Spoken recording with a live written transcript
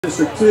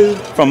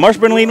From Marsh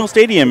Bernalino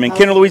Stadium in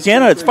Kenner,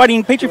 Louisiana, it's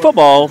Fighting Patriot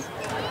Football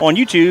on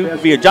YouTube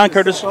via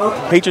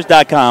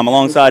JohnCurtisPatriots.com.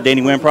 Alongside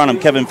Danny Wimpron, I'm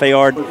Kevin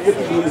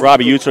Fayard.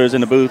 Robbie Eutzer is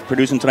in the booth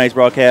producing tonight's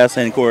broadcast,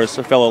 and of course,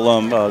 a fellow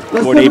alum,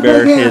 Gordon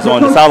Hebert, is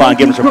on the sideline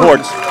giving us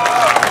reports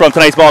from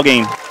tonight's ball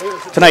game.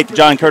 Tonight, the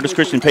John Curtis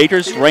Christian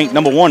Patriots ranked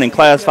 #1 in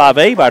Class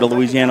 5A by the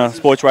Louisiana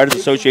Sports Writers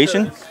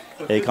Association.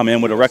 They come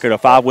in with a record of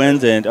 7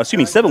 wins and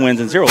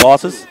 0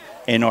 losses,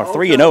 and are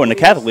 3-0 in the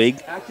Catholic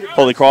League.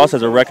 Holy Cross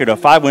has a record of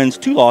 5 wins,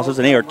 2 losses,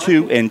 and they are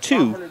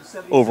 2-2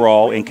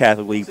 overall in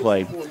Catholic League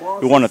play.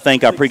 We want to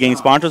thank our pregame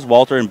sponsors,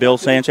 Walter and Bill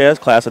Sanchez,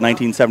 class of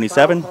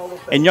 1977,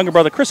 and younger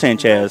brother Chris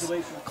Sanchez,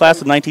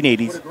 class of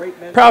 1980s.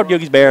 Proud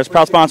Yogi's Bears,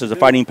 proud sponsors of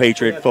Fighting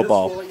Patriot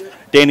Football.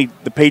 Danny,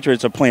 the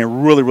Patriots are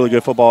playing really, really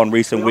good football in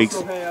recent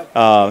weeks,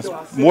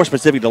 more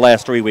specifically the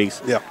last 3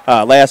 weeks.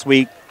 Last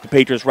week, the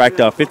Patriots racked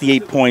up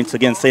 58 points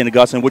against St.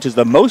 Augustine, which is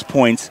the most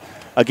points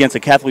against a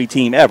Catholic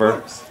team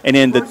ever. And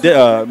then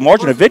the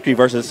margin of victory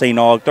versus St.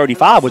 Aug,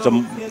 35, was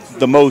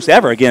the most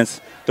ever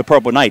against the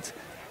Purple Knights.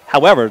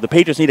 However, the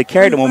Patriots need to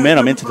carry the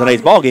momentum into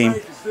today's ball game.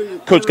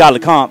 Coach Guy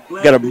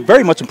LeCompte got a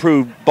very much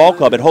improved ball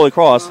club at Holy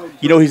Cross.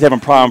 You know he's having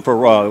a problem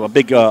for a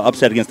big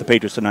upset against the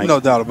Patriots tonight. No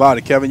doubt about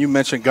it, Kevin. You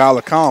mentioned Guy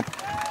LeCompte.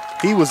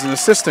 He was an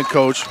assistant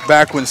coach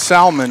back when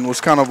Salmon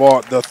was kind of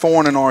the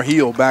thorn in our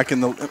heel back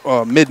in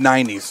the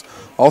mid-'90s.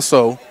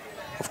 Also,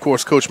 of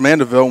course, Coach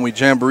Mandeville, and we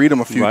jamboreed him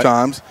a few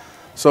times.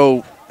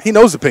 So he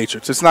knows the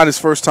Patriots. It's not his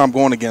first time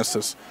going against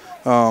us.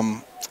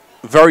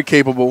 Very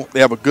capable. They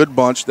have a good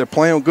bunch. They're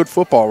playing good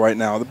football right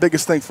now. The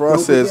biggest thing for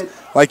us is,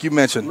 like you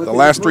mentioned, the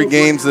last 3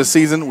 games this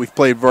season, we've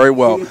played very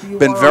well.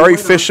 Been very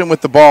efficient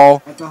with the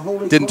ball.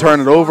 Didn't turn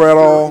it over at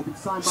all.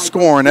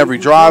 Scoring every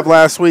drive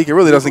last week. It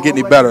really doesn't get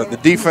any better. The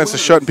defense is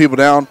shutting people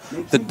down.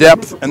 The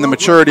depth and the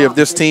maturity of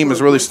this team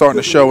is really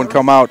starting to show and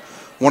come out.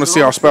 Want to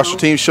see our special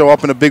teams show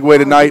up in a big way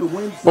tonight,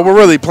 but we're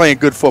really playing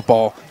good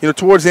football. You know,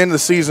 towards the end of the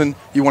season,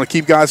 you want to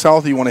keep guys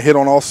healthy, you want to hit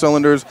on all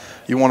cylinders,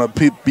 you want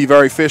to be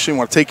very efficient, you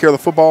want to take care of the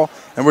football,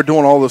 and we're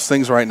doing all those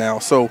things right now.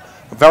 So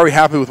I'm very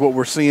happy with what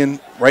we're seeing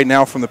right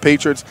now from the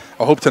Patriots.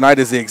 I hope tonight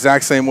is the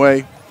exact same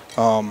way.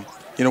 You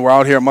know, we're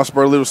out here at Marsh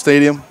Bernalino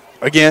Stadium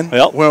again.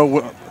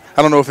 Well,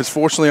 I don't know if it's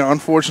fortunately or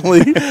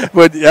unfortunately,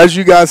 but as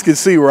you guys can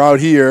see, we're out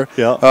here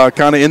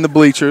kind of in the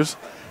bleachers,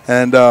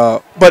 and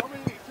but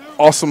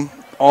awesome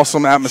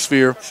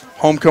atmosphere.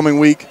 Homecoming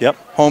week,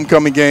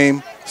 homecoming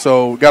game.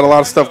 So got a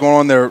lot of stuff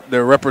going on.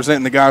 They're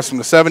representing the guys from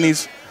the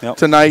 70s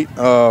tonight.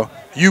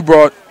 You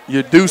brought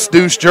your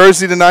Deuce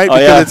jersey tonight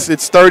because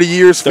it's 30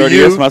 years for you. 30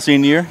 years, my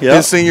senior year.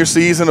 His senior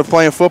season of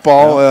playing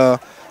football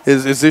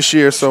is this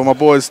year. So my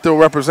boy is still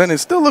representing.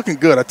 Still looking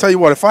good. I tell you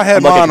what, if I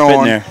had mine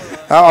on,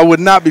 I would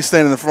not be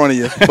standing in front of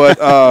you.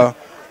 But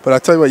but I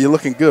tell you what, you're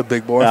looking good,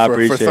 big boy,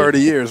 for 30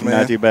 years, man.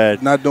 Not too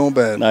bad. Not doing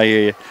bad. I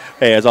hear you.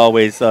 Hey, as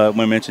always, when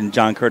I mentioned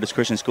John Curtis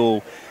Christian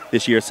School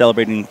this year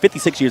celebrating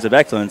 56 years of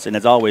excellence, and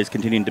as always,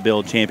 continuing to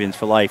build champions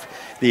for life.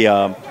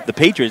 The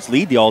Patriots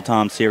lead the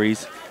all-time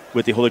series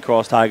with the Holy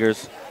Cross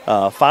Tigers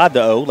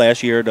 5-0.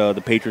 Last year, the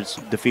Patriots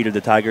defeated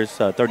the Tigers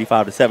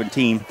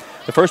 35-17.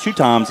 The first 2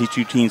 times these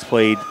 2 teams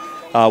played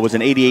was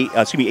in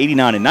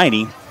 89 and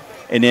 90,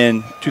 and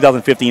then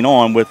 2015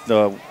 on with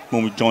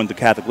when we joined the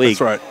Catholic League.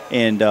 That's right.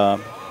 And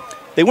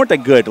they weren't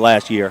that good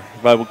last year,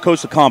 but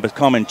Coach LeCompte has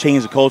come and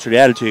changed the culture, the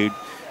attitude.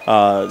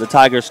 The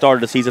Tigers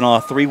started the season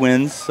off 3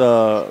 wins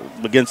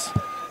against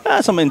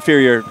some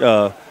inferior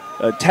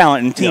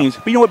talent and teams.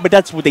 But you know what? But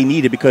that's what they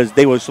needed because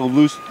they were so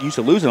used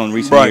to losing in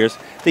recent years.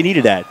 They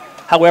needed that.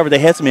 However, they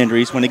had some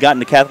injuries. When they got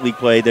into Catholic League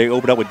play, they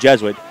opened up with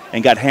Jesuit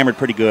and got hammered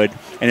pretty good,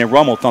 and then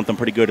Rummel thumped them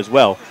pretty good as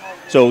well.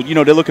 So, you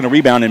know, they're looking to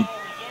rebound and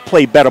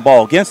play better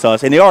ball against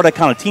us, and they are that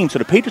kind of team, so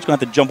the Patriots going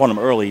to have to jump on them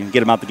early and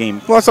get them out the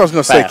game. Well, that's what I was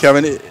going to say,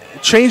 Kevin.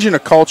 Changing a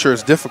culture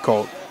is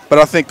difficult, but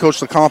I think Coach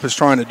LeCompte is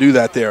trying to do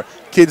that there.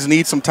 Kids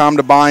need some time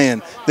to buy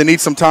in. They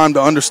need some time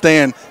to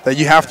understand that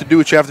you have to do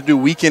what you have to do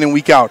week in and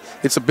week out.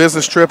 It's a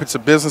business trip. It's a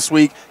business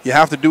week. You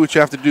have to do what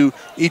you have to do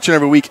each and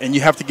every week, and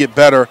you have to get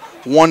better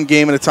one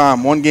game at a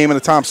time,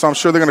 So I'm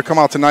sure they're going to come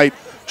out tonight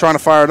trying to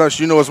fire at us.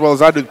 You know as well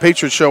as I do, the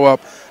Patriots show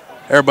up.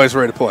 Everybody's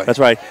ready to play. That's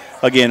right.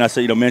 Again, I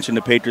said, mentioned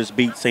the Patriots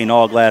beat St.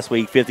 Aug last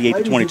week,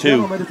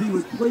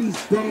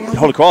 58-22.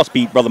 Holy Cross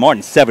beat Brother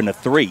Martin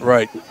 7-3.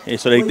 Right. Yeah,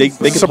 so they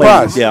can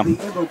surprise. Play. Yeah.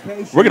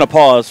 We're going to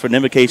pause for an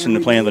invocation to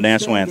playing the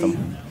national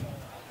anthem.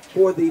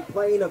 For the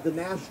playing of the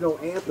national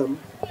anthem,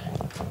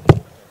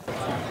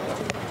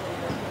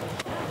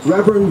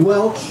 Reverend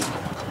Welch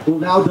will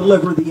now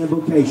deliver the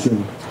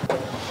invocation.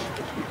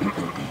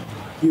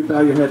 You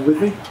bow your head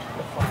with me.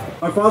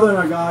 Our Father and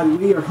our God,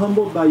 we are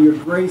humbled by your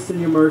grace and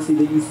your mercy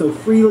that you so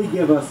freely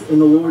give us in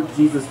the Lord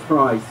Jesus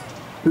Christ,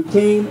 who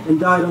came and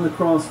died on the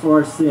cross for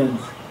our sins.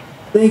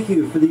 Thank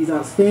you for these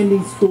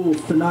outstanding schools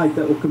tonight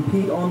that will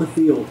compete on the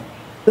field.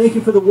 Thank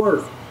you for the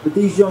work that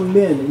these young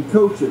men and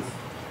coaches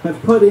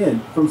have put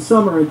in from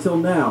summer until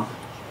now,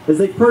 as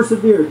they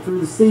persevered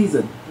through the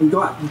season and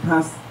gotten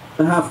past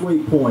the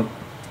halfway point.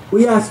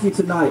 We ask you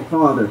tonight,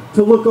 Father,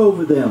 to look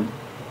over them,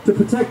 to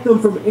protect them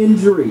from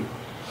injury,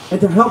 and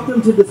to help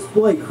them to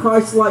display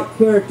Christ-like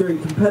character and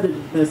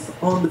competitiveness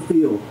on the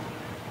field.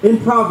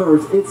 In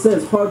Proverbs, it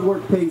says hard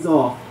work pays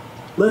off.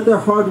 Let their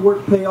hard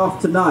work pay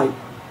off tonight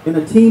in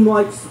a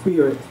team-like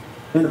spirit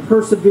and a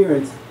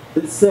perseverance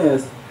that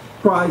says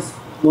Christ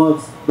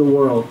loves the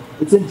world.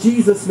 It's in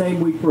Jesus'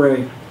 name we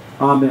pray.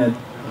 Amen.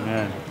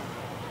 Amen.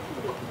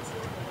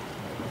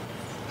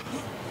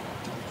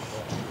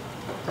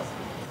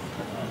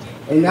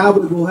 And now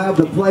we will have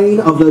the playing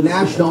of the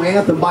national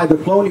anthem by the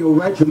Colonial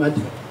Regiment.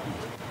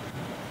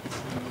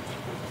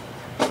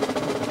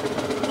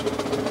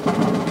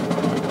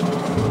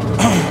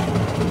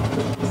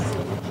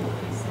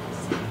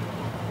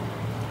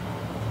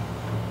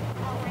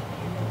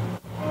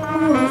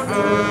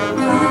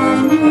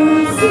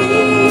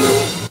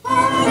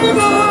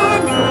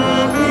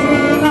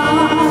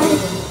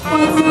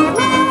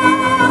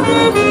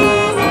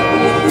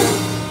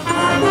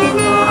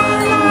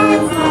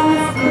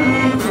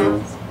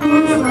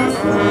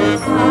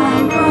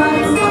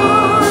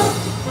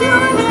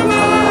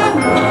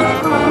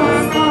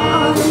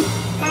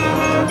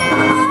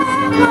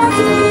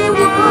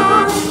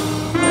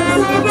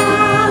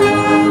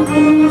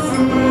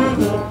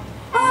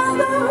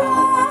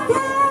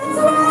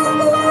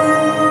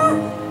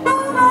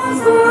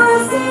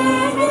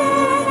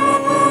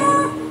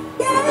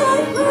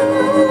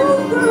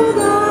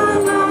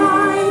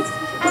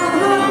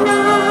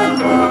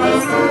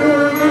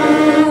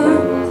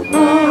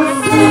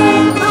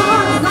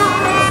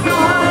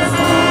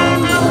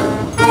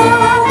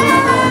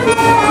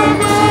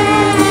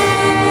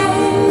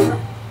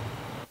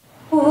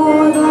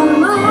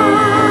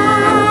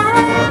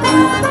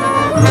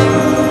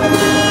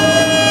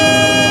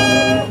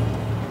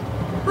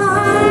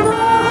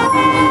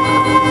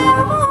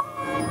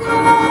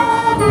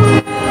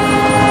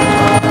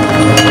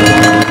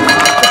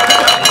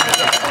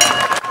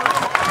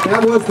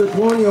 That was the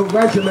Colonial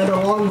Regiment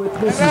along with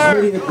Mrs.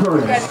 Lydia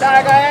Curtis.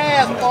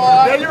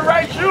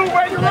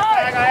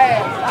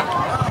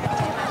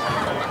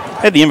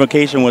 And the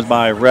invocation was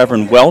by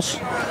Reverend Welsh.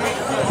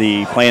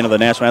 The playing of the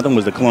national anthem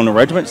was the Colonial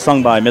Regiment,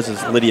 sung by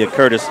Mrs. Lydia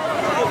Curtis.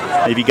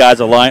 If you guys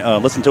are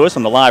listen to us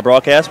on the live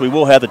broadcast, we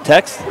will have the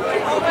text.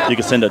 You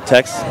can send a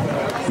text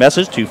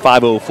message to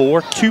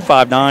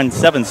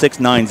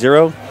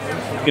 504-259-7690.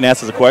 You can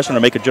ask us a question or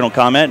make a general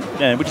comment,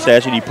 and we just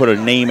ask you to put a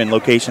name and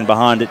location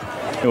behind it.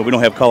 You know, we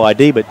don't have call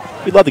ID, but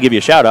we'd love to give you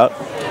a shout out.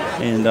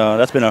 And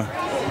that's been a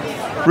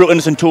real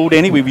innocent tool,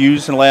 Danny, we've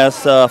used in the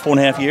last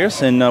 4.5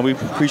 years, and we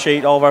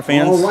appreciate all of our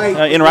fans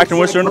interacting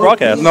with us during the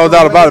broadcast. No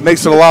doubt about it.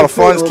 Makes it a lot of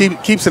fun.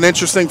 Keeps it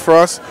interesting for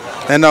us.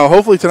 And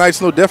hopefully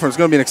tonight's no different. It's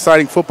going to be an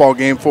exciting football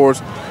game for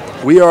us.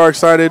 We are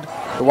excited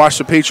to watch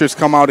the Patriots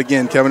come out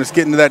again, Kevin. It's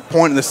getting to that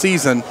point in the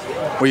season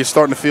where you're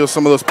starting to feel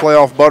some of those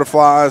playoff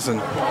butterflies,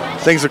 and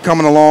things are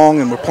coming along,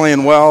 and we're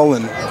playing well.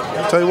 And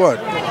I'll tell you what,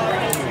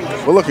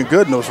 we're looking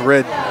good in those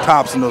red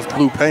tops and those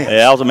blue pants.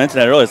 Yeah, I was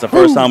mentioning that earlier. It's the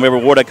first time we ever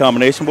wore that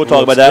combination. We'll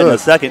talk about that in a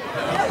second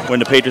when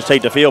the Patriots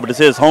take the field. But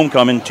this is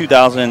homecoming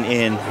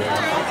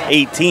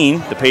 2018.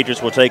 The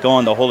Patriots will take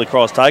on the Holy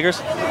Cross Tigers.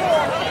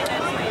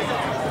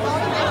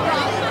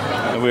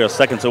 And we are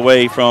seconds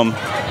away from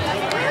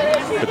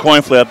the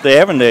coin flip. They're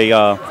having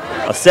a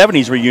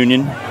 70s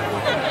reunion.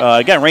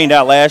 It got rained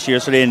out last year,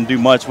 so they didn't do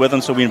much with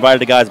them. So we invited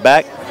the guys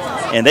back,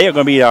 and they are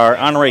going to be our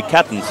honorary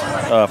captains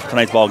for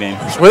tonight's ball game.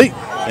 Sweet.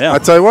 Yeah. I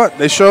tell you what,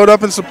 they showed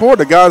up in support.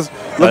 The guys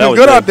looking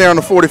good out there on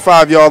the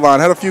 45-yard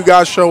line. Had a few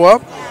guys show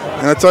up,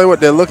 and I tell you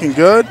what, they're looking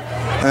good.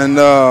 And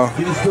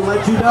just to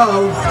let you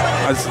know,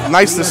 it's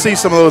nice to see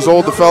some of those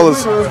older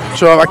fellas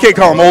show up. I can't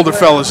call them older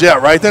fellas yet,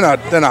 right? They're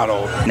not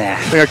old. Nah. I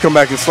think I come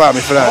back and slap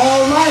me for that.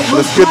 But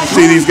it's good to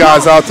see these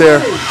guys out there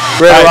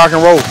ready to rock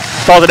and roll.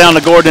 Toss it down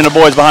to Gordon and the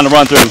boys behind the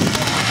run through.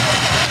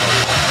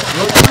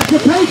 looks like the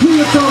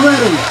Patriots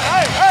already.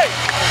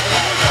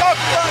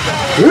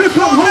 Here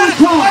come Holy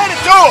Cross.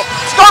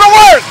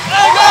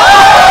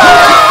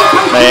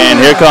 And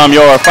here come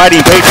your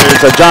Fighting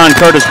Patriots of John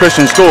Curtis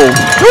Christian School.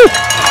 Woo!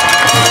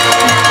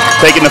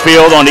 Taking the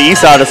field on the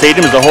east side of the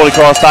stadium is the Holy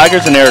Cross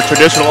Tigers in their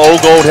traditional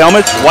old gold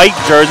helmets, white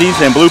jerseys,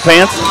 and blue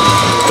pants.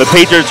 The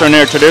Patriots are in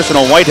their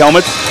traditional white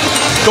helmets,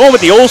 going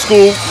with the old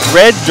school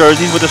red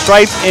jerseys with the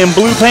stripes and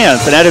blue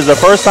pants. And that is the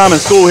first time in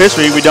school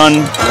history we've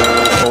done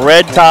a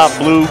red top,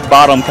 blue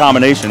bottom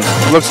combination.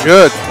 Looks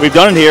good. We've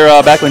done it here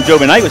back when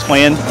Joby Knight was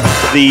playing.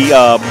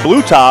 The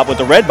blue top with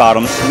the red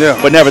bottoms,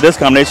 but never this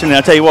combination. And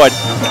I tell you what,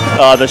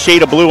 the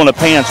shade of blue on the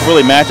pants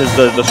really matches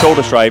the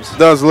shoulder stripes. It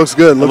does. Looks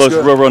good. Looks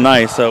real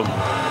nice. So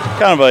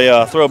kind of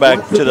a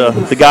throwback to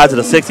the guys of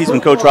the 60s when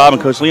Coach Rob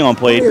and Coach Leon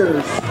played.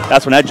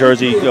 That's when that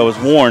jersey was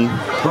worn.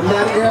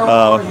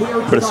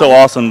 But it's so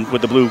awesome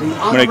with the blue.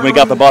 When we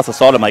got the bus, I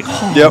saw it. I'm like,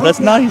 oh, that's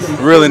nice.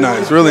 Really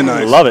nice. Really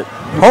nice. Love it.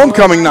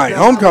 Homecoming night.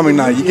 Homecoming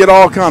night. You get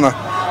all kind of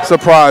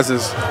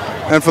surprises.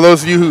 And for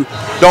those of you who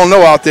don't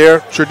know out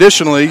there,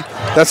 traditionally,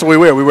 that's what we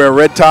wear. We wear a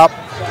red top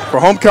for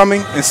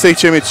homecoming and state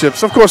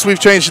championships. Of course, we've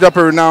changed it up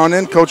every now and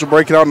then. Coach will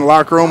break it out in the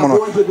locker room on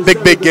a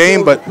big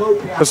game, but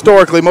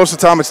historically, most of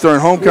the time it's during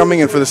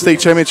homecoming and for the state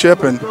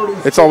championship, and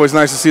it's always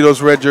nice to see those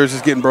red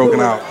jerseys getting broken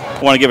out.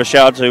 Want to give a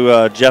shout out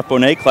to Jeff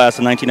Bonet, class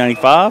of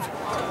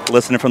 1995,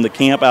 listening from the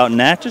camp out in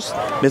Natchez,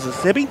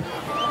 Mississippi.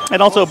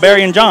 And also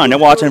Barry and John, they're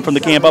watching from the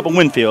camp up in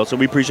Winfield. So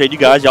we appreciate you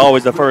guys. You're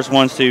always the first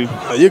ones to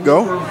there you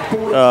go.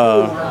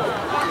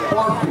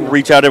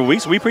 Reach out every week,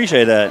 so we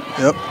appreciate that.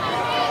 Yep.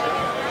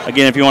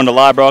 Again, if you're on the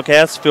live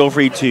broadcast, feel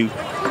free to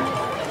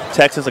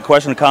text us a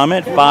question or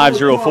comment,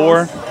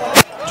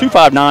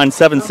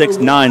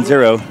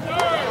 504-259-7690.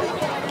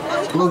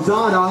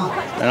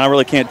 And I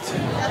really can't.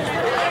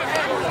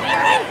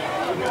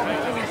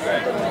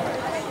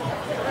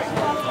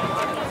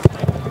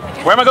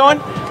 Where am I going?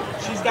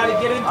 She's got to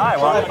get in. All right,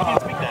 well, I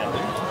can't speak that.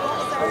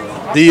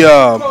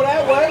 Go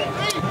that way.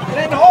 It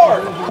ain't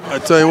hard. I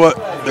tell you what,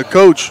 the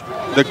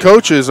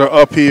coaches are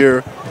up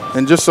here,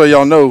 and just so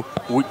y'all know,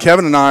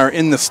 Kevin and I are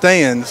in the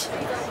stands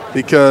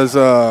because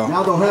I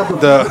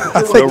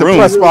think the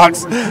press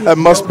box at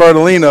Mus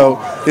Bertolino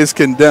is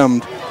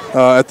condemned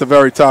at the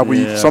very top.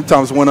 We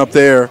sometimes went up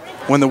there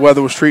when the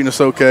weather was treating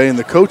us okay, and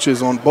the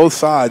coaches on both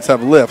sides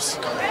have lifts.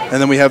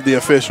 And then we have the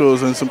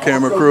officials and some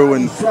camera crew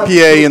and PA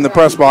in the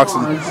press box,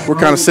 and we're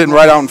kind of sitting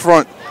right out in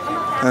front.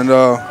 And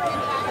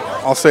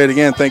I'll say it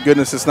again, thank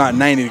goodness it's not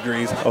 90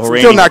 degrees. It's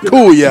still not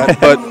cool yet,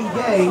 but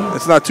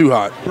it's not too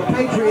hot. The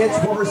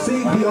Patriots will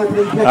receive the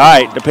opening kick. All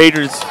right, the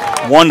Patriots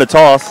won the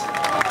toss,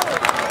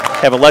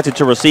 have elected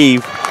to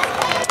receive,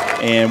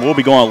 and we'll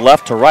be going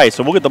left to right.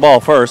 So we'll get the ball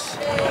first.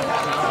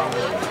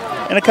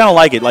 And I kind of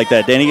like it like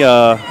that, Danny.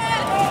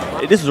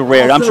 This is a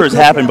rare. I'm sure it's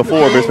happened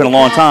before, but it's been a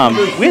long time.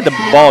 We had the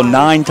ball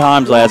 9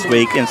 times last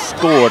week and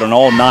scored on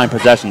all 9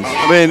 possessions.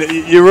 I mean,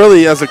 you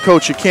really, as a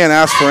coach, you can't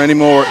ask for any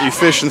more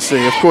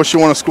efficiency. Of course, you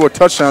want to score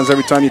touchdowns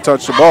every time you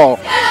touch the ball.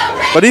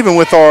 But even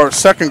with our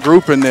second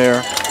group in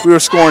there, we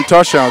were scoring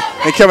touchdowns.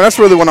 And, Kevin, that's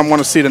really what I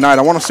want to see tonight.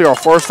 I want to see our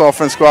first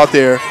offense go out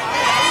there,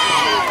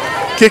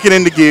 kick it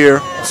into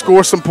gear,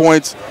 score some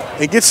points,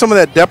 and get some of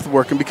that depth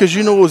working, because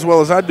you know as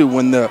well as I do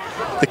when the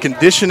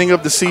conditioning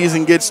of the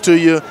season gets to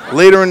you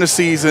later in the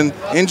season,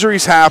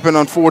 injuries happen,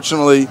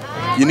 unfortunately.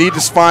 You need to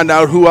find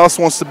out who else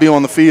wants to be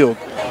on the field.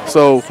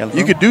 So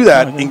you could do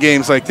that in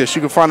games like this.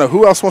 You can find out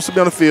who else wants to be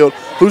on the field,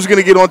 who's going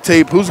to get on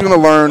tape, who's going to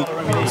learn.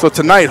 So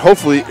tonight,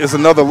 hopefully, is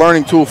another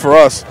learning tool for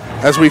us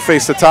as we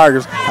face the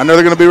Tigers. I know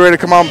they're going to be ready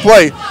to come out and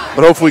play,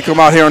 but hopefully come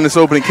out here on this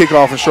opening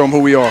kickoff and show them who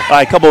we are. All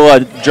right, a couple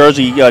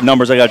jersey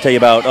numbers I got to tell you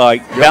about.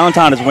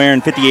 Valentine is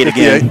wearing 58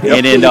 again,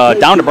 and then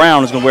Down to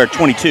Brown is going to wear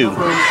 22.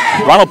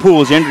 Ronald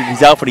Poole is injured.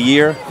 He's out for the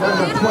year,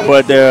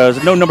 but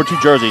there's no number 2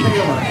 jersey.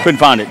 Couldn't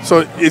find it.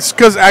 So it's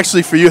because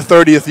actually for your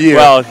 30th year.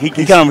 Well, he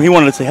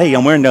wanted to say, hey,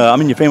 I'm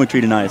in your family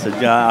tree tonight. I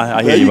said, yeah,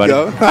 I hear you, buddy.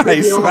 Go.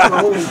 Nice.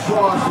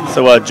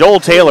 So Joel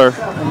Taylor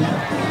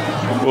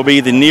will be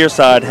the near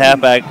side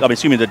halfback.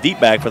 The deep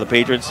back for the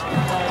Patriots.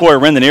 Corey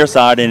Wren the near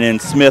side, and then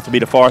Smith will be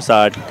the far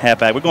side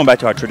halfback. We're going back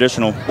to our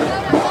traditional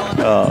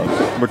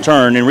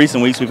return. In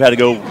recent weeks, we've had to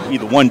go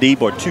either 1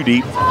 deep or 2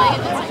 deep.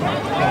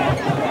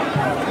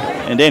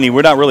 And Danny,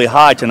 we're not really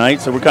high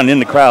tonight, so we're kind of in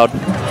the crowd. It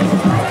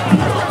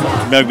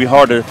might be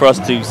harder for us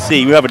to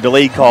see. We have a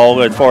delayed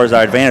call as far as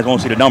our advantage.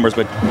 Won't see the numbers,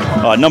 but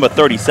number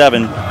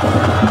 37,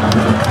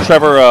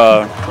 Trevor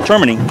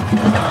Termini.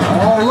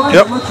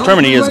 Yep.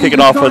 Termini is kicking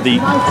off for the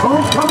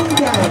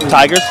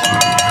Tigers.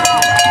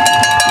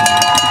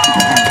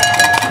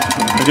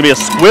 It's going to be a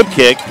squib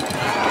kick.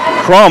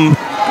 Crum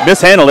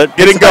mishandled it.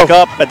 Gets it back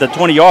up at the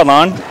 20-yard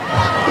line.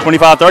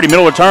 25-30,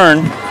 middle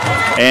return.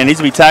 And he's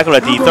going to be tackled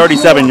at the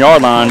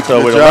 37-yard line.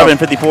 So with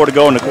 11:54 to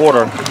go in the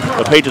quarter,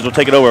 the Patriots will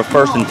take it over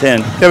 1st and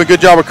 10. Have a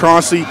good job of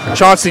Chauncey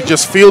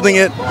just fielding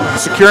it,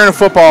 securing the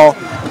football,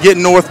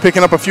 getting north,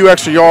 picking up a few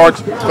extra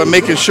yards, but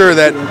making sure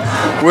that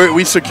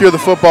we secure the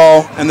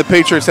football and the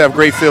Patriots have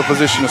great field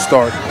position to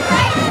start.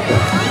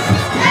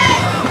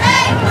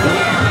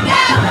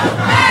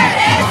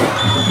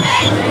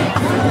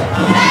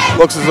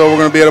 Looks as though we're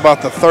going to be at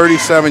about the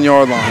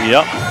 37-yard line.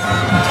 Yep.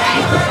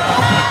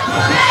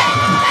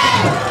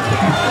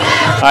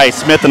 All right,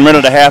 Smith and Wren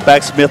are the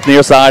halfback. Smith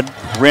near side,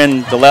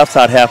 Wren the left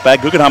side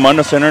halfback. Guggenheim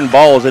under center, and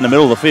ball is in the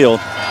middle of the field.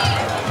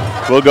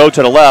 We'll go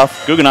to the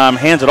left. Guggenheim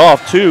hands it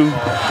off to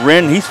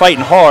Wren. He's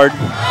fighting hard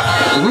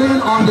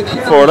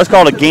for, let's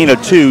call it a gain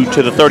of 2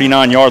 to the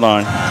 39-yard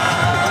line.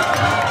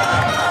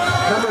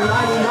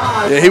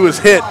 Yeah, he was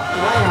hit.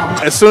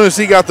 As soon as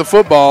he got the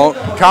football,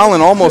 Colin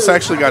almost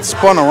actually got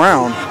spun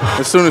around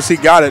as soon as he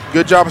got it.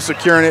 Good job of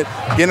securing it,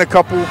 getting a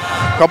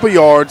couple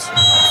yards,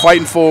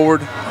 fighting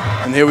forward,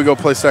 and here we go,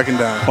 play second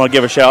down. I want to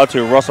give a shout out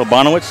to Russell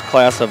Bonowitz,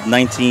 class of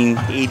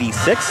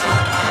 1986.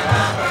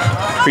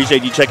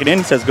 Appreciate you checking in.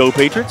 He says, go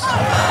Patriots.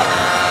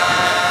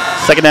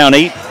 Second down,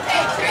 8.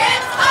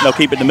 They'll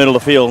keep it in the middle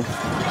of the field.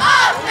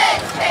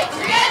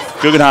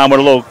 Guggenheim with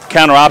a little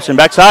counter option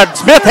backside.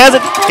 Smith has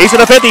it. He's to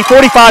the 50,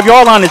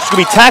 45-yard line. It's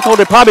going to be tackled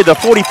at probably the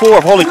 44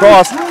 of Holy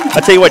Cross. I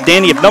tell you what,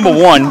 Danny, if number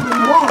 1,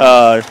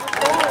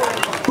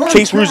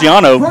 Chase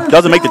Ruziano,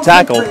 doesn't make the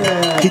tackle,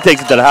 he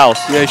takes it to the house.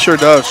 Yeah, he sure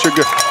does. Sure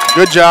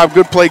good job.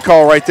 Good play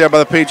call right there by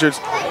the Patriots.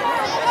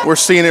 We're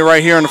seeing it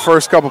right here in the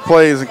first couple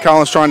plays, and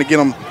Colin's trying to get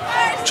him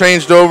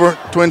changed over.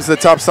 Twins to the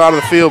top side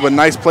of the field, but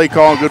nice play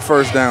call and good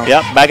first down.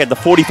 Yep, back at the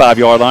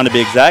 45-yard line to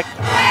be exact.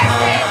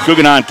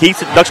 Guggenheim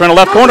keeps it, ducks around the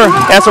left corner,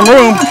 has some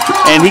room,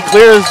 and he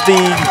clears the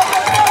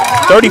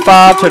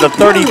 35 to the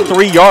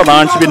 33-yard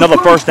line. Should be another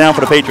first down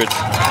for the Patriots.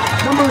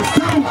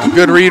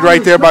 Good read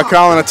right there by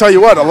Colin. I tell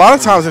you what, a lot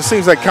of times it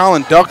seems like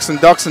Colin ducks and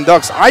ducks and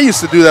ducks. I used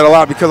to do that a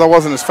lot because I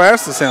wasn't as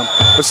fast as him.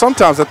 But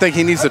sometimes I think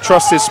he needs to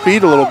trust his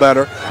speed a little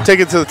better, take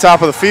it to the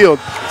top of the field,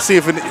 see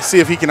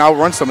if he can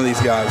outrun some of these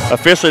guys.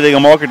 Officially, they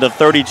can mark it to the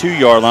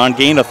 32-yard line.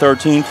 Gain of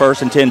 13,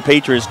 first and 10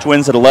 Patriots.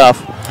 Twins to the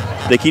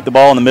left. They keep the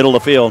ball in the middle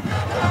of the field.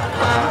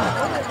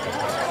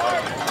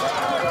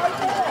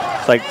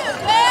 It's like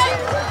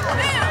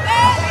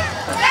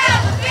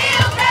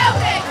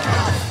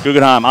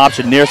Guggenheim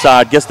option near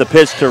side, gets the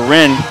pitch to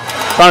Wren.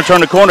 Trying to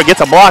turn the corner, gets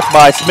a block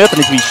by Smith,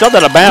 and he's going to be shoved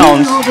out of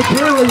bounds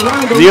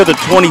near the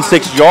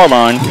 26-yard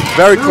line.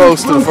 Very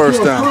close to the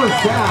first down.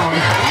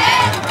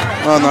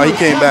 Oh, no, he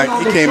came back.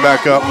 He came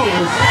back up.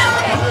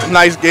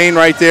 Nice gain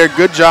right there.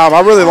 Good job.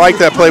 I really like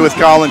that play with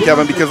Colin,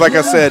 Kevin, because like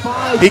I said,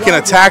 he can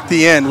attack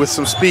the end with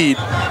some speed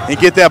and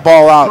get that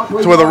ball out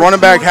to where the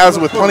running back has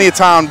it with plenty of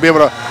time to be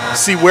able to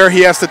see where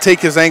he has to take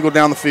his angle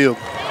down the field.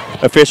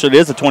 Officially, it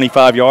is a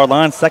 25-yard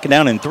line. Second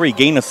down and 3.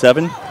 Gain of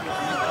 7.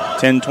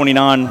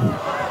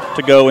 10:29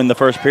 to go in the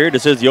first period.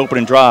 This is the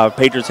opening drive.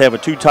 Patriots have a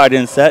 2 tight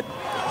end set,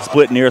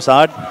 split near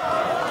side,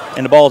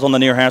 and the ball is on the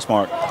near hash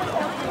mark.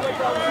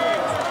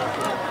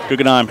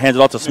 Guggenheim hands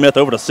it off to Smith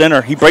over to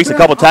center. He breaks a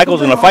couple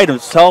tackles and going to fight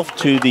himself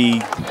to the,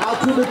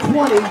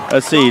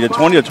 let's see, the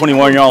 20 to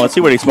 21-yard. Let's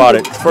see where he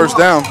spotted. First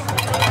down.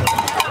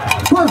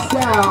 First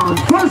down,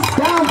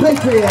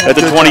 Patriots. At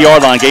the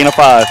 20-yard line, gain of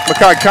 5.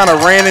 McCoy kind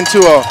of ran into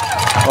a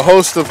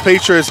host of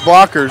Patriots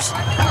blockers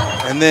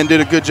and then did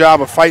a good job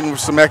of fighting with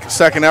some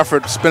second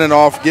effort, spinning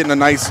off, getting a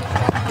nice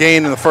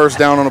gain in the first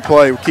down on the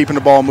play, keeping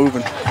the ball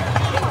moving.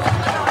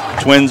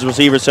 Twins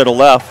receivers to the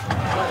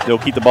left. They'll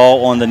keep the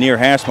ball on the near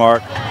hash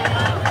mark.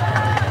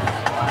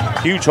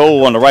 Huge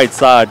hole on the right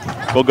side.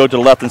 We'll go to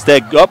the left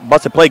instead. Up,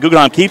 busted play.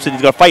 Guggenheim keeps it.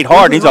 He's going to fight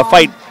hard. He's going to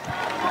fight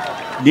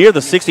near the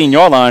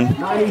 16-yard line.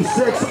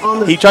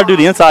 He tried to do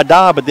the inside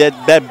dive, but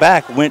that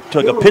back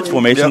took a pitch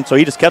formation, so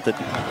he just kept it.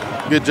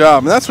 Good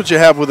job. And that's what you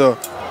have with a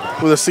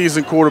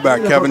seasoned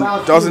quarterback, Kevin.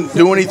 Doesn't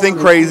do anything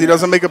crazy.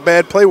 Doesn't make a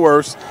bad play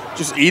worse.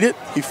 Just eat it.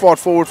 He fought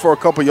forward for a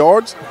couple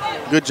yards.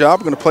 Good job.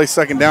 Going to play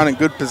second down in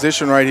good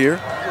position right here.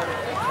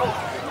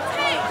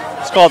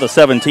 It's called the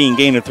 17,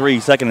 gain of 3,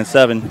 second and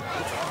 7.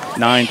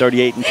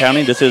 9:38 and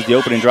counting. This is the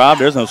opening drive.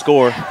 There's no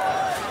score.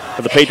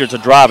 But the Patriots are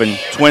driving.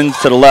 Twins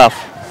to the left.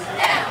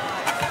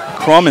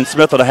 Crum and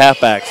Smith are the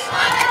halfbacks.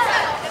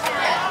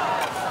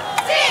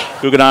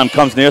 Guggenheim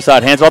comes near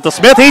side, hands off to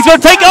Smith. He's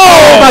going to take,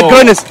 oh my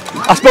goodness.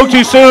 I spoke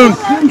too soon.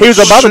 He was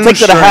about to take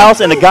to the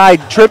house, and the guy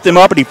tripped him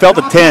up, and he felt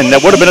a 10.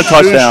 That would have been a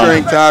touchdown.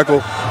 Shoestring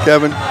tackle,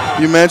 Kevin.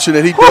 You mentioned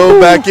it. He dove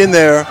back in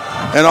there,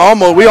 and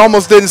we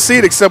almost didn't see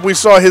it, except we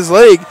saw his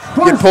leg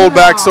get pulled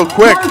back so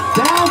quick.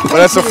 But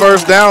that's a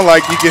first down,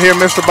 like you can hear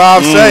Mr.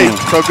 Bob say.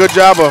 So good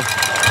job of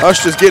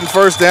us just getting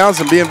first downs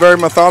and being very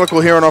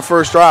methodical here on our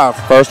first drive.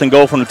 First and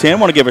goal from the 10.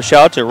 Want to give a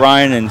shout out to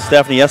Ryan and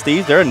Stephanie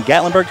Estes. They're in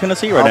Gatlinburg,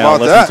 Tennessee right now.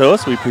 Listen to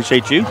us. We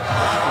appreciate you.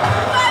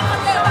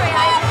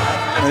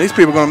 And these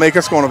people are going to make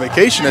us go on a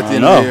vacation at the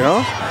end of the year,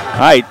 huh? All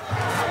right.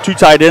 2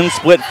 tight ends,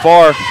 split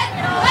far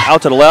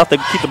out to the left. They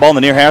keep the ball in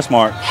the near hash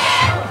mark.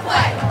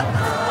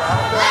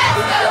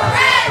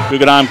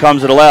 Guggenheim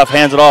comes to the left,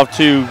 hands it off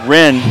to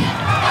Wren.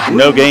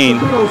 No gain.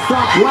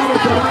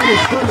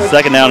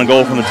 Second down and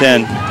goal from the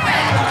 10.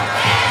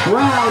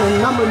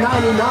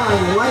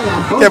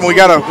 Kevin, we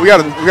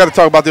gotta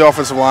talk about the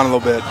offensive line a little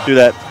bit. Do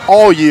that.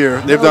 All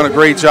year, they've done a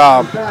great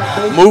job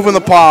moving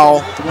the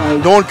pile,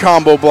 doing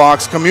combo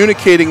blocks,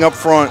 communicating up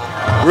front.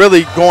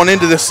 Really, going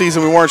into this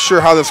season, we weren't sure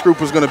how this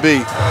group was going to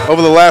be.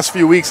 Over the last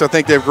few weeks, I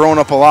think they've grown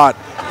up a lot.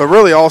 But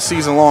really, all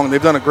season long,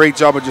 they've done a great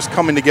job of just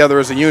coming together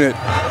as a unit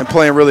and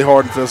playing really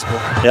hard and physical.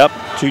 Yep,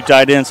 2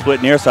 tight ends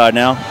split near side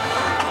now.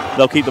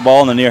 They'll keep the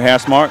ball in the near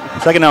hash mark.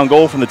 Second down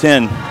goal from the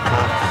 10.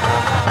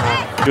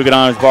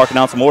 Guggenheim is barking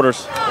out some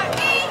orders.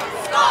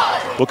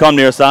 Will come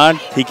near side.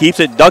 He keeps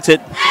it, ducks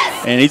it,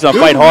 and he's going to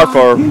fight hard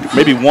for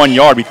maybe 1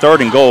 yard, be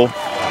third and goal.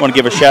 I want to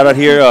give a shout out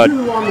here.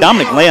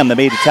 Dominic Lamb that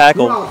made the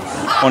tackle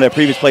on that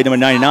previous play, number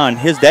 99.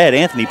 His dad,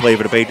 Anthony, played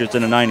for the Patriots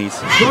in the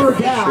 90s.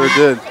 Sure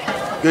did.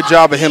 Good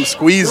job of him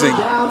squeezing.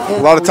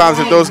 A lot of times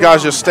if those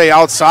guys just stay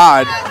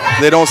outside,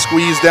 they don't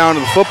squeeze down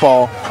to the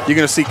football, you're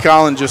going to see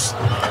Colin just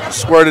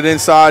squirt it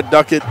inside,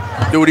 duck it,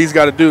 do what he's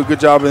got to do.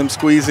 Good job of him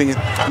squeezing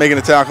and making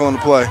a tackle on the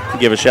play.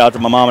 Give a shout out to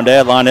my mom and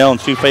dad, Lionel and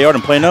Stu Fayard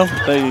in Plano.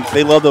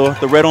 They love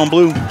the red on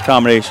blue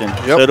combination.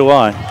 Yep. So do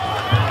I.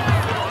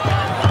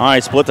 All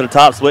right, split to the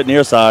top, split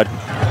near side.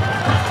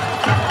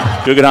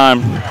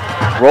 Guggenheim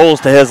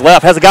rolls to his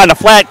left, has a guy in the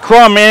flat,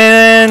 Crum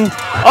in.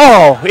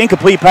 Oh,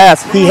 incomplete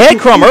pass. He had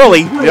Crum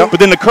early, but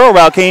then the curl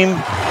route came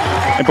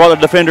and brought the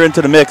defender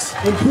into the mix.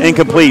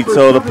 Incomplete,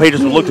 so the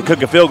Patriots will look to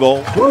cook a field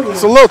goal.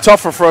 It's a little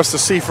tougher for us to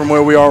see from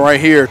where we are right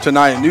here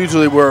tonight. And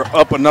usually we're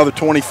up another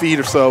 20 feet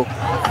or so.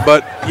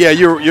 But, yeah,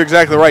 you're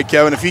exactly right,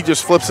 Kevin. If he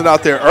just flips it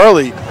out there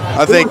early,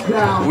 I think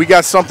we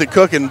got something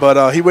cooking.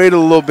 But he waited a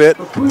little bit,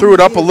 threw it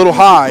up a little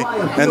high,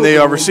 and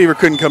the receiver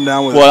couldn't come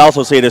down with it. Well, I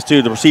also say this,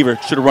 too. The receiver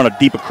should have run a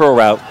deeper curl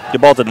route. The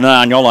ball to the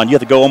 9-yard line. You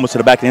have to go almost to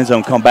the back of the end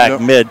zone, come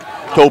back mid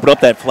to open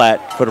up that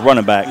flat for the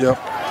running back. Yep.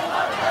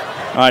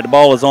 All right, the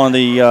ball is on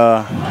the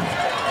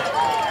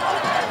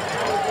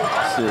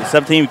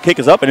 17. Kick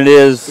is up, and it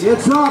is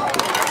good.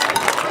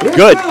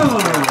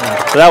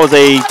 So that was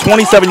a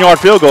 27-yard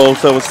field goal.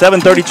 So with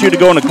 7:32 to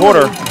go in the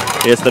quarter,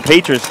 it's the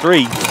Patriots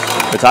 3,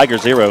 the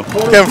Tigers 0.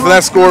 Kevin, for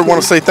that score, I want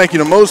to say thank you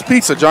to Moe's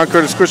Pizza, John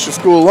Curtis Christian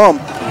School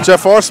alum,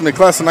 Jeff Arson, the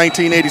class of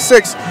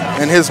 1986,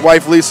 and his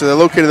wife Lisa. They're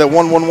located at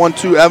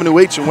 1112 Avenue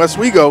H in West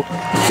Wego.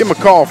 Give them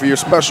a call for your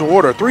special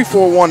order,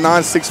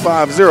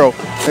 341-9650.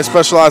 They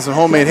specialize in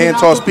homemade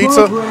hand-tossed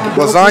pizza,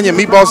 lasagna,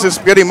 meatballs, and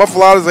spaghetti,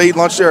 muffaladas. I ate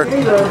lunch there,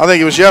 I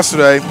think it was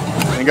yesterday,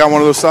 and got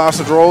one of those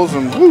sausage rolls,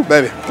 and woo,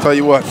 baby, I'll tell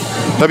you what,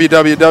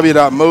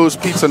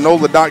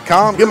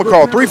 www.moespizzanola.com. Give them a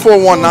call,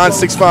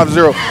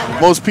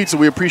 341-9650. Moe's Pizza,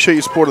 we appreciate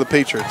your support of the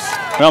Patriots.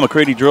 Well,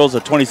 McCready drills a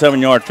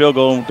 27-yard field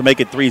goal to make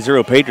it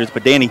 3-0 Patriots.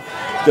 But, Danny,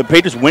 the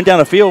Patriots went down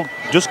the field,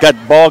 just got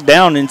bogged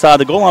down inside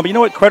the goal line. But you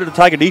know what? Credit the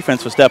Tiger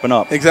defense for stepping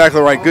up.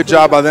 Exactly right. Good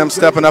job by them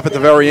stepping up at the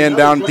very end,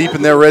 down deep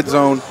in their red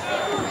zone.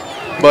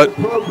 But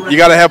you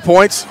got to have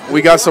points.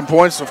 We got some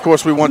points. Of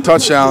course, we won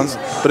touchdowns.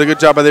 But a good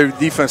job by their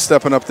defense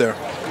stepping up there.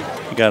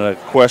 You got a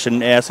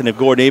question asking if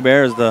Gordon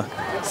Hebert is the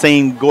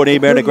same Gordon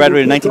Hebert that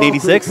graduated in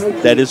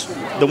 1986. That is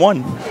the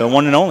one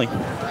and only.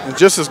 And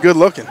just as good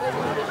looking.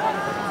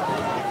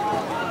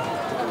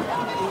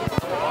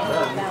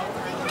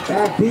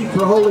 Back deep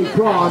for Holy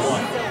Cross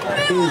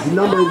is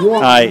number 1.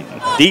 All right,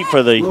 deep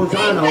for the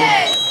Lozano.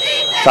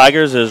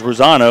 Tigers is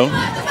Rosano.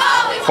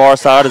 Far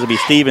side is going to be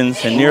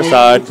Stevens, and near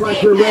side, Looks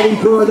like we're ready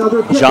for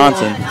another kickoff.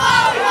 Johnson.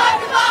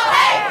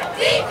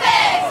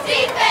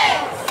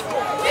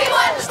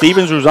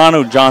 Stevens,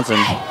 Rosano, Johnson.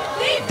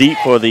 Deep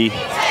for the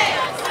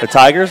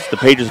Tigers. The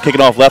Patriots are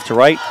kicking off left to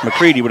right.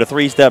 McCready with a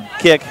 3-step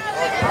kick.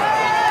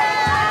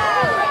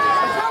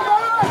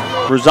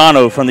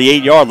 Rosano from the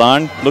 8-yard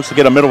line looks to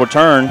get a middle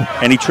return,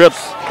 and he trips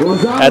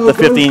at the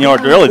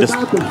 15-yard. Really just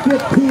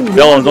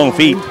fell on his own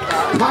feet.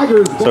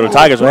 So the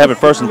Tigers will have it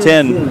 1st and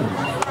 10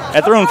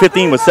 at their own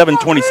 15 with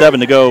 7:27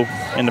 to go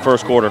in the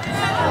first quarter.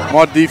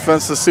 More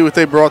defense. Let's see what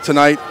they brought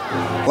tonight.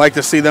 Like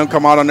to see them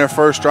come out on their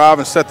first drive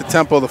and set the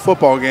tempo of the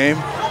football game.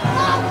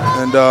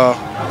 And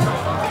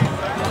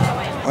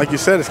like you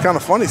said, it's kind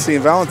of funny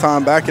seeing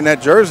Valentine back in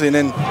that jersey and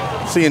then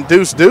seeing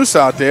Deuce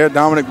out there,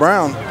 Dominic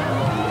Brown.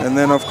 And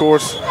then, of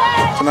course,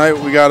 tonight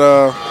we got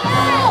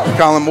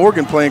Colin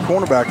Morgan playing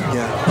cornerback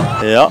again.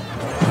 Yep.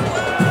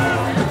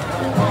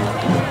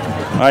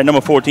 All right,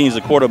 number 14 is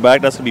the quarterback.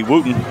 That's going to be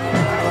Wooten.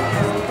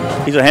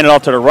 He's going to hand it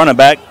off to the running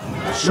back.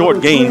 Short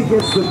gain.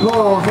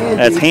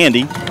 That's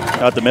Handy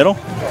out the middle.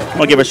 I'm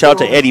going to give a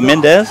shout out to Eddie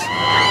Mendez.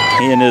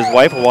 He and his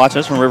wife are watching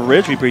us from River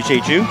Ridge. We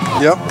appreciate you.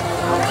 Yep.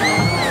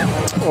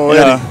 Oh,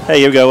 Eddie. Hey,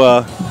 here we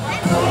go.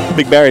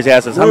 Big Barry's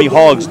asked us, how many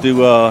hogs do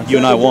you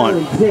and I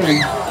want?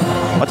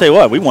 I'll tell you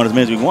what, we want as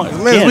many as we want.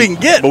 As many as we can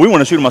get. But we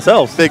want to shoot them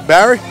ourselves. Big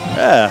Barry?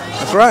 Yeah.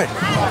 That's right.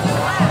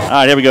 All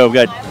right, here we go.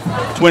 We've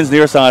got Twins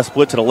near side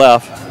split to the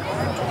left.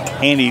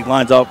 Handy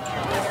lines up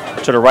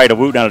to the right of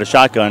Wooten out of the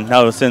shotgun.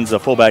 Now it sends the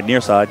fullback near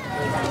side.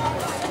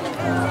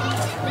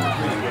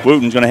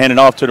 Wooten's going to hand it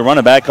off to the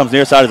running back. Comes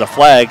near side as a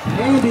flag.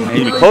 And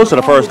he'll be close to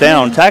the first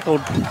down.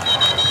 Tackled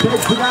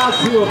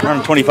around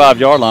the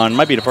 25-yard line.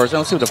 Might be the first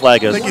down. Let's see what the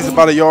flag is. I think he's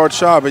about a yard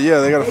shy, but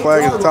yeah, they got a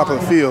flag at the top of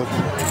the field.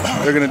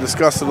 They're going to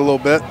discuss it a little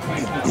bit.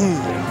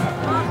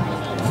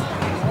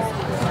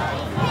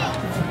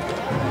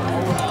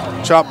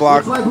 Chop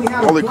block,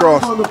 Holy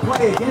Cross. All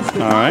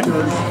right.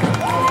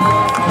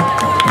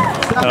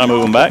 I'll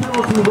move him back.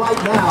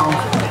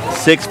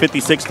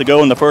 6:56 to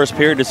go in the first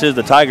period. This is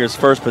the Tigers'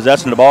 first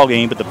possession of the ball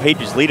game, but the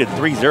Patriots lead it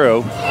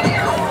 3-0.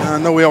 I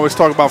know we always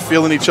talk about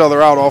feeling each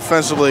other out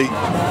offensively,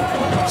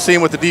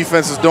 seeing what the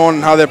defense is doing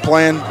and how they're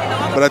playing.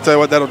 But I tell you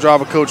what, that'll drive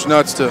a coach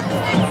nuts to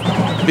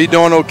be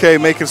doing okay,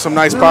 making some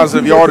nice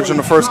positive yardage in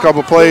the first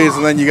couple plays,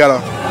 and then you got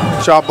a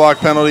chop block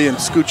penalty and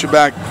scoot you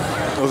back.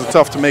 Those are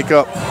tough to make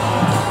up.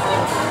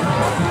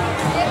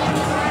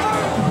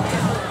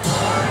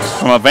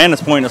 From a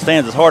vantage point in the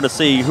stands, it's hard to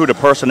see who the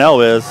personnel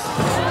is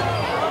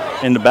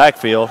in the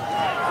backfield. All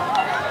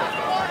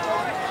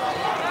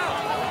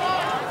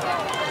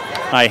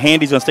right,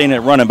 Handy's going to stay in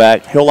at running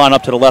back. He'll line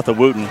up to the left of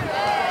Wooten.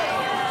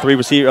 Two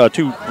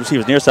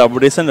receivers near side, but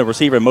they send the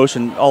receiver in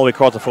motion all the way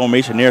across the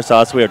formation near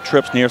side, so we have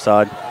trips near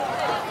side.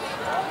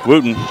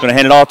 Wooten going to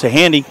hand it off to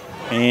Handy,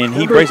 and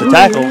he breaks a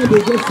tackle.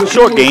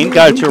 Short gain,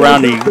 got it to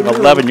around the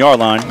 11-yard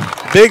line.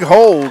 Big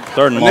hold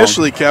Third and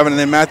initially, long. Kevin, and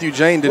then Matthew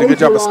Jane did a good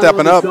job of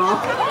stepping up,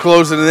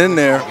 closing it in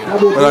there.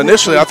 But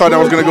initially, I thought that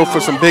was going to go for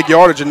some big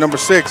yardage, and number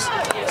 6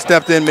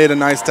 stepped in, made a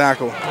nice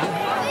tackle.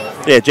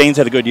 Yeah, James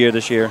had a good year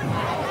this year.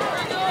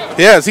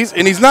 Yes,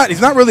 he's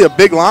not really a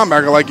big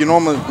linebacker like you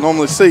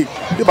normally see.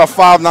 He's about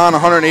 5'9",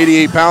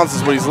 188 pounds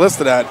is what he's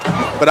listed at.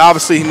 But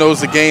obviously he knows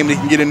the game. He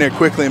can get in there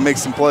quickly and make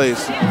some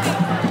plays.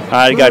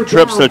 You got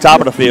trips to the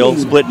top of the field,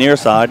 split near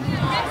side.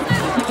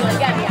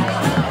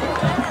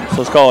 So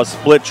let's call it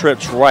split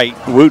trips right.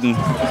 Wooten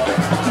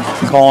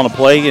calling a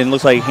play, and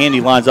looks like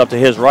Handy lines up to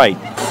his right.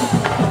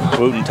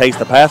 Wooten takes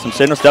the pass from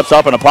center, steps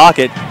up in the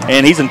pocket,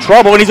 and he's in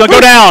trouble, and he's going to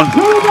go down.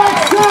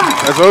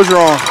 That's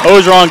Ogeron.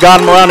 Ogeron got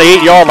him around the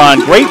 8-yard line.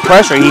 Great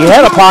pressure. He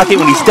had a pocket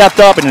when he stepped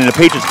up, and then the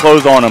Patriots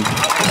closed on him.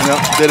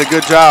 Yep, did a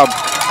good job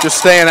just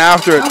staying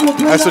after it.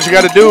 That's what you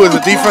got to do as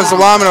a defensive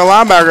lineman or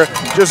linebacker.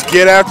 Just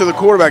get after the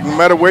quarterback no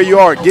matter where you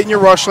are. Get in your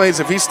rush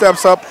lanes. If he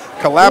steps up,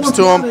 collapse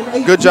to him.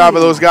 Good job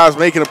of those guys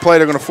making a play.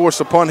 They're going to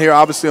force a punt here,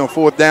 obviously on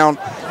 4th down.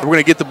 We're going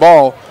to get the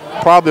ball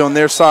probably on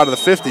their side of the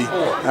 50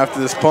 after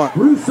this punt.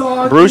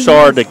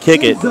 Broussard to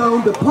kick it.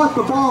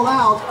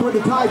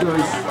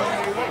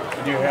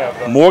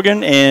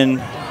 Morgan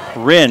and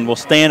Wren will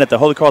stand at the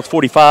Holy Cross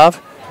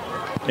 45.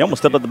 They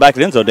almost stepped up the back of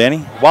the end zone,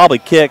 Danny. Wobbly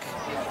kick.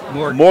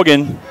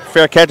 Morgan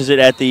fair catches it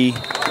at the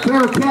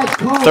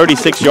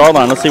 36-yard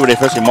line. Let's see where they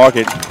officially mark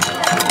it.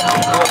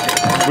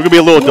 We're going to be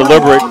a little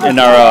deliberate in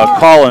our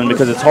calling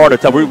because it's hard to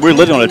tell. We're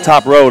literally on the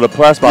top row of the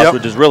press box,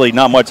 which is really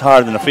not much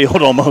higher than the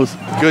field almost.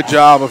 Good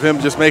job of him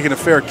just making a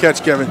fair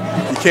catch, Kevin.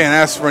 You can't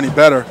ask for any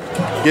better.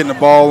 Getting the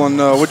ball on,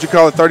 what'd you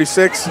call it,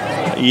 36?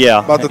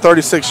 Yeah. About the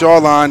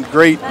 36-yard line.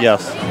 Great.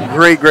 Yes.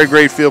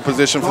 Great field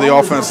position for the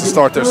offense to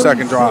start their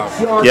second drive.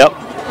 Yep.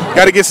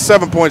 Got to get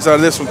 7 points out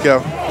of this one,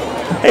 Kev.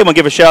 Hey, I want to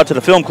give a shout out to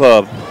the film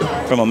club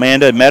from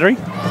Amanda and Metairie.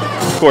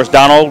 Of course,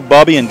 Donald,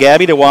 Bubby, and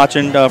Gabby, they're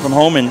watching from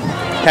home in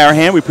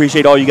Harahan. We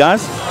appreciate all you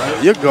guys.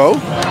 There you go.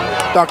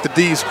 Dr.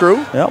 D's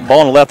crew. Yeah, ball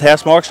on the left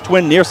hash marks,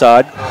 twin near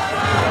side.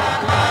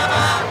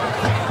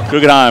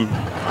 Guggenheim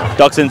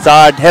ducks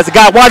inside, has a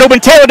guy wide open,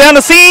 Taylor down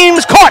the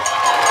seams, caught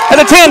at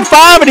the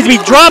 10-5, and he's be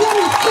dropped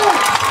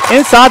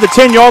inside the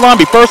 10-yard line,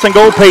 be first and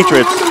goal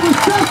Patriots.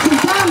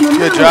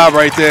 Good job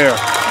right there.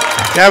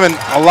 Kevin,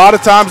 a lot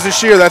of times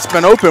this year that's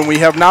been open. We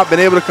have not been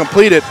able to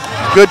complete it.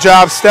 Good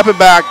job stepping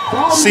back,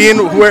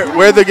 seeing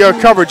where the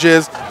coverage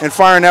is, and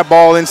firing that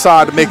ball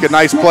inside to make a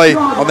nice play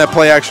on that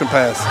play-action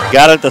pass.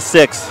 Got it at the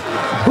 6.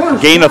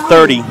 Gain of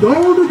 30.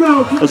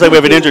 Looks like we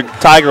have an injured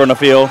Tiger on the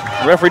field.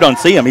 The referee doesn't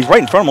see him. He's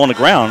right in front of him on the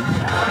ground.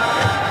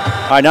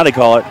 All right, now they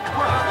call it.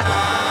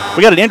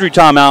 We got an injury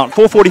timeout.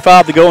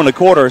 4:45 to go in the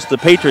quarter. It's the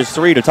Patriots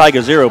 3 to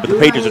Tiger 0, but the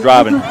Patriots are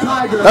driving.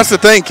 That's the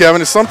thing, Kevin,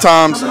 is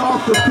sometimes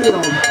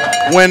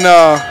when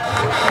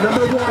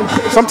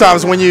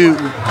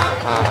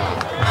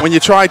you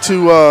try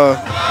to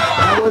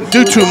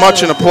do too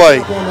much in a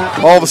play,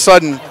 all of a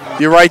sudden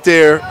you're right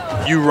there,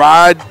 you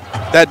ride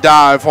that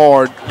dive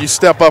hard, you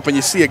step up and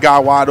you see a guy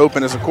wide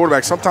open as a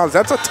quarterback. Sometimes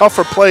that's a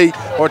tougher play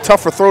or a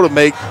tougher throw to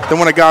make than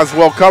when a guy's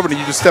well covered and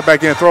you just step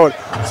back in and throw it.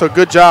 So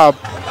good job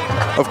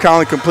of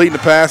Conley completing the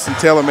pass and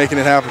Taylor making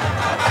it happen.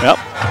 Yep.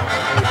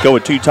 Go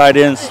with 2 tight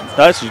ends.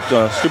 That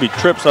should be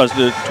trips on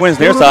the Twins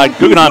near side.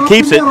 Guggenheim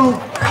keeps it.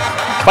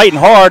 Fighting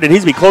hard, and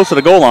he's be close to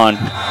the goal line.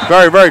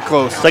 Very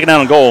close. Second down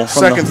and goal.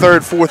 Second,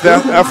 third, fourth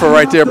effort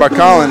right there by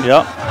Colin.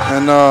 Yep.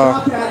 And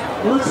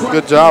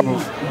good job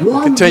of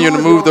continuing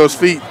to move those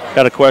feet.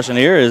 Got a question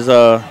here. Is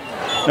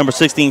number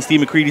 16 Steve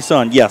McCready's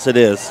son? Yes, it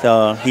is.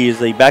 He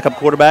is a backup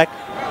quarterback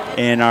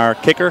and our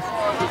kicker,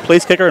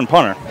 place kicker and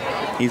punter.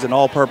 He's an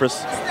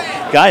all-purpose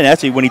guy. And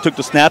actually, when he took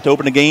the snap to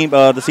open the game,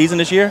 the season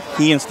this year,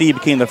 he and Steve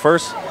became the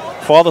first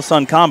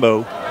father-son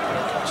combo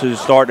to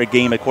start a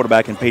game at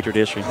quarterback in Patriot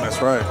history.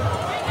 That's right.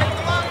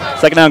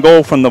 Second down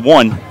goal from the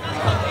 1.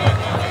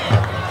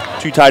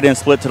 2 tight ends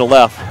split to the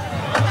left.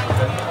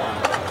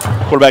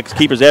 Quarterback's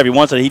keeper's there. If he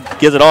wants it, he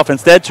gives it off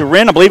instead to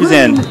Wren. I believe he's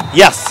in.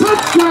 Yes.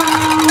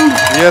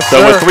 Yes,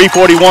 so sir. with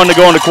 3:41 to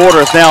go in the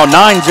quarter, it's now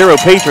 9-0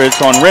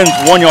 Patriots on Wren's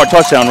 1-yard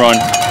touchdown run.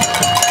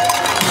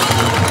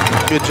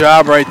 Good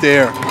job right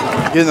there.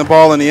 Getting the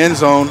ball in the end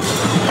zone.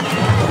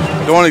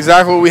 Doing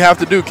exactly what we have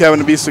to do, Kevin,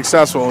 to be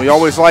successful. We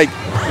always like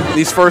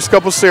these first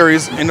couple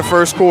series in the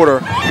first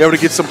quarter, be able to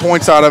get some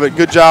points out of it.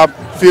 Good job.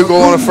 Field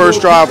goal on the first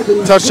drive,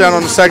 touchdown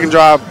on the second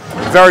drive.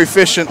 Very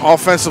efficient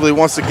offensively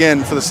once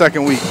again for the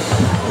second week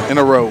in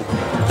a row.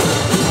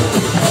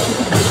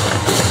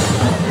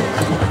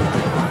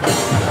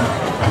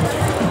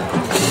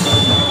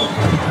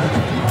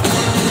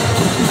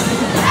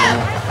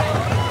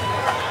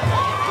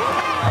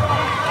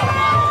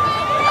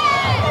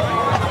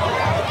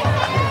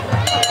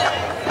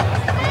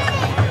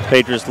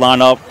 Patriots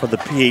line up for the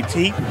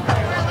PAT.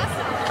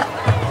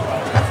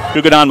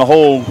 Guggenheim the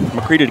hole,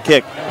 McCready to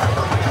kick.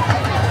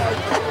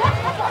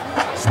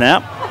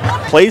 Snap,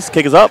 place,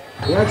 kick is up.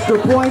 The extra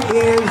point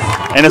is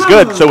and it's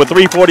good. So with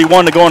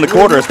 3:41 to go in the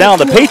quarter, it's down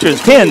the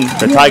Patriots 10,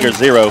 the Tigers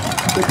 0.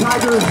 The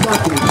Tigers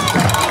nothing.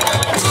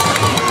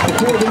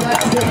 Before the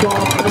next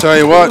kickoff, I'll tell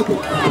you what,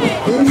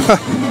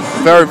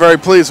 very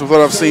pleased with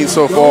what I've seen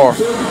so far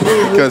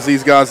because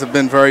these guys have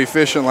been very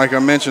efficient, like I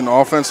mentioned,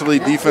 offensively,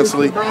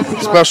 defensively,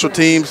 special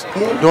teams,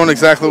 doing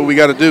exactly what we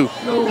got to do.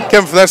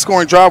 Kevin, for that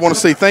scoring drive, I want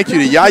to say thank you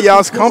to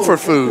Yaya's Comfort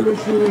Food,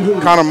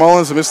 Connor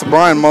Mullins and Mr.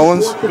 Brian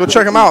Mullins. Go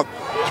check them out,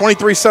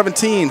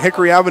 2317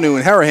 Hickory Avenue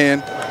in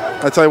Harahan.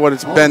 I tell you what,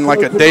 it's been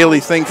like a daily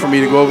thing for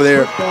me to go over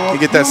there and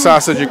get that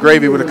sausage and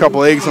gravy with a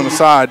couple eggs on the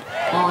side.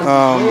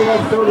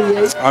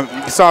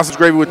 sausage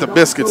gravy with the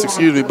biscuits,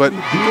 excuse me, but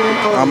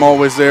I'm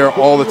always there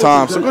all the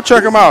time. So go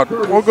check them out.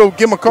 Or go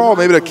give them a call,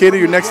 maybe to cater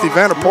your next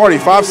event or party.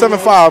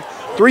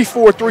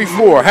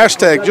 575-3434.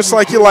 Hashtag just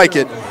like you like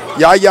it.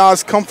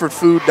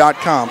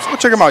 YayasComfortFood.com. So go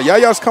check them out.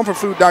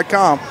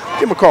 YayasComfortFood.com.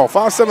 Give them a call.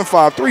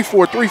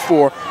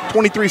 575-3434.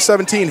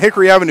 2317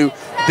 Hickory Avenue.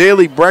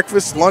 Daily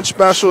breakfast, lunch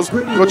specials.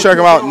 Go check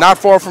them out. Not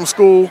far from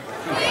school.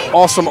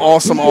 Awesome,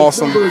 awesome,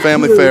 awesome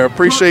family fare.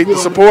 Appreciate the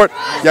support.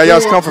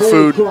 Yaya's Comfort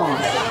Food.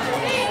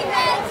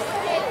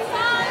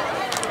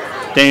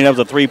 Danny, that was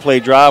a 3-play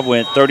drive,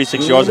 went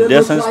 36 yards of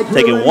distance,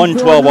 taking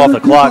 1:12 off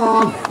the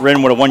clock.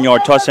 Ran with a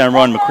 1-yard touchdown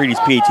run. McCready's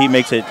PAT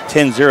makes it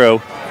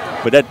 10-0.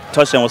 But that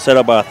touchdown was set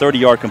up by a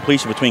 30-yard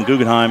completion between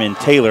Guggenheim and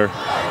Taylor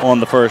on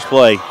the first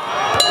play.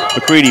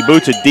 McCready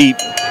boots it deep.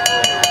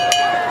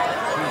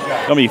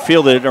 Going to be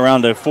fielded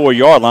around the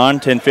 4-yard line.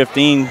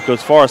 10-15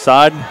 goes far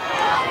side.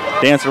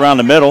 Dance around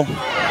the middle.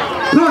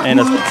 And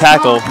a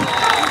tackle.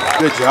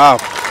 Good job.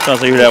 Trying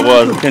to see who that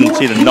was. Couldn't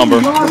see the number.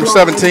 Number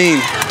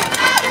 17.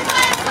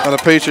 On the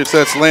Patriots,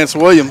 that's Lance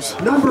Williams.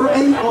 Number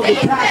 8 on the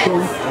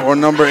tackle. Or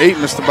number 8,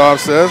 Mr. Bob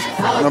says.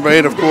 Number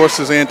 8, of course,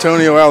 is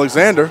Antonio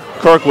Alexander.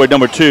 Kirkwood,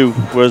 number 2,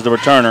 was the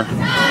returner.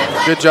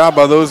 Good job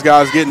by those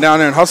guys getting down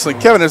there and hustling.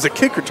 Kevin, as a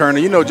kick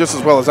returner, you know just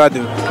as well as I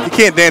do, you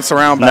can't dance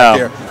around back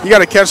there. You got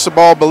to catch the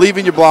ball, believe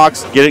in your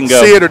blocks, get it and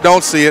go. See it or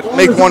don't see it,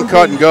 make one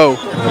cut and go.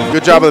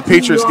 Good job of the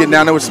Patriots getting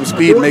down there with some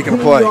speed and making a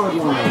play.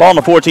 Ball on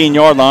the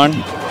 14-yard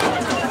line.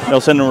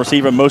 They'll send the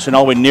receiver in motion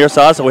all the way near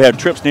side, so we have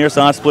trips near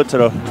side, split to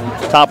the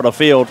top of the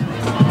field.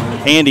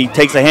 Andy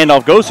takes the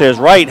handoff, goes to his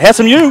right, has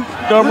some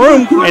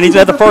room, and he's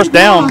at the first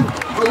down.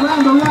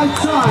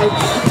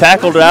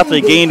 Tackled after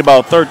he gained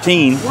about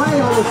 13.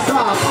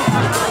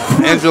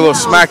 Angelo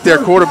smacked their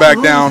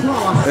quarterback down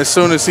as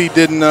soon as he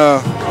didn't.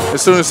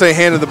 As soon as they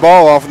handed the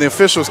ball off, and the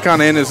officials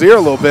kind of in his ear a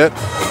little bit.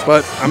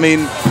 But I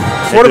mean,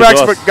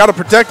 quarterback's got to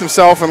protect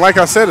himself, and like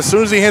I said, as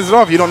soon as he hands it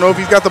off, you don't know if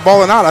he's got the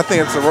ball or not. I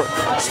think it's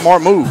a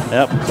smart move.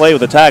 Yep, Clay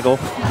with the tackle.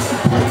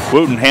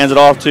 Wooten hands it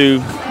off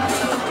to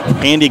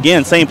Andy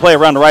again. Same play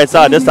around the right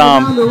side. This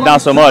time,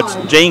 not so much.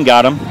 Jane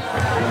got him.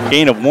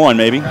 Gain of 1,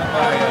 maybe.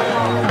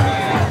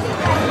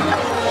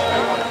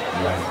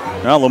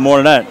 No, a little more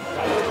than that.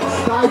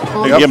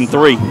 They give him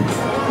 3.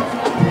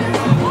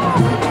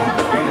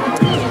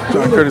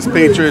 John Curtis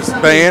Patriots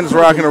band is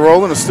rocking and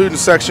rolling. The student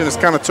section is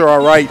kind of to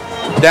our right,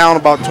 down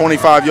about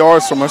 25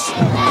 yards from us.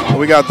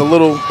 We got the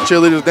little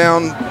cheerleaders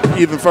down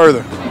even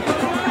further.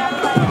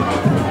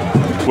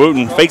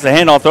 Wooten fakes the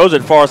handoff, throws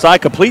it far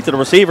side, complete to the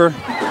receiver.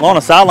 Along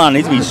the sideline,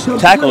 needs to be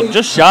tackled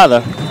just shy of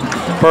the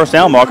first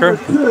down marker.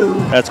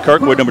 That's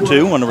Kirkwood, number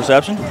 2, on the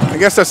reception. I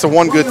guess that's the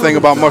one good thing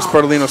about Marsh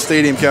Bertolino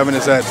Stadium, Kevin,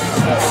 is that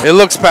it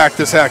looks packed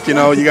as heck. You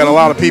know, you got a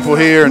lot of people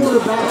here,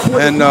 but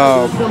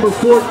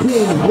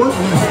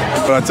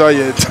I tell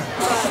you,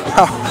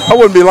 I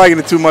wouldn't be liking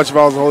it too much if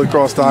I was a Holy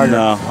Cross Tiger.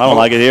 No, I don't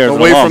like it here.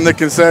 Away from the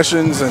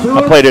concessions. And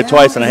I played it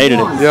twice and I hated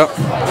it. Yep.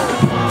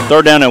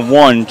 3rd down and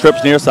 1,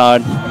 trips near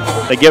side.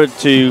 They give it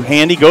to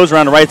Handy, goes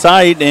around the right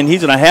side, and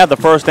he's going to have the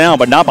first down,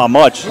 but not by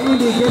much.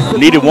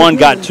 Needed 1,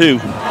 got 2.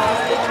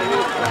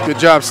 Good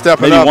job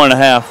stepping maybe up. Maybe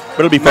 1.5, but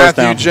it'll be first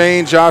down. Matthew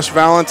Jane, Josh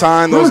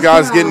Valentine, those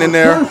guys getting in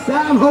there.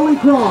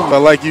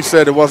 But like you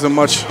said, it wasn't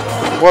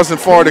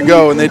far to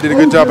go, and they did a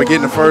good job of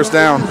getting the first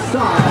down.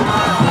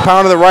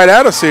 Pounding it right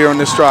at us here on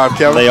this drive,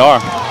 Kevin. They are.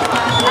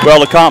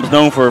 Well, the comp's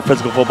known for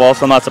physical football,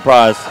 so I'm not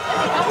surprised.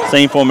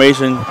 Same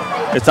formation.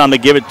 It's time to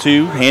give it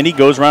to Handy.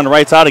 Goes around the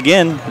right side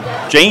again.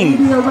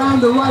 Jane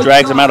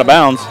drags him out of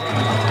bounds.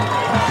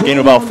 Gain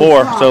of about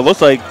 4. So it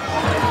looks like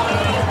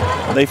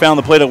they found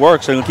the play that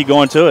works. They're going to keep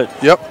going to it.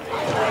 Yep.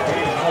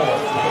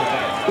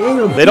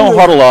 They don't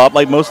huddle up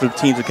like most of the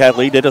teams in Cat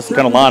League. They just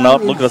kind of line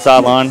up, look at the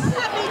sideline.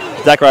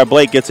 Zachariah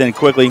Blake gets in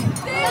quickly.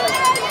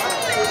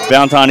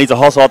 Valentine needs a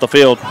hustle off the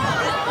field.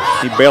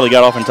 He barely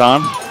got off in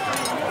time.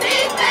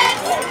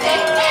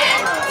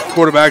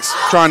 Quarterback's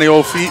trying the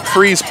old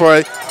freeze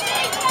play,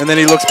 and then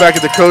he looks back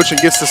at the coach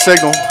and gets the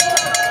signal.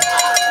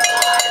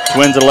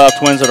 Twins to the left,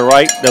 twins to the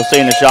right. They'll stay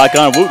in the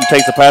shotgun. Wooten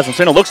takes the pass from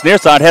center, looks near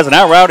side, has an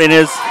out route, and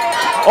is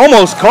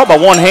almost caught by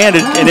one hand.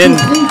 And then,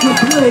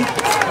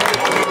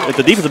 if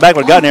the defensive back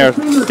would have gotten there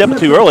a step or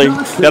two early,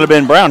 that would have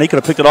been Brown. He could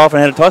have picked it off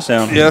and had a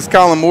touchdown. Yeah, that's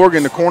Colin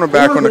Morgan, the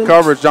cornerback on the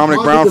coverage.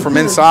 Dominic Brown from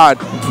inside.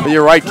 But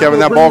you're right, Kevin.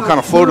 That ball kind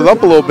of floated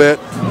up a little bit,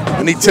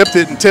 and he tipped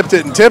it and tipped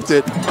it and tipped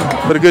it.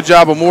 But a good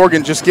job of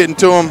Morgan just getting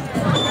to him,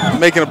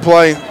 making a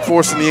play,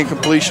 forcing the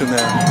incompletion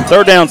there.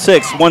 3rd down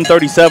 6,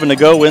 1:37 to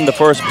go in the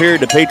first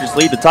period. The Patriots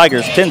lead the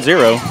Tigers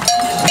 10-0.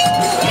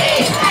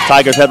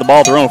 Tigers had the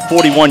ball at their own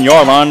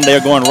 41-yard line. They're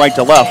going right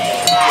to left.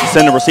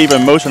 Send the receiver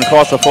in motion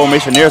across the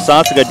formation near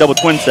side, so they got double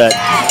twin set.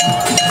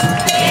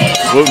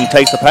 Wooten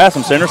takes the pass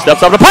from center,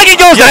 steps up the pocket,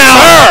 goes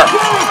down.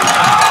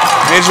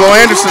 Angelo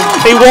Anderson.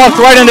 He walked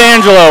right into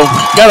Angelo.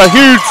 Got a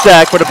huge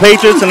sack for the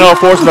Patriots, and they'll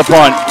force the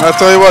punt. I'll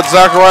tell you what,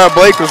 Zachariah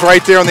Blake was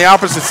right there on the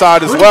opposite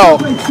side as well.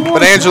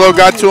 But Angelo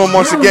got to him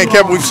once again.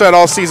 Kevin, we've said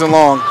all season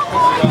long,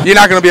 you're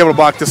not going to be able to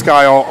block this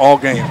guy all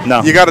game.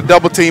 No. You got to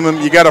double team him.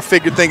 You got to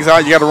figure things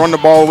out. You got to run the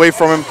ball away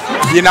from him.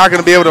 you're not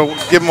going to be able to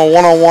give him a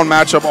one-on-one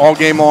matchup all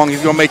game long.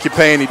 He's going to make you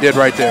pay, and he did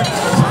right there.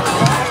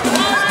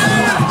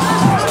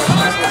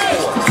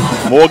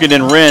 Morgan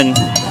and Wren,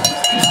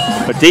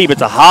 but deep.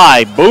 It's a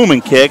high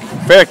booming kick.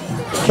 Fair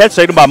catch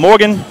taken by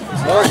Morgan,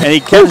 and he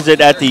catches it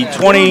at the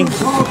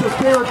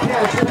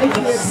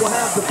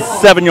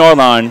 27-yard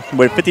line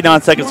with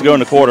 59 seconds to go in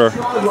the quarter.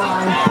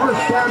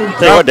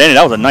 Tell you what, Danny,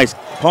 that was a nice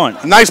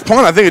punt. A nice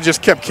punt. I think it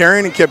just kept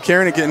carrying it,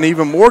 and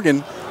even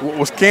Morgan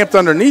was camped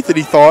underneath it,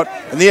 he thought,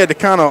 and he had to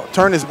kind of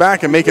turn his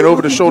back and make it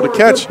over the shoulder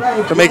catch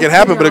to make it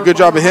happen, but a good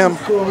job of him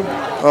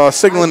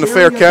signaling the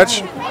fair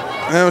catch.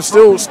 And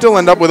still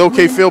end up with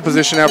okay field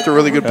position after a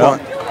really good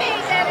punt.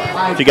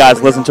 If you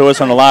guys listen to us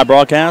on the live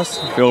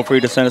broadcast, feel free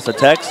to send us a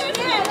text.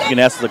 You can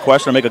ask us a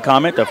question or make a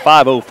comment to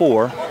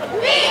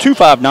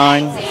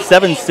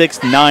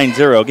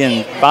 504-259-7690.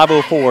 Again,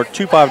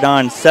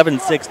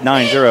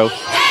 504-259-7690.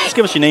 Just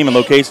give us your name and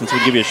location so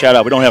we give you a shout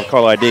out. We don't have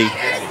caller ID.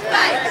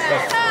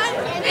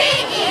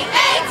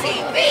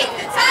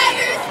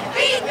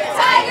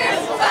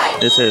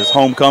 This is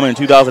homecoming in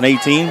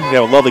 2018. We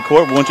have a lovely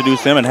court. We'll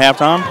introduce them at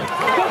halftime.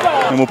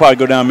 And we'll probably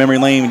go down memory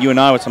lane with you and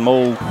I with some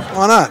old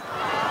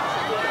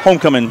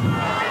homecoming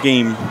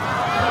game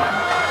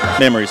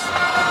memories.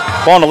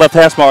 Ball on the left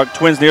hash mark.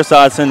 Twins near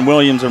side send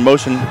Williams in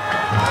motion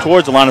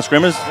towards the line of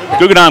scrimmage.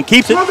 Guggenheim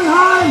keeps it.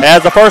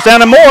 Has the first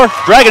down and more.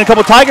 Dragging a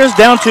couple Tigers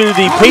down to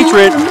the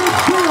Patriot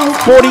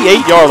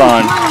 48-yard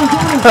line.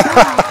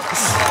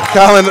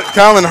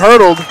 Colin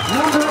hurdled.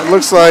 It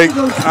looks like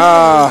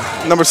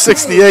number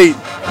 68.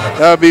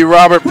 That would be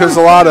Robert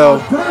Pizzolatto.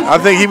 I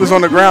think he was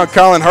on the ground.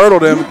 Colin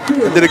hurdled him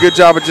and did a good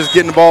job of just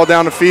getting the ball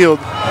down the field,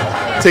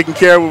 taking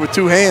care of it with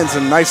two hands,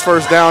 and nice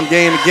first down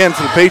gain again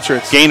for the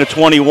Patriots. Gain of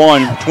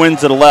 21.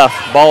 Twins to the left.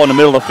 Ball in the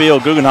middle of the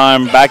field.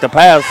 Guggenheim back to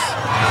pass.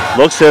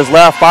 Looks to his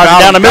left. Fires it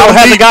down the middle.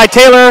 Has the guy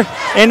Taylor.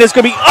 And it's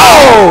going to be,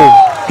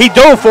 he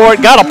dove for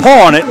it. Got a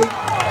paw on it.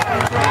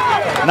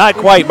 Not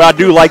quite, but I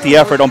do like the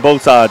effort on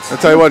both sides. I'll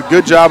tell you what,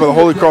 good job of the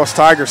Holy Cross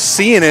Tigers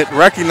seeing it,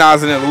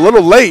 recognizing it a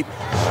little late,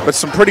 but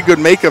some pretty good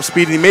makeup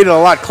speed. He made it a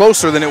lot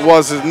closer than it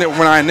was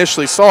when I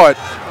initially saw it.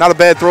 Not a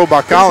bad throw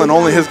by Colin.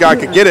 Only his guy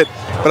could get it,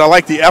 but I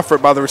like the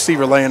effort by the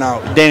receiver laying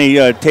out. Danny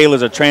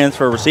Taylor's a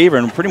transfer receiver,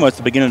 and pretty much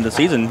the beginning of the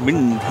season, we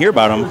didn't hear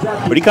about him,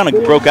 but he kind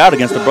of broke out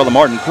against the Brother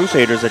Martin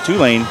Crusaders at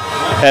Tulane,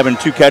 having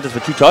 2 catches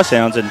for 2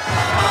 touchdowns, and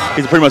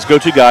he's a pretty much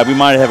go-to guy. We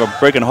might have a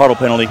break and huddle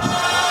penalty.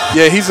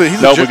 Yeah, he's a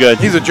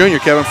junior,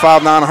 Kevin,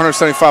 5'9",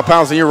 175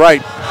 pounds, and you're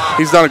right.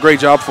 He's done a great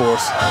job for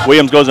us.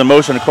 Williams goes in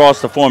motion across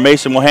the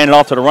formation. We'll hand it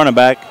off to the running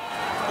back.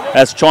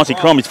 That's Chauncey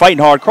Crum. He's fighting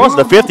hard, crosses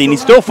the 50, and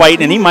he's still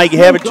fighting, and he might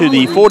have it to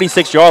the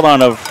 46-yard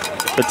line of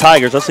the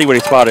Tigers. Let's see what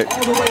he spotted.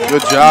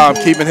 Good job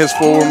keeping his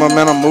forward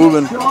momentum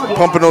moving,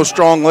 pumping those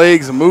strong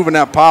legs and moving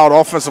that pile. The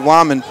offensive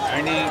lineman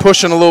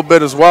pushing a little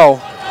bit as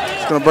well.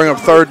 It's going to bring up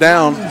third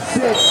down.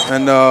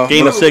 And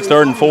gain of 6,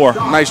 3rd and 4.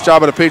 Nice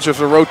job of the Patriots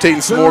for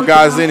rotating some more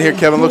guys in here.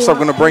 Kevin looks like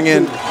we're going to bring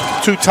in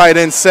 2 tight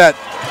end set.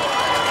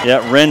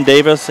 Yeah, Wren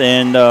Davis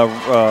and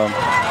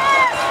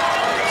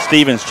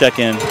Stevens check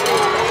in.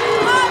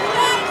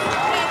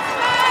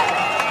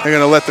 They're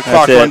going to let the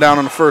clock run down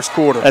in the first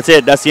quarter. That's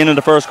it. That's the end of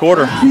the first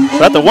quarter.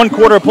 So after 1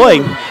 quarter of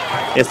play,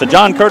 it's the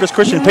John Curtis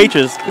Christian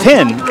Patriots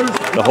 10,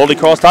 the Holy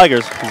Cross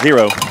Tigers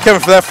 0.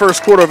 Kevin, for that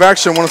first quarter of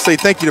action, I want to say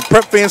thank you to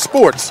Prep Fan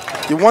Sports,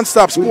 your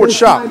one-stop sports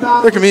shop.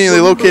 They're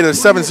conveniently located at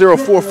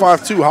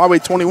 70452 Highway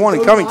 21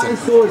 in Covington.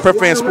 Prep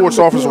Fan Sports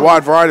offers a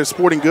wide variety of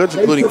sporting goods,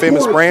 including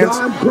famous brands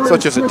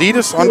such as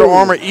Adidas, Under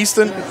Armour,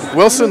 Easton,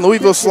 Wilson,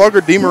 Louisville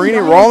Slugger,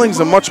 DeMarini, Rawlings,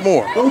 and much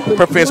more.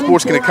 Prep Fan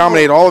Sports can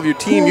accommodate all of your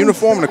team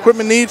uniform and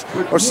equipment needs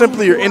or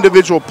simply your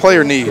individual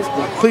player needs.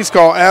 Please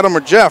call Adam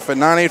or Jeff at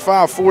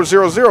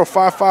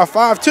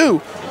 985-400-5552.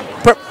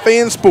 Prep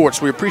Fan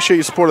Sports. We appreciate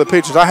your support of the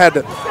Patriots. I had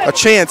a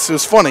chance. It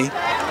was funny.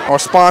 Our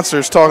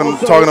sponsors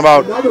talking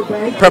about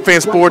Prep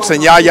Fan Sports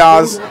and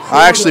Yaya's.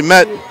 I actually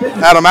met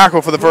Adam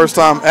Ackle for the first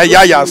time at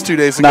Yaya's 2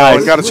 days ago. Nice.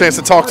 And got a chance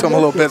to talk to him a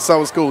little bit, so that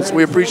was cool. So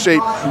we appreciate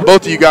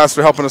both of you guys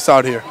for helping us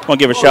out here. I want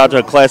to give a shout out to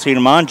a classmate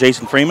of mine,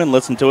 Jason Freeman.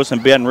 Listen to us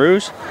in Baton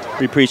Rouge.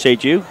 We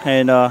appreciate you.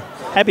 And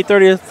happy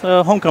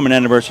 30th homecoming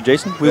anniversary,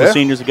 Jason. We were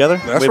seniors together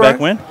way back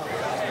when.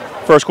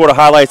 First quarter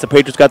highlights, the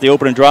Patriots got the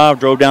opening drive,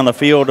 drove down the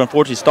field,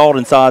 unfortunately stalled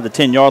inside the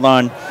 10-yard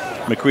line.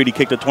 McCready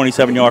kicked a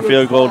 27-yard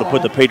field goal to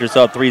put the Patriots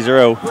up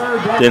 3-0.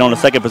 Then on the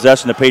second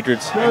possession, the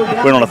Patriots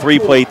went on a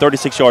 3-play,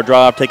 36-yard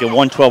drive, taking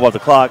 1:12 off the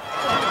clock.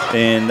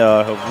 And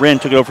Wren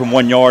took it over from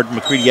 1 yard.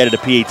 McCready added a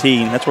PAT,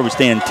 and that's where we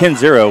stand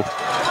 10-0.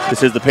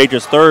 This is the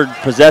Patriots' 3rd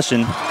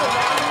possession,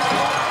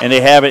 and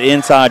they have it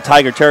inside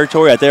Tiger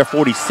territory at their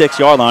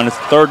 46-yard line. It's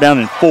 3rd down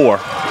and 4.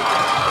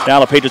 Now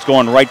the Patriots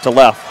going right to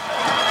left.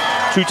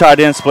 2 tight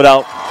ends split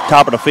out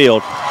top of the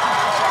field.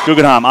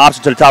 Guggenheim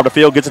option to the top of the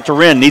field, gets it to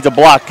Wren, needs a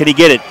block. Can he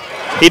get it?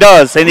 He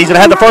does, and he's going to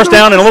have the first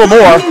down and a little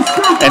more,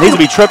 and he's going to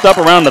be tripped up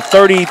around the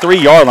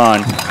 33-yard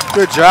line.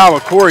 Good job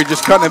of Corey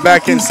just cutting it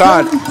back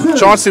inside.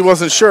 Chauncey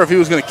wasn't sure if he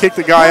was going to kick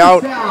the guy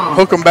out,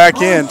 hook him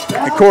back in,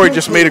 and Corey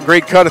just made a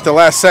great cut at the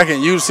last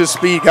second, used his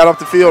speed, got up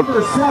the field,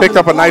 picked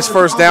up a nice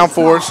first down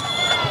for us.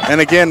 And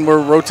again,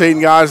 we're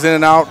rotating guys in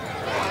and out.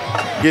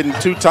 getting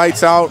 2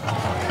 tights out.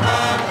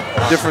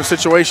 Different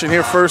situation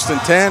here, 1st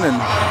and 10,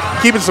 and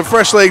keeping some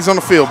fresh legs on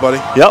the field, buddy.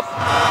 Yep.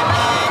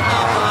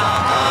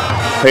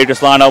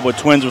 Patriots line up with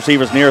Twins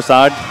receivers near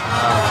side.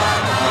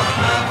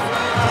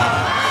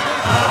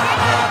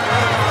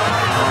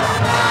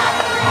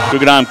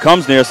 Guggenheim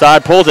comes near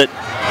side, pulls it,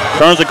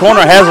 turns the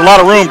corner, has a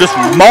lot of room, just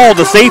mauled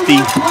the safety,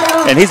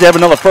 and he's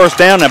having another first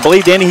down. I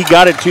believe, Danny, he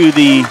got it to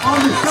the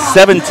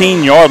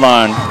 17-yard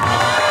line.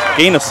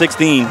 Gain of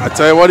 16. I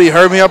tell you what, he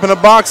heard me up in the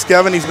box,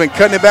 Kevin. He's been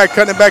cutting it back.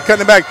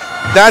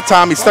 That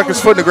time, he stuck his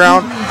foot in the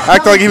ground,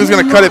 acted like he was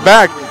going to cut it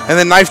back, and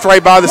then knifed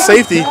right by the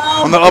safety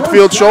on the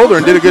upfield shoulder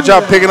and did a good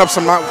job picking up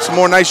some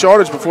more nice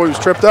yardage before he was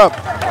tripped up.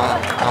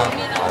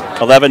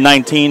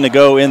 11:19 to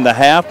go in the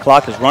half.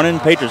 Clock is running.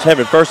 Patriots have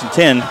it 1st and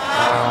 10.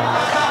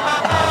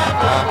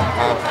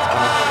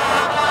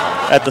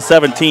 At the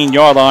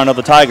 17-yard line of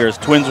the Tigers.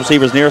 Twins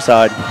receivers near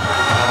side.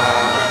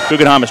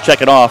 Guggenheim is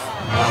checking off,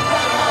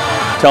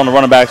 telling the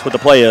running backs what the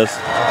play is.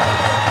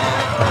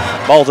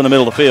 Ball's in the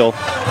middle of the field.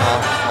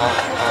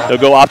 They'll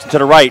go option to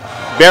the right.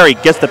 Barry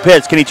gets the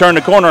pitch. Can he turn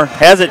the corner?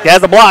 Has it.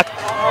 Has the block.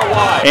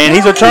 And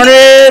he's returning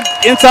it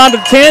inside the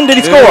 10. Did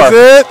he score? Is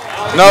it?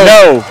 No.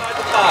 No.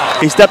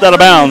 He stepped out of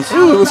bounds.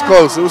 Ooh, it was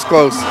close. It was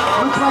close.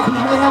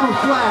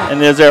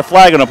 And is there a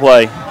flag on the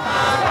play?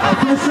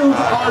 Officials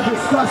are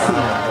discussing.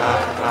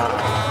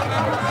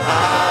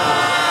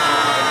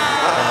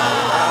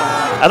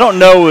 I don't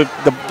know if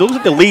looks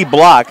like the lead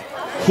block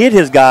hit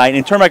his guy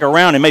and turned back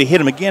around and maybe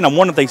hit him again. I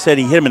wonder if they said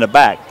he hit him in the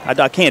back.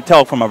 I can't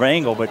tell from our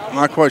angle, but I'm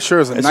not quite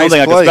sure. It's a it's nice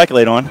something play. I can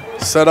speculate on.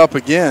 Set up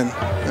again,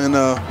 and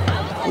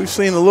we've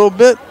seen a little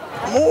bit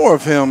more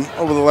of him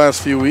over the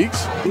last few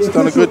weeks. He's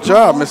done a good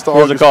job, Mr.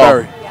 Where's the August call?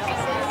 Berry.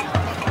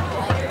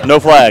 No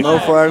flag. No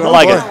flag on I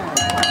like play. it.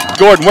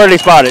 Gordon, where did he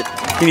spot it?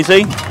 Can you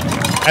see?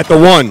 At the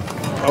 1.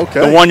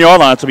 Okay. The 1-yard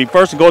line. So be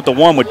first and go at the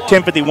 1 with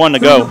 10:51 to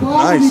go.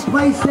 Nice.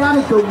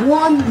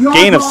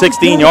 Gain of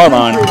 16-yard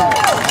line.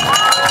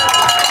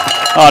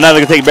 Oh, now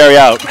they're going to take Barry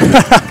out.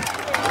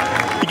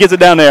 He gets it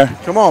down there.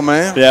 Come on,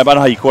 man. Yeah, but I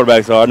know how you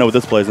quarterbacks are. I know what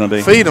this play is going to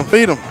be. Feed him,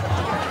 feed him.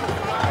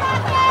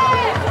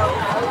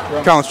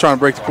 Colin's trying to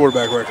break the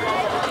quarterback record.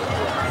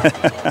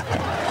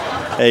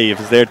 Hey, if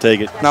it's there,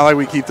 take it. Not like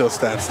we keep those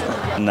stats,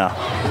 though. No.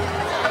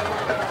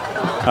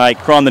 All right,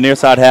 Cron, the near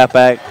side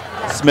halfback.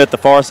 Smith, the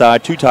far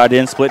side. 2 tight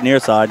ends, split near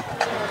side.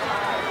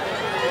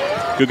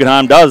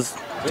 Guggenheim does.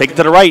 Take it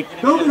to the right.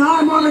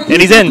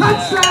 And he's in.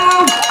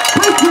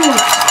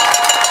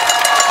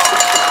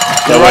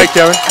 You're right,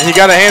 Kevin. And you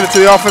got to hand it to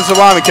the offensive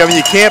lineman, Kevin.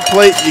 You can't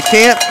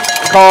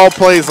call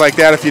plays like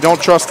that if you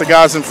don't trust the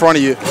guys in front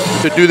of you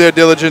to do their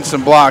diligence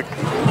and block.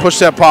 Push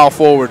that pile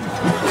forward.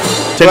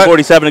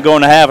 10:47 to go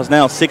in the half. It's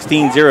now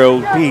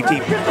 16-0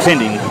 PAT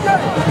pending.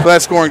 For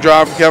that scoring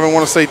drive, Kevin, I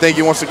want to say thank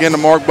you once again to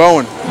Mark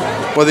Bowen.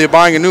 Whether you're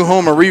buying a new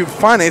home or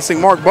refinancing,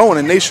 Mark Bowen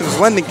and Nations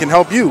Lending can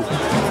help you.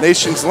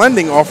 Nations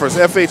Lending offers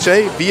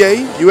FHA,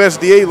 VA,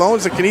 USDA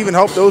loans that can even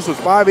help those with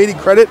 580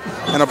 credit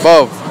and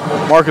above.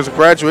 Mark is a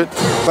graduate,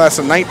 class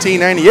of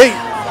 1998,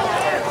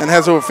 and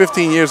has over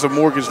 15 years of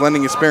mortgage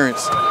lending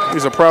experience.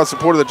 He's a proud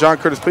supporter of the John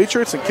Curtis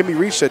Patriots and can be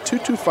reached at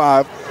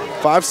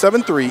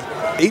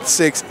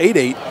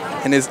 225-573-8688,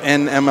 and his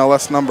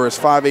NMLS number is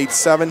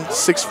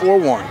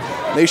 587641.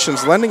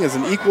 Nations Lending is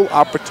an equal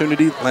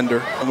opportunity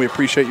lender, and we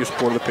appreciate your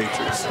support of the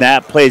Patriots.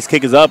 Snap, plays,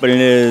 kick is up, and it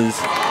is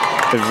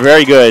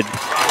very good.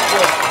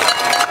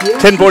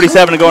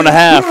 10:47 to go in the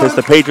half. It's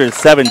the Patriots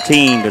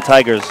 17, the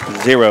Tigers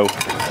 0.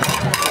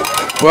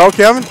 Well,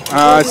 Kevin,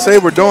 I'd say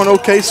we're doing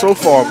okay so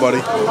far,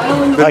 buddy.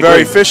 Been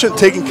very efficient,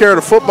 taking care of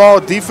the football.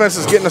 Defense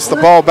is getting us the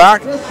ball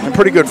back in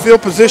pretty good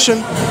field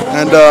position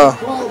and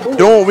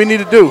doing what we need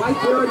to do.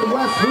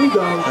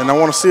 And I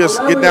want to see us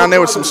get down there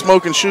with some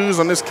smoking shoes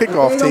on this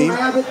kickoff team,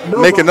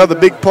 make another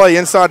big play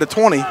inside the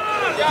 20.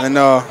 And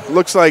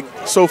looks like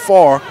so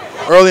far,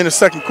 early in the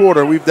second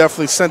quarter, we've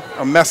definitely sent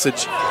a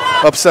message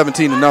up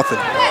 17-0.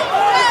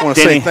 I want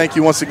to say thank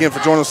you once again for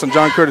joining us on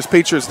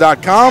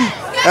JohnCurtisPatriots.com,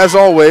 as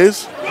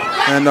always.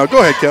 And go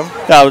ahead, Kevin.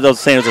 I was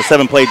saying it was a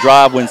 7-play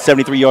drive, went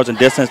 73 yards in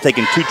distance,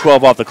 taking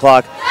 2:12 off the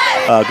clock.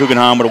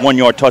 Guggenheim with a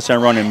 1-yard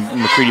touchdown run,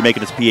 and McCready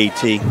making his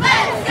PAT.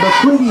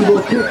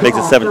 Makes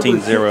it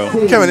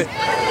 17-0. Kevin,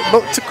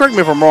 correct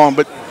me if I'm wrong,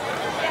 but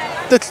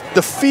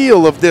the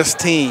feel of this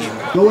team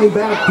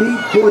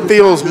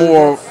feels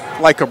more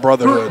like a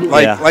brotherhood.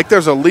 Like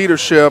there's a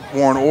leadership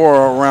or an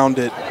aura around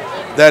it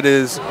that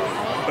is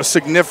a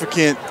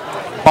significant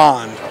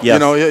bond. Yes. You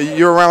know,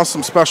 you're around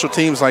some special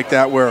teams like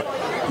that where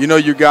you know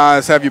you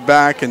guys have your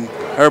back and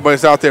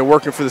everybody's out there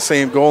working for the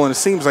same goal. And it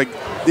seems like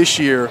this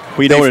year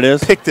you know what it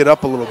is? Picked it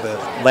up a little bit.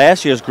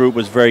 Last year's group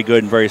was very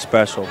good and very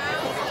special,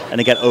 and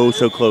it got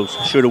so close.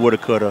 Shoulda, woulda,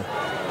 coulda.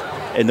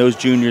 And those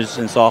juniors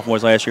and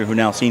sophomores last year, who are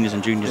now seniors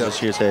and juniors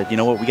this year, said, you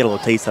know what, we got a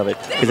little taste of it,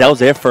 because that was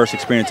their first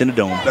experience in the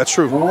Dome. That's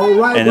true.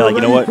 And they're like,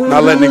 you know what,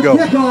 not letting it go.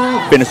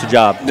 Finish the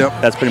job.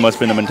 Yep. That's pretty much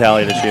been the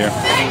mentality this year.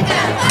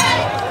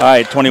 All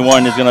right,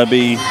 21 is going to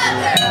be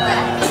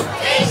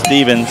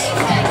Stevens.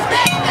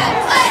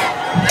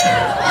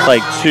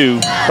 Like 2,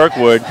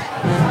 Kirkwood.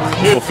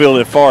 will field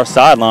it far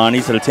sideline.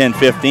 He's at a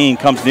 10-15,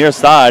 comes near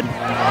side,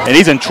 and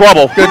he's in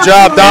trouble. Good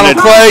job, Donald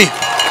Clay.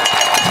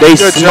 They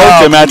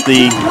smoked him at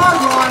the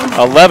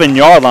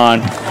 11-yard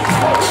line.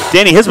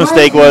 Danny, his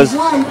mistake was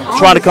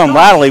trying to come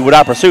laterally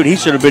without pursuit. He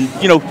should have been,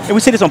 and we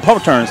say this on punt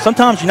returns.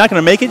 Sometimes you're not going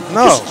to make it.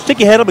 No. Just stick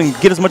your head up and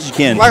get as much as you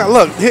can.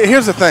 Look,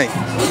 here's the thing.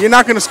 You're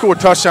not going to score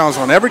touchdowns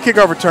on every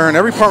kickoff return,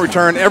 every punt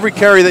return, every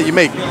carry that you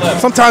make.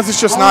 Sometimes it's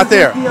just not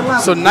there.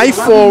 So knife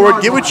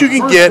forward, get what you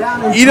can get,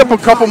 eat up a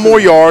couple more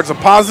yards, a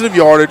positive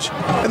yardage,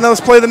 and then let's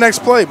play the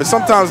next play. But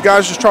sometimes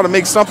guys just try to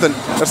make something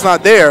that's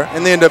not there,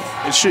 and they end up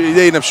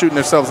shooting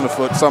themselves in the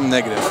foot, something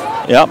negative.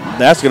 Yep,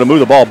 that's going to move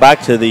the ball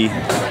back to the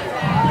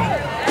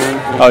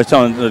he's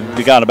telling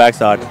the guy on the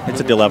backside. It's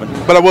at the 11.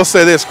 But I will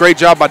say this, great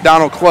job by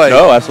Donald Clay.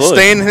 Oh, absolutely.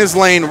 Staying in his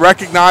lane,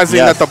 recognizing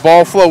that the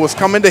ball flow was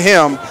coming to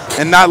him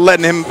and not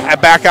letting him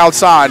back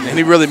outside, and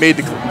he really made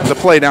the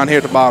play down here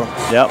at the bottom.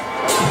 Yep.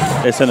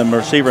 They send the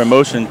receiver in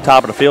motion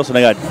top of the field, so they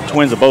got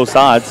twins of both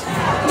sides.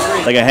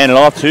 They got handed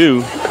off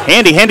to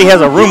Handy. Handy has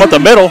a room up the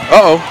middle.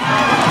 Uh-oh.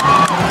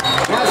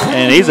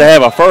 And he's to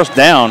have a first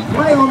down.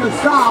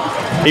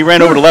 He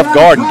ran over to left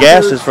guard and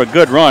gashed us for a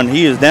good run.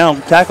 He is now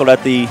tackled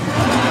at the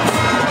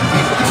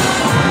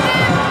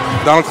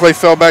Donald Clay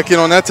fell back in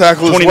on that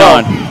tackle 29. as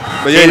well.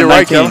 But yeah, you're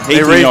right, 19,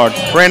 Kevin. 18 yards.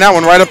 Ran that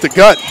one right up the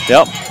gut.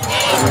 Yep.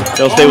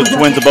 They'll stay with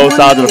twins of both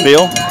sides of the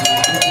field.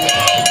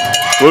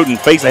 Wooten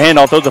fakes the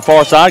handoff, throws the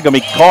far side, going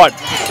to be caught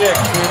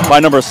by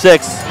number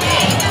 6.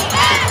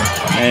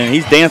 And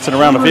he's dancing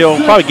around the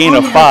field, probably gain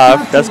of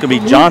 5. That's going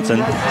to be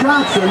Johnson.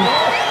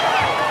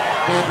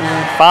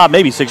 5,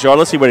 maybe 6 yards.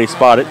 Let's see where they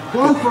spot it.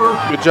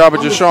 Good job of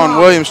Jashawn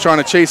Williams trying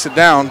to chase it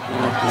down.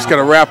 Just got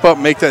to wrap up,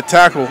 make that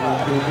tackle.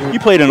 You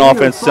played an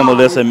offense similar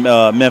to this in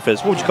Memphis.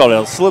 What would you call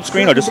it, a slip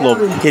screen or just a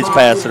little kid's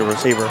pass to the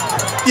receiver?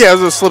 Yeah, it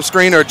was a slip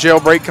screen or a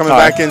jailbreak coming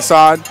back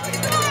inside.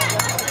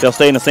 They'll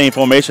stay in the same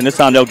formation. This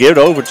time they'll give it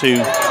over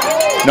to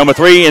number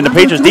 3 in the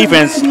Patriots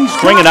defense,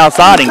 stringing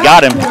outside and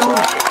got him.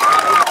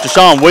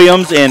 Jashawn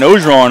Williams and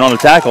Ogeron on the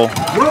tackle.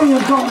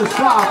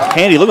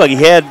 Handy looked like he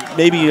had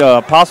maybe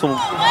a possible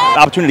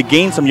opportunity to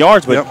gain some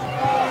yards, but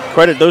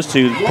credit those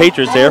two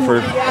Patriots there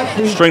for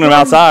stringing them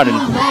outside and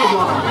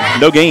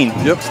no gain.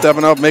 Yep,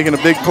 stepping up, making a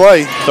big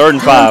play. 3rd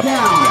and 5.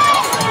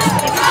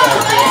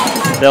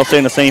 They'll stay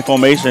in the same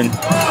formation.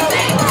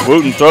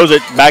 Wooten throws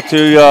it back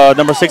to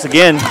number 6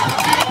 again.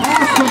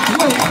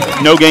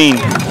 No gain.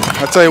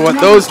 I'll tell you what,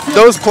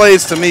 those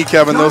plays to me,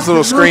 Kevin, those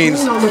little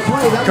screens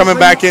coming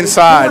back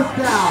inside,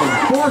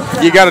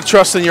 you got to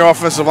trust in your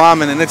offensive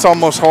lineman, and it's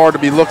almost hard to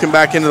be looking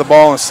back into the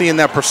ball and seeing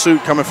that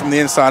pursuit coming from the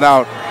inside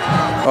out.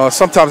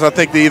 Sometimes I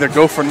think they either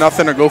go for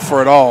nothing or go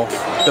for it all.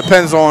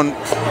 Depends on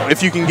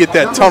if you can get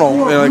that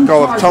tunnel, they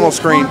call it a tunnel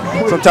screen.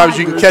 Sometimes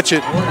you can catch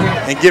it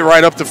and get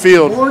right up the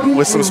field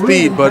with some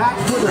speed, but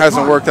it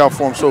hasn't worked out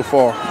for him so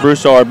far.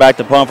 Broussard back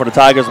to punt for the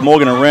Tigers.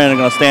 Morgan and Wren are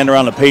going to stand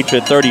around the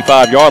Patriot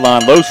 35-yard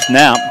line. Low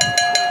snap.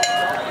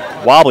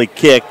 Wobbly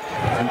kick.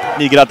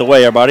 Need to get out the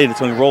way, everybody. It's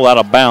going to roll out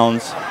of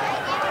bounds.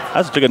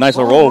 That's took a nice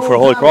little roll for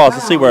Holy Cross.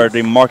 Let's see where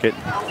they mark it.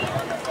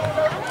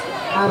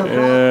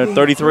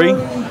 33?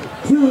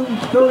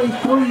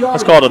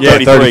 Let's call it a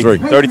 33.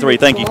 33,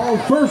 thank you.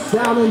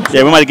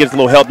 Yeah, we might get a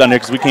little help down there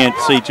because we can't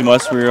see too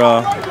much.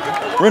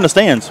 We're in the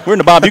stands. We're in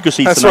the Bob Uecker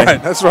seats tonight.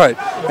 That's right.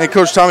 And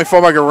Coach Tommy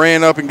Farbacher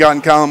ran up and got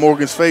in Colin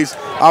Morgan's face,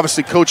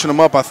 obviously coaching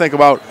him up, I think,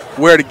 about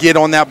where to get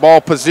on that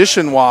ball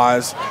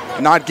position-wise,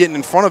 not getting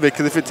in front of it,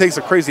 because if it takes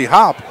a crazy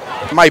hop,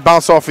 it might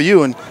bounce off of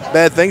you and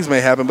bad things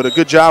may happen. But a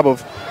good job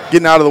of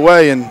getting out of the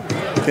way and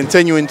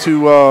continuing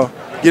to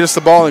get us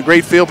the ball in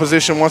great field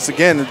position once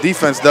again. The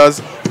defense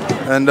does.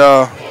 And,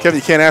 Kevin,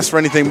 you can't ask for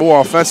anything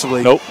more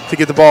offensively to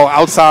get the ball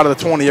outside of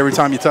the 20 every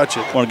time you touch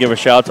it. I want to give a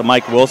shout out to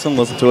Mike Wilson.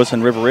 Listen to us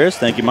in River Ridge.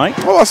 Thank you, Mike.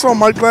 Oh, I saw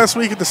Mike last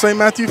week at the St.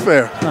 Matthew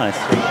Fair. Nice.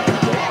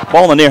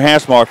 Ball in the near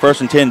hash mark.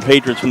 1st and 10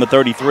 Patriots from the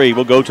 33.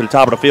 We'll go to the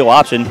top of the field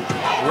option.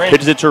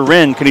 Pitches it to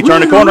Wren. Can he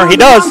turn the corner? He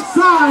does.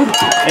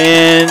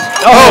 And,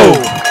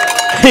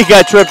 he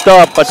got tripped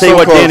up. I tell you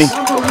what, close. Danny,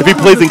 if he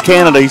plays in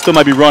Canada, he still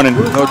might be running.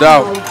 No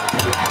doubt.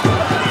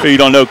 You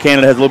don't know,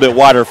 Canada has a little bit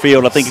wider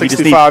field. I think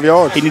 65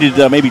 yards. He needed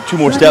maybe 2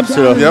 more steps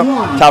to the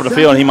top of the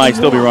field, and he might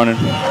still be running.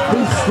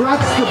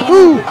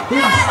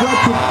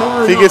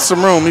 If he gets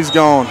some room, he's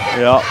gone.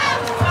 Yeah.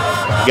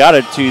 Got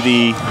it to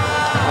the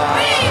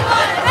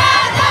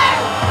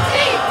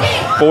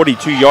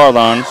 42-yard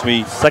line. So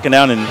we 2nd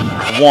down and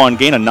 1,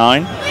 gain of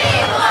 9.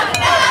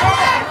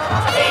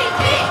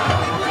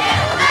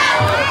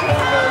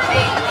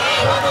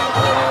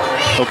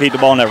 He'll keep the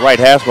ball in that right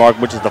hash mark,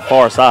 which is the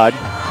far side.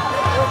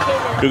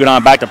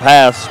 Guggenheim back to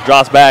pass,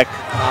 drops back.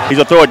 He's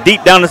going to throw it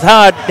deep down his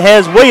side.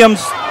 Has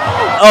Williams.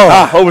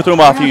 Overthrew him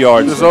by a few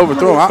yards. Just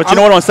overthrew him. But you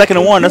know what, on 2nd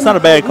and 1, that's not a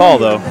bad call,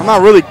 though. I'm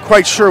not really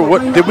quite sure.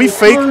 Did we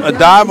fake a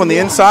dive on the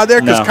inside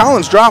there? Because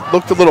Collins' drop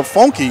looked a little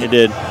funky. It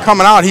did.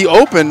 Coming out, he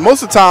opened.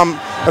 Most of the time,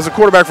 as a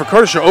quarterback for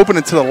Curtis, you're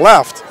opening to the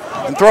left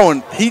and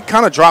throwing. He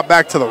kind of dropped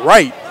back to the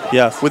right.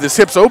 Yes. With his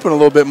hips open a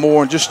little bit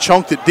more and just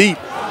chunked it deep.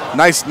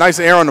 Nice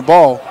air on the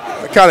ball.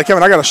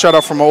 Kevin, I got a shout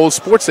out from my old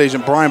sports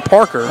agent, Brian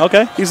Parker.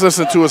 Okay. He's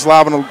listening to us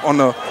live on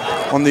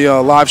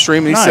the live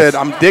stream. And he said,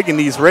 I'm digging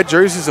these red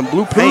jerseys and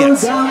blue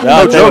pants.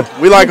 No joke.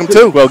 We like them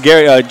too. Well,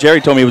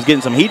 Jerry told me he was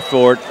getting some heat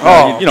for it.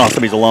 Oh. You know how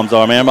some of these alums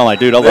are, man. I'm like,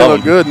 dude, I They love look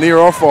them. good, near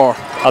or far.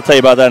 I'll tell you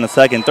about that in a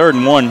second. 3rd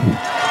and 1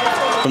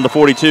 from the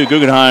 42.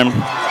 Guggenheim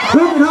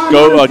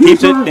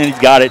keeps it, and he's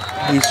got it.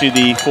 He's to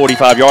the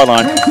 45-yard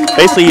line.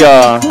 Basically,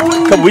 a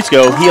couple weeks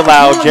ago, he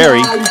allowed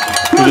Jerry,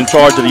 who's in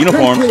charge of the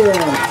uniforms,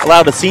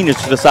 allowed the seniors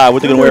to decide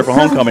what they're going to wear for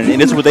homecoming. And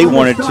this is what they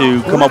wanted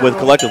to come up with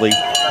collectively.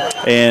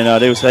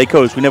 And they would say, hey,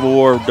 Coach, we never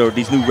wore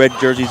these new red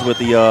jerseys with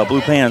the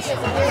blue pants.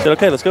 I said,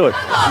 okay, let's go. It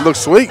looks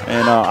sweet.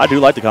 And I do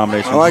like the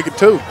combination. I like it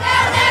too.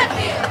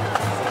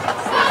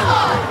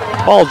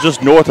 Ball's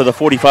just north of the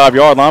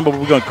 45-yard line, but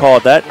we're going to call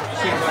it that.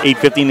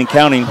 8:15 and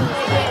counting.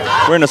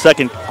 We're in the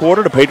second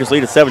quarter. The Patriots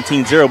lead at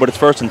 17-0, but it's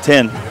 1st and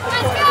 10.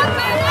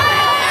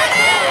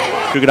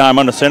 Guggenheim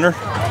under center.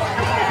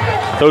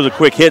 Those are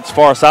quick hits,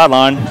 far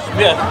sideline.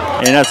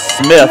 And that's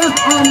Smith.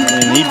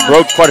 And he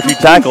broke quite a few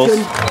tackles.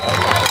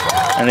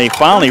 And they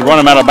finally run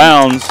him out of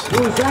bounds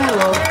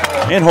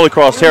in Holy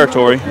Cross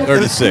territory.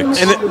 36.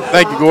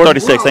 Thank you, Gordon.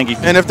 36, thank you.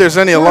 And if there's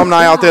any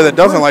alumni out there that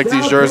doesn't like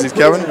these jerseys,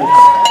 Kevin,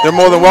 they're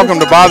more than welcome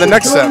to buy the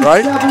next set,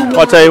 right?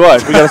 Well, I'll tell you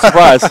what, we got a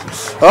surprise.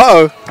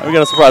 Uh-oh. We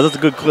got a surprise. That's a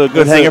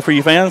good hanger for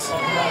you fans.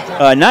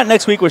 Not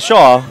next week with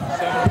Shaw,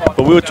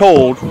 but we were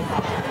told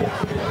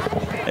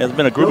there's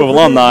been a group of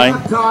alumni,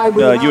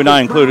 you and I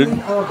included,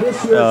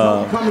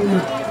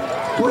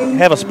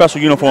 have a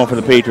special uniform for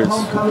the Patriots.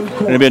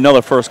 And it'll be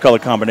another first color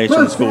combination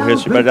in school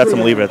history, but that's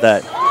going to leave it at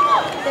that.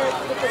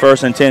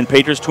 1st and 10,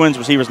 Patriots, twins,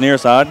 receivers near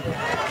side.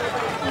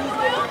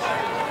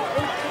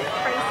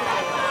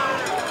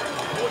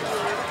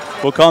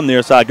 Will come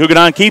near side.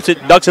 Guggenheim keeps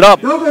it, ducks it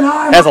up,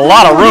 has a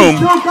lot of room,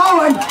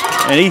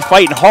 and he's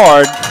fighting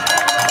hard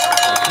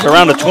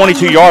around the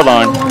 22-yard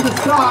line.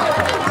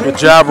 Good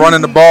job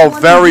running the ball.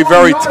 Very,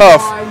 very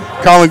tough.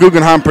 Colin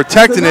Guggenheim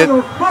protecting it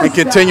and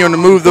continuing to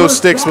move those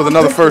sticks with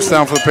another first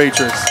down for the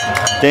Patriots.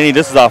 Danny,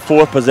 this is our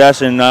 4th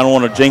possession. I don't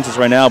want to jinx this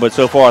right now, but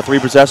so far 3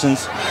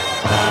 possessions,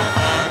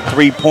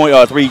 3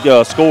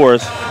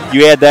 scores.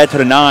 You add that to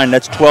the 9,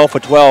 that's 12 for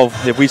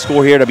 12. If we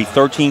score here, that'll be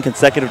 13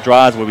 consecutive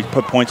drives where we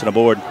put points on the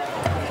board,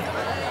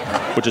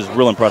 which is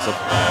real impressive.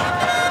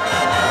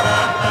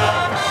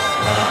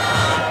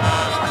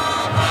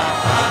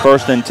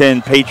 1st and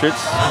 10,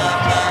 Patriots.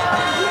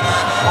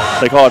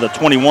 They call it a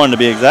 21 to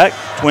be exact.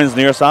 Twins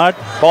near side.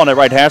 Ball in that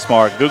right hash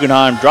mark.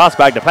 Guggenheim drops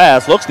back to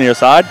pass, looks near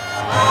side.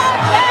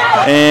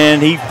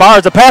 And he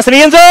fires a pass in the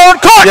end zone.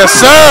 Caught! Yes,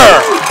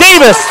 sir!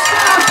 Davis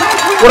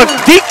with a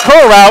deep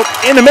curl route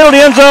in the middle of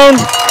the end zone.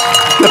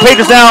 The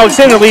Patriots now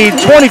extend the lead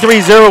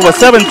 23-0 with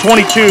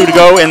 7:22 to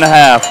go in the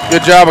half.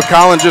 Good job of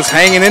Colin just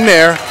hanging in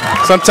there.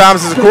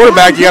 Sometimes as a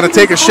quarterback, you got to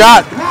take a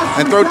shot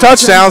and throw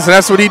touchdowns, and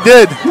that's what he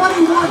did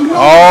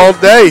all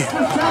day.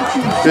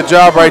 Good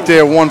job right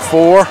there,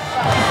 1-4,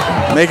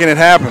 making it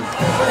happen.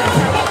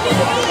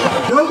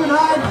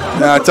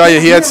 Now, I tell you,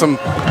 he had some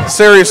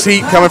serious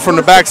heat coming from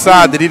the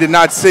backside that he did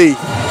not see,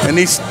 and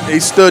he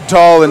stood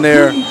tall in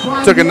there,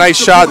 took a nice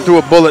shot, threw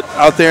a bullet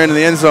out there into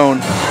the end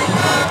zone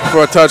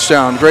for a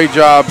touchdown. Great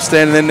job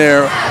standing in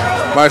there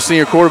by a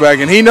senior quarterback,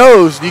 and he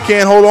knows you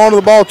can't hold on to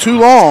the ball too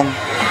long,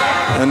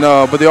 and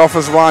but the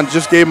offensive line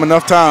just gave him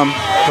enough time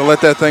to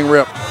let that thing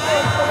rip.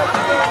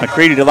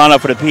 McCready to line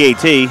up for the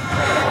PAT.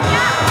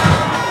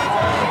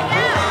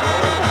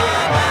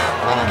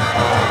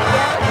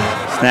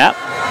 Snap,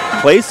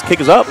 place, kick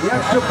is up,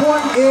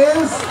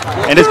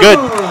 and it's good.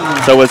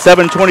 So with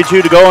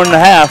 7:22 to go in the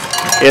half,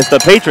 it's the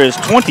Patriots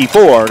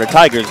 24, the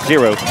Tigers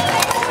 0.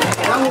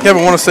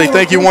 Kevin, I want to say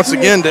thank you once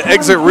again to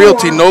Exit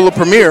Realty NOLA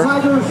Premier.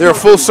 They're a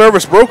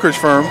full-service brokerage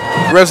firm,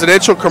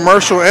 residential,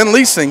 commercial, and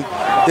leasing.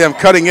 They have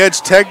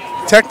cutting-edge tech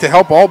to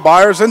help all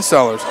buyers and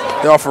sellers.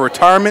 They offer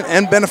retirement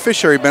and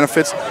beneficiary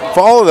benefits for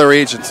all of their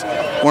agents.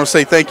 I want to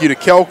say thank you to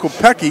Kel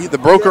Kopecki, the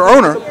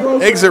broker-owner,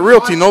 Exit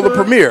Realty NOLA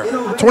Premier,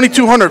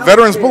 2200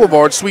 Veterans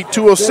Boulevard, Suite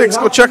 206.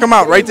 Go check them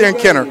out right there in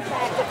Kenner.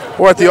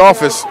 Or at the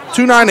office,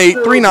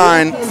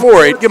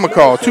 298-3948. Give them a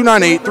call,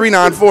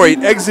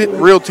 298-3948. Exit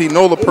Realty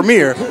NOLA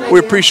Premier. We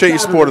appreciate your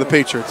support of the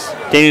Patriots.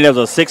 Danny, that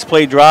was a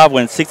 6-play drive,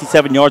 went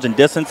 67 yards in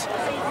distance,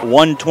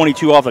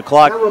 1:22 off the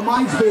clock.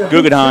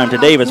 Guggenheim to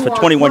Davis for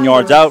 21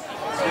 yards out.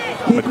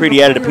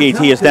 McCready added a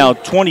PAT. It's now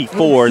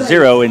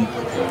 24-0, and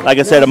like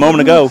I said a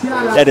moment ago,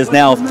 that is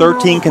now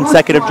 13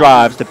 consecutive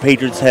drives the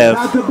Patriots have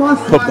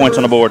put points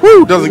on the board.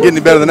 Woo, doesn't get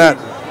any better than that.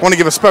 I want to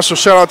give a special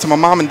shout out to my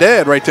mom and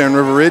dad right there in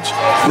River Ridge,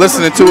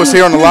 listening to us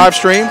here on the live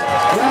stream.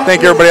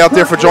 Thank everybody out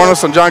there for joining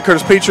us on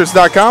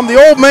JohnCurtisPatriots.com. The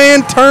old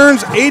man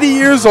turns 80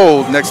 years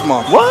old next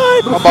month.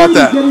 What? How about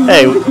that?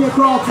 Hey,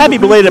 happy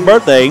belated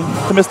birthday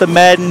to Mr.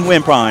 Madden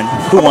Wimprine,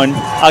 who won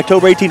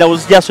October 18th. That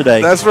was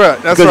yesterday. That's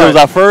right. That's because right. it was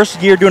our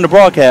first year doing the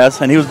broadcast,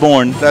 and he was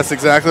born. That's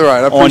exactly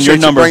right. I on your appreciate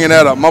you number. bringing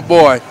that up. My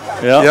boy.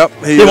 Yep.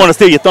 He Didn't want to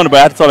steal your thunder,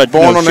 but I thought I'd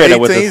born on the share that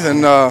with us. 18th,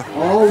 and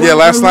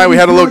last night we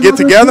had a little get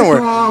together. And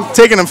we're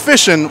taking him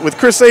fishing with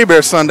Chris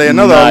Hebert Sunday,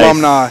 another Nice.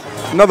 alumni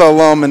Another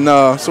alum,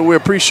 and so we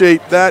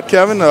appreciate that,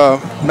 Kevin.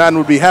 Madden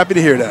would be happy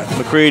to hear that.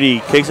 McCready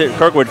kicks it.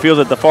 Kirkwood fields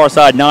at the far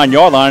side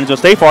 9-yard line. So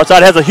stay far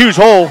side has a huge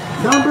hole,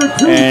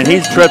 and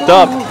he's tripped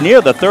up near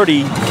the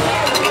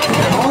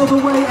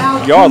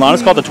 30-yard line.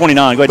 Let's call it the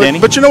 29. Go ahead, Danny.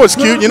 But you know what's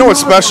cute? You know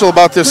what's special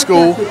about this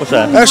school? What's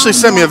that? Ashley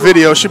sent me a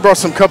video. She brought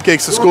some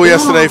cupcakes to school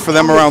yesterday for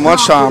them around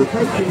lunchtime,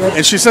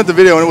 and she sent the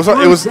video, and it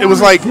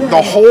was like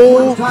the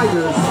whole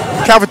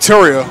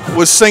cafeteria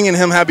was singing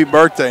him happy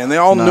birthday, and they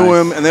all knew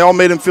him, and they all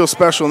made him feel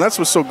special, and that's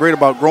what's so great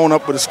about growing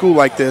up with a school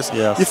like this.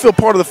 Yes. You feel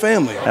part of the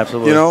family.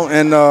 Absolutely. You know,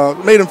 and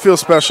made him feel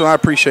special, and I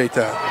appreciate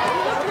that.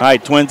 All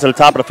right, Twins to the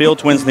top of the field.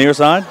 Twins near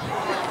side.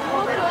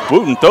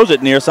 Wooten throws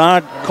it near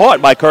side,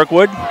 caught by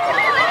Kirkwood,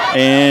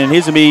 and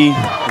he's going to be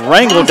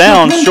wrangled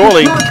down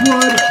shortly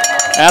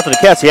after the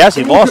catch. He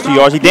actually lost 2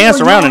 yards. He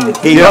danced around and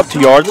gave up 2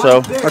 yards. So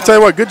I tell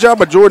you what, good job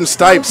by Jordan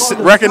Stipes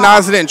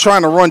recognizing it and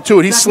trying to run to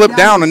it. He slipped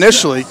down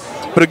initially,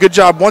 but a good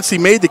job once he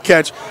made the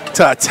catch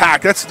to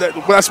attack.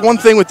 That's one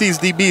thing with these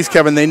DBs,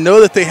 Kevin. They know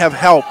that they have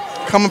help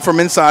coming from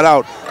inside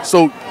out.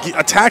 So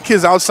attack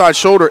his outside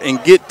shoulder and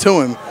get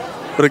to him.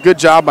 But a good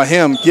job by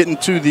him getting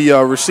to the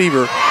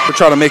receiver to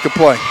try to make a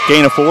play.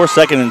 Gain of 4,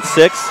 2nd and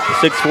 6,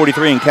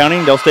 6:43 and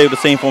counting. They'll stay with the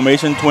same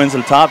formation. Twins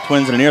at the top,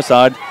 Twins on the near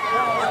side.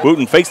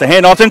 Wooten fakes the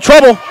handoff, in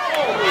trouble.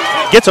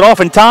 Gets it off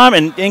in time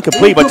and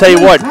incomplete. But I tell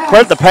you what,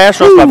 credit the pass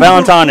rush by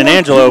Valentine and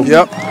Angelo.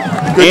 Yep.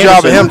 Good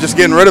job of him just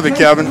getting rid of it,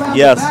 Kevin.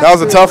 Yes. That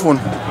was a tough one.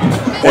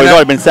 Well, he's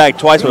already been sacked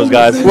twice with those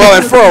guys. Well,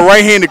 and for a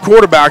right-handed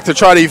quarterback to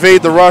try to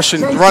evade the rush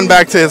and run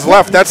back to his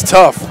left, that's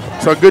tough.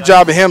 So good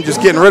job of him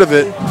just getting rid of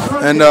it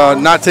and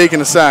not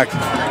taking a sack.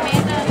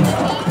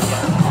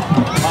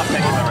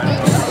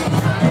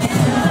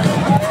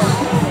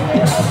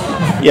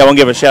 Yeah, I want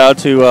to give a shout out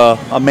to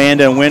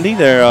Amanda and Wendy.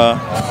 They're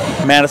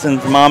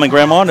Madison's mom and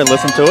grandma that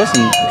listen to us.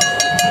 And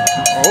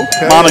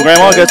Mom and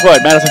grandma, guess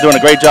what? Madison's doing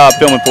a great job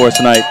filming for us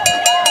tonight.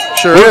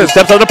 Sure is.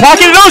 Steps out of the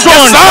pocket and those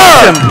ones.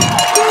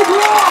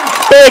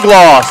 Big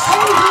loss.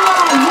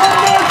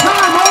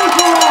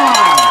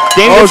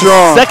 Danny, this is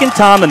the second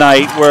time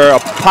tonight where a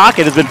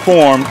pocket has been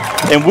formed,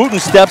 and Wooten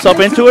steps up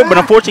into it, but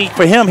unfortunately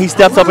for him, he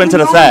steps up into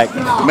the sack.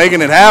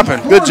 Making it happen.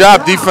 Good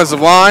job,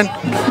 defensive line.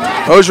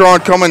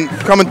 Ogeron coming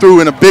through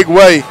in a big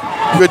way.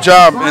 Good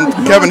job. And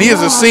Kevin, he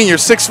is a senior,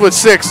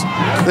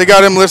 6'6". They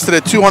got him listed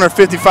at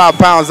 255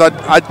 pounds.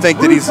 I think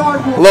that he's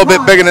a little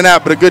bit bigger than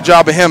that, but a good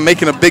job of him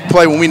making a big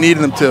play when we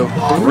needed him to.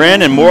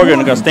 Wren and Morgan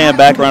are going to stand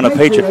back around the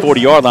Patriot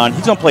 40-yard line.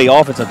 He's going to play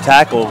offensive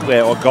tackle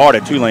or guard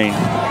at Tulane,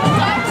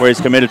 where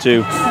he's committed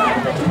to.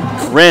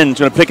 Wren's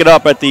going to pick it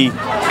up at the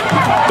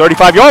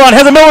 35-yard line.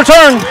 Has a middle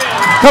return.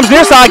 Comes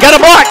near side. Got a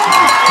block.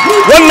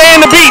 One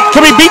man to beat.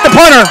 Can we beat the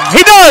punter?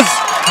 He does.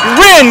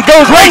 Wren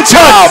goes right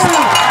job.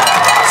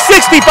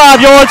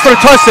 65 yards for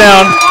the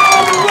touchdown.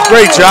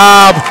 Great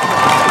job.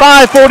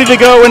 5:40 to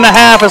go in the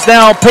half. It's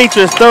now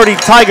Patriots 30,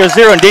 Tigers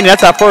 0. And Danny,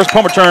 that's our first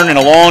punt return in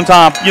a long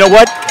time. You know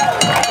what?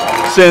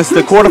 Since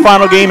the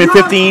quarterfinal game in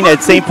 15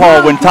 at St.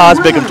 Paul when Todd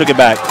Bickham took it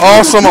back.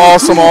 Awesome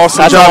That's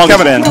job,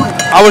 Kevin. Kevin.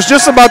 I was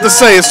just about to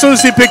say, as soon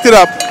as he picked it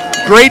up,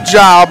 great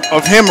job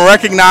of him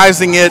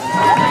recognizing it,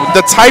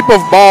 the type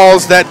of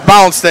balls that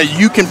bounce that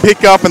you can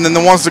pick up and then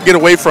the ones to get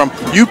away from.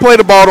 You play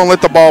the ball, don't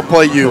let the ball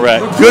play you.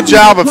 Correct. Good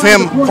job of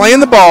him playing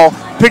the ball,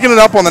 picking it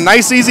up on the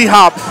nice easy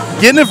hop,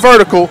 getting it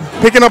vertical,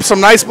 picking up some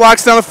nice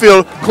blocks down the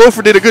field.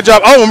 Clover did a good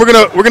job. Oh, and we're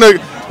gonna do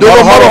a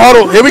little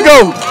huddle. Here we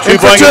go. 2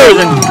 for 2.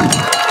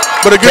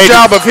 But a good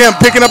job of him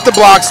picking up the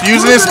blocks,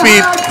 using his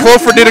speed.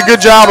 Clover did a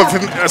good job of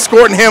him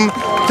escorting him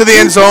to the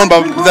end zone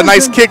by the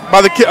nice kick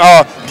by the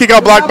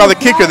kick-out block by the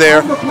kicker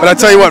there. But I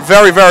tell you what,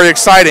 very, very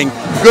exciting.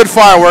 Good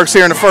fireworks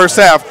here in the first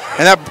half,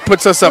 and that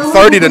puts us up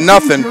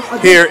 30-0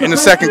 here in the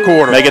second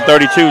quarter. They get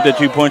 32, the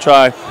 2-point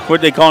try.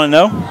 What they calling it,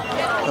 no?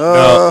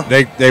 No,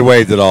 they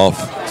waved it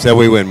off. Said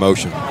we win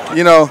motion.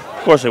 You know,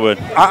 Of course they would.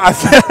 I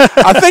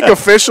think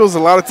officials, a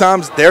lot of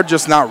times, they're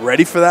just not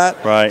ready for that.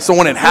 Right. So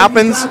when it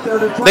happens,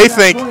 they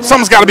think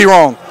something's got to be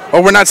wrong,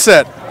 or we're not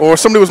set, or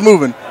somebody was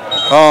moving.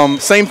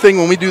 Same thing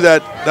when we do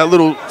that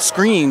little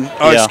screen,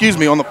 on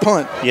the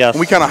punt. Yes. And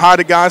we kind of hide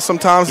the guys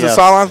sometimes in the Yes.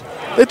 sidelines.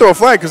 They throw a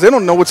flag because they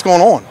don't know what's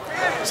going on.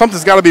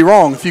 Something's got to be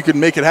wrong if you could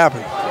make it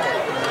happen.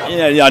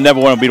 Yeah, I never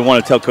want to be the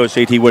one to tell Coach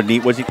JT what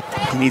he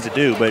needs to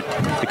do, but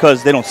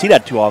because they don't see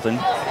that too often,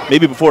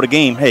 maybe before the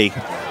game, hey,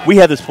 we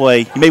have this play.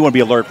 You may want to be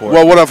alert for it.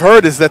 Well, what I've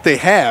heard is that they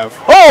have.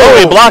 Oh,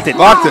 he blocked it.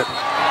 Blocked it.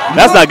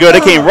 That's not good. They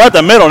came right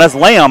the middle, and that's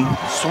Lamb.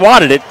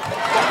 Swatted it.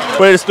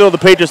 But it's still the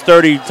Patriots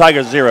 30,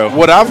 Tigers 0.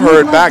 What I've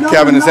heard back,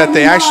 Kevin, is that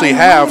they actually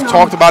have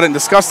talked about it and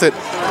discussed it,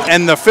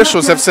 and the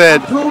officials have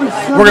said,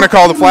 we're going to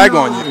call the flag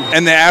on you.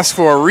 And they ask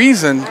for a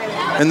reason,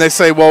 and they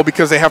say, well,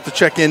 because they have to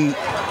check in.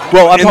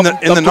 Well, I'm in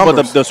talking the about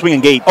numbers. the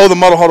swinging gate. Oh, the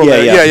muddle huddle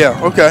there. Yeah.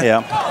 Okay.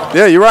 Yeah.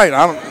 Yeah, you're right.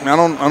 I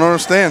don't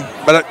understand.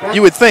 But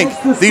you would think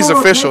these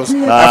officials,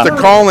 after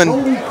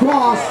calling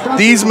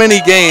these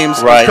many games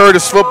of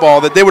Curtis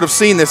football, that they would have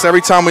seen this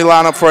every time we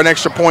line up for an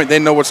extra point. They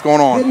know what's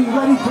going on.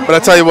 But I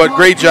tell you what,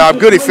 great job,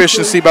 good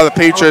efficiency by the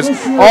Patriots.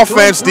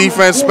 Offense,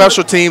 defense,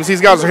 special teams.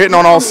 These guys are hitting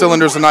on all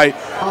cylinders tonight.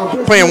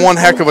 Playing one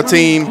heck of a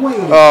team,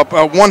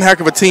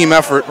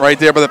 effort right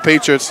there by the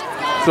Patriots.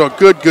 So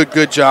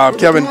good job,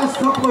 Kevin.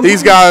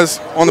 These guys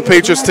on the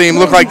Patriots team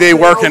look like they're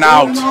working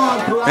out,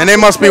 and they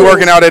must be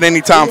working out at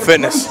Anytime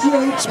Fitness.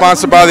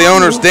 Sponsored by the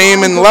owners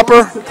Damon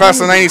Lepper,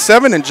 class of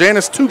 '97, and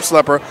Janice Toops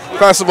Lepper,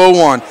 class of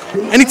 '01.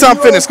 Anytime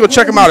Fitness, go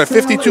check them out at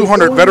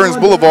 5200 Veterans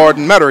Boulevard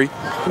in Metairie.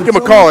 Give them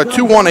a call at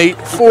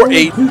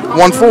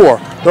 218-4814.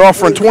 They're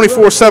offering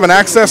 24/7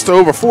 access to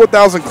over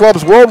 4,000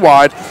 clubs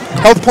worldwide,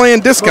 health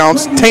plan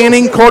discounts,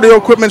 tanning, cardio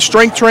equipment,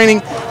 strength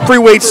training, free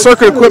weights,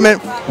 circuit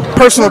equipment,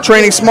 personal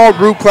training, small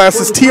group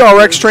classes,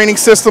 TRX training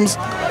systems,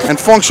 and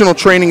functional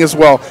training as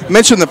well.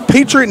 Mention the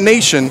Patriot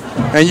Nation,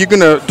 and you're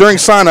gonna during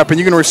sign up, and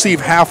you're gonna receive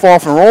half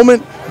off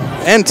enrollment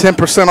and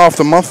 10% off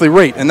the monthly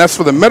rate, and that's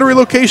for the Metairie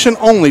location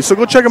only. So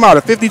go check them out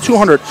at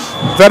 5200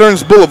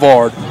 Veterans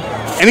Boulevard.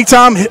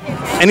 Anytime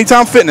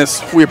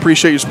Fitness, we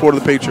appreciate your support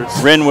of the Patriots.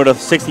 Wren with a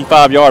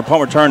 65-yard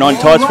punt return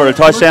untouched for the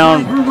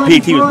touchdown.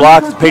 PAT was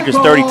blocked. Patriots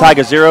 30,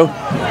 Tigers 0.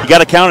 You got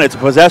to count it. It's a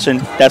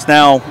possession. That's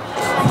now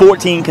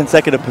 14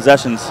 consecutive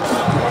possessions.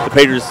 The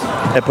Patriots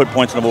have put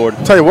points on the board.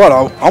 I'll tell you what,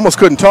 I almost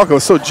couldn't talk. I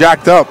was so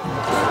jacked up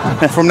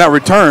from that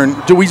return.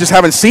 We just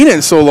haven't seen it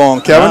in so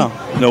long, Kevin.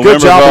 No. Good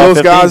job of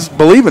those guys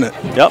believing it.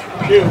 Yep.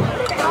 They're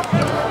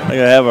going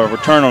to have a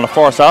return on the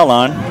far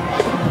sideline.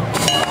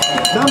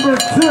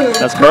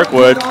 That's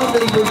Kirkwood.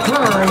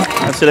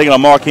 Let's see, they're going to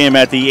mark him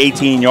at the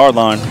 18-yard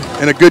line.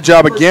 And a good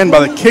job again by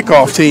the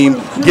kickoff team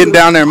getting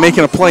down there and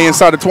making a play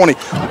inside the 20.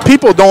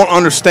 People don't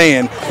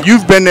understand.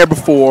 You've been there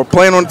before,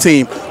 playing on a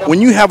team.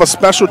 When you have a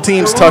special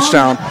teams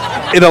touchdown,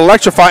 it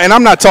electrifies. And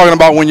I'm not talking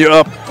about when you're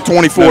up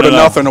 24 to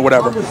nothing or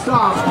whatever.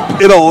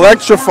 It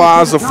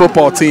electrifies the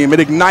football team. It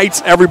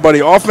ignites everybody.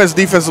 Offense,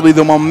 defensively,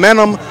 the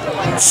momentum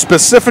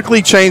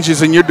specifically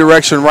changes in your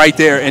direction right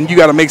there, and you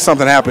got to make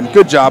something happen.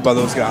 Good job by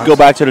those guys. Go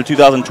back to the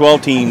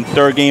 2012 team,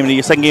 second game of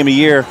the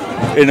year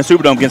in the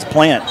Superdome against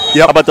Plant.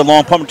 Yep. How about the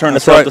long punt return to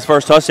set up this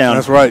first touchdown?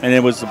 That's right. And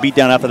it was a beat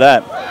down after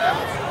that.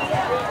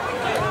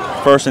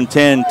 1st and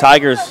 10,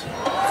 Tigers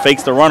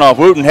fakes the runoff.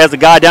 Wooten has the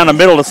guy down the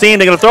middle of the seam.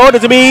 They're going to throw it.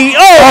 It's going to be,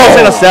 it's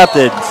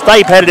intercepted.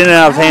 Stipe had it in and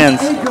out of his hands.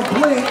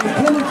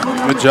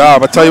 Good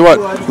job. I tell you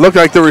what, looked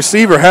like the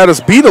receiver had us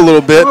beat a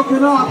little bit.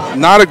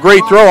 Not a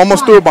great throw.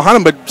 Almost threw it behind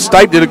him, but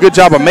Stipe did a good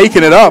job of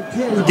making it up,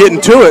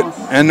 getting to it,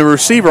 and the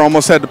receiver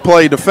almost had to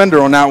play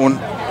defender on that one.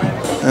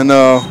 And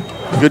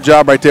good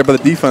job right there by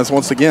the defense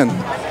once again.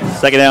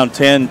 2nd down,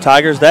 10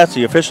 Tigers. That's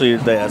officially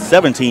the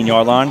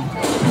 17-yard line.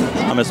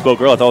 I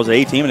misspoke earlier. I thought it was the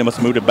 18, and they must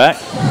have moved it back.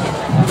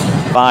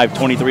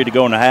 5:23 to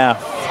go in the half.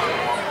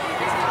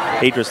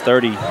 Patriots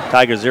 30,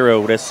 Tigers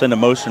 0. That's send a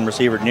motion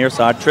receiver near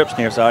side. Trips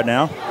near side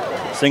now.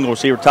 Single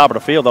receiver top of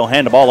the field. They'll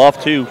hand the ball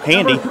off to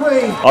Handy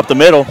up the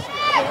middle,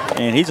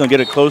 and he's going to get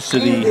it close to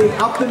the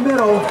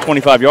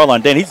 25-yard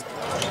line. Dan, he's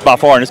by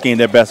far in this game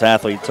their best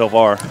athlete so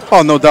far.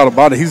 Oh, no doubt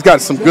about it. He's got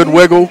some good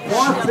wiggle.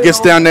 Gets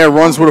down there,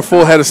 runs with a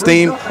full head of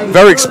steam.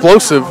 Very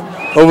explosive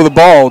over the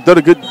ball.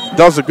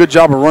 Does a good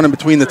job of running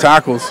between the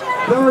tackles.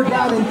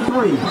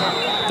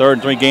 3rd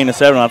and 3, gain of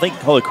 7. I think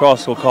Holy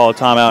Cross will call a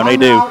timeout, and they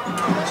do.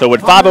 So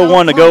with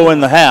 5:01 to go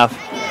in the half,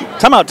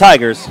 timeout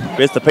Tigers.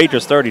 It's the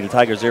Patriots 30 to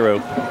Tigers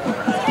 0.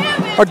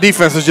 Our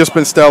defense has just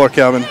been stellar,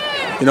 Kevin.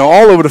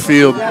 All over the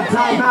field.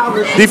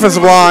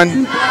 Defensive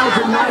line,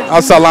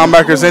 outside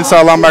linebackers,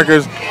 inside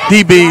linebackers,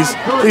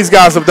 DBs. These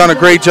guys have done a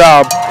great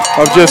job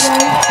of just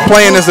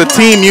playing as a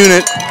team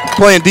unit,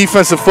 playing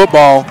defensive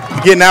football,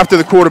 getting after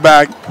the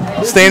quarterback,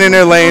 staying in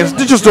their lanes.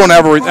 They're just doing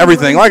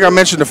everything. Like I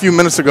mentioned a few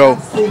minutes ago,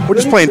 we're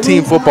just playing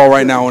team football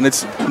right now, and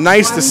it's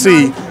nice to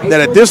see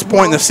that at this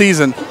point in the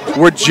season,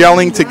 we're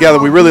gelling together.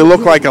 We really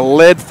look like a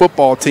led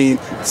football team,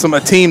 a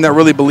team that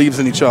really believes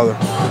in each other.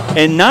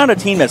 And not a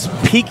team that's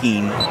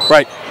peaking.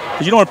 Right.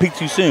 Because you don't want to peak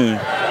too soon.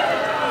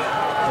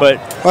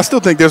 But I still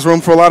think there's room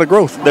for a lot of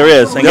growth. There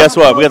is. And guess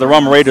what? We got the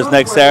Roma Raiders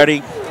next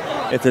Saturday.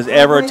 If there's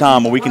ever a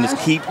time where we can just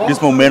keep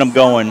this momentum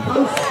going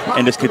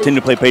and just continue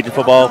to play Patriot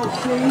football,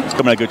 it's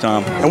coming at a good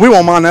time. And we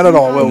won't mind that at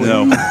all, will we?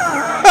 No.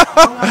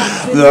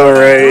 The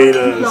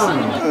Raiders.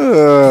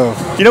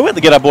 We have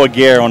to get our boy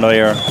Gare on the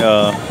air at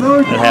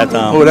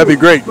halftime. Oh, that'd be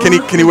great. Can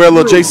he wear a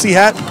little JC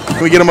hat?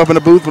 Can we get him up in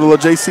the booth with a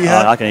little JC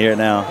hat? I can hear it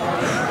now.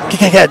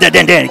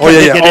 Oh,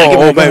 yeah.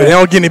 Oh, baby. They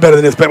don't get any better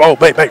than this, baby. Oh,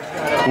 baby.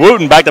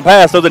 Wooten back to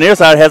pass. So the near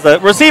side has the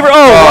receiver.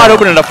 Wide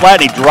open in the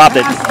flat, and he dropped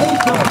it.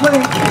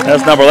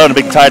 That's number 11,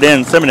 big tight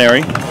end,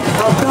 Seminary.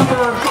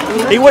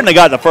 He wouldn't have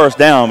got the first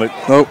down, but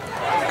nope.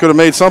 Could have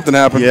made something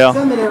happen. Yeah.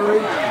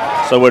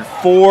 So with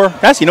 4,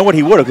 actually, you know what?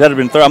 He would have, because that would have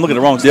been third. I'm looking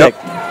at the wrong stick.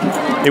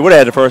 He would have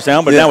had the first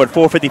down, but now with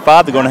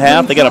 4:55 to go in the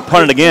half, they got to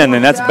punt it again,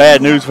 and that's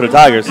bad news for the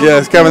Tigers.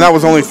 Yes, Kevin, that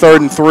was only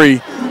 3rd and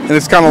 3. And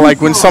it's kind of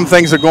like when some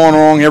things are going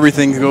wrong,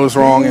 everything goes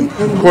wrong, and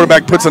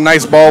quarterback puts a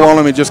nice ball on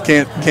him and just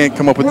can't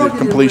come up with the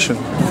completion.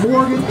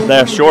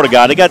 That shorter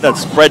guy, they got that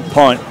spread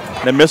punt.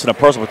 They're missing a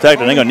personal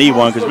protector. They're going to need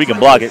one because we can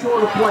block it.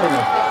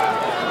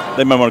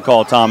 They might want to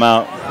call a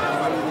timeout.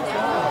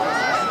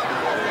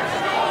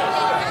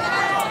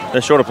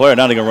 That shorter player,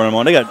 now they're going to run him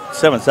on. They got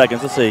 7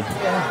 seconds. Let's see.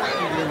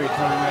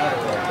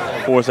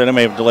 4 seconds. They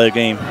may have delayed the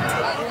game.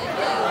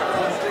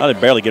 Oh, they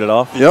barely get it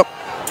off. Yep.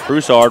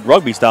 Broussard,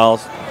 rugby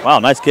styles. Wow,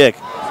 nice kick.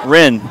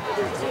 Wren.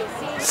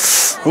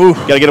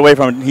 Got to get away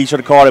from it. He should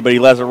have caught it, but he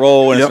lets it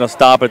roll, and it's going to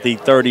stop at the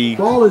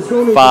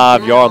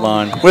 35-yard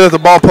line. We let the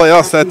ball play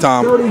us that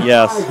time.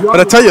 Yes. But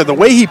I tell you, the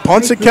way he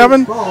punts it,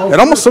 Kevin, it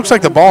almost looks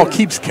like the ball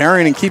keeps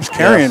carrying and keeps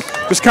carrying.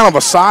 Yes. Just kind of a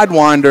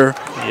sidewinder.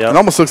 Yep. It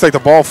almost looks like the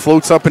ball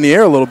floats up in the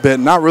air a little bit.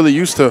 Not really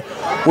used to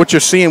what you're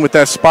seeing with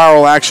that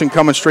spiral action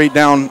coming straight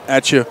down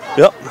at you.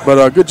 Yep.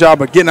 But good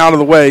job of getting out of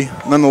the way,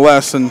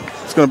 nonetheless, and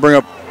it's going to bring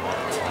up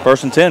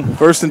 1st and 10.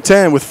 1st and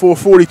 10 with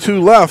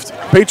 4:42 left.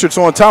 Patriots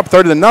on top,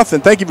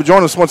 30-0. Thank you for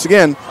joining us once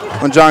again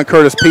on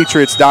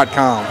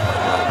JohnCurtisPatriots.com.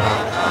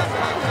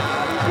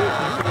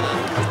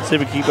 See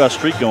if we keep our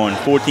streak going.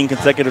 14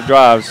 consecutive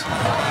drives,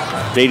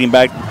 dating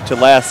back to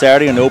last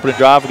Saturday and the opening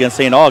drive against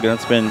St. Augustine.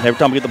 It's been every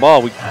time we get the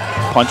ball, we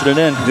punching it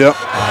in. Yep.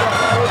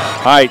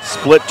 All right,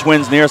 split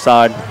twins near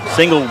side.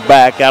 Single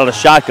back out of the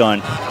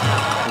shotgun.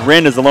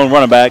 Wren is the lone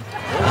running back.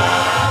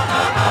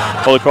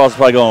 Holy Cross is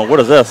probably going, what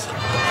is this?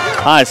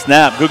 High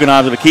snap.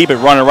 Guggenheim's going to keep it,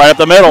 running right up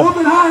the middle.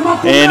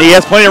 And he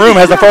has plenty of room,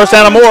 has the first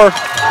down or more.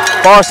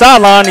 Far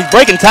sideline, he's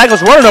breaking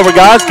tackles, running over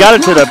guys. Got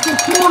it to the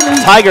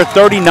Tiger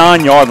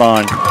 39-yard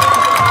line.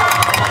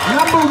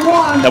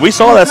 Now, we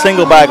saw that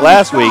single back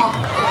last week,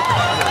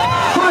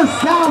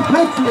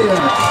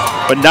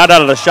 but not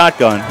out of the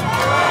shotgun.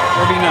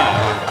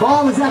 39.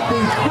 Ball is at the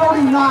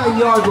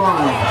 39-yard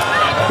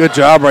line. Good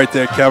job right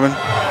there, Kevin.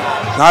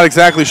 Not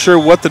exactly sure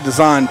what the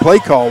design play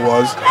call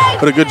was,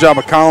 but a good job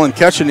of Colin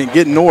catching it and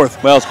getting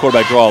north. Well, it's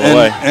quarterback draw all the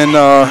way. And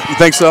you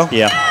think so?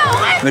 Yeah.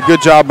 And a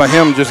good job by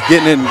him just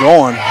getting it and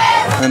going.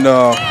 And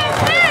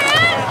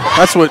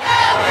that's what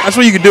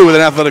you can do with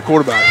an athletic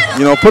quarterback.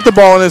 You know, put the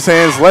ball in his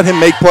hands, let him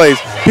make plays.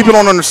 People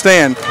don't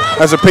understand,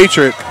 as a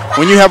Patriot,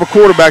 when you have a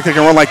quarterback that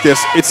can run like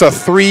this, it's a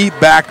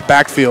 3-back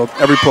backfield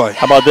every play.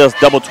 How about this?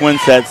 Double twin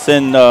set.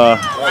 Send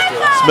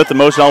Smith the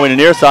motion all the way to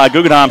the near side.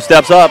 Guggenheim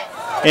steps up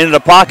into the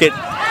pocket.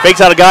 Fakes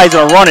out a guy, he's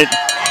going to run it.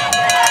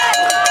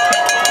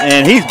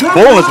 And he's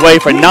pulling his way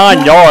for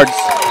 9 yards.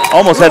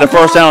 Almost had the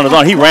first down on his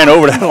own. He ran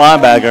over that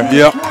linebacker.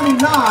 Yep.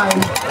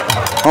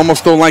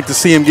 Almost don't like to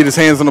see him get his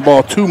hands on the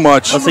ball too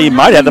much. Let's see, he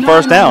might have the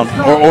first down.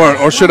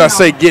 Or should I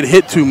say get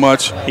hit too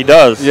much. He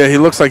does. Yeah, he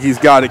looks like he's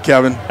got it,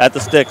 Kevin. At the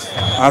sticks.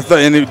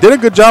 And he did a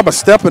good job of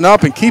stepping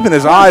up and keeping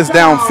his eyes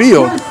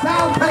downfield.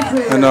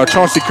 And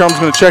Chauncey Crumb's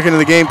going to check into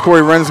the game.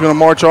 Corey Wren's going to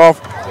march off.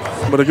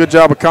 But a good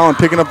job of Colin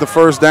picking up the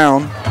first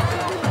down.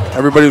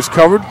 Everybody was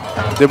covered,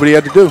 did what he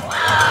had to do.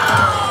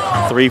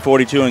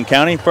 3:42 in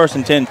counting. 1st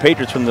and 10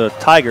 Patriots from the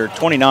Tiger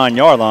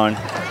 29-yard line.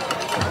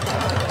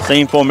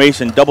 Same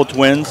formation, double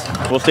twins.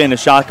 We'll stay in the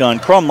shotgun.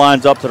 Crum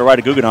lines up to the right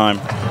of Guggenheim.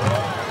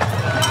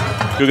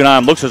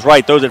 Guggenheim looks his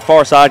right, throws it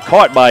far side,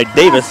 caught by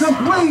Davis. 18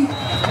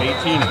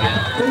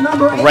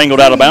 again. Wrangled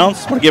out of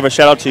bounds. I want to give a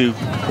shout out to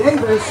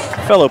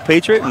fellow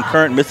Patriot and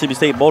current Mississippi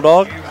State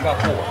Bulldog,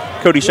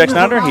 Cody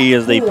Scheck-Snyder. He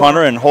is the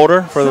punter and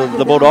holder for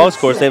the Bulldogs.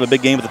 Of course, they have a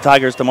big game with the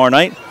Tigers tomorrow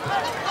night.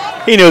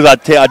 He knows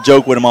I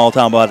joke with him all the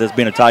time about this,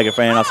 being a Tiger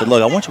fan. I said,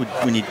 look, I want you,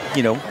 when you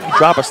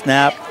drop a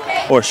snap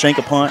or shank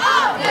a punt,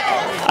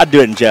 I'd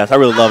do it in jest. I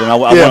really love him. I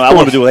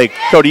want to do it. Hey,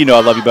 Cody, you know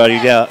I love you, buddy.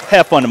 Yeah,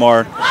 have fun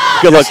tomorrow.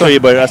 Good luck to you,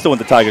 but I still want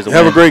the Tigers to win.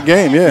 Have a great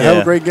game. Yeah, have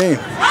a great game.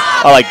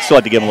 I still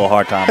like to give him a little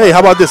hard time. Hey, how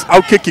about this?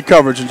 Outkick your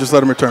coverage and just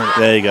let him return it.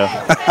 There you go.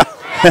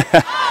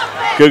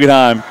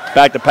 Guggenheim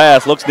back to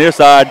pass, looks near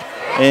side,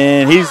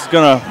 and he's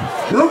going to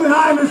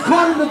Guggenheim is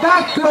caught in the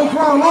backfield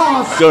for a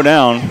loss. Go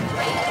down.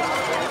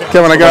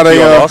 Kevin, I got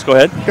go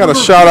ahead. Got a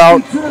shout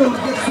out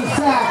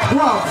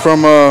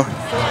from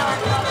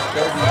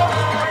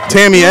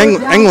Tammy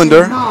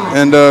Englander,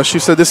 and she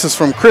said this is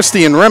from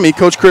Christy and Remy,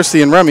 Coach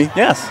Christy and Remy.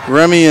 Yes.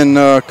 Remy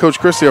and Coach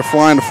Christy are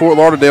flying to Fort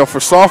Lauderdale for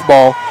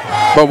softball,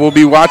 but we'll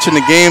be watching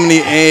the game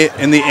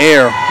in the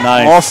air.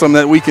 Nice. Awesome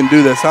that we can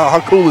do this.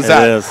 How cool is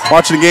that? It is.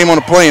 Watching the game on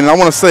a plane. And I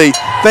want to say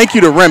thank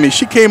you to Remy.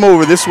 She came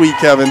over this week,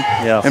 Kevin,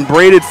 and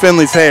braided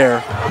Finley's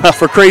hair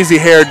for Crazy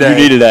Hair Day. You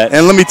needed that.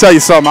 And let me tell you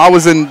something. I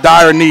was in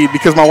dire need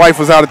because my wife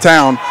was out of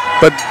town,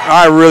 but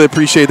I really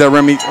appreciate that,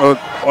 Remy.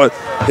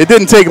 It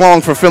didn't take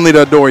long for Finley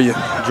to adore you.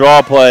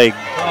 Draw play.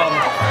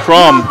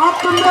 Crum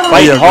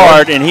fighting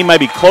hard, and he might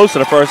be close to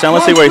the first down.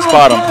 Let's see where he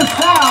spot him.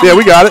 Yeah,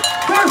 we got it.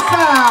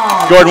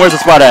 Jordan, where's the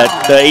spot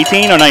at? The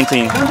 18 or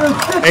 19?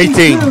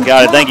 18.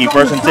 Got it. Thank you.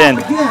 1st and 10.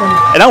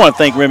 And I want to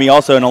thank Remy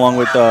also, and along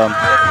with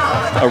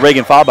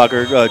Reagan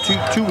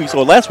Fahlbacher, 2 weeks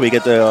or last week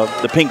at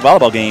the Pink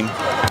volleyball game.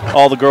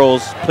 All the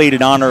girls played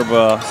in honor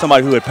of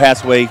somebody who had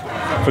passed away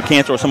for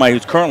cancer or somebody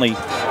who's currently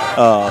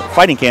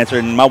fighting cancer.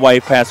 And my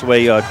wife passed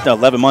away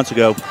 11 months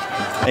ago.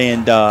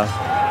 And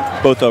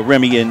both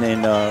Remy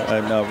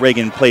and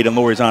Reagan played in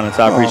Lori's Honor,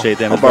 so I appreciate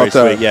them. It's how very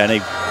about that? sweet. Yeah, and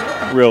they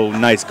real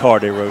nice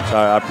card they wrote, so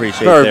I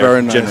appreciate Very, their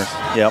very nice. generous.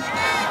 Yep.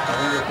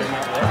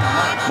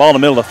 Ball in the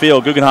middle of the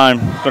field. Guggenheim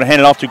going to hand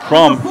it off to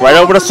Crum. Right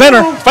over the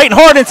center. Fighting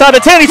hard inside the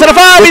 10. He's at the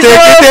 5. Get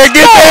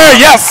there.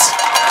 Yes.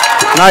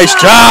 Nice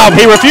job.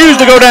 He refused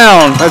to go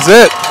down. That's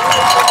it.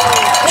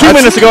 2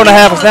 minutes to go in the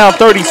half. It's now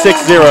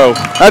 36-0.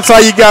 That's how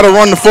you got to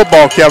run the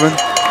football, Kevin.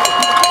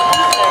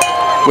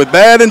 With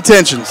bad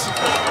intentions.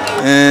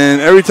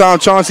 And every time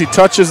Chauncey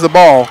touches the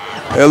ball,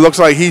 it looks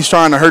like he's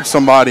trying to hurt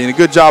somebody. And a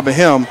good job of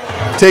him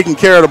taking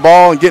care of the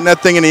ball and getting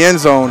that thing in the end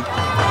zone.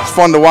 It's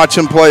fun to watch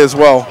him play as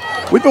well.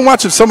 We've been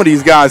watching some of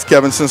these guys,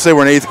 Kevin, since they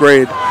were in 8th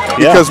grade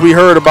because we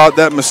heard about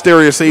that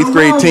mysterious 8th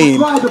grade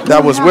team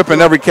that was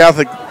whipping every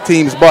Catholic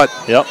team's butt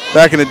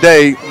back in the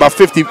day, about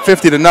 50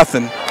 to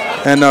nothing.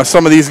 And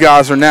some of these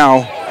guys are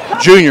now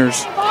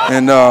juniors,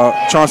 and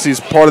Chauncey's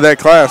part of that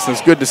class. And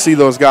it's good to see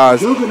those guys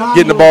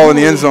getting the ball in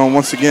the end zone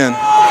once again.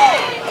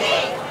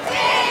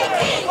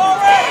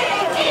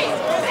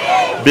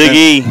 Big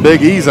E.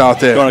 Big E's out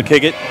there. Going to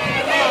kick it.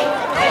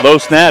 Low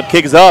snap,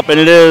 kicks up, and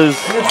it is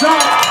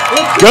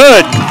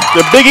good.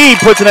 The Big E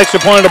puts an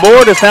extra point on the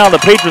board. It's now the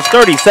Patriots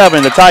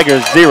 37, the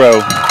Tigers 0.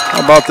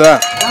 How about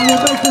that?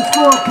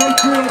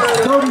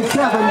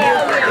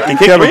 He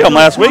kicked 3 of them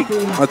last week.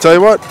 I'll tell you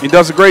what, he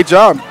does a great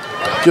job.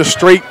 Just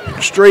straight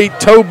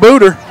toe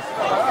booter.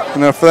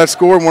 And for that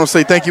score, I want to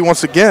say thank you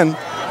once again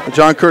to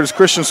John Curtis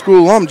Christian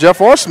School alum Jeff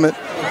Arsmith,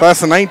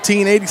 class of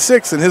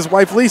 1986, and his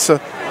wife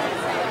Lisa.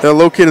 They're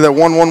located at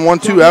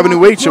 1112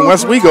 Avenue H in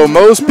West Wego.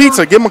 Moe's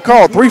Pizza. Give them a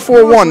call,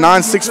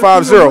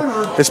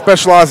 341-9650. They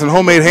specialize in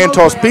homemade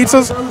hand-tossed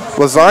pizzas,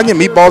 lasagna,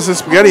 meatballs and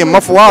spaghetti, and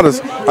muffaladas.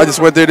 I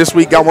just went there this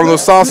week, got one of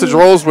those sausage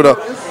rolls with a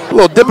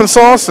little dipping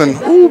sauce, and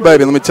ooh,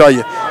 baby, let me tell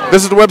you.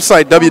 Visit the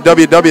website,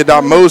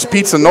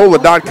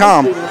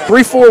 www.moespizzanola.com,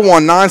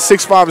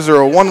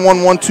 341-9650,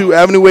 1112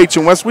 Avenue H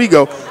in West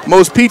Wego.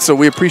 Moe's Pizza.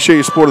 We appreciate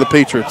your support of the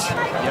Patriots.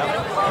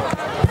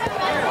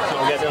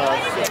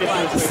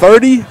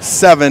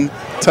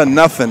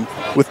 37-0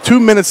 with 2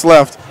 minutes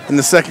left in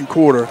the second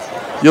quarter.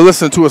 You're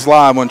listening to us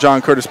live on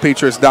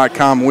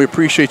JohnCurtisPatriots.com, and we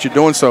appreciate you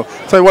doing so.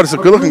 Tell you what, it's a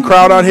good-looking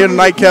crowd out here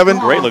tonight, Kevin.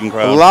 Great-looking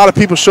crowd. A lot of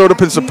people showed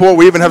up in support.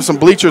 We even have some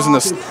bleachers in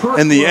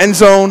the end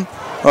zone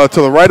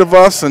to the right of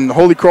us, and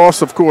Holy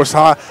Cross, of course,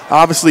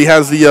 obviously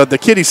has the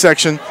kiddie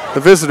section, the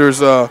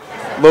visitors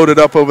loaded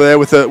up over there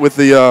with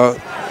the.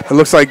 It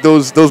looks like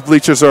those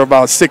bleachers are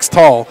about 6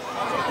 tall,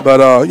 but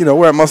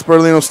we're at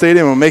Musburlino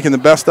Stadium and we're making the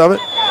best of it.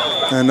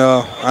 And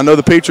I know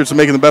the Patriots are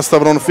making the best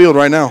of it on the field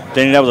right now.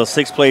 Danny, that was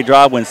a 6-play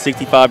drive, went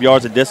 65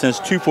 yards of distance,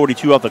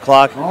 2:42 off the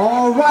clock.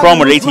 Crum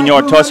with an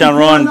 18-yard touchdown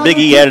run. Big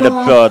E added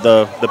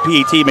the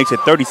PAT, makes it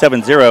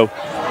 37-0,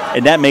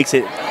 and that makes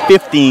it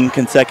 15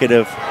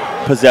 consecutive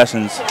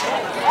possessions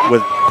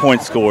with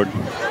points scored.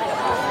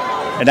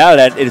 And out of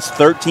that, it is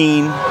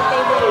 13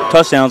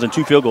 touchdowns and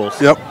 2 field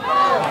goals. Yep.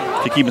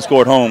 To keep it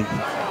scored home.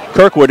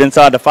 Kirkwood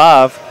inside the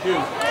 5,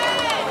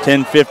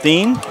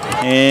 10-15.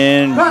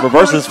 And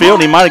reverses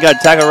field. He might have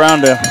got tackled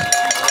around the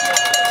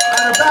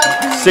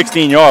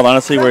 16-yard line.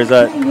 Let's see where he's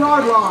at.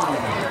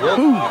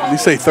 Did you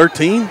say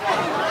 13?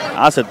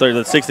 I said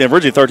 16.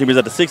 Originally 13, but he's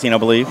at the 16, I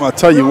believe. Well, I'll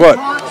tell you what.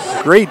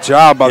 Great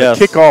job by the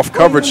kickoff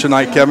coverage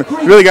tonight, Kevin.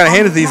 You really got to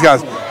hand it to these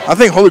guys. I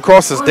think Holy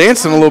Cross is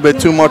dancing a little bit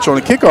too much on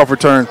the kickoff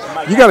return.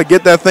 You got to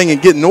get that thing and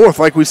get north,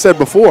 like we said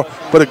before.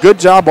 But a good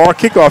job, our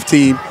kickoff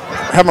team,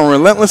 having a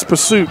relentless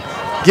pursuit,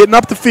 getting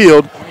up the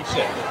field,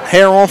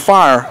 hair on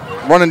fire,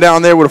 running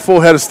down there with a full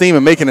head of steam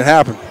and making it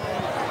happen.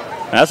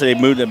 That's they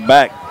moved it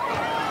back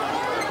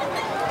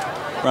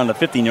around the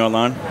 15-yard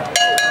line.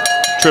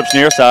 Trips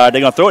near side.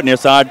 They're going to throw it near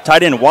side.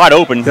 Tight end wide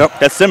open. Yep.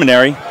 That's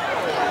Seminary.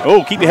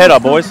 Oh, keep your head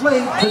up, boys.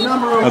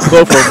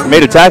 Clofer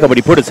made a tackle, but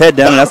he put his head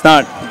down, and that's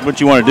not what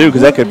you want to do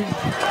because that could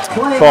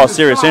cause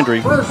serious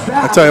injury.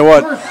 I tell you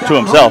what, to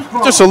himself.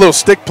 Just a little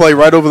stick play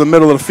right over the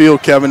middle of the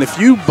field, Kevin. If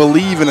you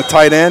believe in a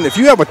tight end, if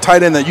you have a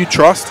tight end that you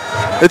trust,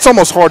 it's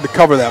almost hard to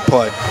cover that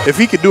play. If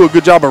he could do a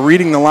good job of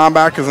reading the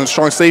linebackers and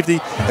strong safety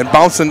and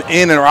bouncing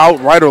in or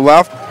out, right or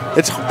left,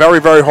 it's very,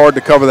 very hard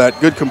to cover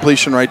that. Good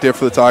completion right there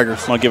for the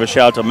Tigers. I want to give a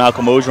shout out to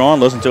Malcolm Ogeron.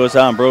 Listen to us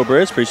out in Bro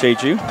Bridge.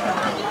 Appreciate you.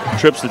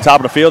 Trips to the top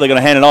of the field. They're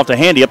going to hand it off to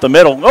Handy up the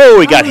middle. Oh,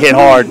 he got hit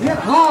hard.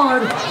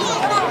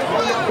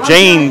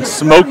 Jane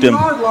smoked him.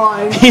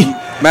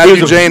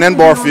 Matthew Jane and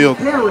Barfield.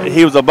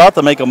 He was about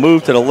to make a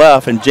move to the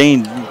left, and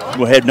Jane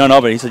had none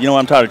of it. He said, you know what,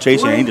 I'm tired of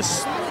chasing. And he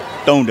just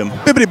stoned him.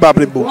 Bippity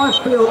boppity boo.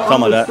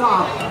 Something like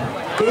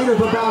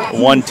that.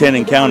 110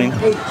 and counting.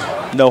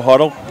 No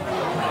huddle.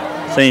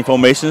 Same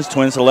formations.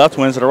 Twins to the left,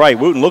 twins to the right.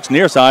 Wooten looks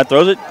near side,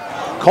 throws it.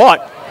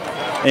 Caught.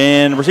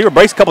 And the receiver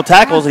breaks a couple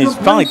tackles, and he's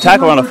finally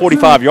tackled on the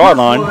 45-yard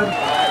line.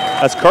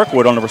 That's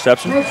Kirkwood on the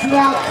reception.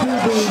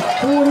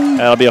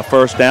 That'll be a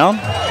first down.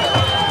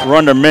 We're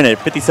under a minute,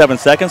 57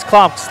 seconds.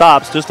 Clock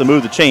stops just to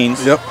move the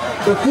chains. Yep.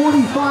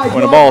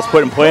 When the ball is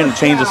put in play and the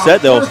chains are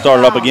set, they'll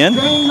start it up again,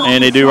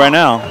 and they do right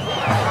now.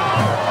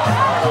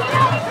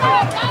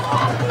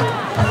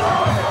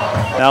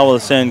 Now we'll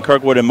send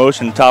Kirkwood in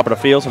motion top of the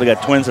field, so they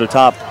got twins to the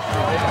top.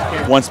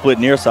 One split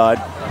near side.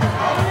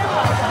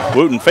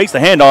 Wooten fakes the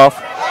handoff.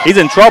 He's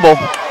in trouble.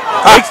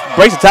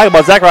 Breaks the tackle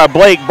by Zachariah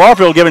Blake.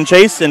 Barfield giving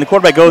chase, and the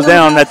quarterback goes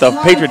down at the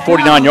Patriot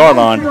 49-yard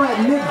line.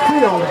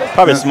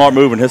 Probably a smart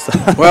move in his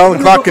side. Well, the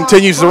clock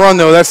continues to run,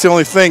 though. That's the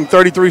only thing.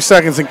 33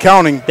 seconds and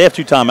counting. They have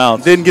 2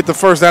 timeouts. Didn't get the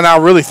first down. I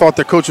really thought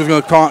their coach was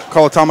going to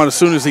call a timeout as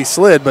soon as he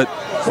slid, but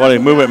well, they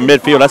move it in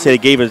midfield. I say he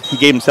gave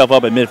himself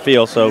up at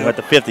midfield, so at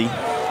the 50.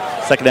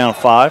 Second down,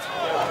 5.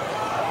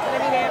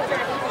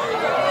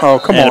 oh,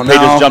 come on the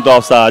Patriots now. jumped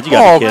off sides. You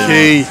got to be kidding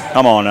me. Key.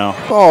 Come on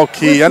now. Ball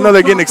key. I know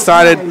they're getting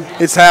excited.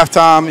 It's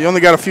halftime. You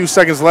only got a few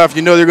seconds left.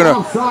 You know they're going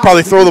to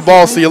probably throw the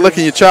ball, so you're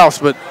licking your chops,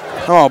 but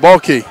ball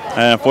key.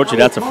 And unfortunately,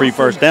 that's a free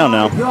first down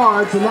now.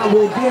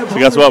 So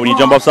guess what? When you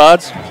jump off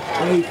sides,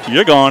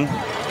 you're gone.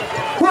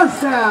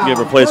 Get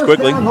replaced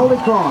quickly.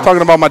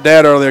 Talking about my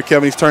dad earlier,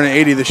 Kevin. He's turning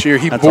 80 this year.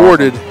 He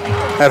boarded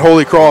at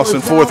Holy Cross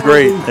in 4th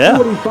grade. Yeah.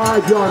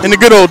 In the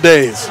good old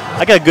days.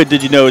 I got a good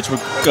did you know. It's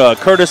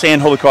Curtis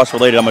and Holy Cross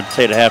related. I'm going to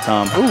say it at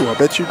halftime. Ooh, I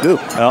bet you do.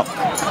 Well,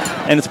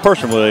 and it's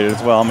person related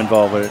as well. I'm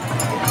involved with it.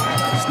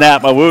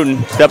 Snap by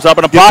Wooten. Steps up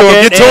in the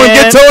pocket. Get to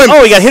him.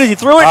 Oh, he got hit as he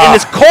threw it, and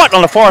it's caught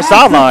on the far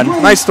sideline.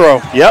 Nice throw.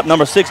 Yep,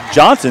 number 6,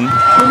 Johnson.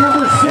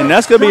 And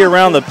that's going to be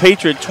around the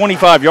Patriot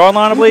 25-yard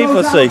line, I believe.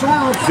 Let's see.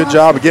 Good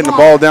job of getting the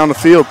ball down the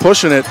field,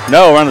 pushing it.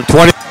 No, around the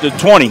 20. The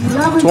 20.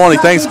 20.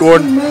 Thanks,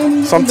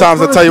 Gordon. Sometimes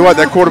I tell you what,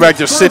 that quarterback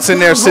just sits in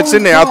there.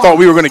 I thought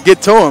we were going to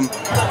get to him,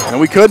 and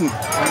we couldn't.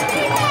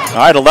 All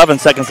right, 11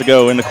 seconds to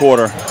go in the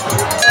quarter.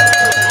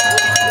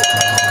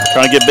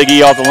 Trying to get Big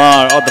E off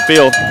the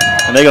field,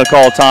 and they're going to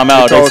call a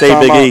timeout. They say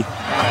Big E.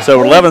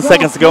 So 11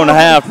 seconds to go in the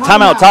half.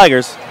 Timeout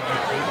Tigers.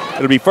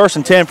 It'll be 1st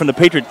and 10 from the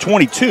Patriot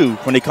 22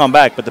 when they come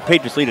back, but the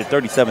Patriots lead at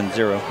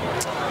 37-0.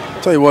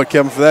 Tell you what,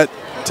 Kevin, for that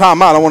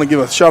timeout, I want to give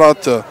a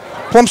shout-out to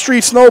Plum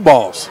Street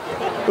Snowballs.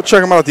 Go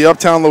check them out at the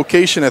Uptown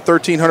location at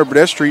 1300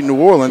 Burdett Street in New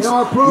Orleans.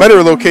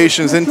 Metairie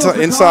locations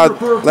inside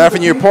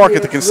Lafayette Park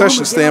at the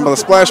concession stand by the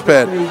splash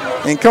pad.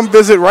 And come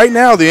visit right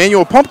now the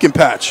annual pumpkin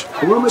patch.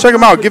 Check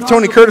them out. Give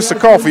Tony Curtis a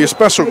call for your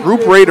special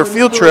group rate or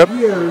field trip.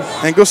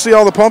 And go see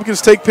all the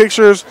pumpkins, take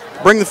pictures,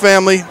 bring the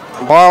family,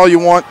 buy all you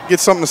want, get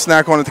something to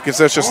snack on at the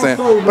concession stand.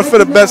 But for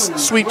the best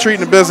sweet treat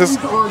in the business,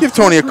 give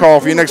Tony a call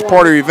for your next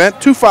party or event,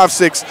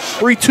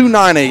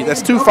 256-3298.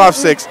 That's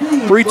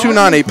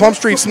 256-3298. Plum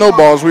Street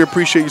Snowballs, we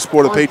appreciate your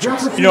support of the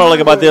Patriots. You know what I like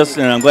about this,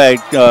 and I'm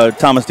glad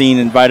Thomas Dean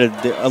invited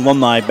the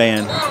alumni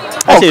band.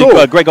 Actually,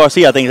 cool. Greg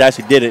Garcia, I think,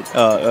 actually did it.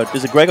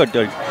 Is it Greg or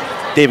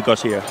David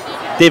Garcia?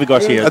 David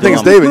Garcia. I think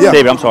it's David, yeah.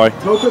 David, I'm sorry. We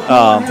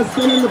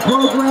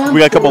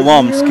got a couple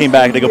alums came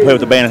back. They go play with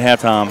the band at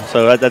halftime.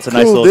 So that's a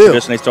nice Cool little deal.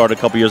 tradition they started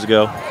a couple years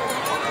ago.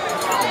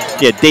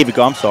 Yeah, David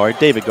Garcia.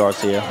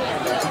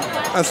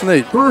 That's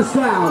neat. First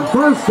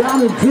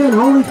down and 10,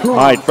 Holy Cross. All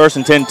right, 1st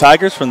and 10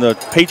 Tigers from the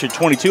Patriot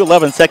 22.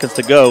 11 seconds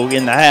to go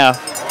in the half.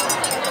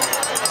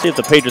 See if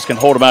the Patriots can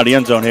hold them out of the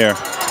end zone here.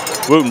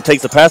 Wooten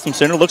takes the pass from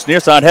center, looks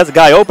near side, has a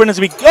guy open as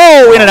we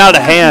go in and out of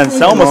the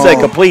hands. I almost said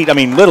complete. I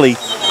mean, literally,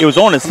 it was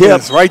on his hip.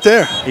 It's right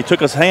there. He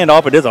took his hand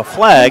off. It is a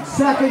flag.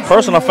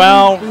 Personal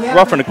foul,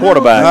 roughing the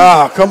quarterback.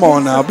 Ah, come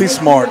on now. Be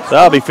smart. So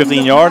that'll be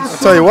 15 yards. I'll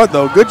tell you what,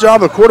 though. Good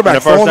job of the quarterback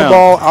And a first throwing the down.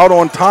 ball out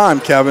on time,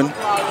 Kevin.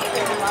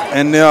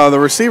 And the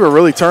receiver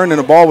really turned and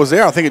the ball was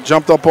there. I think it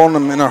jumped up on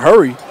him in a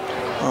hurry.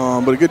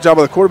 But a good job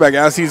of the quarterback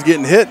as he's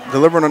getting hit,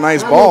 delivering a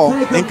nice ball.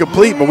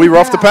 Incomplete, but we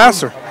roughed the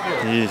passer.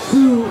 Jeez.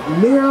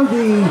 Near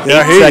the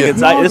 8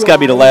 seconds. This got to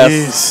be the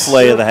last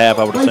play of the half,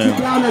 I would assume.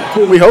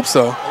 We hope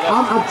so.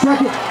 I'm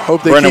checking.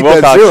 Hope they Brendan keep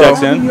that Wilcox zero.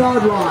 checks in.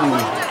 Yard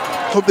line.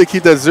 Hope they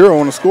keep that zero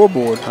on the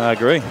scoreboard. I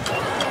agree.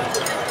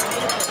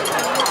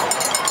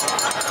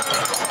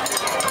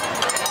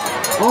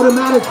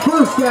 Automatic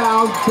first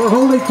down for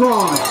Holy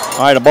Cross.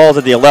 All right, the ball's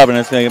at the 11.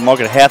 It's going to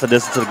mark it half the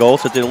distance to the goal.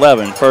 So it's at the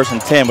 11. 1st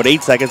and 10 with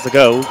 8 seconds to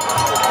go.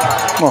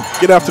 Come on,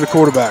 get after the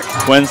quarterback.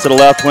 Twins to the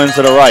left, twins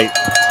to the right.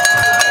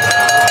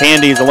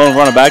 Handy's the lone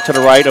running back to the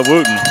right of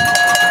Wooten.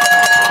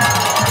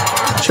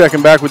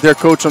 Checking back with their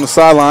coach on the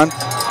sideline.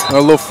 A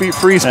little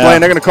freeze play,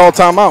 and they're going to call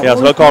timeout. Yeah,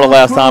 so they'll call the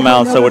last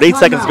timeout. So with 8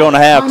 seconds to go in the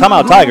half,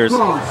 timeout Tigers.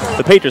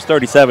 The Patriots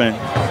 37,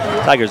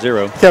 Tigers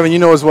 0. Kevin, you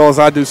know as well as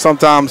I do,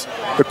 sometimes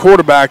the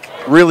quarterback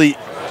really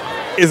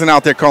isn't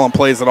out there calling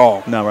plays at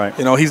all. No, right.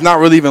 You know, he's not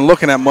really even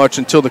looking at much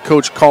until the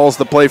coach calls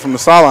the play from the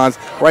sidelines.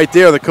 Right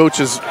there, the coach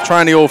is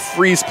trying the old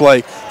freeze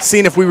play,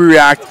 seeing if we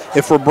react,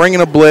 if we're bringing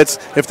a blitz,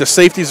 if the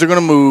safeties are going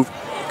to move.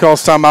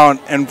 Calls timeout,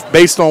 and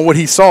based on what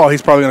he saw,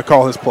 he's probably going to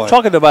call his play.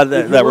 Talking about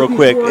that real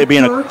quick, it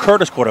being a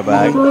Curtis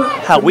quarterback,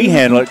 how we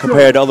handle it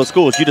compared to other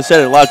schools. You just said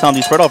it, a lot of times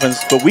you spread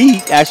offense, but we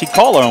actually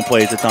call our own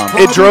plays at times.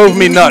 It drove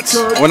me nuts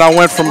when I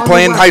went from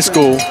playing high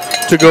school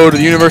to go to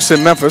the University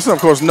of Memphis. And of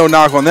course, no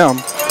knock on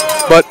them.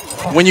 But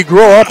when you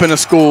grow up in a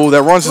school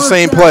that runs the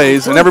same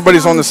plays and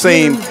everybody's on the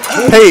same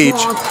page,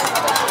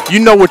 you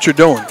know what you're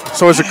doing.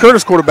 So as a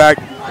Curtis quarterback,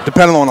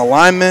 depending on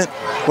alignment,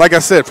 like I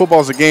said, football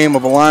is a game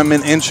of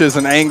alignment, inches,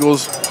 and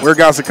angles, where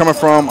guys are coming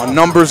from, a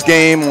numbers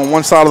game on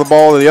one side of the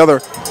ball or the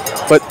other.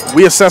 But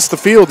we assess the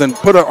field and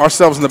put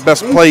ourselves in the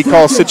best play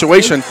call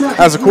situation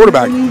as a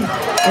quarterback.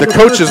 The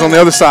coaches on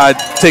the other side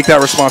take that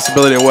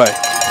responsibility away.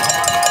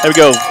 There we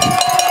go.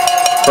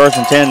 1st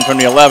and 10 from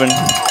the 11.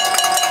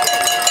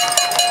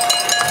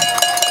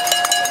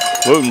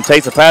 Wooten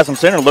takes a pass from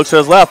center, looks to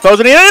his left, throws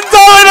it in, end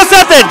zone,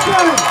 intercepted!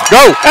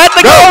 Go! At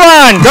the goal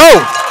line!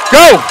 Go!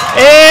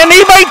 And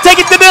he might take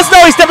it to this.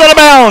 No, he stepped out of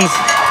bounds.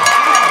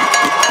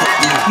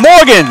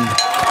 Morgan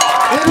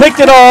picked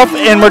it off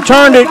and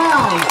returned it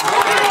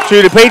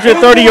to the Patriot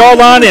 30-yard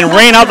line and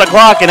ran out the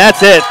clock, and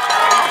that's it.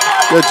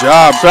 Good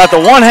job. So after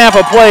one half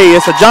of play,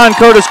 it's the John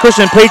Curtis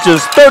Christian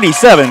Patriots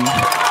 37,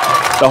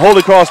 the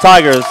Holy Cross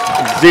Tigers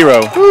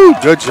 0. Woo,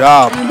 good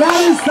job.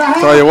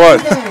 Tell you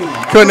what,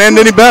 couldn't end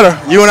any better.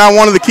 You and I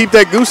wanted to keep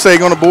that goose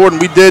egg on the board,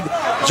 and we did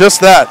just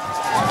that.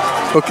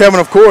 So, Kevin,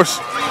 of course,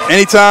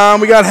 anytime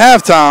we got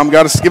halftime,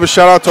 got to give a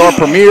shout-out to our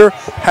premier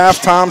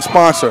halftime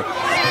sponsor.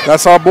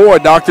 That's our boy,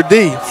 Dr.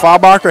 D,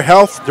 Faubacher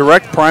Health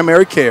Direct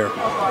Primary Care.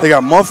 They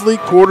got monthly,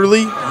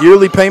 quarterly,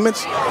 yearly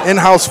payments,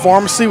 in-house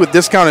pharmacy with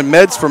discounted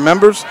meds for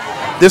members,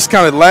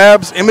 discounted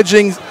labs,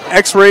 imaging,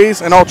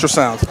 x-rays, and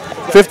ultrasounds.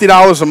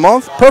 $50 a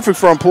month, perfect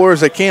for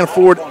employers that can't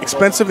afford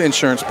expensive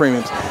insurance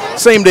premiums.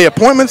 Same-day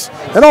appointments,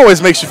 it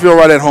always makes you feel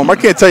right at home. I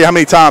can't tell you how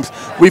many times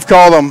we've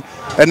called them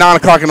at 9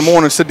 o'clock in the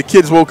morning and said the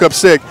kids woke up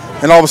sick,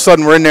 and all of a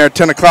sudden we're in there at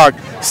 10 o'clock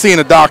seeing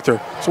a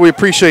doctor. So we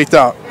appreciate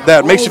that.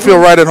 That makes you feel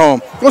right at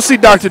home. Go see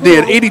Dr. D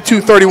at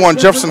 8231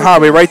 Jefferson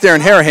Highway right there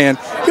in Harahan.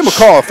 Give him a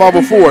call at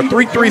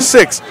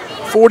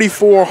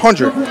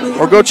 504-336-4400.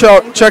 Or go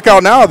check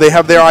out now. They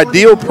have their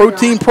Ideal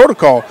Protein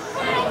Protocol.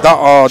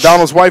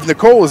 Donald's wife,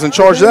 Nicole, is in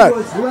charge of that.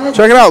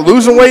 Check it out.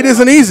 Losing weight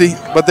isn't easy,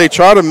 but they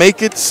try to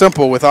make it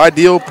simple with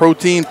Ideal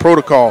Protein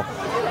Protocol.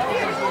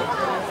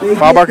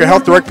 Faubacher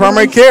Health Direct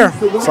Primary Care.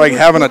 It's like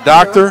having a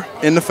doctor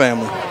in the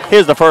family.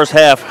 Here's the first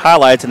half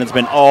highlights, and it's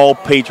been all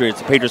Patriots.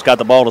 The Patriots got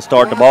the ball to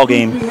start the ball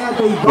game.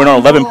 Went on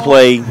an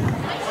 11-play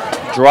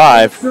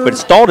drive, but it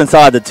stalled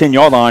inside the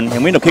 10-yard line,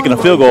 and we ended up kicking a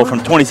field goal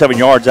from 27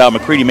 yards out.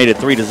 McCready made it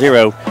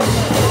 3-0.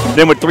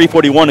 Then with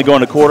 3:41 to go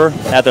in the quarter,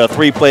 after a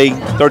 3-play,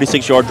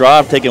 36-yard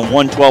drive, taking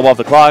 1:12 off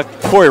the clock,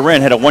 Corey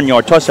Wren had a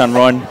 1-yard touchdown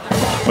run.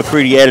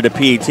 McCready added a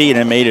PAT, and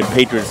it made it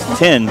Patriots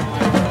 10,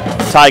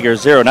 Tigers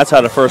 0, and that's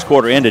how the first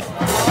quarter ended.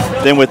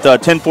 Then with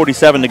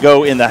 10:47 to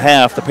go in the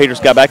half, the Patriots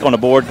got back on the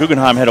board.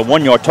 Guggenheim had a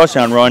 1-yard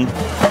touchdown run.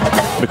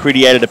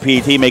 McCready added a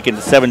PAT, making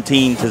it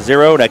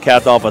 17-0. That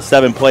capped off a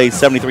 7-play,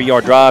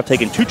 73-yard drive,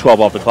 taking 2:12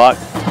 off the clock.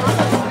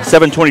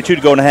 7:22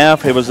 to go in the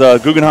half. It was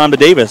Guggenheim to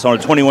Davis on a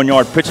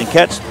 21-yard pitch and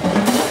catch.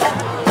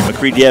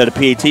 McCready added a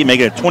PAT,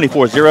 making it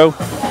 24-0.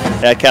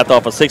 That capped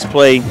off a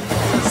 6-play,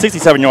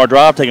 67-yard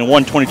drive, taking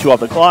 1:22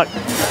 off the clock.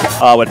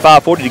 With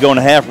 5:40 to go in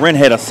the half, Wren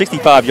had a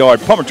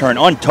 65-yard punt return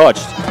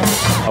untouched.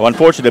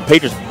 Unfortunately,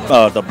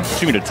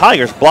 the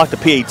Tigers blocked the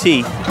PAT,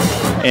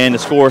 and the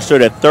score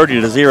stood at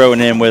 30-0. And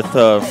then with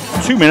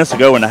 2 minutes to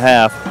go in the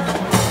half,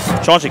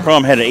 Chauncey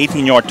Crum had an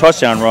 18-yard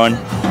touchdown run.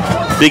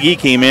 Big E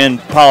came in,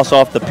 polished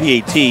off the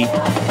PAT,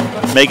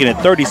 making it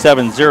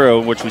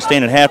 37-0, which we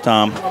stand at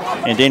halftime.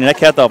 And Danny, that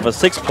capped off a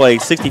 6-play,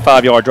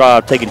 65-yard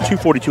drive, taking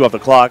 2:42 off the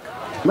clock.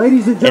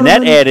 And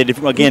that added, if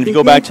you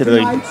go back to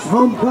the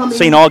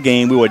St. Aug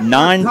game, we were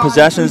 9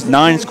 possessions,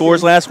 9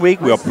 scores last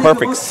week. We were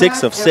perfect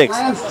 6 of 6.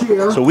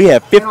 So we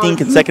have 15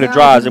 consecutive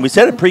drives. And we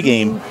said at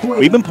pregame,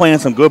 we've been playing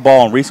some good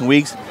ball in recent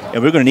weeks,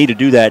 and we're going to need to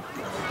do that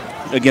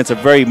against a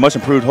very much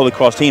improved Holy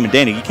Cross team. And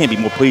Danny, you can't be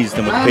more pleased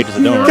than what the Patriots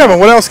are doing. Kevin,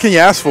 what else can you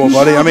ask for,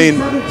 buddy? I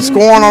mean,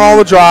 scoring on all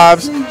the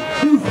drives.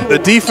 The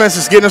defense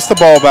is getting us the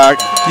ball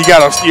back. You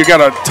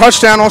got a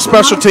touchdown on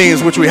special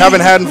teams, which we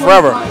haven't had in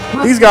forever.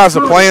 These guys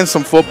are playing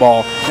some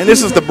football, and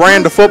this is the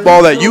brand of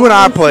football that you and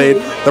I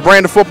played, the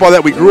brand of football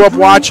that we grew up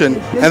watching,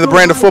 and the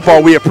brand of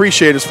football we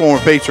appreciate as former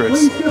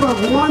Patriots.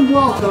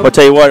 I'll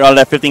tell you what, out of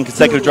that 15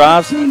 consecutive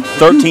drives,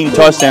 13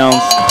 touchdowns,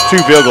 2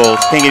 field goals.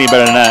 Can't get any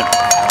better than that.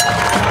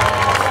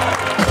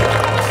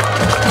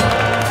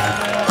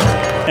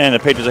 And the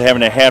Patriots are having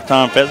their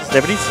halftime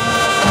festivities.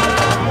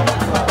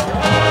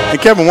 And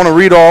Kevin, want to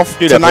read off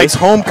tonight's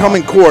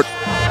homecoming court.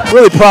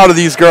 Really proud of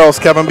these girls,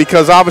 Kevin,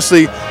 because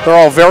obviously they're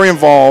all very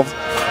involved.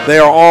 They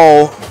are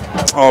all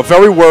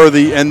very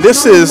worthy, and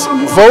this is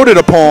voted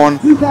upon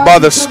by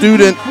the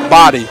student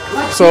body.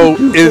 So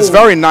it is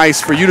very nice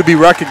for you to be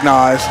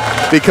recognized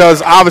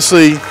because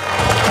obviously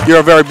you're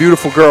a very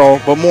beautiful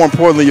girl, but more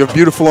importantly, you're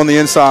beautiful on the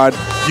inside.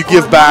 You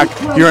give back.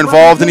 You're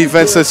involved in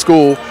events at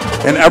school,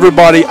 and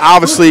everybody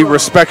obviously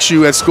respects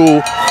you at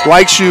school,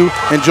 likes you,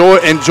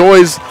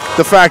 enjoys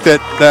the fact that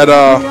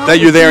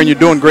you're there and you're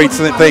doing great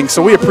things.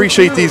 So we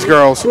appreciate these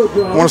girls.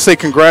 I want to say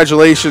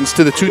congratulations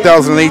to the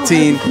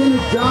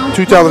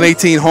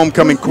 2018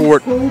 homecoming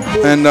court,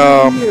 and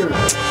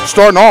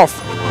starting off,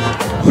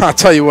 I'll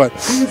tell you what,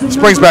 this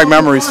brings back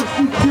memories.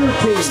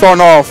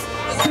 Starting off,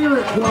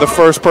 the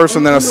first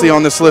person that I see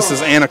on this list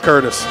is Anna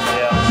Curtis,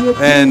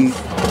 and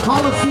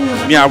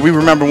yeah, we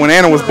remember when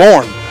Anna was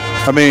born.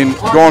 I mean,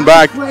 going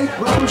back,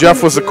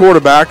 Jeff was the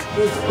quarterback,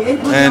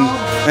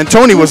 and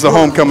Tony was the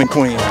homecoming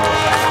queen.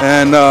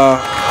 And,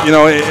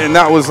 and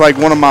that was like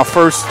one of my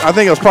first, I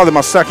think it was probably my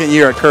second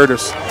year at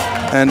Curtis.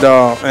 And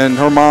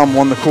her mom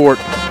won the court.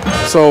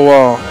 So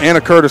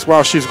Anna Curtis,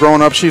 wow, she's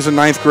grown up. She's in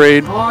 9th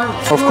grade.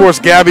 Of course,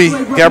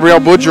 Gabrielle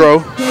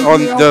Boudreau,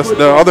 on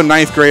the other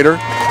 9th grader.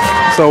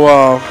 So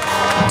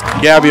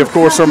Gabby, of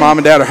course, her mom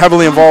and dad are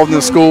heavily involved in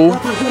the school,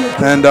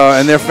 and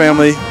their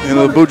family. You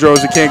know, the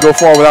Boudreaux, you can't go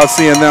far without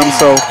seeing them.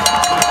 So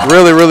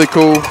really, really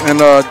cool. And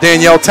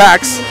Danielle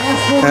Tax,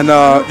 and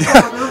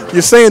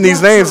you're saying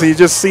these names, and you're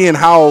just seeing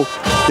how,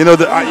 you know,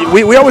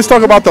 we always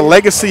talk about the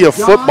legacy of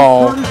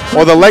football,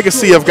 or the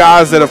legacy of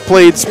guys that have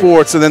played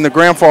sports, and then the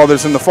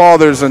grandfathers and the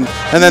fathers, and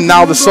then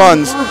now the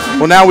sons.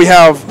 Well, now we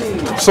have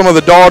some of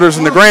the daughters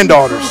and the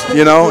granddaughters,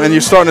 you know, and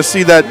you're starting to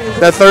see that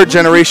third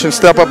generation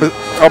step up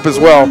as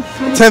well.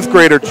 10th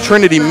grader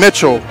Trinity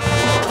Mitchell,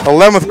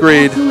 11th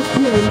grade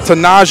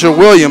Tanaja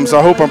Williams.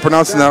 I hope I'm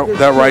pronouncing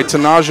that right.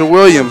 Tanaja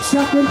Williams,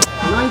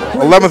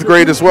 11th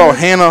grade as well.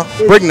 Hannah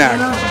Brignac.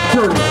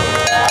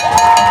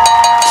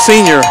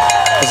 Senior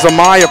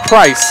Zamaya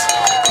Price,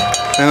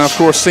 and of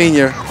course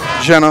senior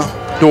Jenna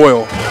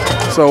Doyle.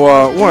 So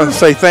I want to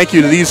say thank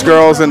you to these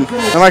girls, and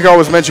like I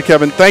always mention,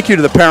 Kevin, thank you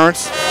to the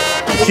parents.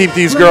 Keep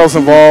these girls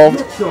involved.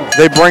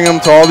 They bring them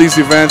to all these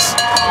events.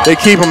 They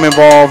keep them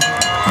involved,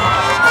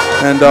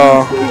 and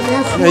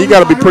you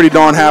got to be pretty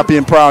darn happy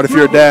and proud if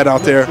you're a dad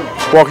out there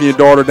walking your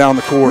daughter down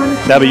the court.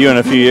 That'll be you in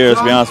a few years,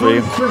 to be honest with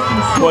you.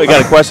 Well, we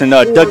got a question.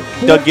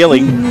 Doug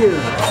Gilly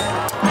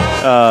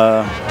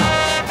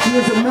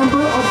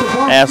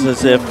asked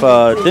us if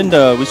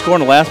didn't we score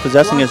in the last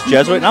possession against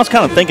Jesuit? And I was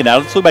kind of thinking that.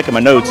 Let's look back at my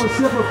notes.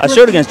 I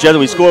showed against Jesuit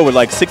we scored with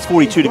like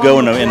 6:42 to go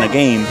in the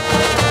game.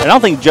 And I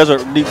don't think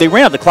Jesuit, they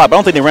ran out the clock, but I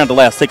don't think they ran out the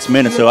last 6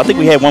 minutes. So I think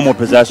we had one more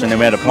possession and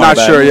we had a punt Not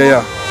back. sure,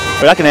 yeah.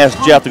 But I can ask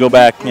Jeff to go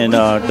back and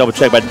double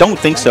check. But I don't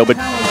think so. But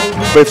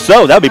if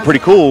so, that would be pretty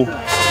cool.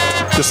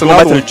 Just going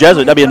back to the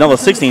Jesuit, that'd be another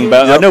 16.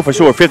 But I know for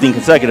sure 15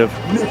 consecutive.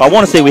 I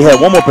want to say we had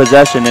one more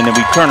possession and then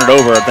we turned it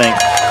over, I think.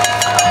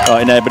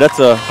 But that's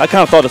I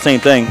kind of thought the same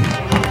thing.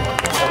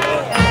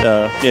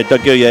 Yeah,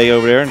 Doug Gillier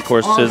over there, and of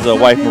course his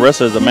wife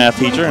Marissa is a math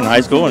teacher in high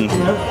school, and he's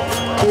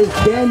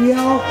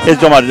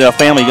talking about the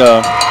family.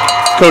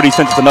 Cody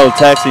sent us another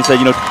text. He said,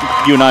 you know,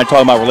 you and I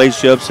talking about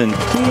relationships and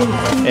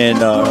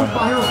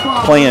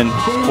playing.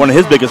 One of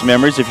his biggest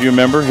memories, if you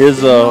remember,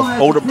 his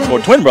older or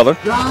twin brother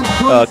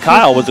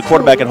Kyle was the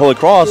quarterback at Holy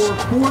Cross,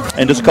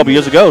 and just a couple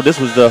years ago, this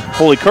was the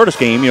Holy Curtis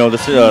game. You know,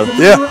 this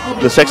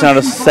the section out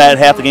of sat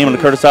half the game on the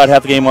Curtis side,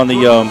 half the game on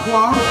the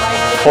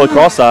Holy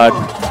Cross side,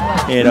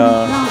 and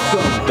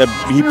that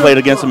he played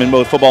against him in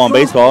both football and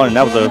baseball, and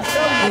that was a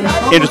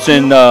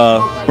interesting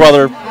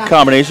brother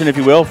combination, if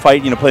you will,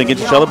 fight, you know, playing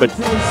against each other. But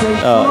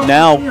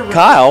now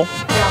Kyle,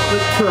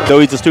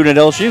 though he's a student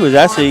at LSU, is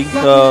actually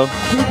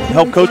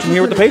helped coaching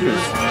here with the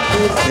Patriots.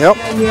 Yep.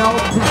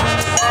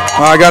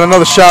 I got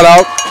another shout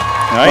out.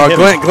 Right,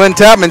 Glenn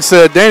Tapman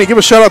said, Danny, give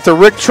a shout out to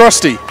Rick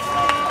Trusty.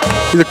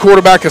 He's the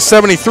quarterback of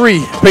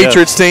 73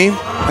 Patriots team,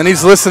 and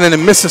he's listening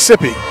in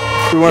Mississippi.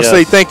 We want to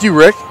say thank you,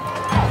 Rick.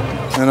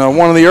 And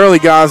one of the early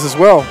guys as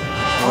well,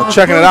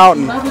 checking it out.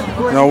 And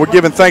you know, we're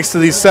giving thanks to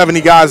these 70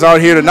 guys out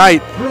here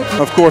tonight.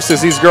 Of course, as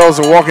these girls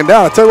are walking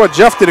down. I tell you what,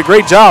 Jeff did a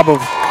great job of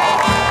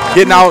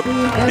getting out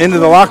into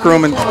the locker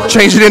room and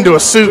changing into a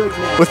suit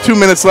with 2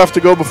 minutes left to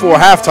go before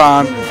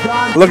halftime.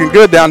 Looking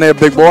good down there,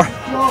 big boy.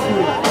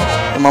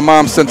 And my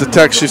mom sent a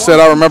text. She said,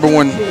 I remember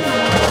when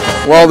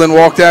Weldon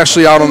walked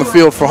Ashley out on the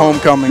field for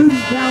homecoming.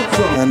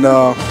 And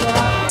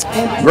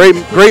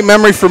great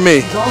memory for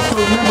me.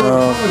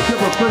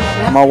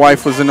 My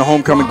wife was in the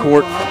homecoming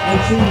court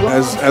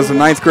as a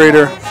 9th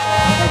grader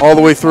all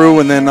the way through,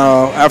 and then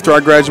after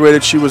I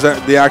graduated, she was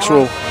at the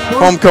actual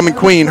homecoming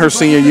queen her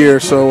senior year.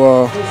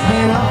 So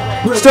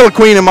still a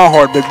queen in my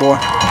heart, big boy.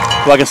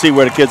 Well, I can see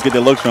where the kids get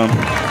their looks from.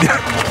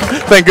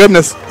 Thank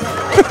goodness.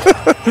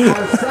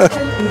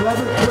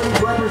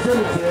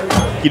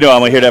 You know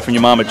I'm going to hear that from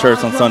your mom at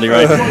church on Sunday,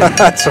 right?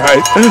 That's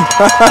right.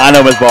 I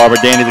know Miss Barber.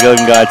 Danny's a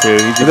good-looking guy, too.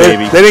 He's your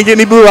baby. They didn't get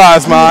any blue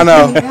eyes, Ma, I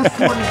know.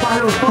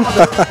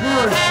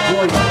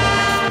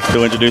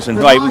 Still introducing.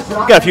 All right, we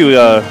got a few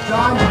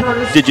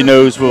Did You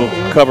Knows we'll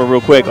cover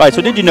real quick. All right,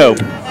 so Did You Know?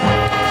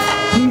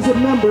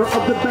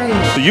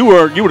 So you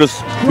were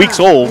just weeks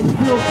old.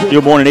 You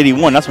were born in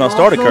 '81. That's when I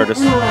started,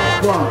 Curtis.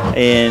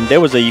 And there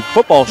was a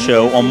football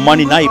show on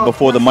Monday night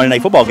before the Monday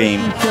Night Football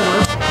game.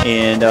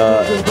 And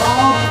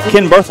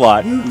Ken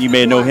Berthlot, you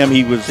may know him.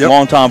 He was a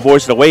longtime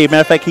voice of the Wave.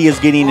 Matter of fact, he is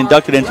getting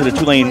inducted into the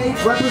Tulane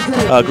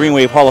Green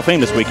Wave Hall of Fame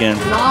this weekend.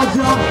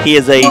 He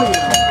is a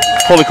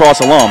Holy Cross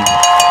alum.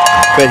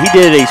 But he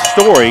did a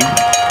story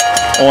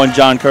on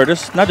John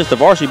Curtis, not just the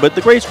varsity, but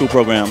the grade school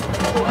program.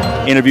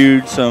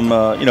 Interviewed some,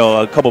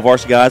 a couple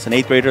varsity guys, an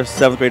 8th grader,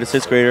 7th grader,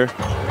 6th grader,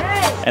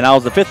 and I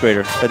was the 5th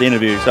grader at the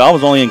interview. So I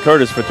was only in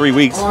Curtis for 3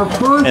 weeks,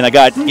 and I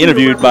got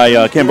interviewed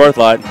by Ken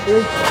Berthlot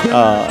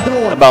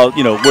about,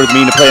 what does it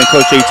mean to play in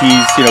Coach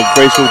AT's,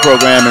 grade school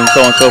program and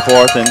so on and so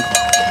forth.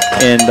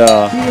 And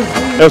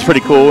that was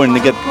pretty cool, and to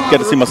get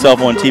to see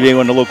myself on TV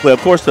on the little clip.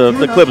 Of course, the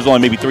clip was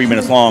only maybe 3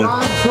 minutes long,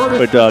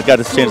 but got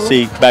a chance to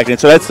see back then.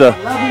 So that's a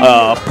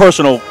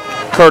personal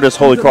Curtis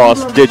Holy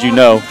Cross Did You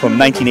Know from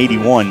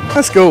 1981.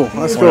 That's cool.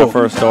 That's cool. When I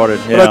first started.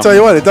 Yeah. But I tell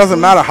you what, it doesn't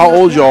matter how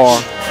old you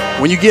are.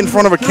 when you get in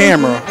front of a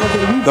camera,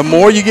 the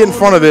more you get in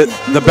front of it,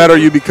 the better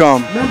you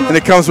become. And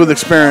it comes with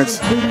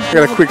experience. I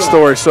got a quick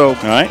story. So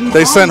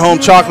they sent home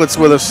chocolates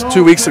with us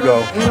 2 weeks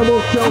ago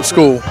from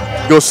school.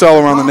 Go sell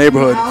around the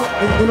neighborhood.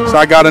 So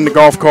I got in the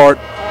golf cart,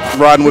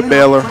 riding with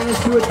Baylor.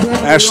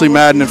 Ashley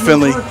Madden and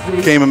Finley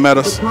came and met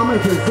us.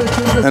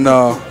 And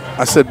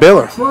I said,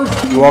 Baylor,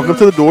 you walk up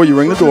to the door, you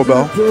ring the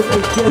doorbell.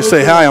 You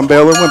say, hi, I'm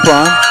Baylor Win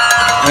Prime,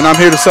 and I'm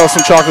here to sell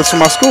some chocolates for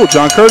my school,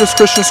 John Curtis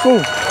Christian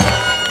School.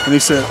 And he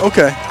said,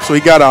 okay. So he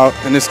got out,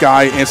 and this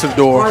guy answered the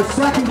door,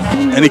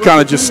 and he kind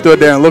of just stood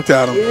there and looked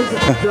at him.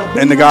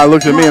 And the guy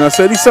looked at me, and I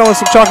said, he's selling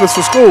some chocolates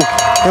for school.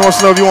 He wants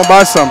to know if you want to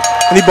buy some.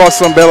 And he bought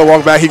some. Baylor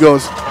walked back. He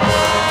goes,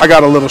 I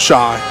got a little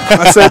shy.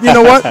 I said, you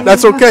know what?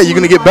 That's okay. You're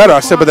going to get better. I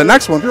said, but the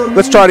next one,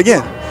 let's try it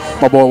again.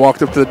 My boy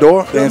walked up to the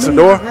door. They answered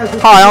the door.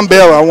 Hi, I'm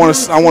Baylor. I want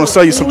to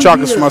sell you some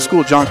chocolates for my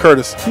school, John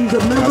Curtis.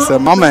 I said,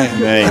 my man.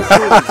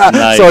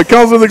 Nice. So it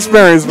comes with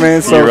experience,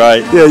 man. So, you're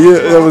right. Yeah,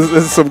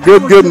 there's some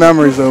good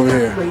memories over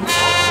here.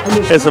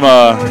 Here's some.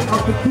 I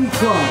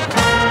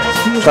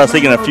was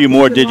thinking a few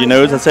more. Did you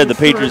know? I said the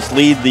Patriots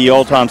lead the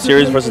all-time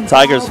series versus the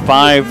Tigers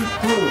 5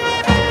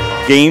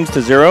 games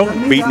to 0,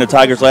 beating the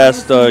Tigers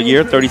last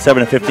year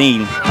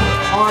 37-15.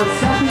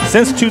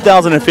 Since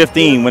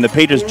 2015, when the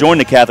Patriots joined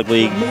the Catholic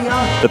League,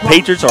 the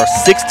Patriots are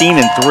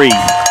 16-3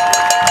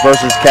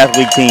 versus Catholic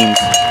League teams.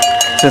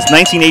 Since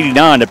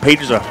 1989, the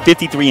Patriots are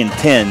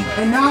 53-10.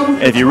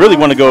 And if you really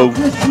want to go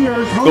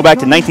back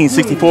to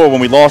 1964 when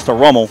we lost to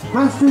Rummel,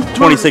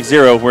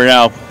 26-0, we're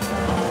now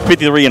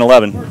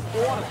 53-11.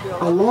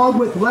 Along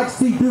with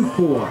Lexi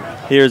Dufour.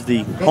 Here's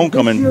the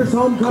homecoming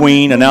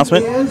queen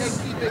announcement.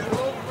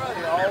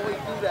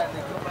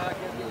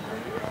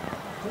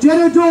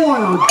 Jenna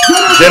Doyle.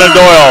 Jenna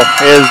Doyle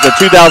is the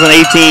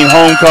 2018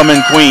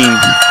 homecoming queen.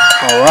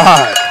 All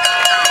right.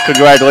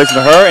 Congratulations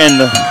to her and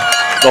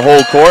the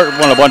whole court.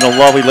 One a bunch of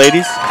lovely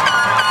ladies.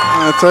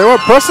 I tell you what,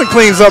 Preston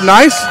cleans up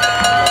nice.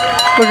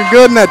 Looking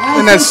good in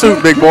that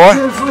suit, big boy.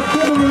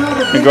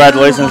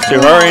 Congratulations to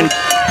her and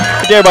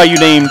to everybody you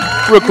named.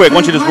 Real quick,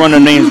 why don't you just run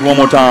their names one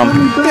more time?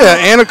 Yeah,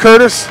 Anna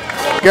Curtis,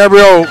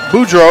 Gabrielle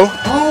Boudreau,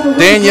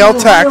 Danielle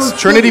Tax,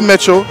 Trinity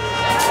Mitchell,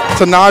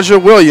 Tanaja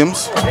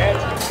Williams,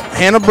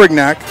 Hannah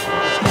Brignac,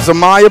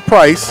 Zamaya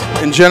Price,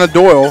 and Jenna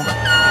Doyle,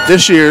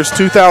 this year's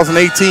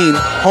 2018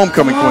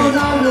 homecoming queen.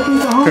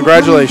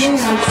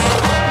 Congratulations.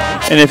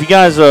 And if you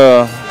guys,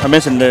 I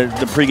mentioned the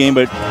pregame,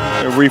 but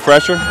a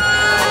refresher.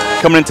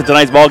 Coming into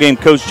tonight's ballgame,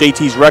 Coach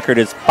JT's record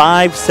is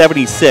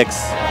 576,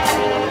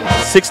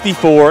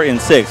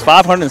 64-6,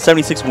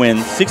 576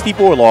 wins,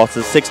 64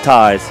 losses, 6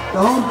 ties.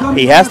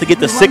 He has to get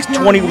to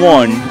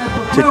 621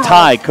 to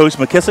tie Coach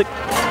McKissick,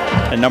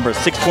 and number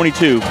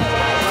 622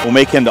 will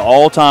make him the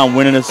all-time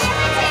winningest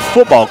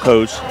football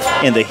coach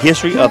in the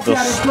history of the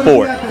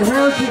sport,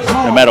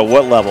 no matter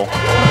what level.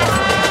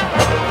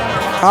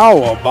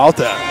 How about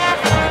that?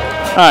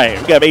 All right,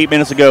 we got 8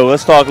 minutes to go.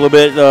 Let's talk a little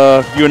bit.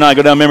 You and I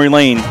go down memory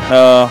lane.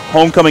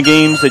 Homecoming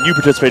games that you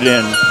participated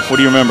in. What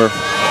do you remember?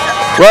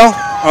 Well,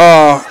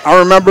 I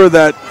remember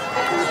that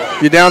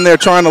you're down there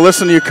trying to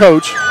listen to your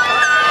coach.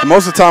 And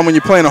most of the time when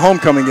you're playing a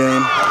homecoming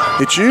game,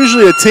 it's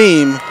usually a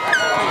team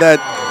that,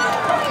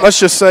 let's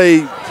just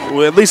say,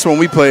 well, at least when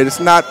we played,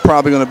 it's not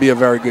probably going to be a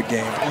very good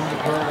game.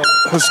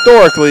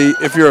 Historically,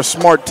 if you're a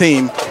smart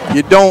team,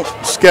 you don't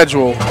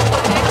schedule,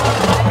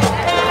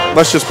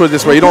 let's just put it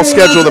this way, you don't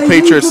schedule the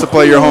Patriots to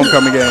play your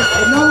homecoming game.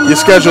 You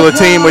schedule a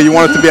team where you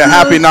want it to be a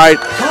happy night,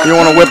 you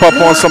want to whip up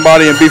on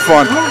somebody and be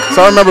fun.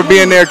 So I remember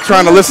being there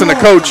trying to listen to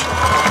Coach,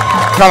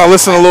 kind of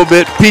listen a little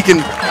bit,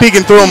 peeking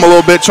through him a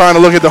little bit, trying to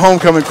look at the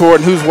homecoming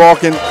court and who's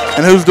walking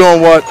and who's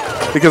doing what.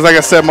 Because like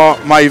I said,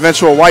 my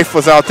eventual wife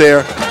was out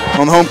there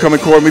on the homecoming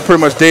court, and we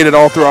pretty much dated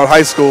all throughout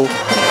high school.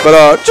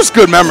 But just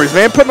good memories,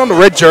 man. Putting on the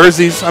red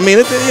jerseys. I mean,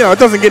 it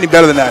doesn't get any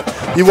better than that.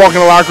 You walk in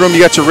the locker room, you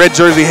got your red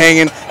jersey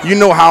hanging. You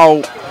know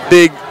how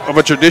big of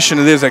a tradition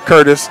it is at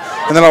Curtis.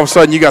 And then all of a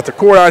sudden, you got the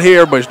court out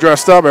here, everybody's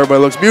dressed up, everybody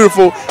looks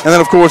beautiful. And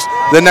then, of course,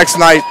 the next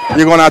night,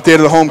 you're going out there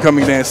to the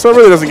homecoming dance. So it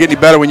really doesn't get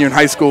any better when you're in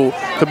high school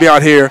to be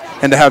out here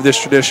and to have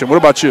this tradition. What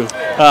about you?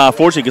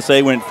 Fortunately, you could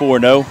say went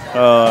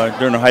 4-0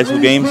 during the high school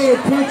games.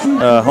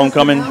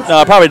 Homecoming,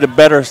 probably the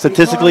better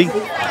statistically.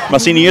 My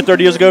senior year,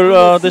 30 years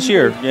ago this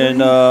year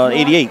in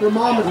 '88.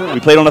 We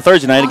played on a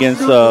Thursday night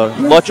against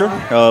Lutcher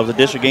of the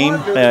district game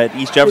at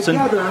East Jefferson,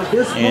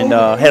 and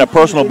had a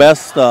personal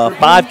best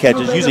 5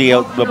 catches. Usually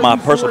my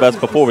personal best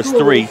before was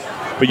 3.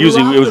 But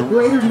usually it was,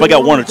 if I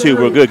got 1 or 2,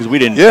 real good because we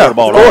didn't throw the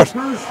ball at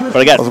all. But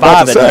I got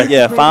 5 at that.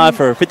 Yeah, 5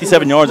 for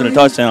 57 yards and a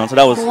touchdown. So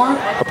that was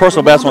a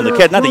personal best on the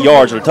catch. Not the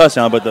yards or the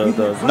touchdown, but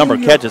the number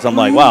of catches. I'm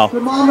like, wow.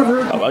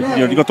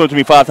 You're going to throw it to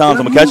me 5 times,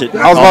 I'm going to catch it.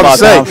 I was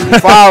about to say,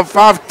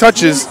 five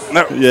touches,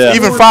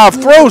 even 5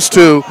 throws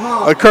to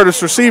a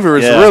Curtis receiver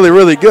is really,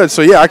 really good.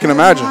 So, yeah, I can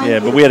imagine. Yeah,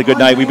 but we had a good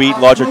night. We beat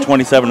Lodger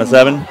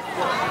 27-7.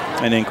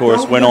 And then, of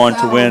course, went on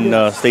to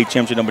win state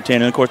championship number 10.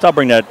 And, of course, I'll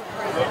bring that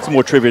some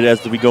more trivia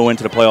as we go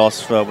into the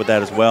playoffs with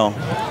that as well.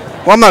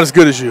 Well, I'm not as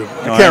good as you.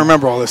 I can't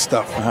remember all this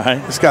stuff. All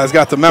right. This guy's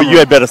got the memory. But you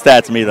had better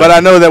stats than me, though. But I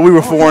know that we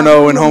were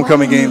 4-0 in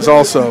homecoming games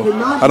also.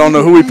 I don't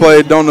know who we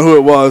played, don't know who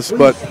it was,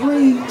 but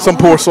some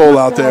poor soul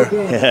out there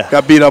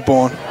got beat up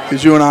on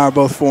because you and I are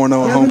both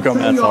 4-0 in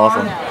homecoming. That's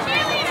awesome.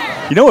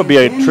 You know what would be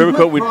a trivia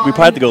quote we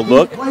probably have to go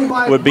look?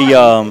 Would be,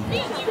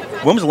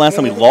 when was the last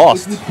time we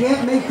lost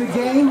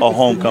a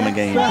homecoming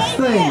game?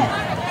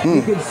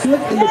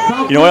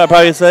 You know what I'd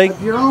probably say?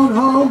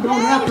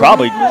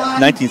 Probably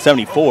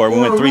 1974. We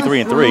went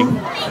 3-3-3.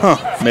 Huh.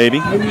 Maybe.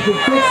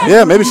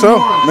 Yeah, maybe so.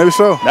 Maybe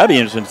so. That'd be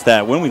an interesting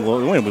stat. When did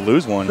we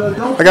lose one?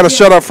 I got a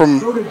shout out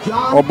from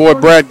our boy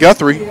Brad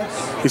Guthrie.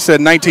 He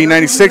said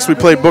 1996 we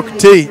played Booker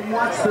T.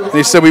 And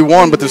he said we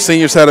won, but the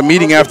seniors had a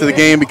meeting after the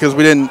game because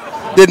we didn't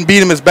beat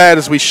them as bad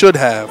as we should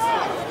have.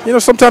 You know,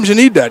 sometimes you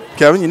need that,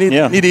 Kevin. You need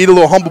to eat a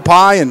little humble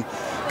pie and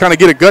kind of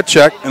get a gut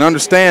check and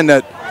understand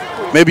that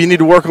maybe you need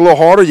to work a little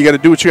harder. You got to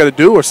do what you got to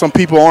do, or some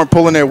people aren't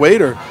pulling their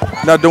weight or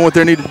not doing what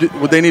they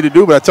need to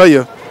do. But I tell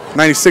you,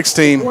 96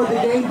 team,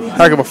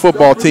 heck of a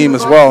football team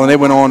as well, and they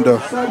went on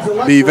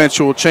to be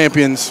eventual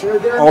champions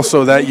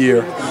also that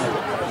year.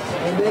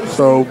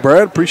 So,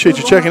 Brad, appreciate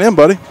you checking in,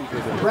 buddy.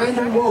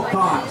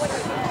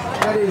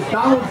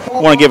 I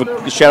want to give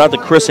a shout out to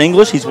Chris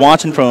English. He's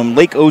watching from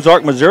Lake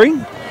Ozark, Missouri.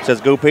 Says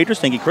go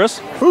Patriots. Thank you,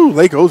 Chris. Ooh,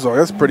 Lake Ozark.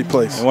 That's a pretty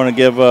place. I want to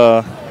give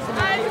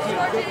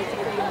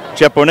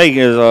Jeff Bonet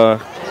is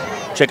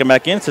checking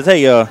back in. Says,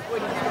 hey,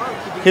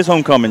 his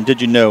homecoming,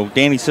 did you know?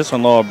 Danny's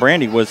sister-in-law,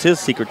 Brandy, was his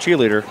secret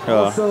cheerleader.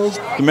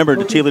 Remember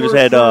the cheerleaders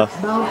had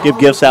give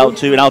gifts out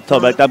to, and I'll talk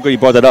about that. I'm glad you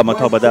brought that up. I'll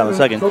talk about that in a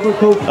second.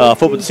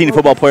 Senior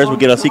football players would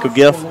get a secret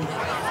gift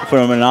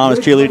from an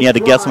anonymous cheerleader, and you had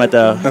to guess them at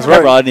the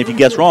hot rod. And if you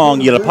guess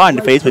wrong, you get a pie in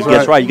the face. But if you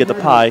guess right, you get the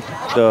pie.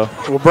 Well,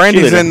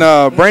 Brandy's in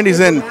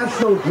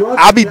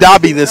Abu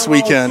Dhabi this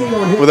weekend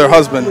with her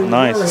husband.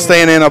 Nice.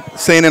 Staying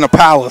in a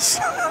palace.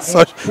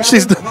 So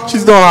she's doing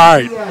all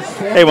right.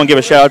 Hey, I want to give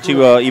a shout out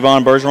to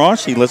Yvonne Bergeron.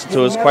 She listened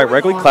to us quite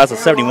regularly. Class of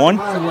 '71.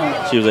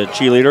 She was a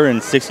cheerleader in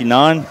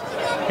 '69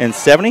 and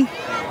 '70.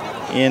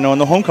 And on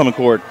the homecoming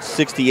court,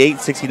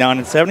 68, 69,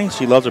 and 70.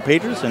 She loves her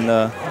Patriots,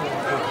 and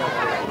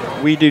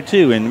we do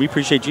too. And we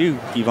appreciate you,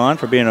 Yvonne,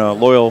 for being a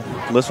loyal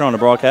listener on the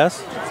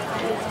broadcast.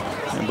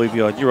 I believe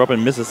you're up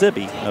in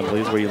Mississippi, I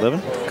believe is where you live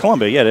in.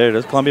 Columbia, yeah, there it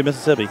is, Columbia,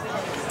 Mississippi.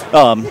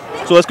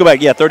 So let's go back,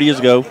 30 years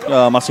ago,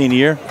 my senior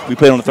year. We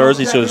played on a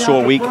Thursday, so it was a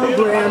short week.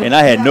 And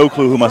I had no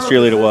clue who my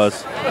cheerleader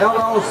was.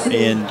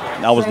 And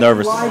I was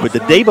nervous. But the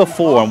day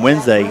before, on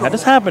Wednesday, I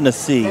just happened to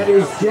see,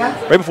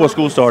 right before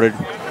school started,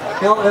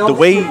 the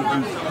way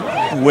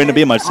went to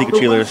be my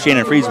secret cheerleader,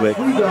 Shannon Frieswick.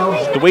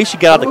 The way she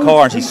got out of the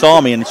car and she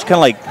saw me, and she kind of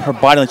like her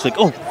body, she's like,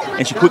 oh,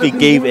 and she quickly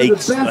gave being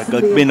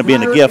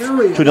a gift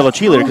to another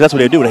cheerleader because that's what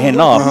they do, to hand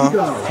it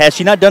off. Had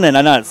she not done it and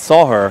I not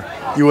saw her,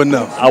 you wouldn't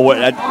know.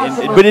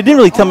 But it didn't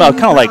really tell me. I was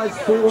kind of like,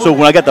 so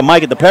when I got the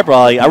mic at the pep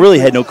rally, I really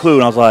had no clue,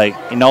 and I was like,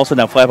 and all of a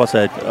sudden that flap, I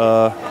said,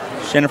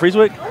 Shannon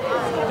Frieswick,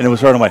 and it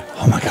was her, and I'm like,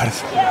 oh my God,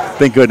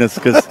 thank goodness,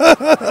 because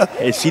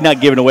if she not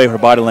giving away her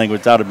body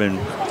language, I would have been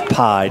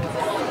pied.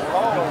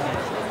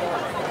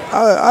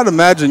 I'd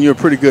imagine you're a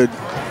pretty good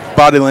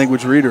body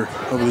language reader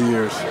over the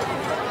years.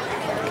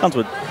 Comes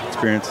with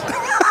experience.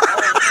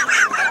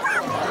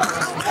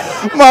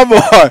 My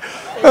boy.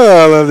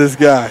 Oh, I love this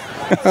guy.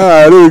 All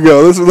right, here we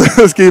go.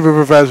 Let's keep it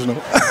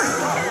professional.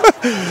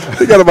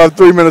 We got about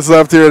 3 minutes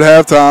left here at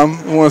halftime.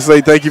 I want to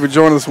say thank you for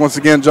joining us once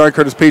again,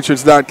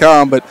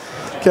 JohnCurtisPatriots.com. But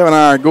Kevin and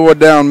I are going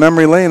down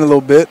memory lane a little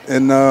bit.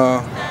 And,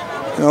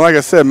 like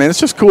I said, man,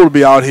 it's just cool to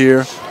be out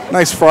here.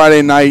 Nice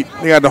Friday night.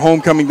 They got the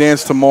homecoming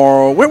dance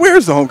tomorrow. Where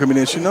is the homecoming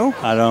dance, you know?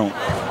 I don't.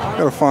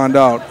 Got to find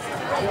out.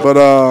 But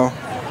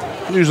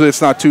usually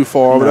it's not too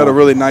far, but at a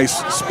really nice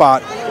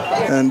spot.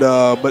 And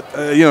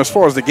as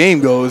far as the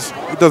game goes,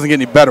 it doesn't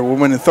get any better. We're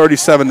winning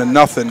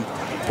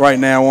 37-0 right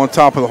now on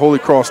top of the Holy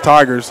Cross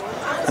Tigers.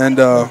 And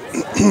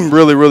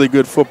really, really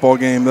good football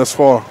game thus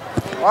far.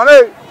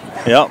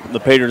 Yep, the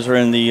Patriots are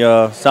in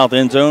the south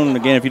end zone.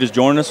 Again, if you just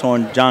joined us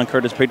on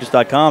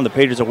JohnCurtisPatriots.com, the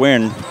Patriots are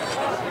wearing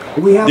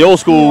the old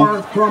school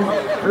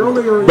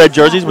red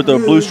jerseys with the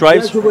blue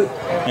stripes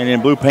and then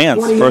blue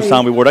pants. First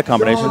time we wore that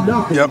combination.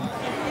 Yep.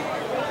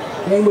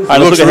 All right,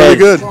 let's look ahead.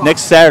 Really good.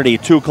 Next Saturday,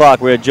 2 o'clock,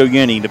 we're at Joe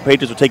Yenny. The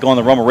Patriots will take on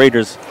the Rummel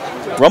Raiders.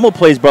 Rummel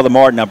plays Brother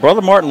Martin. Now,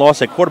 Brother Martin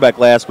lost at quarterback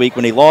last week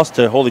when they lost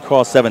to Holy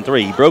Cross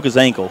 7-3. He broke his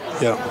ankle.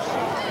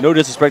 Yeah. No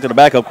disrespect to the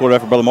backup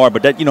quarterback for Brother Martin,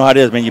 but that, you know how it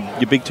is, man.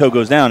 Your big toe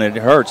goes down and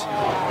it hurts.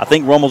 I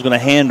think Rummel's going to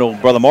handle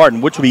Brother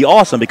Martin, which would be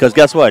awesome because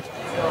guess what?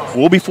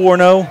 We'll be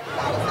 4-0.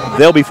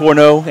 They'll be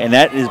 4-0, and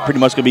that is pretty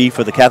much going to be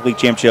for the Catholic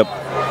Championship.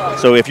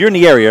 So if you're in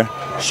the area,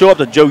 show up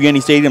to Joe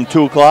Yenny Stadium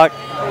 2 o'clock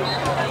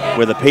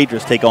where the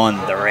Patriots take on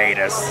the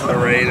Raiders. The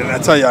Raiders. I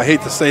tell you, I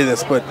hate to say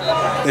this, but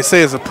they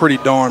say it's a pretty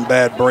darn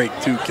bad break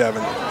too,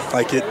 Kevin.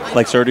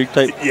 Like surgery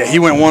type? Yeah, he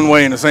went one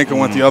way and his ankle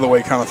went the other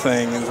way kind of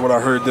thing is what I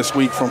heard this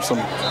week from some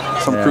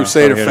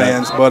Crusader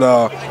fans.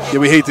 But,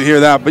 we hate to hear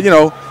that. But,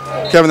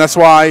 Kevin, that's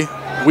why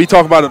We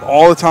talk about it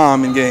all the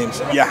time in games.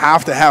 You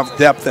have to have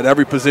depth at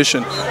every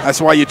position.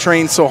 That's why you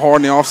train so hard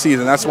in the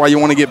offseason. That's why you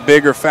want to get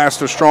bigger,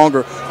 faster,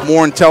 stronger,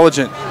 more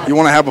intelligent. You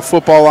want to have a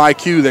football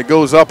IQ that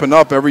goes up and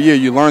up every year.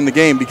 You learn the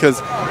game because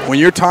when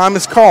your time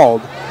is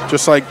called,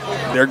 just like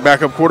their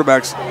backup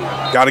quarterbacks,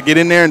 got to get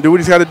in there and do what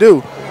he's got to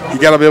do. You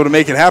got to be able to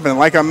make it happen. And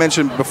like I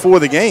mentioned before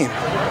the game,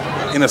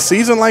 in a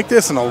season like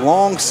this, in a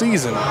long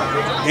season,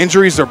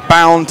 injuries are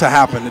bound to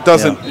happen. It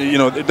doesn't, they're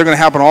going to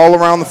happen all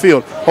around the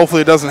field.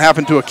 Hopefully it doesn't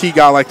happen to a key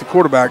guy like the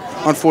quarterback,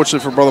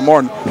 unfortunately for Brother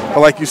Martin. But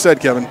like you said,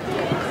 Kevin,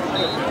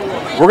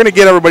 we're going to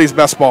get everybody's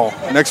best ball.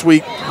 Next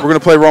week, we're going to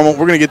play Romo.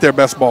 We're going to get their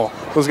best ball.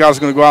 Those guys are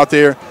going to go out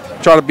there,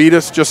 try to beat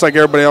us just like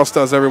everybody else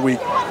does every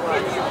week.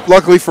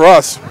 Luckily for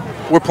us,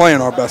 we're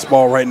playing our best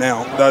ball right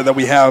now that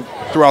we have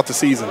throughout the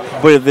season.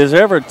 But if there's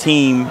ever a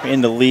team in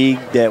the league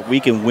that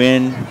we can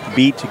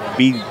beat to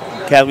be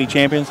Catholic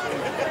champions,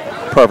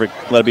 perfect.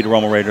 Let it be the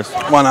Romo Raiders.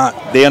 Why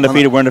not? They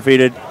undefeated, we're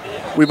undefeated.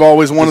 We've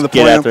always wanted to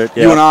play them.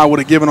 You and I would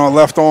have given our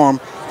left arm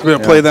to be able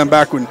to play them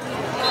back when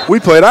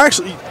we played. I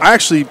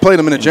actually played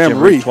them in a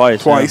jamboree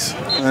twice.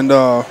 And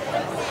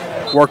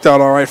worked out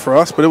all right for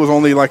us. But it was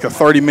only like a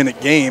 30-minute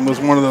game. It was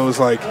one of those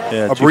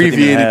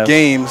abbreviated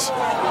games.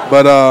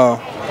 But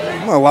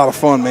a lot of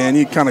fun, man.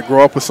 You kind of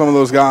grow up with some of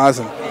those guys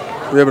and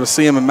be able to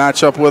see them and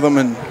match up with them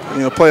and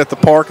play at the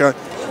park.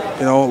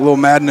 Little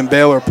Madden and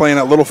Baylor are playing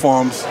at Little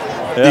Farms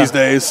these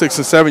days, 6-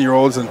 and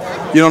 7-year-olds, and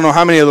you don't know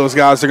how many of those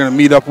guys they're going to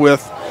meet up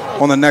with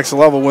on the next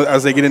level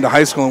as they get into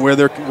high school and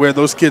where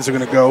those kids are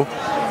going to go.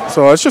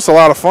 So it's just a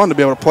lot of fun to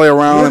be able to play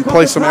around and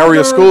play some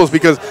area schools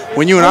because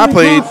when you and I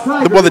played,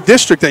 the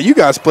district that you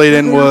guys played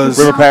in was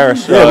River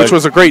Parish, which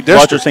was a great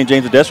district. Roger St.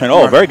 James Pedestrian.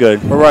 Oh, very good.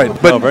 All right,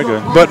 very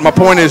good. But my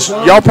point is,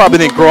 y'all probably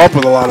didn't grow up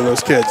with a lot of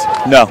those kids.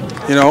 No.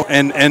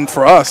 And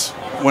for us,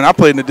 when I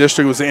played in the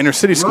district, it was the inner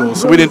city school,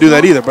 so we didn't do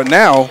that either. But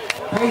now,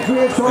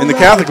 in the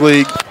Catholic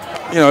League,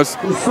 it's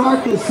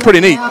pretty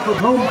neat.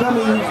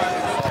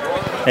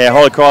 Yeah,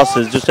 Holy Cross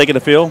is just taking the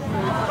field.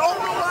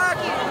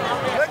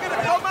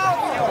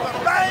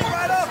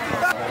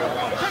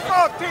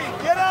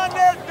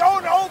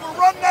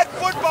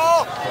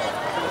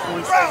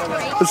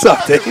 What's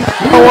up, Dave?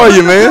 How are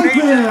you, man?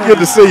 Good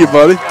to see you,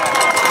 buddy.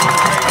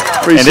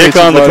 And here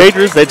come the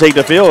Patriots. They take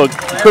the field.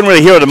 Couldn't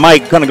really hear the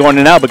mic kind of going in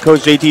and out, but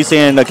Coach JT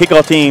saying the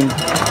kickoff team,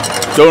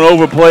 don't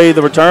overplay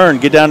the return.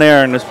 Get down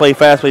there and let's play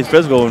fast-paced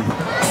physical and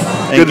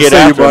good get to see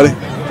after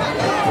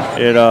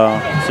you,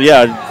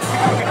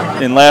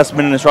 buddy. In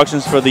last-minute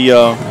instructions for the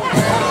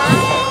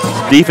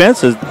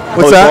defense,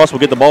 Coach Ross will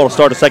get the ball to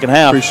start the second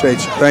half. Appreciate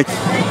you. Thank you.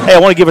 Hey, I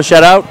want to give a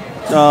shout-out.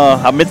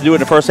 I meant to do it in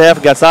the first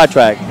half. Got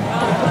sidetracked.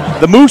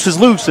 The moose is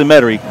loose in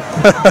Metairie.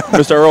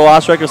 Mr. Earl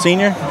Ostrecker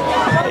Sr.,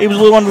 he was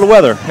a little under the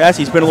weather.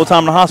 Actually, he spent a little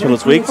time in the hospital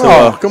this week.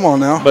 So, come on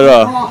now.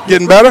 But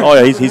getting better? Oh,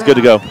 yeah, he's good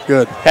to go.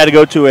 Good. Had to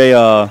go to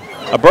a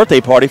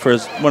birthday party for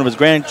one of his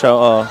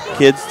grandchild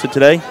kids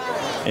today.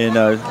 And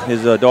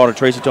his daughter,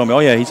 Tracy, told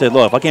me, he said,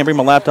 look, if I can't bring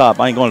my laptop,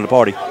 I ain't going to the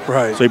party.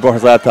 Right. So he brought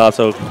his laptop.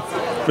 So,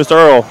 Mr.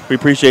 Earl, we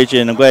appreciate you,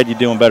 and I'm glad you're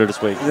doing better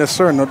this week. Yes,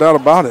 sir. No doubt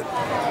about it.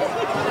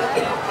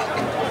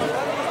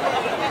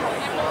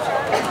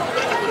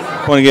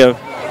 I want to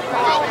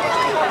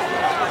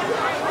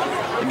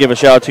give a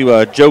shout out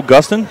to Joe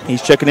Guston.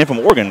 He's checking in from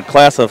Oregon,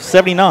 class of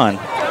 '79,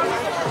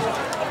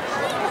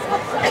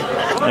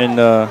 and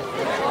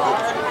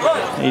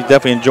he's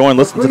definitely enjoying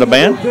listening to the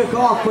band.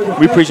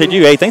 We appreciate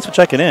you. Hey, thanks for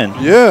checking in.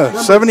 Yeah,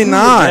 '79.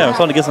 Yeah, I'm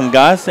starting to get some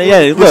guys.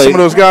 Yeah, look, some of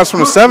those guys from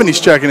the '70s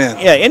checking in.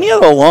 Yeah, any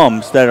other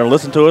alums that are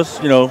listening to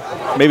us,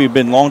 maybe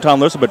been long-time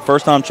listeners, but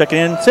first time checking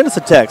in, send us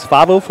a text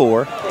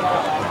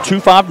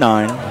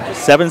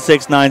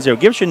 504-259-7690.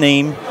 Give us your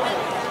name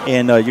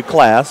and your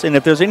class, and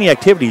if there's any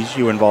activities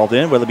you're involved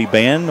in, whether it be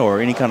band or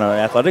any kind of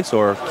athletics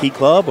or key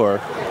club or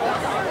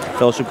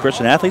Fellowship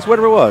Christian Athletes,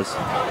 whatever it was,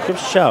 give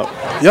us a shout.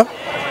 Yep.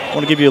 I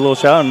want to give you a little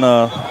shout and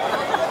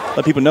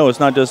let people know it's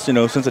not just,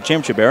 since the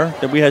championship era,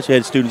 that we actually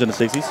had students in the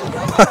 60s.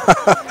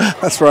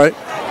 That's right.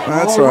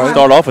 That's right.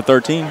 Start off at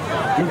 13.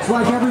 Looks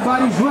like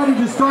everybody's ready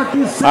to start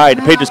this. All right,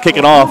 the Patriots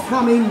kicking off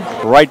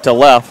right to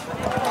left.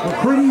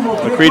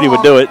 McCready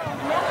would do it.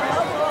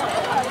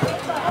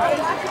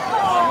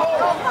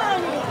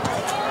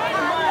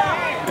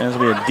 And it's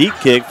going to be a deep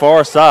kick,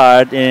 far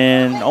side,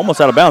 and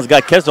almost out of bounds. The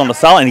guy catches on the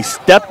solid, and he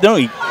stepped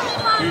down.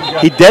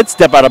 He dead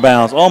step out of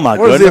bounds. Oh, my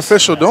goodness. What is the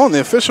official doing?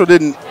 The official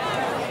didn't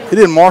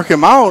mark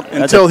him out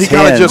until he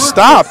kind of just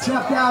stopped.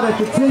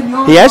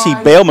 He actually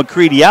bailed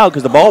McCready out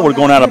because the ball would have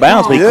gone out of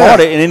bounds, but he caught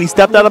it, and then he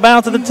stepped out of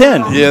bounds at the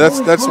 10. Yeah,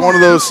 that's one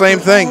of those same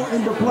thing.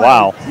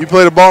 Wow. You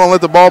play the ball and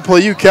let the ball play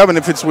you. Kevin,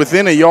 if it's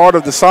within a yard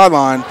of the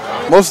sideline,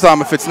 most of the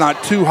time if it's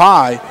not too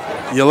high,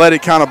 you let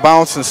it kind of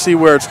bounce and see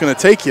where it's going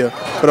to take you.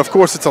 But, of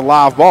course, it's a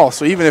live ball.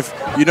 So even if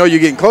you're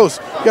getting close,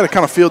 you got to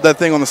kind of field that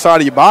thing on the side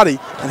of your body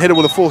and hit it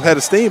with a full head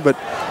of steam. But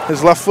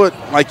his left foot,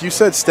 like you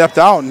said, stepped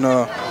out. And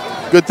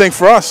good thing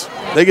for us.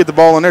 They get the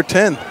ball on their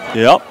 10.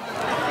 Yep.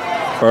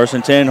 First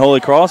and 10, Holy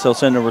Cross. They'll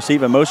send a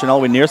receive in motion all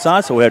the way near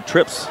side. So we have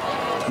trips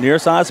near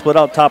side, split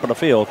out top of the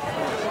field.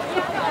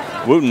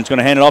 Wooten's going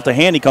to hand it off to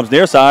Handy. Comes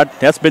near side.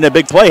 That's been a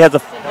big play. Has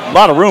a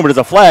lot of room, but it's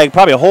a flag.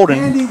 Probably a holding.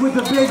 Andy with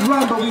the big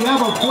run, but we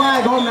have a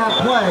flag on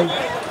that play.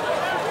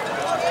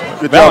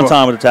 Good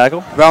Valentine with the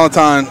tackle.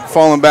 Valentine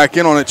falling back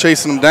in on it,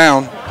 chasing him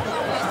down.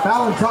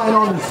 Valentine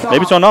on the stop.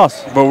 Maybe it's on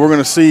us. But we're going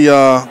to see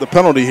the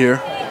penalty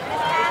here.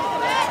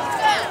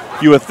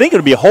 You would think it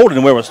would be a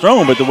holding where it was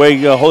thrown, but the way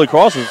Holy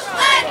Cross is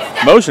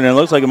motioning, it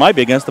looks like it might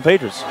be against the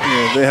Patriots.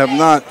 Yeah, they have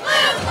not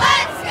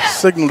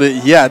signaled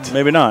it yet.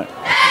 Maybe not.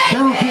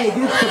 Penalty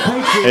against the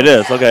Patriots. It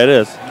is. Okay, it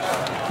is.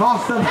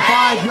 Cost them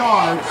 5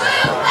 yards.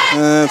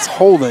 It's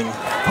holding.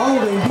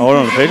 Holding. Hold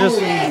on, the Patriots?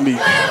 Be-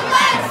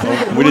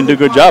 We didn't do a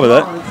good job of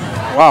that.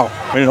 Wow.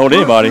 We didn't hold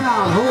anybody.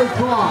 Down, Holy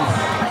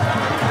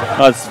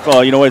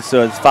Cross. You know, it's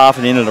 5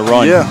 for the end of the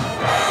run. Yeah.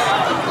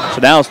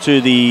 So now it's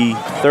to the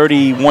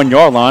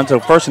 31-yard line. So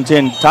 1st and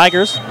 10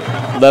 Tigers,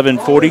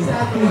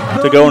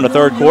 11:40 to go in the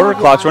third quarter.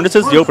 Clock's running. This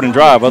is the opening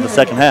drive of the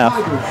second half.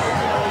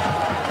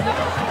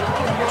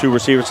 2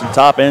 receivers to the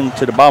top and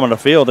to the bottom of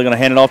the field. They're going to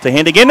hand it off to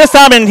Handy again this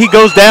time, and he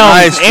goes down.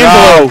 Nice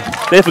Angelo,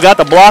 job. they forgot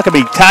to block him.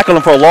 He tackled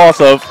him for a loss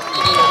of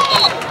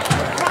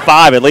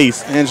 5 at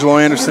least. Angelo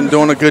Anderson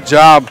doing a good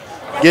job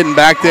getting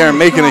back there and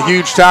making a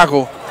huge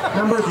tackle.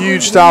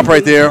 Huge stop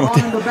right there.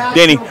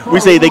 Danny, we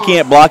say they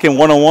can't block him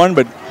one-on-one,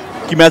 but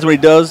can you imagine what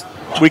he does?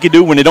 We can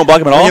do when they don't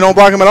block him at all? You don't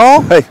block him at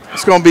all? Hey.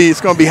 It's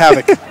gonna be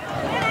havoc.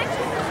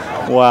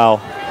 Wow.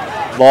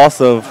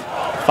 Loss of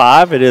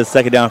 5. It is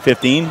second down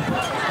 15.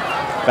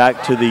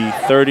 Back to the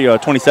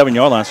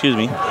 27-yard line, excuse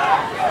me.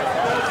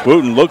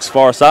 Wooten looks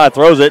far side,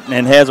 throws it,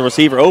 and has a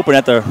receiver open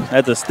at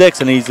the sticks,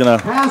 and he's going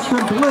to Pass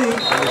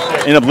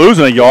complete. end up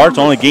losing a yard. It's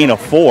only a gain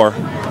of 4.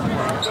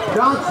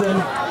 Johnson.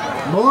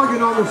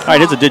 Morgan on the stop. All right,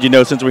 here's a did you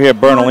know since we're here at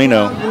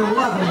Bernalino.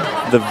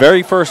 11. The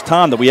very first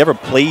time that we ever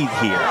played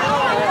here.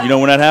 You know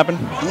when that happened?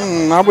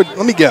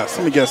 Let me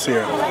guess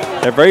here.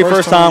 The very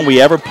first time we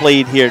ever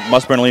played here at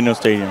Mus Bernalino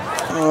Stadium.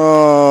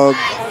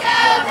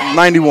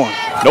 91.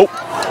 Nope.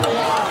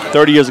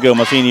 30 years ago,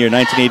 my senior year,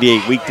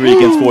 1988, week 3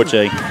 against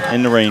Forte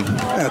in the rain.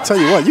 Yeah, I tell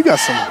you what, you got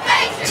some.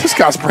 This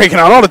guy's breaking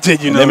out all the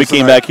did you know. Then we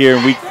came back here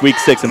in week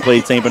 6 and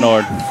played St.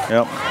 Bernard.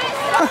 Yep.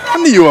 I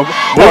knew you were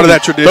part of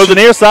that tradition. Goes the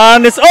near side,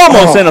 and it's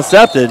almost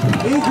intercepted.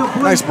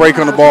 Nice break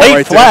on the ball Late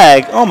right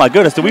flag. Oh, my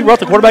goodness. Did we rough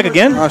the quarterback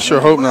again? there. I sure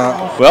hope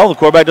not. Well, the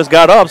quarterback just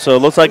got up, so it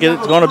looks like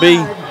it's going to be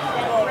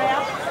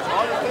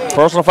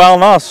personal foul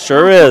on us.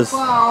 Sure is.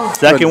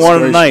 Second Goodness one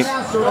of the night.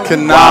 gracious.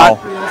 Cannot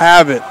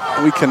have it.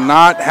 We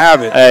cannot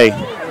have it. Hey,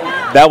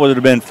 that would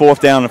have been 4th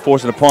down and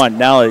forcing a punt.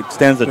 Now it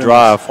extends the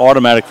drive.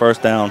 Automatic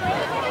first down.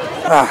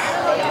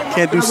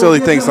 Can't do silly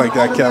things like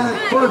that, Kevin.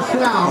 First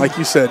down. Like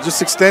you said,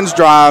 just extends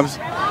drives.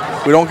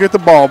 We don't get the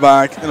ball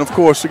back. And, of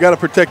course, we got to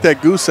protect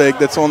that goose egg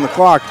that's on the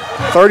clock.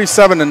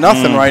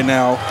 37-0 right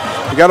now.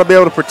 We got to be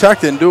able to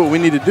protect it and do what we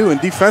need to do.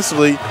 And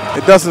defensively,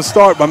 it doesn't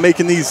start by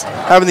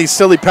having these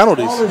silly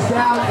penalties.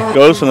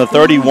 Goes from the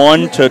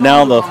 31 to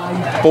now the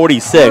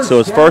 46. So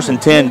it's 1st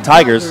and 10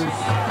 Tigers.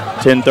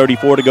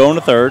 10:34 to go in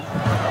the third.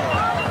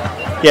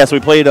 Yeah, so we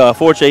played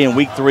Forte in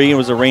week 3. It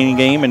was a raining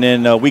game. And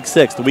then week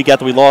 6, the week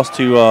after we lost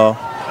to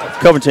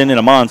Covington in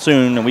a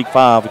monsoon. In week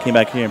 5, we came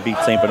back here and beat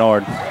St.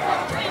 Bernard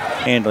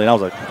handily. I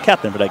was a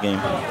captain for that game.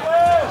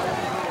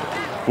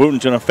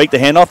 Wooten's going to fake the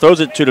handoff, throws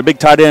it to the big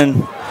tight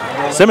end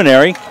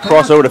Seminary.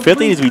 Cross over to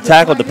 50 as we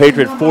tackle at the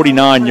Patriot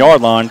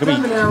 49-yard line. Could be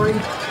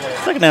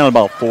second down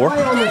about 4.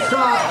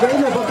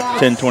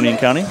 10-20 in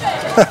counting.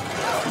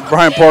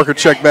 Brian Parker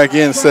checked back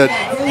in and said,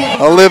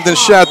 I lived in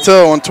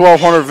Chateau on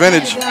 1200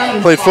 Vintage.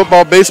 Played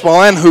football,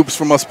 baseball, and hoops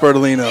for Mus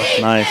Bernalino.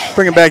 Nice.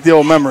 Bringing back the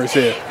old memories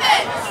here.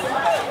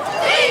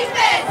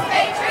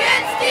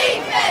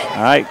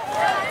 All right.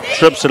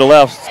 Trips to the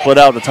left, split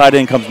out. The tight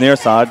end comes near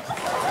side.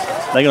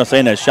 They're going to stay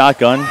in that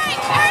shotgun.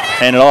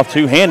 Hand it off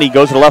to Handy.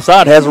 Goes to the left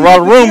side. Has a lot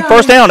of room.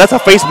 First down. That's a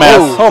face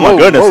mask. Oh, my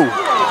goodness.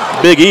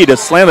 Big E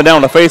just slammed it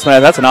down the face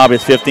mask. That's an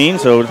obvious 15.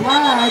 So,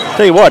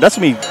 tell you what, that's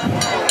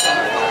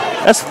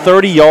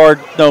 30 yard.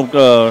 No,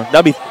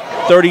 that'd be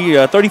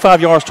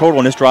 35 yards total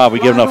in this drive. We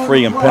give enough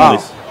free and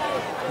penalties.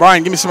 Wow.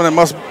 Brian, give me some of that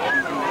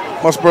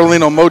Mus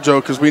Bernalino mojo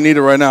because we need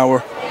it right now.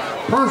 We're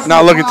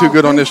not looking too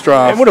good on this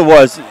drive. And what it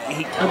was,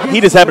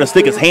 he just happened to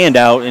stick his hand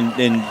out, and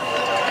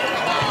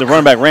the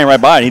running back ran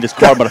right by it, and he just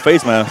caught him by the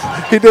face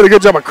mask. He did a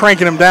good job of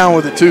cranking him down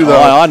with it, too, though.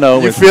 Oh, I know.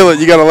 You feel it.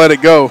 You got to let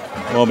it go.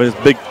 Well, but his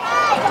big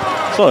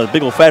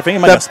old fat finger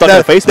might have stuck in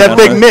the face mask. That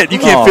big mitt, you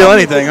can't feel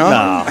anything, huh?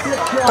 Nah.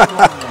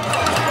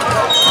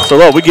 So,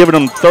 look, we're giving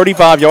him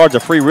 35 yards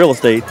of free real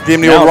estate. Give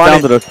him the now old down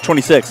Ronnie. to the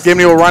 26. Give him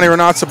the old Ronnie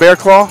Renat's bear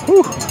claw.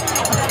 Whew.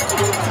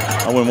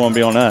 I wouldn't want to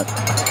be on that.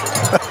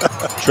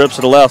 Trips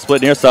to the left,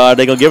 split near side.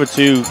 They're going to give it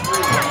to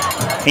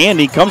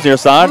Handy. Comes near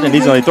side, and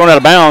he's going to be thrown out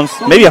of bounds.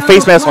 Maybe a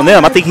face mask on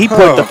them. I think he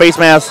put the face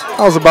mask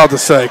I was about to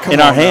say. Come in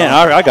on our hand.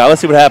 now. All right,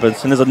 let's see what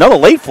happens. And there's another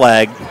late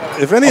flag.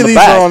 If any on of the these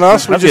back. are on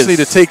us, we That's just just-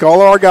 need to take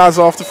all our guys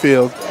off the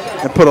field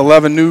and put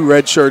 11 new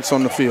red shirts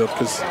on the field.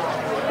 Because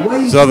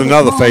So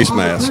another face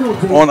mask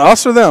on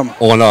us or them?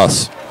 on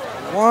us.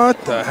 What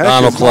the heck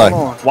Donald is going Clay.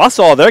 on? Well, I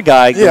saw their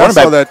guy. the Yeah, I running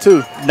saw back, that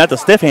too. Not the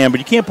stiff hand, but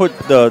you can't put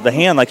the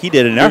hand like he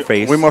did in our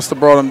face. We must have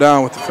brought him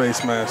down with the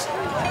face mask.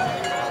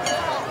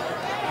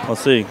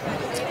 Let's see.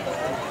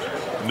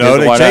 No, Here's the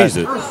they white changed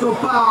eye. it Personal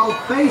foul,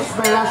 face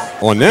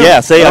mask. on them. Yeah,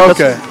 see,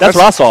 Okay. that's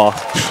what I saw.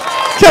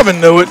 Kevin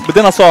knew it. But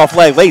then I saw a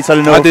flag late, so I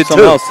didn't know I if did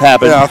something too. else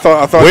happened. Yeah, I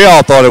thought. We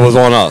all thought it was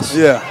on us.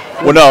 Yeah.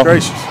 Well, no.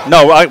 Gracious.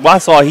 No, I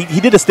saw he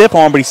did a stiff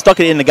arm, but he stuck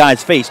it in the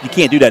guy's face. You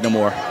can't do that no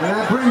more. And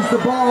that brings the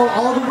ball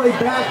all the way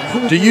back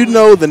to Do you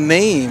know the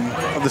name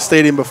of the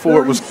stadium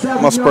before it was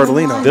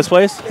Muspertolino? This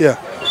place? Yeah.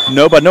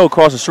 No, but I know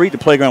across the street the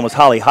playground was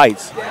Holly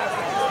Heights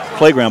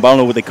Playground, but I don't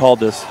know what they called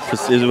this.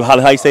 Is it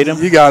Holly Heights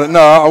Stadium? You got it. No,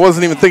 I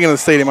wasn't even thinking of the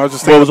stadium. I was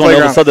just Well, thinking it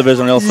was of the on the other playground.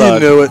 subdivision on the other You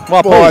side. knew it. Well,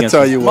 I Boy, played I against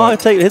tell him. you Well, what. I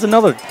tell you, here's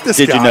another. This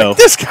Did guy. you know?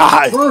 This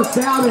guy. first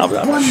down and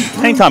 20.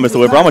 Hang time, Mr.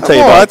 Whipper. I'm gonna tell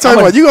you Boy, I about. tell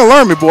you what, you're going to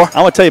learn me, boy. I'm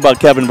gonna tell you about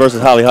Kevin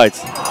versus Holly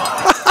Heights.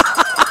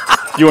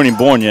 You weren't even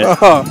born yet.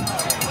 All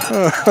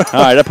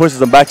right, that pushes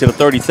them back to the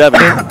 37.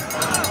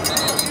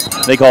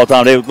 They call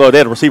time. They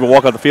had a receiver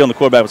walk out the field, and the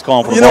quarterback was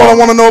calling for the You know ball. what I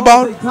want to know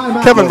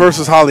about? Kevin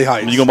versus Holly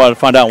Heights. You're going to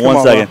find out in Come 1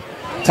 on, second.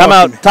 Talk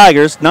to me. Timeout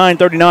Tigers,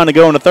 9:39 to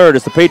go in the third.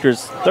 It's the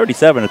Patriots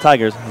 37, the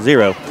Tigers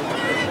 0.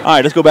 All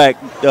right, let's go back.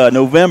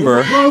 November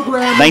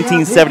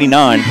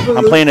 1979.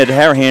 I'm playing at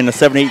Harahan, the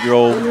 7,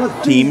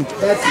 8-year-old team,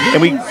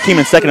 and we came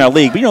in second in our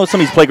league. But you know, some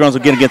of these playgrounds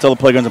will get against other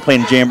playgrounds and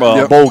playing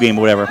a bowl game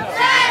or whatever.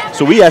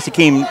 So we actually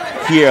came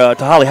here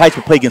to Holly Heights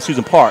to play against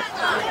Susan Park,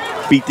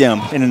 beat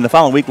them, and then the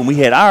following week when we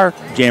had our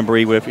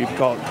jamboree, if you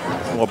call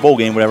it, or bowl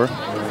game, whatever,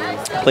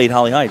 played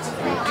Holly Heights.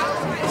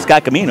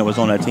 Scott Camino was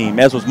on that team,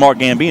 as was Mark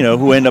Gambino,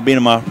 who ended up being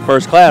in my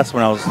first class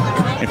when I was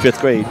in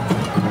 5th grade.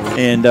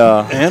 And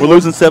we're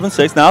losing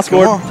 7-6. Now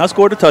I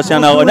scored a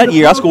touchdown. Now in that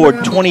year I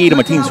scored 28 of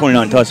my team's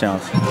 29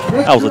 touchdowns.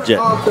 I was legit.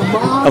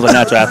 I was a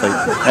natural athlete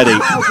at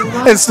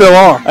 8. And still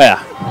are.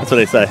 Yeah, that's what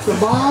they say.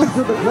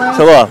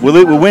 So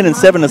we're winning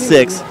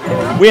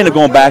 7-6. We end up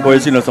going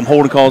backwards, some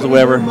holding calls or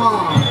whatever.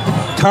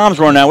 Time's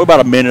running out. We're about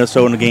a minute or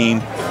so in the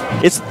game.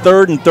 It's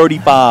 3rd and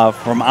 35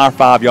 from our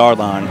 5-yard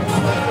line.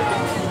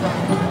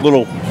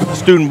 Little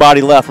student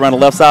body left around the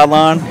left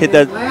sideline. Hit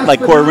that like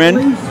quarter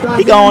in.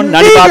 He gone.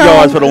 95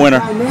 yards for the winner.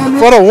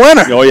 For the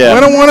winner. Oh, yeah.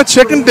 Winner won a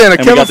chicken dinner. And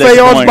we Kevin got the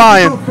extra Fayard's point.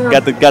 buying.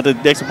 Got the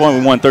extra point.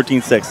 We won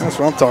 13-6. That's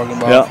what I'm talking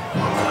about.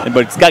 Yep.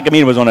 But Scott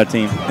Gamino was on that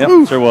team.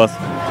 Yep, sure was.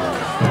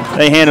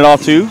 They handed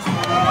off to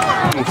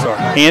I'm sorry.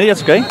 Andy.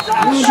 That's okay.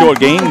 Short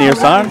game, near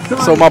side.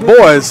 So my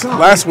boys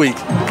last week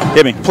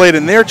Hit me. played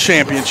in their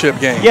championship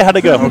game. Yeah, how'd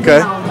they go?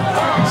 Okay.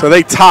 So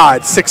they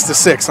tied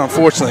 6-6,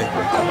 unfortunately.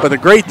 But the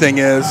great thing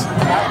is,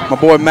 my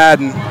boy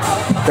Madden,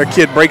 their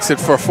kid breaks it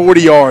for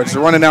 40 yards.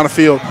 They're running down the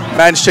field.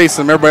 Madden's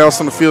chasing them. Everybody else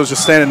on the field is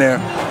just standing there.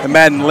 And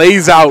Madden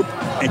lays out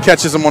and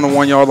catches them on the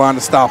 1-yard line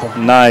to stop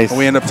them. Nice. And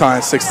we end up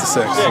tying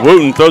 6-6.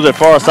 Wooten throws it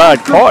far side,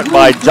 caught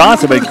by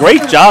Johnson, but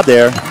great job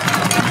there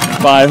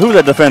by who's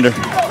that defender?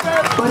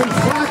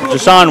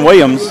 Jashawn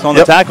Williams on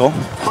the tackle.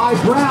 By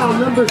Brown,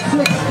 number 6,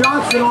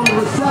 Johnson on the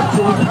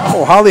reception.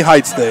 Oh, Holly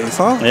Heights days,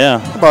 huh? Yeah.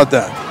 How about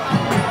that?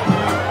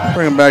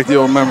 Bringing back the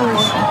old memories.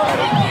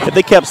 If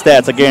they kept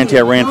stats, I guarantee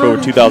I ran for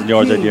over 2,000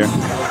 yards that year.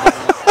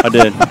 I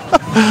did.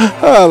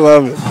 I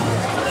love it.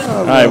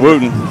 All right,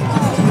 Wooten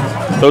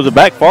throws it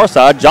back far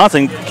side.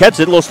 Johnson catches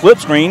it, a little slip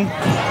screen,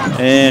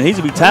 and he's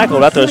going to be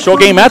tackled after a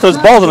short game. After his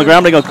ball's on the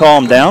ground, they're going to call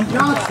him down.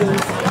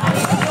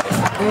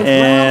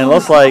 And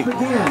looks like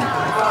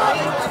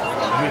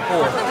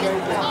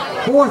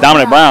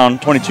Dominic Brown,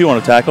 22 on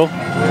the tackle.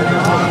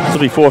 This will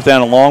be 4th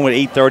down and long with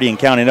 8:30 and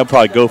counting. They'll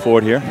probably go for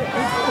it here.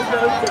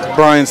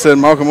 Brian said,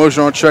 Malcolm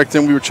Ogeron checked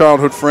in. We were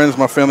childhood friends.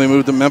 My family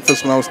moved to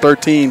Memphis when I was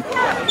 13,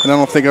 and I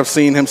don't think I've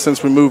seen him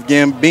since we moved.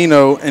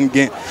 Gambino and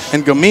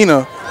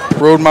Gamina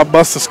rode my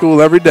bus to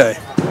school every day.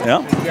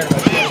 Yeah,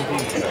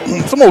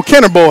 Some old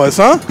Kenner boys,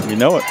 huh? you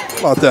know it. How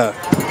about that?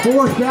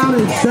 4th down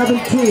and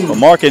 17. Well,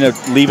 Mark ended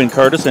up leaving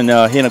Curtis, and he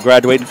ended up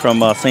graduating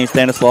from St.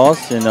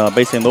 Stanislaus in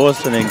Bay St.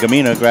 Louis, and then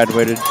Gamina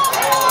graduated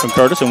from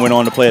Curtis and went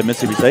on to play at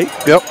Mississippi State.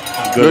 Yep.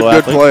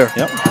 Good player.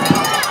 Yep.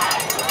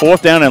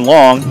 4th down and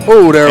long.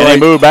 Oh, there And right. they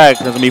moved back.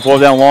 It's going to be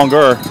 4th down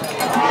longer.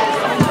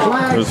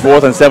 It was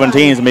 4th and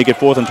 17 to make it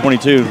 4th and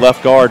 22.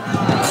 Left guard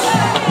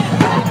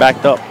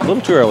backed up a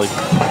little too early.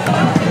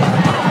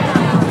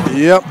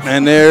 Yep,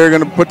 and they're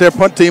going to put their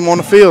punt team on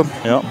the field.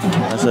 Yep.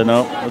 I said,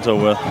 no, it's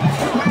over with.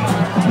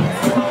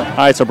 All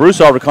right, so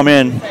Broussard will come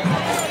in.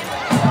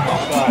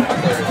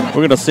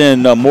 We're going to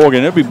send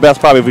Morgan. It would be best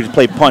probably if we just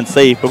play punt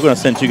safe, but we're going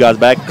to send 2 guys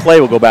back. Clay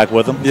will go back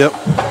with them. Yep.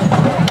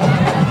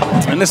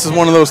 And this is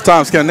one of those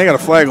times, Kevin, they got a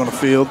flag on the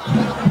field.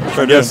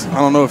 Sure Yes, I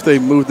don't know if they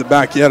moved it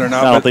back yet or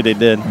not. I don't think they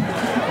did.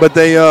 But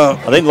they, I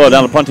think lower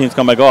down the punt teams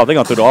come back off. They're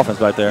going to throw the offense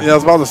back there. yeah, I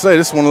was about to say,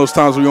 this is one of those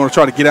times where you want to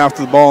try to get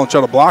after the ball and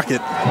try to block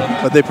it.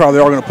 But they probably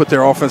are going to put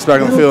their offense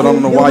back on the field. I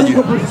don't know why you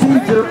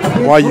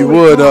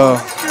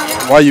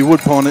would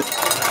punt it.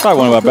 Probably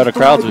one of our better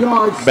crowds,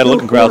 better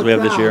looking crowds we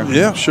have this year.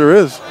 Yeah, sure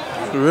is.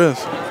 Sure is.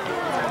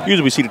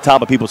 Usually we see the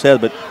top of people's heads,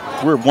 but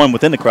we're one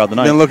within the crowd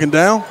tonight. Been looking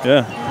down?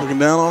 Yeah. Looking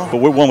down on them? But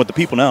we're one with the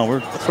people now.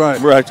 That's right.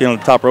 We're actually on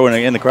the top row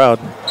in the crowd.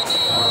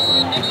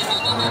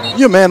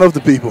 You're a man of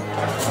the people.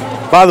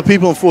 By the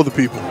people and for the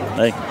people.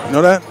 Hey. You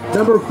know that?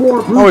 Number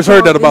 4, I always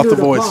heard that about the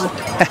into voice. punt.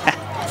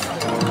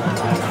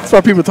 That's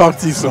why people talk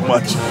to you so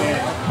much.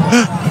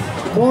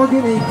 Morgan,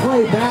 a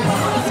play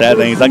back. Sad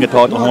thing is I could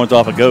talk the horns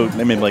off a goat.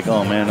 They made me like,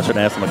 oh man, I should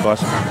have asked him a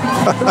question.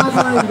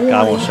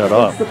 I won't shut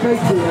up. The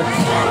Patriots.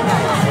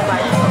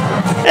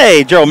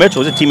 Hey, Gerald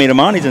Mitchell is a teammate of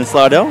mine. He's in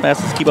Slidell.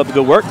 Asked us to keep up the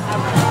good work.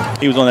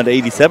 He was on that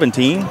 87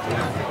 team.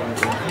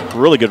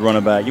 Really good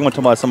running back. You want to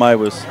talk about somebody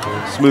who was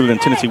smoother than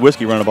Tennessee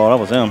whiskey running the ball? That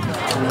was him.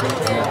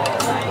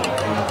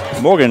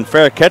 Morgan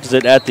fair catches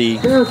it at the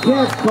Fair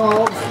catch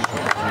called.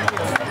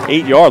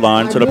 8-yard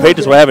line. So the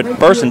Patriots will have it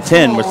 1st and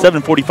 10 with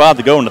 7:45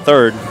 to go in the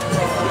third.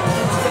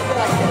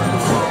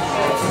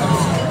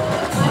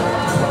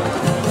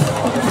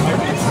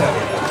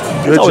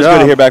 It's always good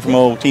to hear back from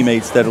old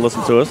teammates that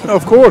listen to us.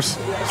 Of course.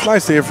 It's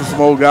nice to hear from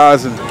some old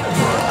guys. And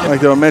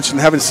like I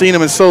mentioned, haven't seen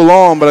them in so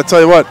long. But I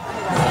tell you what,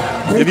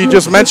 if you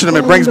just mention them,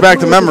 it brings back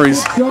the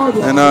memories.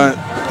 And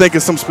think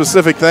of some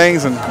specific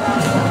things and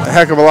a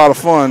heck of a lot of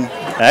fun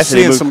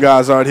seeing some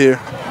guys out here.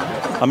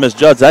 I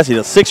misjudged actually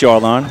the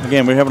 6-yard line.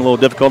 Again, we're having a little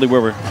difficulty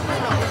where we're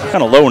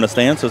kind of low in the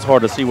stand, so it's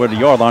hard to see where the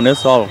yard line is.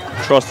 So I'll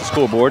trust the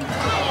scoreboard.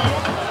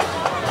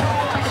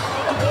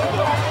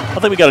 I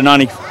think we got a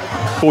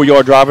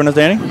 94-yard drive in this,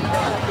 Danny.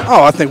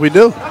 Oh, I think we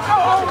do.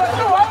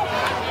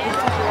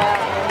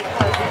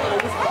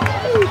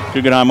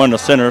 Guggenheim under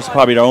center. It's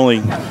probably the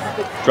only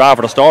drive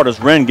for the starters.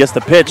 Wren gets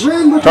the pitch,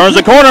 turns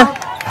the corner,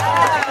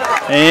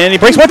 and he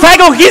breaks one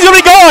tackle. He's going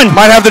to be gone.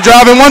 Might have to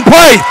drive in one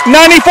play.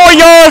 94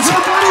 yards.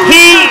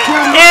 He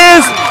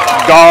is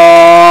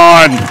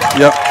gone.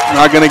 Yep,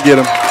 not going to get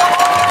him.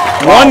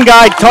 One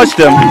guy touched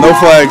him. No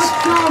flags.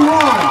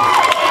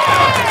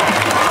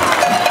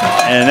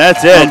 And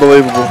that's it.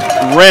 Unbelievable.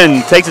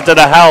 Wren takes it to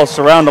the house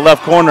around the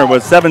left corner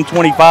with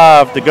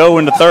 7:25 to go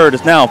in the third.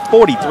 It's now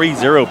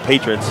 43-0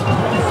 Patriots.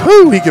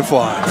 Whoo, he can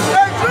fly.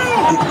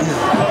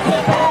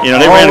 You know,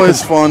 they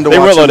always fun to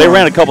watch. They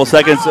ran a couple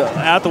seconds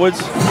afterwards,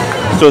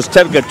 so it's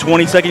technically a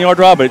 22nd-yard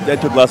drive, but that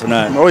took less than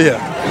that. Oh, yeah.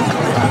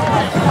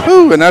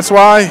 Whoo, and that's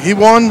why he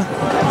won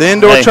the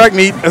indoor track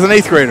meet as an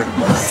 8th grader.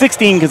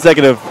 16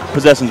 consecutive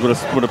possessions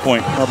with a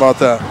point. How about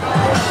that?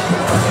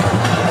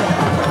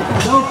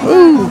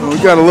 Ooh, we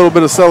got a little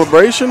bit of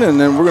celebration, and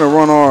then we're going to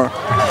run our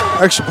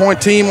extra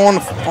point team on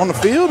the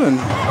field, and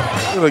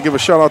we're going to give a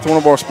shout out to one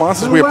of our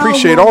sponsors. We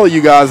appreciate all of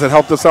you guys that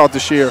helped us out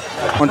this year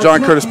on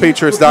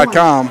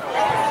JohnCurtisPatriots.com.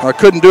 I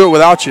couldn't do it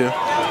without you,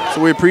 so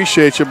we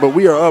appreciate you. But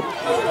we are up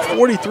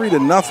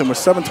 43-0 with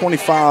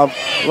 7:25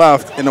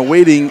 left, and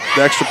awaiting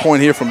the extra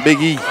point here from Big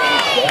E.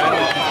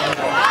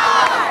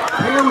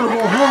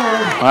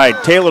 All right,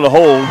 Taylor to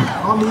hold.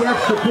 On the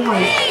extra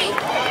point.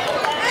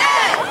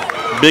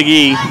 Big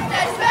E.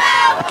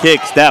 Kick,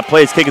 snap,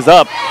 plays, kick is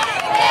up.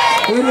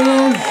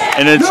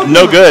 And it's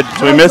no good,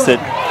 so we missed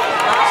it.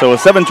 So with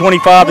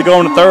 7:25 to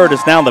go in the third,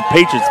 it's now the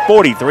Patriots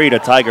 43 to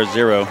Tigers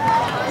 0.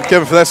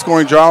 Kevin, for that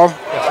scoring drive,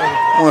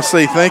 I want to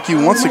say thank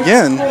you once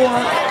again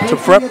to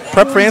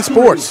Prep Fan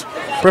Sports.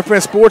 Prep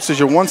Fan Sports is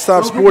your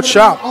one-stop sports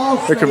shop.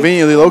 They're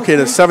conveniently located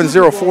at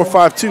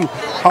 70452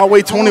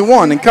 Highway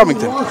 21 in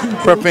Covington.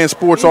 Prep Fan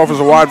Sports offers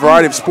a wide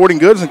variety of sporting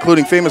goods,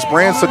 including famous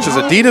brands such as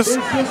Adidas,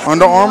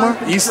 Under Armour,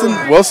 Easton,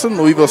 Wilson,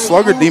 Louisville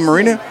Slugger,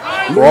 DeMarina,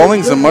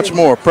 Rawlings, and much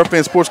more. Prep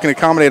Fan Sports can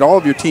accommodate all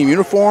of your team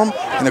uniform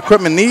and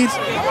equipment needs,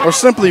 or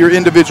simply your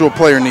individual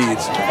player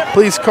needs.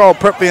 Please call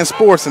Prep Fan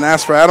Sports and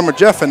ask for Adam or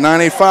Jeff at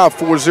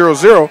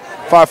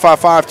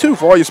 985-400-5552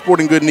 for all your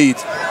sporting good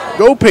needs.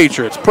 Go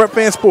Patriots. Prep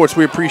Fan Sports,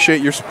 we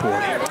appreciate your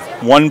support.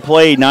 One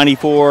play,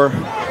 94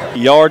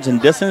 yards in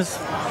distance,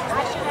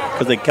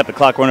 because they kept the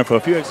clock running for a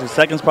few extra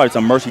seconds. Probably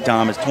some mercy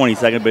time. It's 20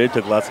 seconds, but it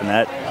took less than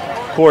that.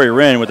 Corey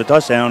Wren with the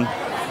touchdown,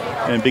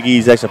 and Big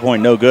E's extra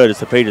point, no good. It's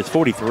the Patriots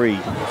 43,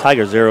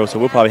 Tigers 0, so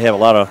we'll probably have a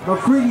lot of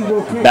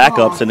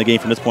backups in the game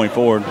from this point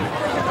forward.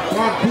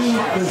 That beat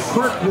is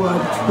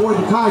Kirkwood for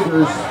the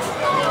Tigers.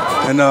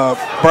 And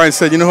Brian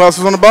said, you know who else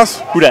was on the bus?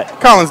 Who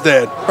that? Colin's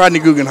dad, Rodney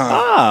Guggenheim.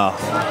 Ah,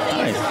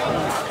 nice.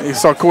 He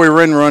saw Corey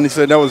Wren run. He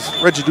said that was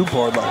Reggie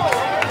Dupart.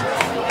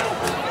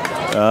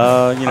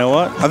 You know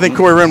what? I think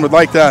Corey Wren would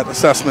like that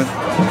assessment.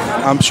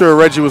 I'm sure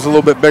Reggie was a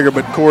little bit bigger,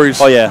 but Corey's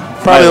probably a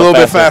little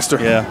bit faster.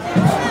 Yeah.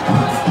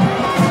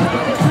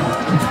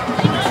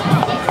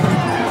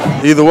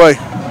 Either way,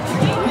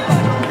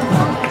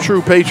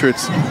 true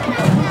Patriots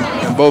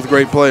and both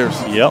great players.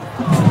 Yep.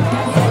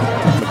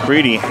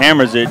 McCready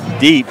hammers it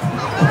deep.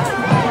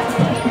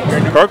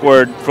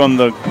 Kirkwood from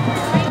the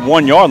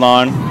 1-yard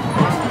line.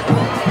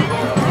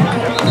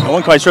 I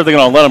wasn't quite sure if they're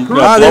going to let him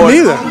I didn't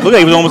either. Looked like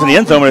he was almost in the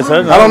end zone, but I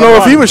said, I don't know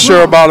if he was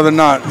sure about it or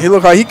not. He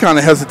looked like he kind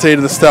of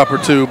hesitated a step or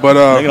two, but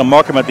they're going to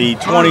mark him at the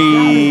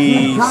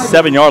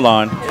 27-yard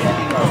line.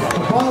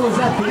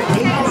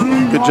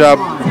 Good job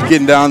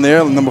getting down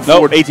there. Number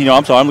 4. Nope, 18 yard.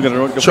 I'm sorry. I'm looking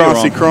at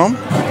Chauncey Crum.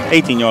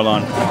 18-yard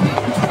line.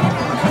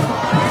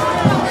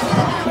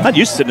 Not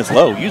used to sitting this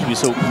low. Usually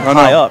so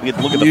high up. You get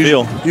to look at the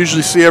field.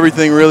 Usually see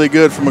everything really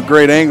good from a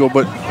great angle,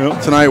 but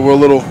tonight we're a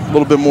little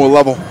bit more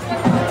level.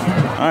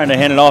 All right, they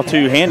hand it off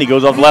to Handy.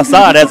 Goes off the left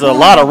side. Has a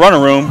lot of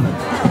running room.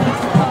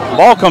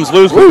 Ball comes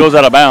loose, but goes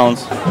out of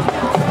bounds.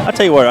 I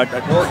tell you what, we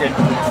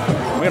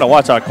got to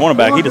watch our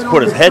cornerback. He just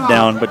put his head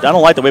down, but I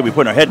don't like the way we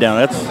put our head down.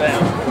 That's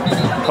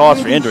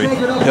cause for injury.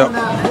 Yep.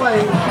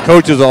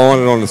 Coaches are on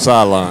it on the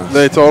sidelines.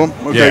 They told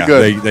him? Okay, yeah,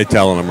 good. They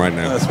telling them right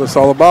now. That's what it's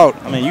all about.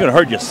 I mean, you're going to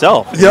hurt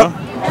yourself. Yep.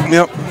 You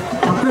know? Yep.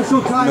 Let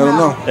them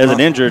know. There's an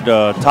injured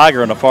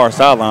Tiger on the far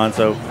sideline,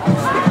 so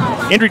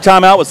injury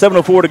timeout with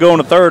 7:04 to go in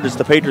the third. It's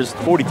the Patriots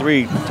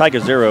 43,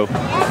 Tigers 0.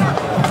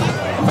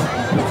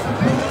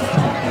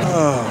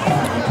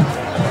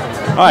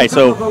 All right,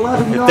 so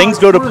if things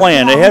go to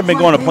plan, they haven't been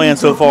going to plan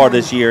so far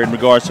this year in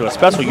regards to a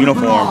special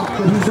uniform.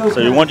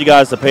 So we want you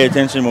guys to pay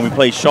attention when we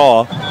play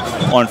Shaw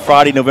on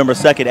Friday, November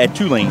 2nd at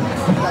Tulane.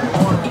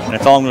 And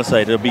that's all I'm going to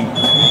say. Should be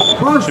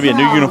a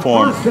new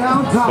uniform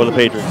for the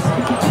Patriots.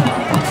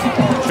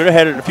 Should have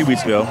had it a few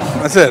weeks ago.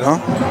 That's it, huh?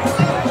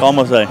 That's all I'm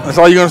going to say. That's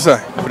all you're going to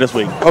say? For this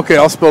week. Okay,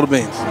 I'll spill the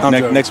beans.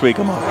 Next week,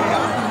 I'm on.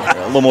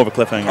 A little more of a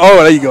cliffhanger.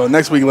 Oh, there you go.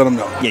 Next week, let them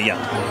know.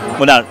 Yeah.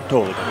 Well, not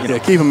totally. Yeah,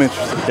 keep them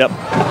interested. Yep.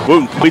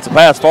 Wooten completes a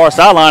pass. Far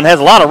sideline. Has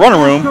a lot of running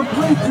room.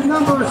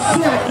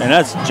 And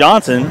that's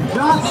Johnson.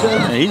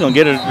 And he's going to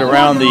get it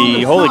around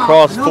the Holy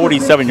Cross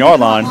 47-yard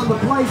line.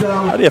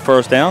 That'd be a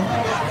first down.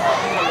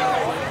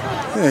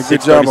 Yeah,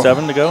 good job.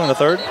 6:37 to go in the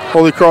third.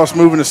 Holy Cross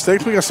moving the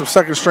sticks. We got some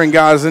second-string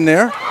guys in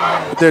there.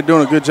 But they're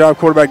doing a good job.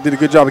 Quarterback did a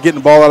good job of getting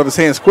the ball out of his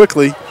hands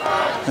quickly.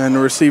 And the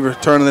receiver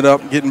turning it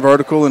up, getting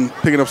vertical, and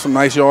picking up some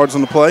nice yards on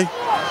the play.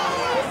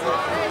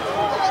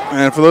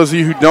 And for those of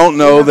you who don't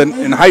know, then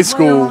in high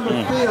school,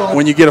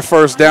 when you get a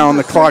first down,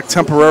 the clock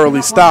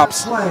temporarily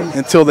stops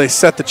until they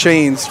set the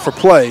chains for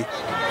play.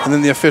 And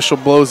then the official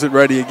blows it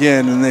ready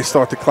again, and they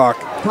start the clock.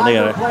 They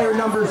got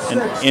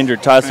an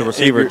injured Tyson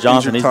receiver.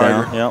 Johnson, he's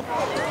down. Yep.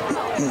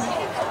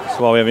 That's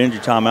why we have an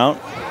injury timeout.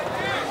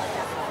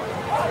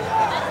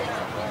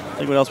 I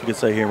think what else we could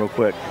say here real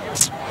quick.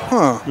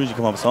 Who'd you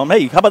come up with something?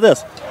 Hey, how about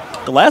this?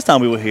 The last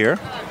time we were here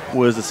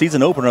was the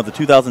season opener of the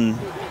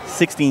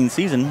 2016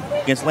 season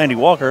against Landy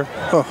Walker,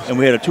 and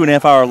we had a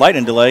 2.5 hour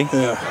lightning delay.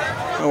 Yeah.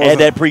 Had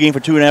that pregame for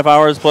 2.5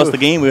 hours plus the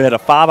game. We had a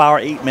 5 hour,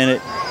 8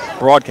 minute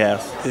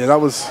broadcast. Yeah,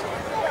 that was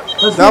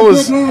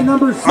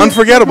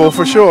unforgettable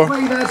for sure.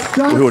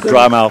 We would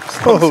dry mouth.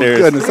 Oh,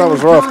 goodness, that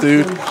was rough,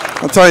 dude.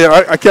 I'll tell you,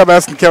 I kept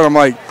asking Kevin, I'm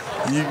like,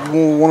 you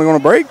want to go on a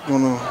break?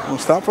 Want to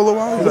stop for a little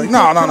while? He's like,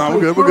 no,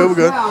 we're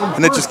good.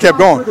 And it just kept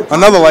going.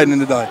 Another lightning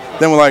delay.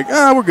 Then we're like,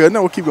 we're good.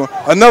 No, we'll keep going.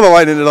 Another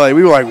lightning delay.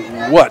 We were like,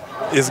 what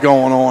is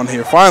going on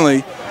here?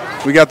 Finally,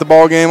 we got the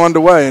ball game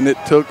underway, and it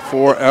took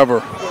forever.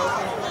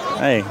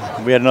 Hey,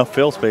 we had enough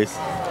field space,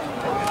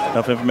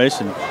 enough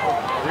information.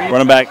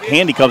 Running back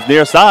Handy comes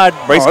near side,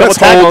 breaks couple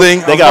tackles.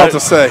 Holding. They got to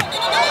say.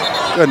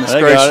 Goodness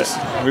gracious.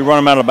 We run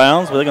him out of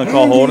bounds, but they're going to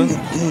call holding.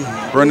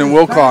 Brendan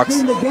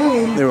Wilcox,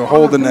 they were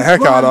holding the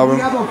heck out of him.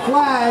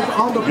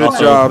 Good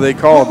job. They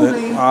called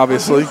it,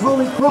 obviously.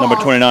 Number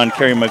 29,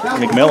 Kerry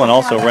McMillan,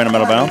 also ran him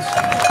out of bounds.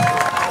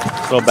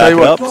 So back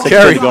up,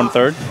 6:30 to go in the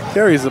third.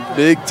 Kerry's a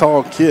big,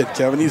 tall kid,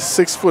 Kevin. He's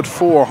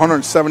 6'4",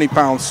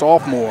 170-pound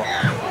sophomore.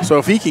 So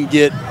if he can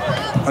get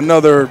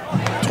another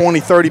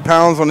 20, 30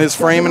 pounds on his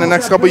frame in the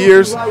next couple of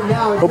years,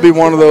 he'll be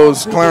one of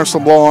those Clarence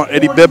LeBlanc,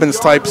 Eddie Bibbins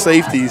type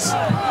safeties.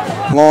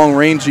 Long,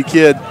 rangy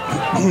kid.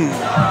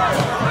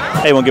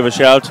 Hey, I want to give a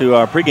shout out to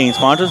our pregame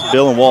sponsors,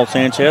 Bill and Walt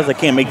Sanchez. They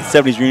can't make the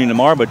 70s reunion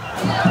tomorrow, but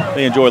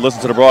they enjoy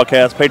listening to the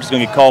broadcast. Patriots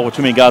going to get called with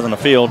too many guys on the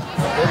field.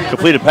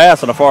 Completed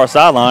pass on the far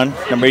sideline.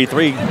 Number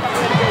 83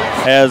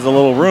 has a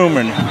little room,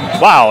 and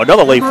wow,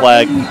 another late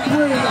flag.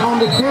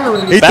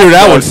 He threw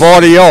that one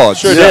 40 yards.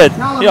 Sure did.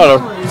 He ought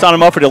to sign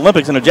him up for the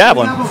Olympics in a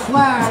javelin.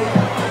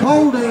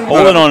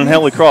 Holding on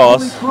Holy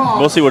Cross.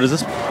 We'll see what is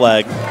this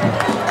flag.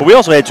 But we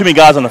also had too many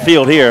guys on the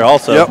field here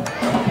also. Yep.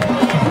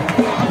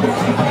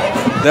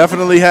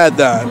 Definitely had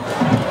that.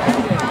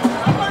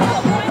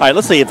 All right,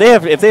 let's see. If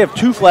they have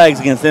two flags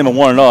against them and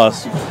one on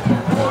us,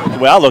 the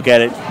way I look at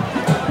it,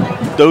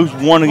 those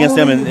one against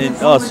them and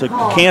us should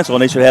cancel,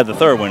 and they should have the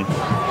third one.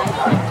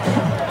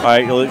 All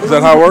right. Is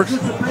that how it works?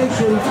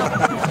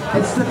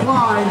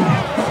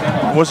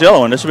 What's the other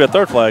one? There should be a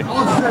third flag.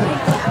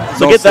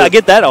 So I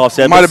get that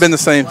offset. Might have been the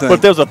same thing. But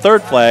if there was a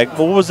third flag,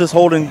 well, what was this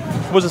holding?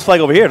 What was this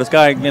flag over here? This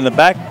guy in the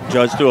back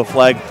judge threw a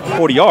flag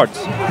 40 yards.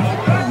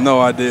 No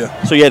idea.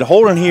 So you had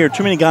holding here,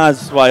 too many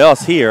guys by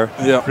us here.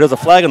 Yeah. There's a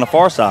flag on the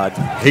far side.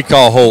 He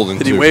called holding.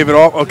 Did he wave it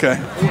off? Okay.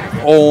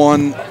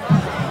 On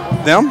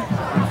them?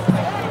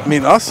 I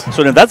mean us?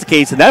 So then if that's the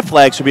case, then that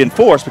flag should be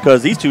enforced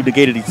because these two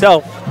negated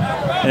itself,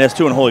 and that's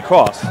two in Holy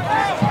Cross.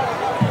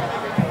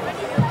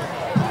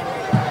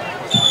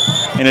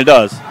 And it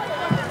does.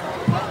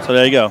 So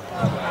there you go.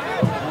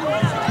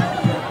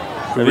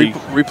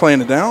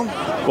 Replaying it down?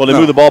 Well, they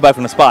moved the ball back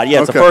from the spot.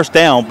 Yeah, it's a first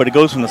down, but it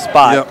goes from the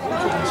spot. Yep.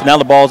 So now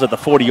the ball's at the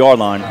 40-yard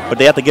line, but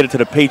they have to get it to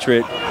the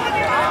Patriot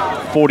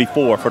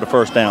 44 for the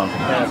first down.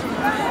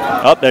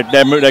 Oh,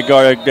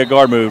 that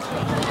guard moved.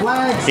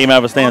 Came out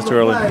of his stance too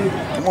early.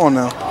 Come on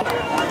now.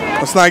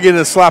 Let's not get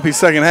in a sloppy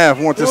second half.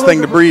 We want this thing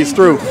to breeze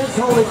through.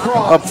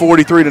 Up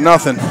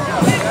 43-0.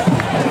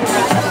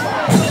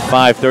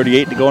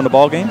 5:38 to go in the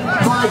ball game.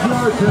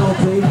 5-yard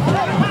penalty.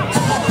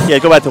 Yeah,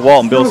 go back to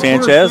Walt and Bill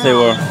Sanchez. They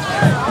were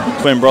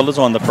twin brothers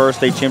on the first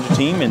state championship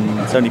team in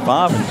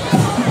 '75,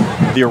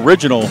 and the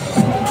original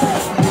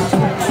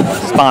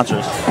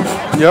sponsors.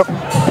 Yep.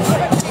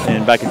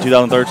 And back in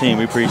 2013,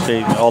 we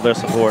appreciate all their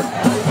support.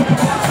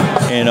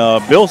 And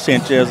Bill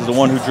Sanchez is the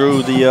one who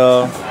drew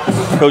the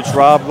Coach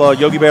Rob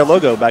Yogi Bear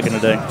logo back in the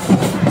day.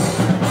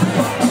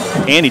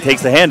 And he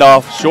takes the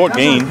handoff, short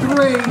gain,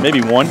 maybe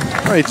one.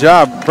 Great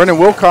job. Brendan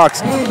Wilcox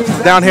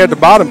down here at the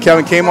bottom.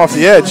 Kevin came off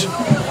the edge,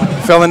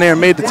 fell in there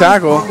and made the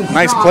tackle.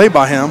 Nice play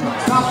by him.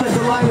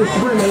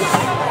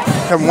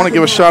 Kevin, want to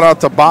give a shout out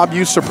to Bob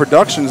User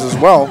Productions as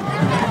well.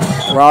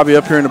 Robbie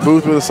up here in the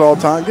booth with us all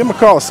the time. Give him a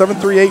call,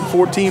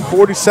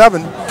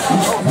 738-1447.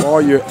 For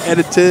all your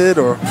edited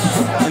or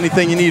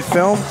anything you need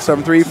filmed,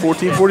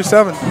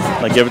 738-1447.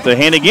 Like give it the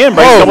hand again,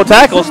 breaks a couple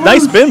tackles.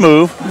 Nice spin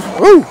move.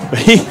 Woo!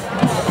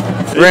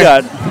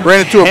 ran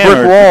into a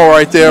brick wall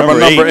right there by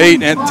number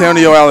 8,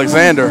 Antonio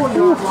Alexander.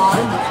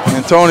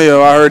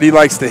 Antonio, I heard he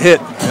likes to hit.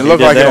 It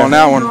looked like it on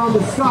that one.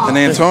 And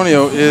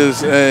Antonio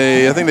is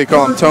I think they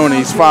call him Tony.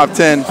 He's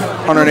 5'10",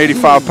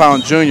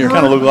 185-pound junior.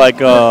 Kind of looked like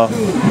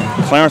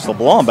Clarence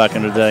LeBlanc back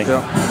in the day.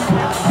 Yeah.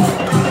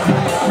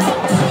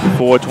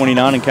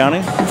 4:29 and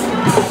counting.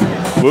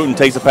 Wooten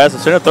takes the pass to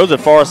center, throws it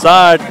far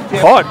side.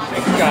 Caught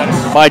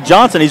by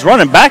Johnson. He's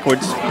running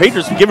backwards.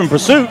 Patriots giving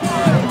pursuit.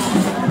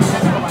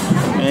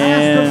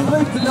 And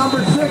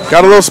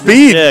got a little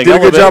speed. Yeah, did a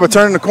good job of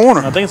turning the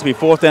corner. I think it's going to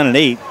be 4th down and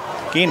 8.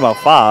 Gained about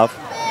 5.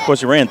 Of course,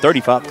 he ran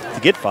 35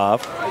 to get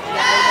 5.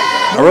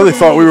 I really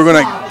thought we were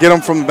going to get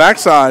him from the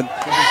backside.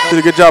 Did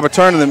a good job of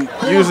turning them,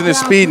 using his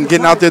speed and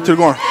getting out there to the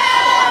corner.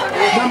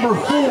 Number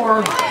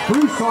 4,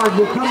 Broussard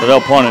will come. So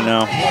they'll punt it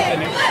now.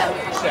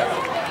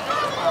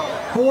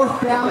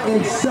 4th down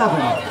and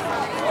 7.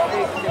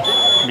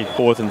 It'll be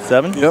 4th and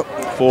 7. Yep.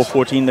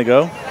 4:14 to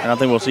go. And I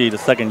think we'll see the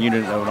second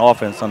unit of an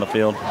offense on the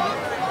field.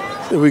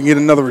 See if we can get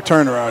another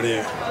returner out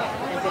here.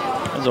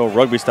 That's old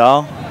rugby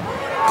style.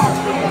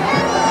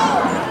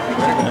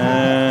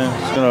 And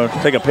it's going to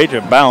take a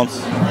Patriot bounce.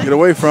 Get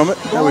away from it.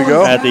 There we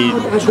go. At the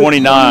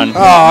 29.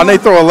 Oh, and they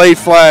throw a late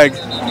flag.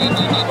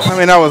 I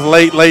mean, that was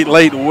late,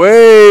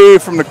 way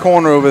from the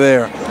corner over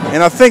there.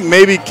 And I think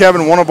maybe,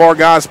 Kevin, one of our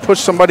guys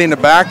pushed somebody in the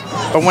back.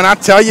 But when I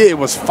tell you it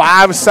was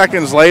 5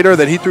 seconds later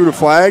that he threw the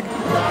flag,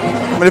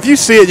 I mean, if you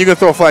see it, you're going to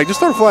throw a flag. Just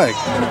throw the flag.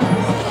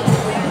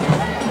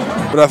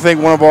 But I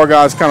think one of our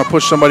guys kind of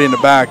pushed somebody in the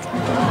back.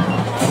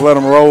 Let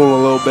him roll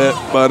a little bit.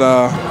 But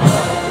I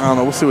don't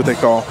know. We'll see what they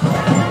call.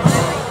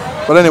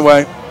 But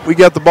anyway, we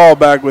got the ball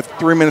back with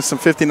 3 minutes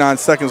and 59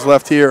 seconds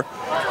left here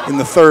in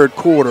the third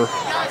quarter.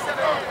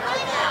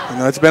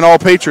 And it's been all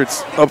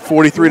Patriots, up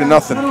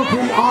 43-0.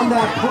 Penalty on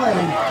that play.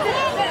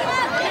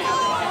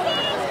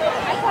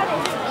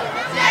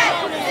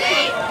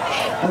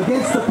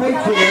 Against the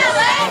Patriots.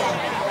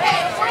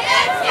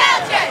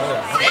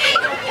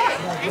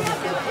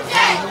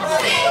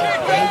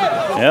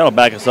 Yeah, that'll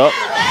back us up.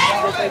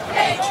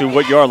 To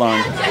what yard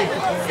line?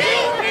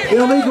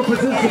 Illegal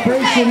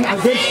participation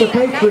against the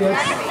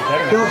Patriots.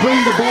 They'll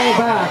bring the ball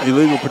back.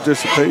 Illegal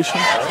participation.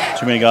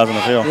 Too many guys on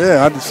the field.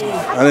 Yeah, I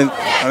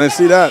didn't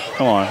see that.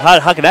 Come on,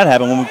 how could that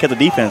happen when we kept the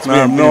defense? I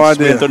have no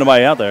idea. We didn't throw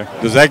nobody out there.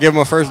 Does that give him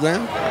a first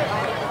down?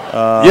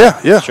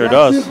 Yeah. Sure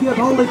does. Should give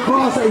Holy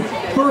Cross a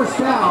first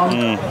down. I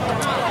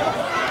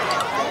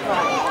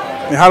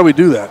mean, how do we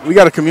do that? We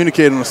got to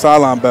communicate on the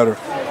sideline better.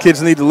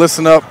 Kids need to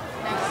listen up,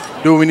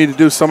 do what we need to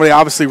do. Somebody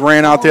obviously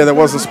ran out there that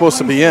wasn't supposed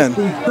to be in,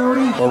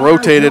 or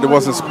rotated it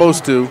wasn't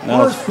supposed to.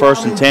 Now it's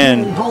 1st and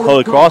 10.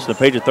 Holy Cross to the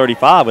Patriot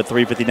 35 with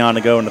 3:59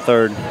 to go in the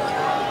third.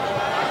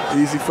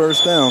 Easy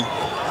first down.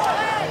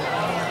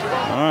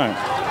 All right.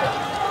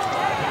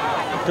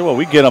 Tell you what,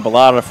 we get up a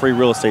lot of free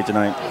real estate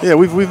tonight. Yeah,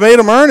 we've made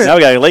them earn it. Now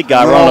we got a late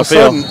guy And running all the of a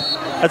field.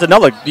 sudden- That's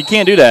another. You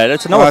can't do that.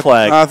 That's another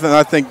flag. I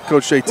think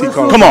Coach JT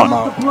called Come a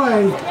on.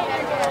 timeout.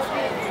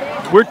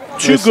 We're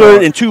too Yes, good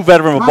sir. and too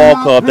veteran of a ball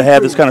club to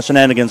have this kind of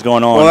shenanigans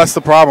going on. Well, that's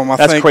the problem.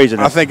 That's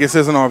craziness. I think this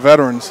isn't our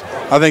veterans.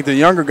 I think the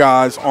younger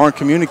guys aren't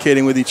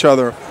communicating with each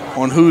other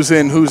on who's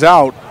in, who's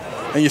out,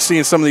 and you're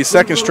seeing some of these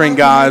second-string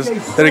guys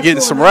that are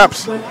getting some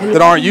reps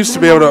that aren't used to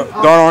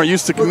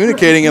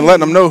communicating and letting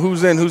them know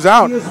who's in, who's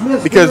out.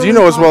 Because you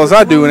know as well as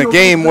I do, in a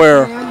game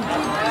where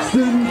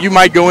you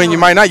might go in, you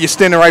might not. You're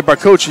standing right by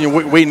coach and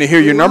you're waiting to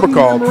hear your number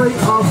called.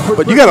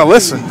 But you got to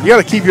listen. You got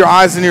to keep your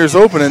eyes and ears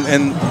open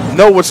and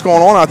know what's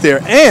going on out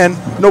there, and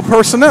know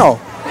personnel.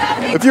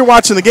 If you're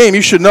watching the game,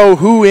 you should know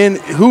who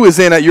is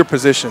in at your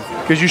position,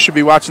 because you should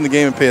be watching the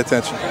game and pay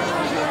attention.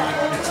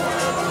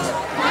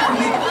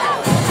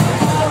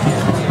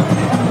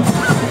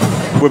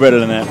 We're better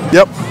than that.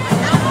 Yep,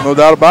 no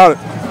doubt about it.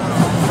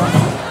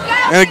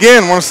 And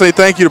again, I want to say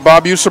thank you to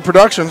Bob User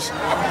Productions,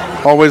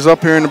 always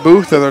up here in the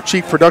booth as our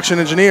chief production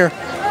engineer.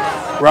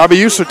 Robbie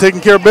User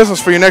taking care of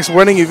business for your next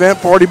wedding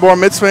event, party, bar,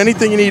 mitzvah,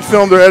 anything you need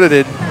filmed or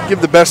edited.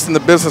 Give the best in the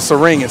business a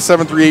ring at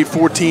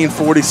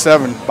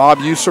 738-1447. Bob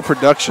User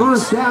Productions.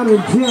 First down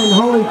and 10,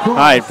 Holy Cross. All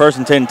right, 1st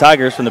and 10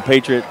 Tigers from the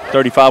Patriot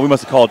 35. We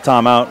must have called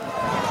timeout.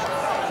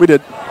 We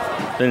did.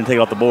 They didn't take it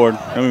off the board.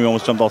 And we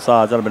almost jumped off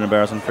sides. That would have been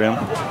embarrassing for him.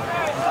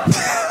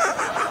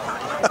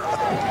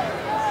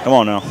 Come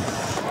on now.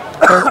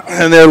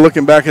 And they're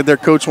looking back at their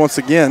coach once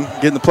again,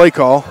 getting the play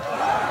call.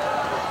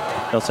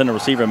 They'll send the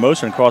receiver in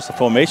motion across the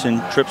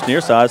formation. Trips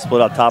near side,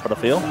 split out top of the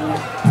field.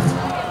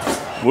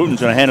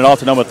 Wooten's going to hand it off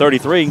to number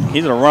 33. He's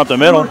going to run up the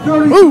middle.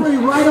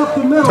 Woo. Right up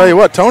the middle. Tell you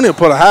what, Tony will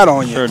put a hat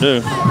on you. Sure do.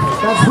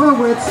 That's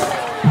Hurwitz.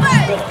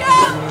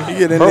 You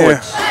get in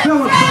Hurwitz.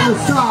 Phillips on the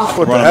stop. there,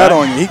 put the Running hat back.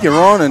 on you. He can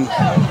run,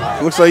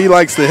 and looks like he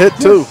likes to hit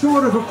too.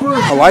 Short of a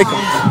first. I like him.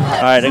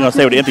 All right, they're going to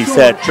stay with the empty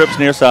set. Trips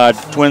near side,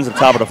 Twins at the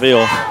top of the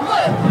field.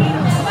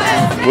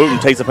 Wooten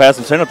takes the pass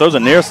from center, throws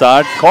it near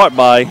side, caught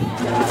by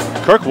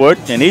Kirkwood,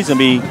 and he's going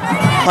to be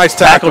Nice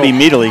tackle. tackled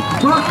immediately.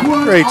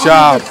 Great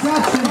job.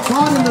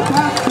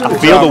 I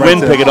feel the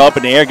wind pick it up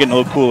and the air getting a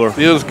little cooler.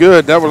 Feels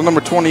good. That was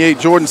number 28,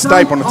 Jordan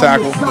Stipe on the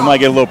tackle. We might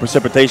get a little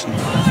precipitation.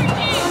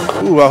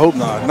 Ooh, I hope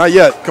not. Not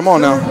yet. Come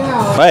on now.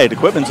 Hey, the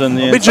equipment's in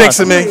the Be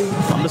jinxing me.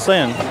 I'm just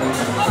saying.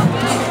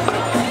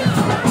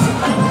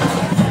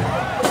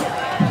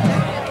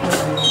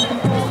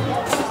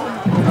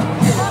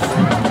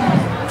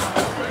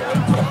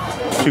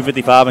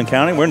 .255 and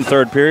counting. We're in the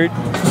third period.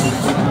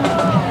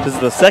 This is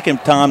the second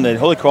time that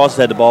Holy Cross has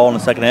had the ball in the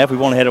second half.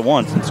 We've only had it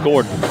once and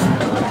scored.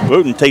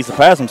 Wooten takes the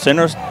pass from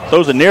center,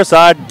 throws it near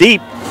side,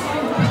 deep,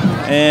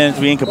 and it's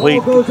be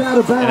incomplete and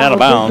out of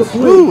bounds.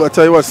 Ooh, I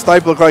tell you what,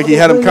 Stipe looked like he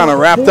had him kind of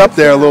wrapped up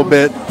there a little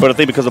bit. But I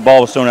think because the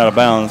ball was thrown out of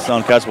bounds, it's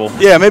uncatchable.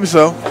 Yeah, maybe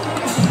so.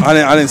 I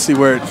didn't see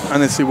where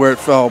it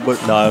fell,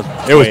 but No,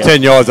 It was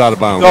 10 yards out of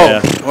bounds. oh,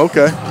 yeah.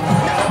 okay.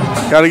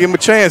 Got to give him a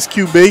chance,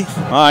 QB.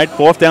 All right,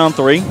 4th down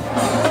 3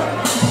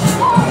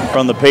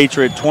 from the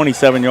Patriot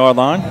 27-yard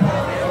line.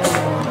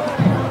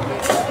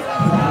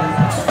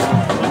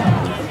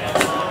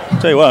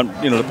 Tell you what,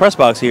 the press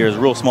box here is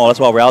real small. That's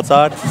why we're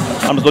outside.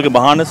 I'm just looking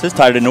behind us. It's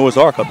tighter than Noah's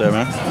Ark up there,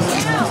 man.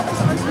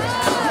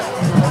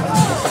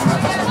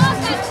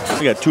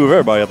 We got two of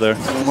everybody up there.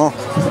 Come on.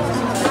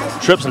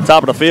 Trips to the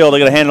top of the field. They're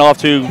going to hand it off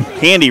to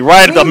Handy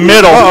right at the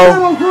middle.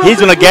 Uh-oh. He's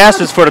going to gas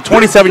this for the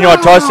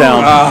 27-yard touchdown.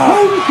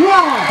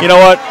 You know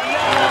what?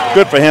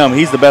 Good for him.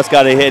 He's the best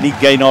guy they had. He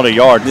gained all the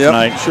yards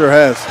tonight. Yep, sure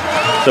has.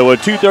 So with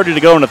 2:30 to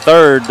go in the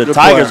third, the Good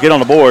Tigers player. get on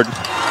the board.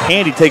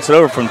 Handy takes it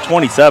over from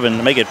 27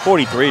 to make it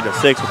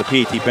 43-6 with the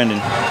PAT pending.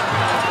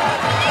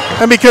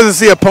 And because it's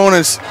the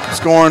opponent's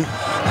scoring,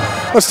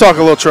 let's talk a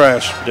little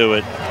trash. Do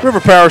it. River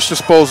Parish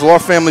Disposal, our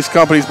family's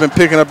company, has been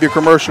picking up your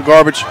commercial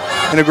garbage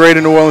in the greater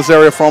New Orleans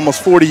area for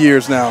almost 40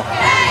 years now.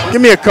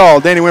 Give me a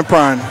call, Danny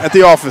Wimprine, at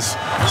the office,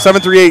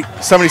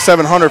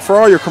 738-7700 for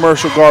all your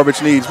commercial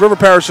garbage needs. River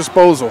Parish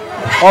Disposal,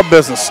 our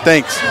business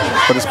stinks,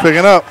 but it's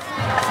picking up.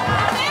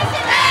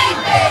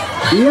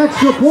 The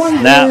extra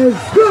point Now, is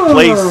good.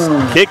 place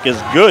kick is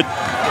good.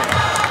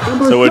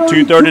 Number So with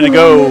 2:30 to 32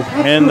 go on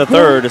the in the extra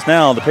third, it's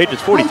now the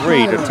Patriots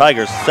 43 to the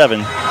Tigers 7.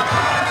 And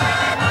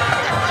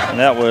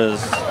that was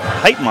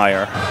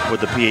Heitmeyer with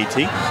the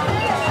PAT.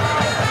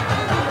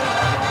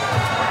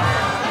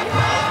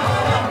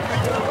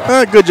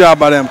 Good job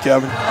by them,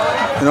 Kevin.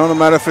 No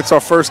matter if it's our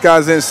first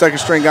guys in, second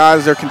string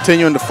guys, they're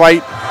continuing to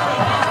fight,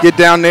 get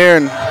down there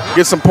and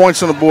get some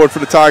points on the board for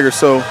the Tigers.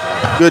 So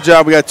good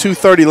job. We got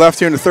 2:30 left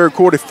here in the third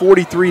quarter,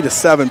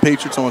 43-7,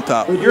 Patriots on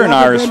top. You're an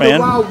Irish fan,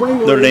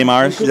 Notre Dame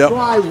Irish. Yep,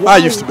 I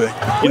used to be.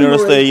 You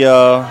notice the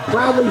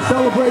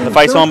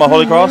fight song by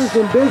Holy Cross?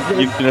 Does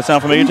that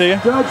sound familiar to you?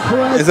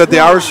 Is that the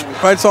Irish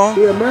fight song?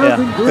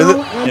 Yeah. Is it?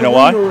 You know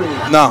why?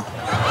 No.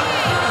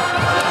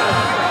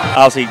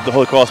 Obviously, the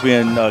Holy Cross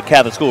being a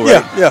Catholic school,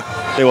 right? Yeah.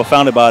 They were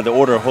founded by the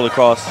Order of Holy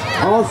Cross.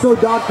 Also,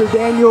 Dr.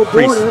 Daniel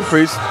Priest. Bordas.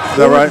 Priest, is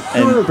that right?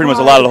 And pretty much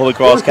a lot of the Holy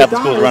Cross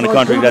Catholic schools around the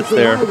country, that's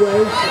there.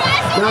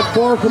 Not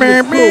far from the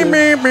Their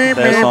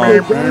song. I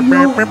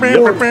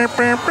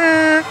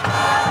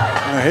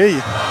hear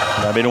you.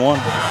 That'd be the one.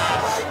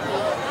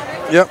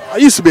 Yep, I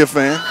used to be a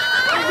fan.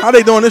 How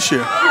they doing this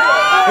year?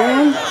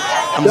 I'm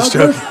just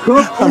joking.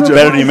 I'm joking.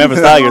 Better than your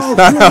Memphis Tigers.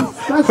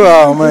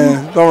 Oh,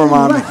 man, don't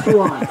remind me.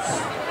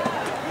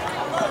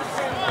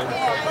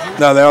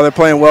 No, they're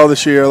playing well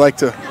this year. I like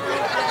to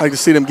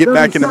see them get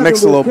back in the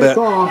mix a little bit.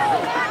 All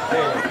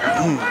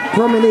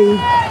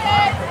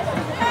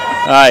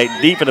right,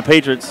 deep for the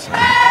Patriots.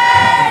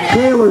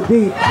 Taylor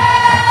deep.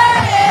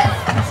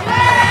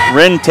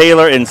 Wren,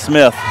 Taylor, and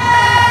Smith.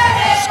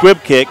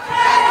 Squib kick.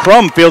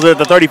 Crum feels it at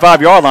the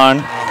 35-yard line.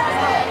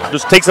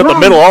 Just takes up the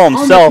middle all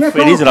himself,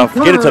 and he's going to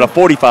get it to the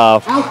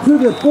 45. Out to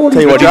the 40.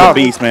 Tell you what, he's a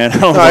beast, man. I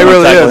don't know he if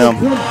really I'd is. tackle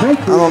him. I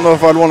don't know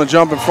if I'd want to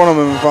jump in front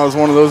of him if I was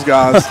one of those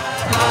guys.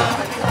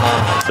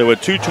 So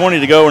with 2:20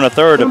 to go in the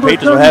third, the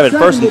Patriots will have it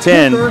 1st and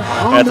 10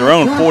 at their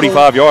own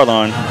 45-yard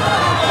line.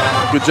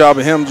 Good job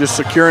of him just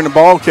securing the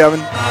ball, Kevin.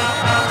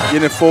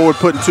 Getting it forward,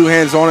 putting two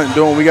hands on it, and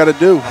doing what we got to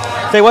do.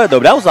 Tell you what, though,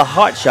 that was a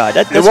hot shot.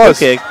 That was. squib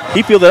kick,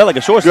 he fielded that like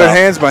a shortstop. Good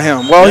hands by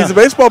him. Well, Yeah. he's a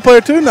baseball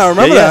player too now.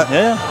 Remember that?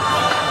 Yeah.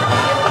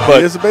 He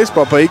But is a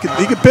baseball player. He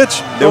could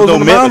pitch. there was no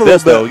mitt with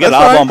this, though. You got an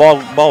That's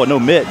oblong ball with no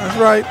mitt. That's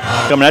right.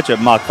 Coming at you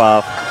at Mach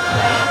 5.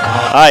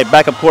 All right,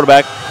 backup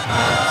quarterback.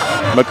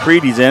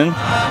 McCready's in.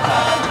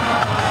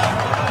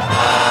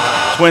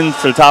 Twins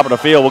to the top of the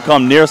field will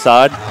come near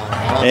side.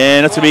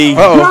 And it's going to be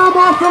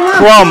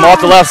Crum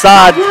off the left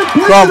side.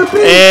 Crum.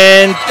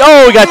 And,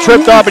 he got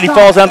tripped up and he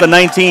falls down to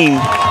 19.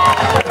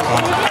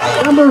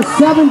 Number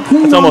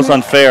 17. It's almost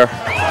unfair.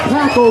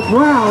 Tackle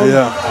Brown.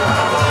 Yeah.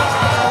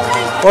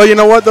 Well, you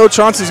know what, though?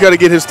 Chauncey's got to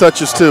get his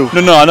touches, too.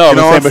 No, I know. You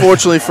know,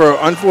 unfortunately for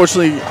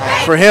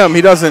him,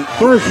 he doesn't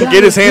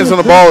get his hands on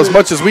the ball as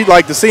much as we'd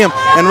like to see him.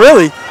 And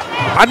really,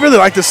 I'd really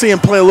like to see him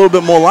play a little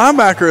bit more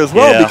linebacker as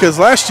well, because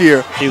last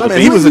year,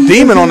 he was a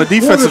demon on the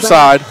defensive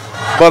side.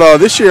 But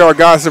this year, our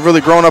guys have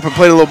really grown up and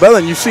played a little better.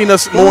 And you've seen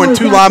us more in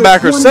two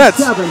linebacker sets.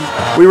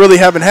 We really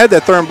haven't had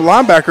that third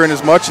linebacker in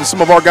as much. And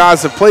some of our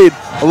guys have played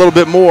a little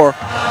bit more,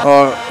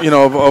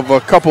 of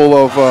a couple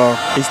of.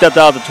 He stepped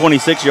out at the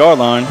 26-yard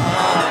line.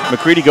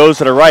 McCready goes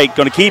to the right,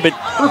 going to keep it.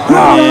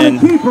 And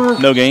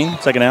no gain,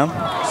 second down.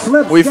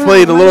 We've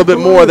played a little bit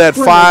more of that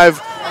 5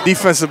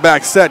 defensive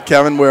back set,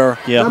 Kevin, where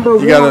you got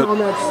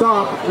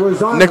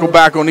a nickel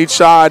back on each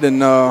side. And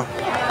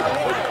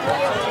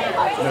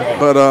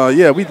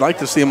we'd like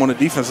to see him on the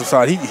defensive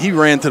side. He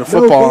ran to the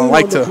football and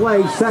like to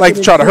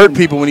try to hurt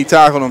people when he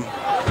tackled him.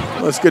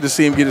 Well, it's good to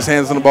see him get his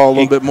hands on the ball a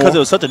little bit more. Because it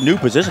was such a new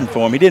position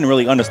for him. He didn't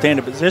really understand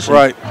the position.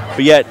 Right.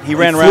 But yet he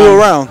ran around. Flew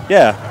around.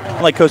 Yeah.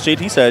 Like Coach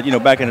JT said,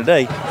 back in the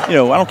day, I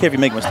don't care if you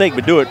make a mistake,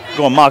 but do it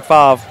going Mach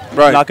 5,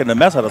 knocking the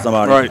mess out of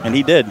somebody. Right. And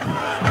he did.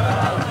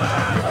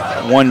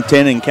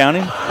 110 and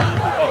counting.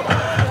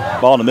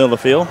 Ball in the middle of the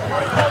field.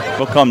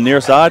 Will come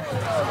near side.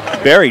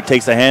 Barry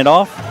takes the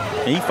handoff.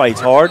 And he fights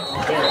hard.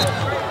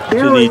 To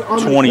the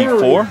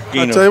 24.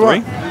 Gain of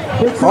 3.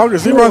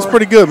 August, he runs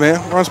pretty good,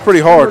 man. Runs pretty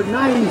hard.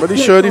 But he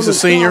should. He's a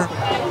senior.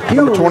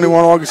 Number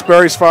 21, August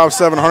Berry's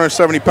 5'7",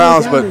 170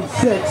 pounds, but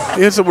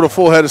he hits it with a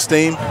full head of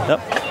steam.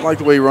 Yep. I like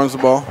the way he runs the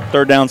ball.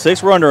 Third down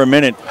 6. We're under a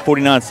minute,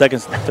 49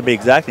 seconds to be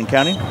exact and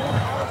counting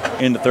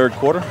in the third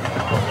quarter.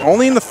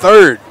 Only in the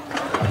third.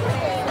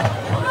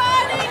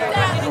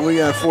 And we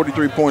got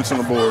 43 points on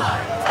the board.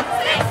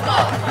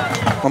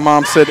 My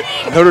mom said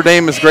Notre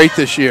Dame is great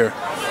this year.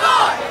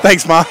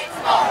 Thanks, Mom.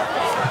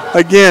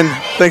 Again,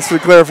 thanks for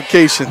the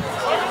clarification.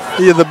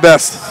 You're the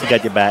best. He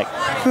got your back.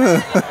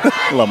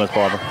 Love Miss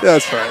Barber.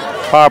 That's right.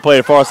 Power play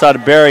to the far side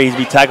of Barry. He's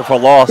be tackled for a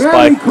loss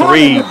by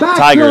 3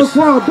 Tigers.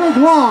 For a big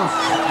loss.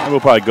 We'll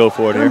probably go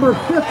for it here. Number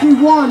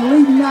 51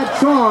 leading that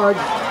charge.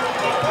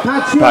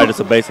 Probably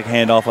just a basic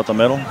handoff at the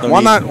middle. Why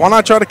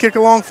not try to kick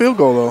a long field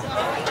goal, though?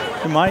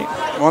 He might.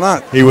 Why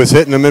not? He was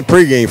hitting them in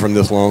pregame from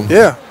this long.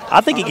 Yeah. I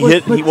think he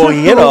hit. He hit.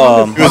 He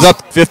was up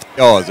to 50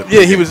 yards.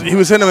 Yeah, he was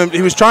hitting him.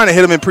 He was trying to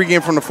hit him in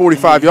pregame from the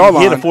 45-yard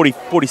line. He hit a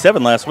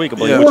 47 last week, I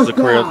believe, which is a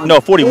career. No,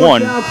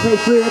 41. And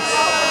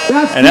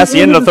that's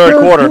the end of the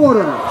third quarter.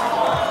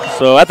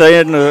 So at the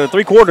end of the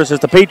 3 quarters,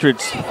 it's the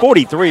Patriots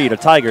 43, the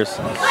Tigers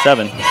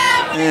 7.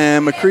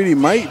 And McCready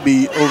might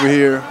be over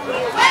here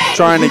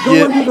trying to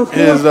get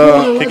his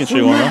kicking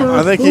shoe on.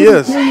 Huh? I think he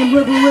is. All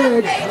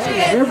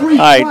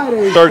right,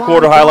 third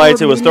quarter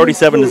highlights. It was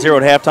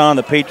 37-0 at halftime.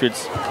 The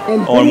Patriots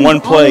on one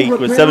play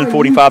with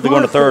 7:45 to go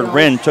in the third.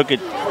 Wren took it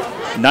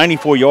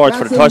 94 yards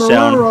for the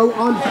touchdown.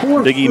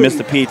 Biggie missed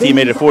the PAT,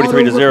 made it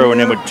 43-0,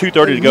 and then with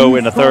 2:30 to go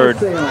in the third,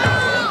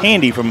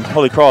 Handy from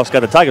Holy Cross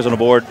got the Tigers on the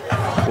board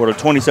for a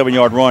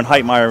 27-yard run.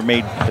 Heitmeyer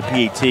made the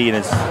PAT, and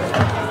it's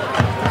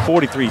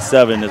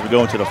 43-7 as we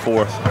go into the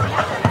fourth.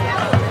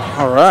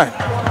 All right.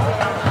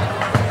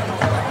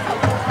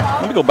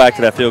 Let me go back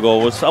to that field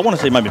goal. I want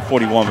to say it might be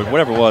 41, but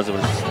whatever it was a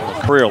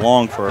career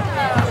long for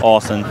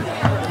Austin.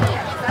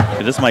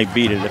 This might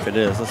beat it if it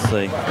is. Let's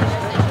see.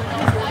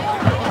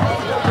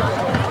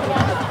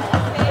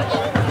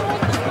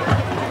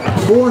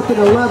 Fourth and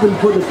 11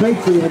 for the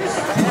Patriots.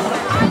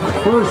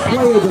 First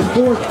play of the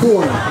fourth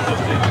quarter.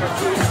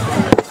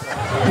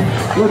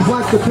 Looks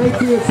like the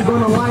Patriots are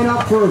going to line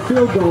up for a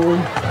field goal.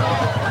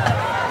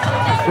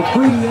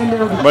 McCready in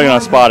there. We're going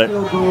to spot it.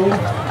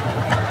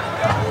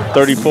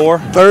 34?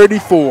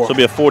 34. So it'll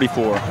be a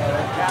 44.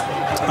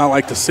 I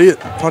like to see it.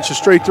 Punch it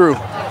straight through.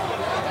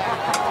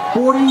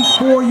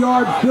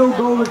 44-yard field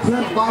goal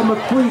attempt by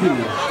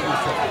McCready.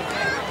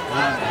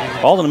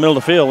 Ball's in the middle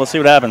of the field. Let's see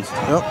what happens.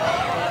 Yep.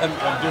 I'm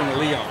doing a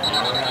Leon.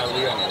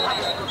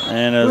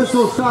 And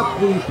Whistle stop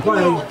the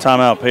play.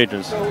 Timeout,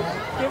 Patriots.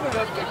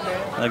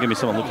 That'll give me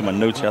something to look at my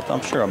notes here.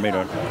 I'm sure I made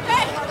a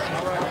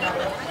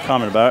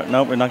comment about it.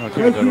 Nope, we're not going to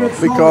keep it going.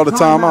 We called a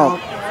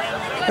timeout.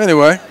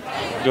 Anyway.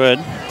 Go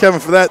ahead. Kevin,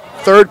 for that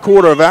third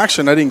quarter of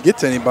action, I didn't get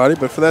to anybody,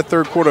 but for that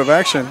third quarter of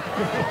action,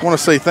 I want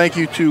to say thank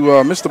you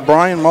to Mr.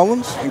 Brian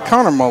Mullins and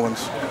Connor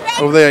Mullins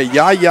over there at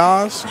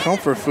Yaya's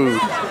Comfort Food.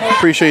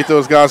 Appreciate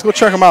those guys. Go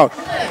check them out.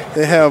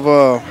 They have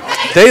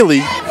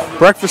daily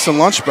breakfast and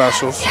lunch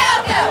specials.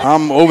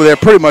 I'm over there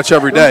pretty much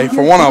every day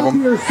for one of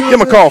them. Give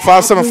them a call,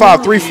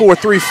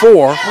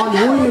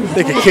 575-3434.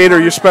 They can cater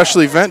your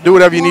special event, do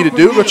whatever you need to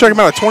do. Go check them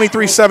out at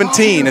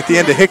 2317 at the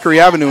end of Hickory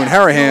Avenue in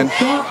Harahan.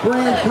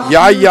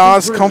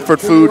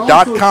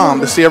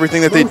 YayasComfortFood.com to see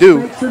everything that they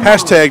do.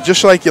 Hashtag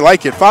just like you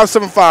like it.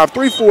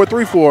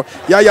 575-3434.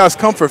 Yaya's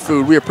Comfort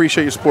Food. We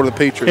appreciate your support of the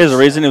Patriots. Here's the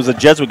reason. It was a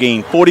Jesuit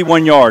game,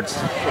 41 yards.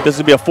 This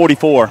would be a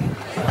 44.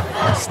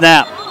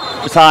 Snap.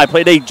 It's high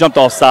play. They jumped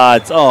off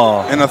sides.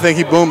 Oh. And I think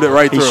he boomed it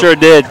right through. He sure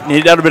did. That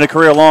would have been a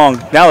career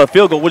long. Now a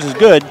field goal, which is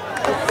good.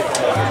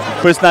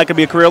 But it's not going to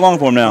be a career long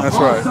for him now. That's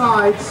right.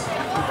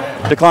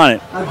 Offsides Decline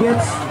it.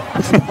 against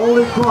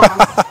Holy Cross.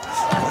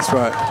 That's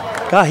right.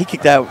 God, he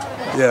kicked out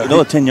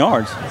another 10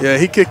 yards. Yeah,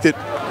 he kicked it.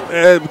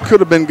 It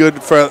could have been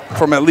good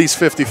from at least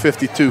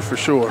 50-52 for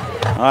sure.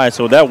 All right,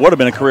 so that would have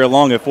been a career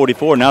long at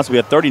 44. Now it's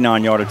going to be a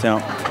 39-yard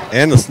attempt.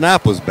 And the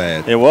snap was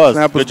bad. It was.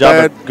 Snap was good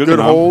job. bad. Good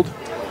hold.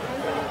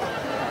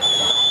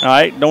 All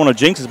right, don't want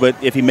to jinx this, but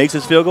if he makes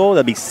his field goal,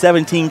 that'd be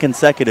 17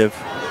 consecutive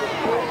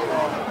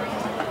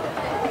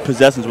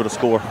possessions with a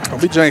score.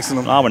 Don't be jinxing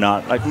him. No, we're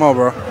not. Like, come on,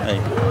 bro. Hey,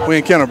 we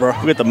in Kenner, bro.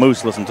 We get the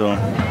Moose. Listen to him.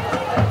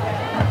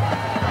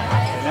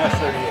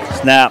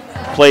 Snap.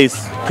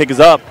 Place. Kick is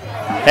up.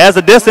 Has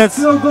the distance.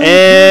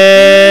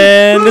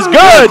 And it's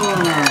good.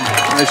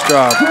 Nice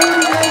job.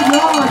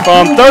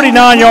 From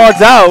 39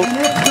 yards out,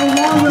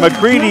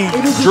 McCready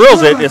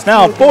drills it. It's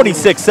now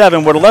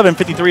 46-7 with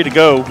 11:53 to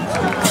go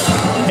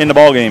in the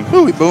ball game.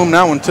 Ooh, he boomed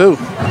that one too.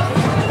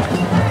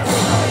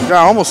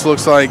 Guy almost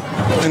looks like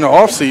in the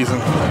off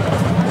season.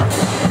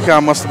 Guy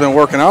must have been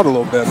working out a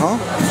little bit, huh?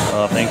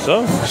 I think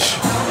so.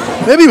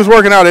 Maybe he was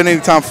working out at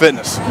Anytime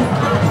Fitness.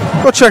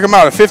 Go check him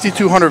out at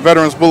 5200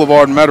 Veterans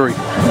Boulevard in Metairie.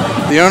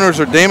 The owners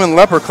are Damon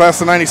Lepper,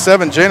 class of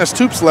 '97, Janice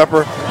Toops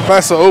Lepper,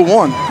 class of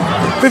 '01.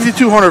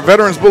 5200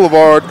 Veterans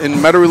Boulevard in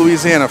Metairie,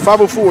 Louisiana.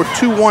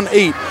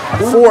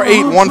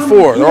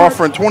 504-218-4814. They're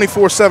offering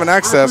 24/7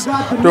 access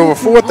to over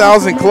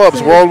 4,000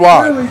 clubs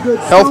worldwide.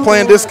 Health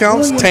plan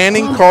discounts,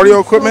 tanning, cardio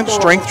equipment,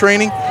 strength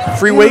training,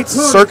 free weights,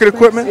 circuit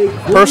equipment,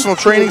 personal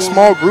training,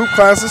 small group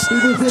classes,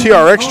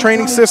 TRX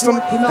training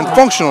system, and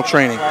functional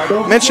training.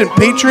 Mention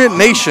Patriot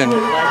Nation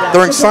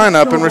during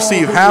sign-up and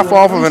receive half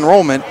off of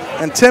enrollment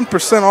and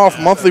 10% off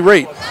monthly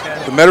rate.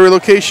 The Metairie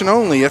location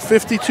only at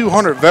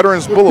 5200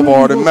 Veterans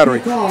Boulevard in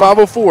Metairie.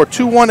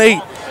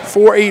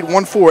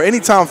 504-218-4814.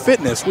 Anytime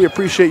Fitness. We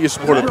appreciate your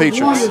support of the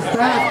Patriots.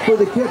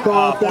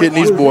 Getting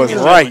these boys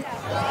right.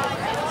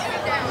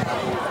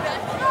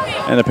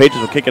 And the Patriots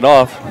will kick it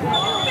off.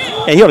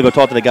 Hey, he ought to go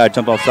talk to the guy who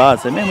jumped off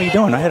sides. Say, man, what are you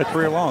doing? I had a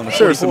career long.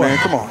 Seriously, man,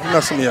 come on. You're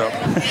messing me up.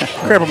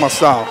 Cramping my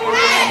style.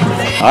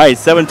 All right,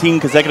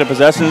 17 consecutive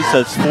possessions.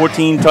 That's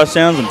 14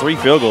 touchdowns and 3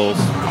 field goals.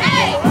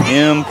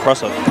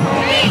 Impressive.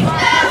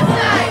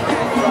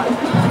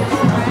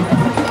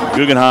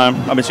 Guggenheim,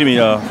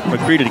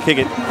 McCready to kick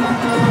it.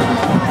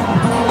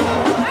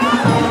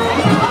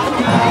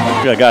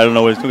 Got a guy I don't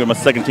know. He's looking at my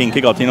second team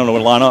kickoff team. I don't know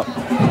where to line up.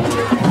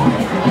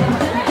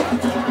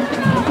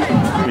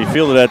 He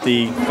fielded at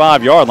the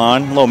 5-yard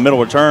line. A little middle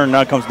return.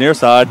 Now comes near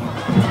side.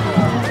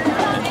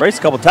 Breaks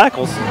a couple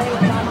tackles.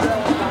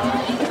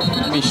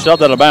 He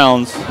shoved out of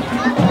bounds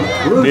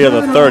near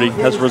the 30.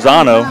 That's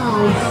Rosano.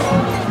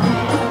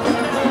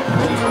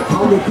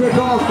 On the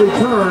kickoff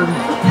return,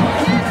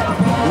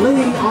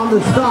 Lee on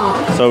the stop.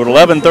 So with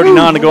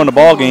 11:39 to go in the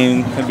ball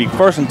game, it'd be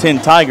 1st and 10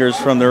 Tigers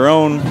from their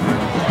own.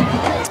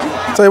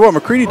 Tell you what,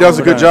 McCready does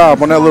a good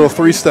job on that little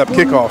 3-step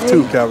kickoff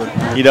too, Kevin.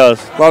 He does.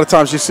 A lot of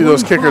times you see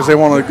those kickers, they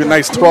want a good,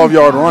 nice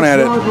 12-yard run at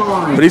it,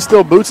 but he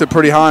still boots it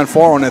pretty high and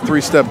far on that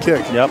 3-step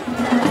kick. Yep.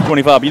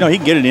 25. You know, he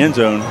can get in the end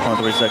zone on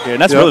 3-step kick. And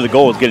that's really the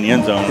goal, is getting in the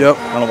end zone. Yep.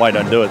 I don't know why he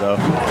doesn't do it, though.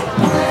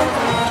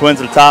 Twins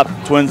at the top,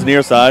 Twins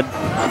near side.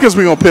 Because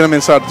we're going to pin him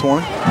inside the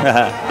 20.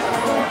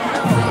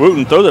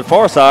 Wooten throws it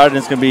far side, and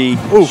it's going to be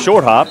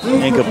short hop,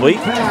 incomplete.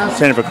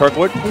 Intended for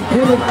Kirkwood.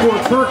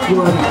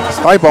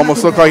 Stipe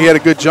almost looked like he had a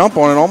good jump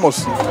on it,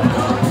 almost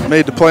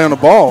made the play on the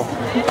ball.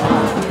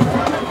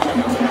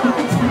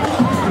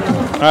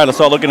 All right, let's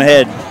start looking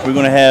ahead. We're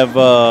going to have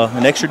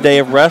an extra day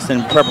of rest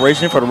in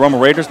preparation for the Roma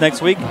Raiders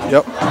next week.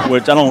 Yep.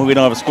 Which I don't know, we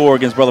don't have a score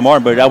against Brother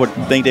Martin, but I would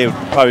think they would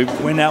probably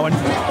win that one.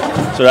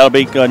 So that'll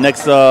be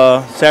next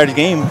Saturday's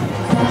game,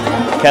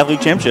 Catholic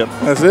Championship.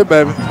 That's it,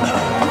 baby.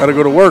 Got to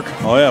go to work.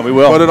 Oh, yeah, we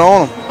will. Put it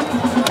on them.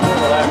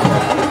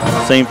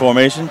 Same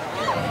formation.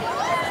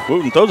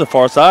 Wooten throws it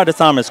far side. This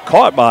time it's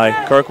caught by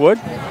Kirkwood.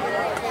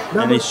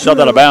 And he shoved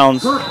out of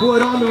bounds.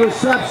 Kirkwood on the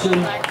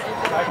reception.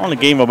 On the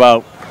game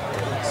about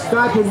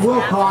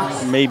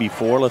Wilcox. maybe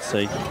 4. Let's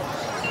see.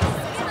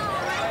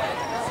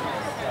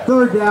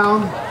 3rd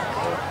down.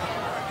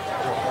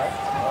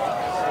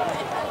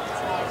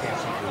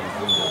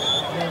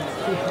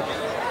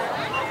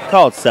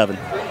 Call it 7.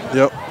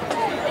 Yep.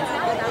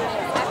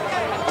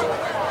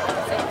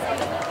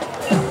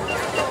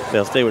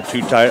 They'll stay with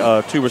 2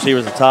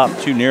 receivers at the top,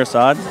 2 near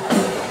side.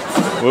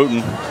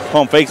 Wooten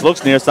pump fakes,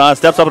 looks near side,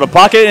 steps up in the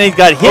pocket, and he's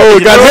got hit. Oh,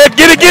 he got hit.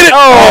 Get it, get it.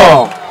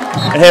 Oh!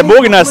 And had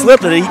Morgan not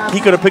slipped it, he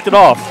could have picked it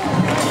off.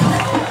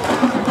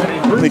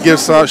 Let me give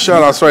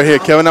shout-outs right here,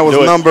 Kevin. That was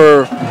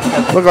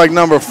looked like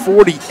number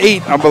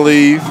 48, I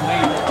believe.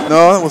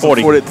 No, it was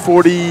 40.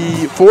 40?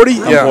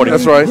 Yeah, 40.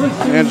 That's right.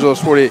 Angelo's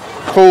 48.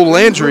 Cole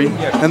Landry,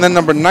 and then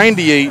number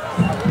 98,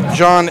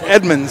 John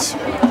Edmonds,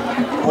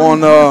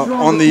 on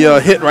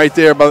the hit right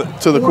there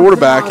to the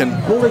quarterback, and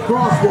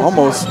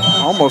almost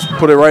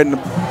put it right in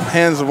the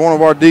hands of one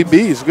of our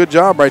DBs. Good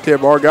job right there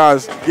by our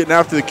guys getting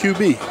after the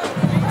QB.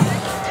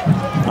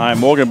 All right,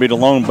 Morgan will be the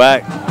lone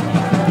back.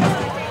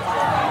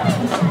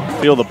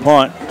 Field the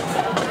punt.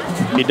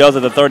 He does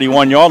it at the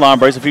 31-yard line,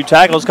 breaks a few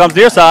tackles, comes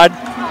near side.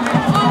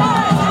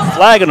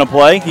 Flag in the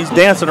play. He's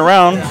dancing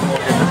around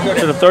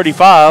to the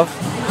 35.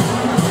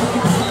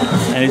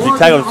 And he's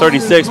tackled at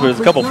 36, but there's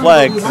a couple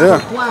flags.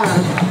 Yeah.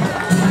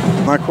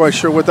 Not quite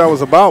sure what that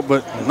was about,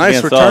 but nice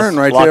Against return us,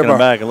 right blocking there him by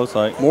back, it looks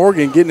like.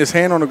 Morgan, getting his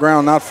hand on the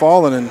ground, not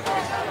falling, and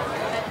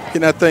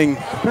getting that thing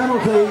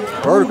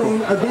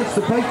vertical. Against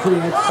the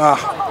Patriots.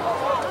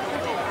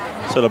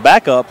 So the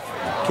backup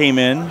came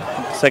in,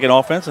 second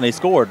offense, and they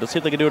scored. Let's see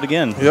if they can do it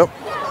again. Yep.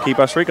 Keep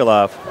our streak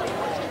alive.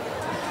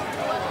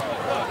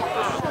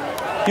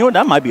 You know what?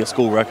 That might be a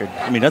school record.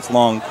 I mean, that's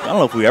long. I don't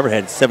know if we ever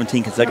had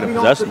 17 consecutive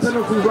possessions.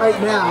 Right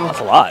now. That's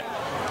a lot.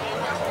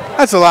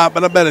 That's a lot,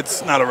 but I bet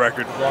it's not a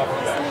record.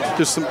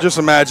 Just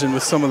imagine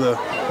with some of the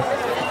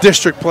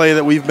district play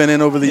that we've been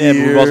in over the years.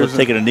 Yeah, but we've also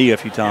taken a knee a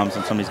few times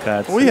in some of these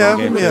cats. We have.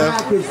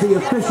 Back is the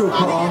official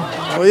call.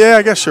 Well, yeah,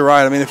 I guess you're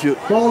right. I mean, if you...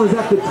 Ball is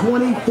at the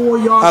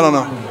 24-yard I don't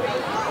know.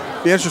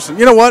 Be interesting.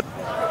 You know what?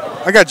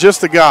 I got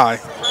just the guy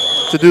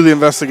to do the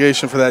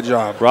investigation for that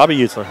job. Robbie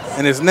Utzler.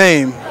 And his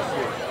name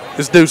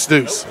is Deuce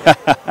Deuce.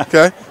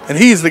 Okay? And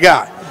he's the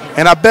guy.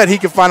 And I bet he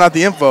can find out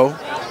the info,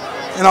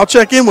 and I'll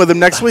check in with him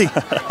next week.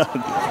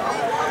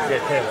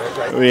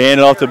 We hand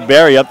it off to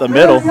Barry up the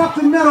middle.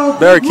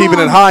 Barry keeping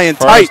it high and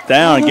tight. First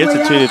down, gets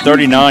it to the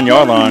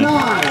 39-yard line.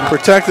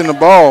 Protecting the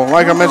ball.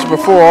 Like I mentioned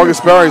before,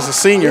 August Barry's a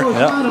senior.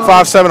 Yep.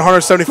 5'7",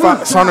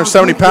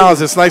 170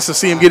 pounds. It's nice to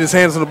see him get his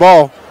hands on the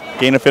ball.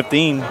 Gain of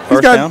 15,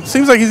 first down.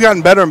 Seems like he's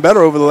gotten better and better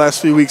over the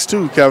last few weeks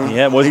too, Kevin.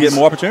 Yeah, was he getting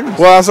more opportunities?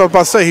 Well, that's what I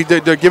was about to say.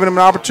 They're giving him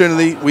an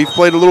opportunity. We've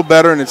played a little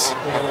better, and it's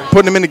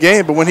putting him in the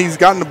game. But when he's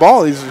gotten the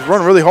ball, he's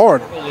running really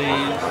hard.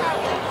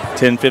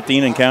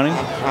 10-15 and counting.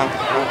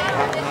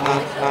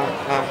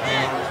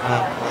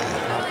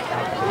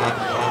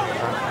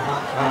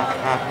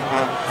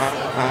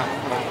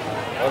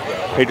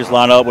 Patriots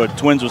line up with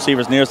Twins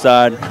receivers near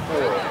side.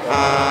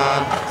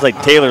 It's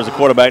like Taylor's the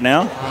quarterback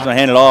now. He's going to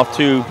hand it off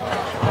to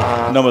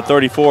number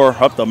 34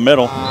 up the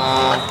middle.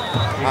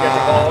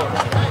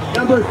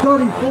 Number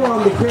 34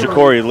 on the carry.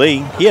 Ja'Cory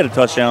Lee. He had a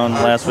touchdown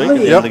last week at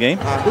the end of the game.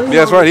 Yeah,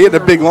 that's right. He had the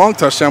big long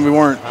touchdown we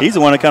weren't He's the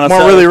one that kind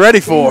of really ready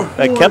for.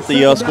 That kept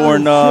the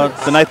scoring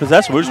the ninth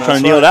possession. We were just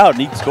trying to kneel it out,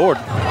 and he scored.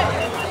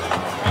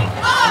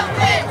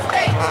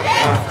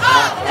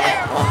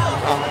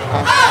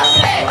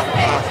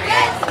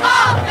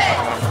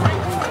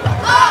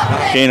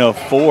 Gain of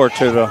 4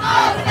 to the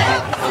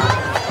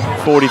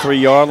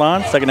 43-yard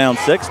line. Second down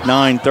 6,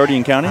 9:30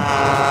 and counting.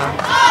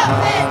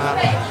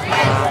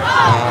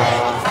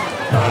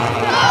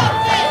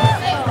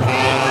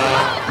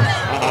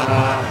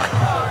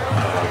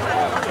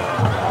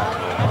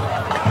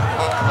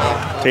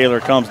 Taylor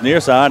comes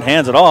near side,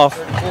 hands it off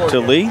to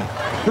Lee.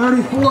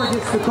 34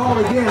 gets the call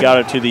again. Got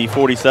it to the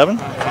 47.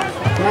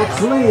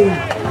 That's Lee.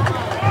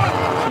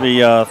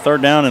 The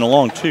third down and a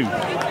long 2.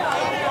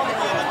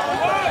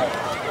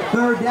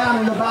 Third down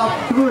and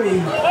about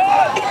 3.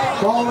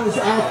 Ball is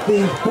at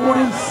the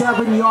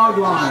 47-yard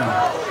line.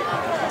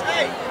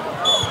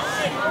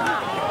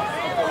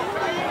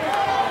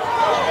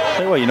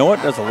 Tell you what, you know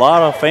what? There's a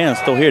lot of fans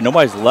still here.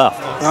 Nobody's left.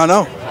 I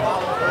know.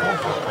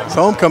 It's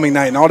homecoming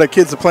night, and all their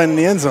kids are playing in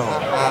the end zone.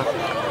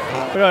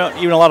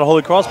 Even a lot of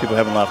Holy Cross people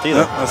haven't left either.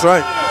 Yep, that's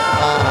right.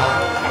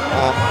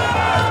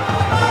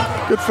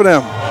 Good for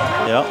them.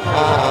 Yep.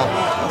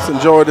 Let's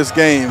enjoy this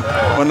game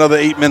for another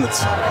 8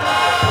 minutes.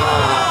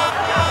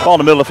 Ball in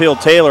the middle of the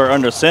field. Taylor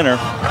under center.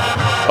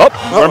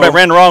 Running back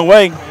ran the wrong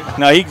way.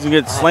 Now he can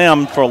get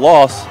slammed for a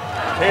loss.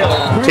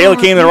 Taylor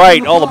came to the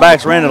right. All the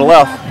backs ran to the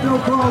left.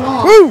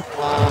 Woo!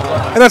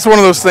 And that's one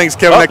of those things,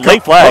 Kevin.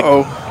 Late flag.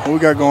 Uh-oh. What we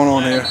got going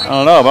on here?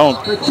 I don't know.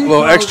 A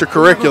little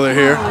extracurricular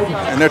here.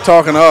 And they're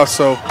talking to us,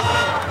 so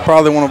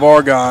probably one of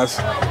our guys.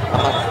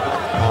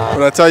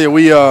 But I tell you,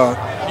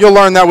 you'll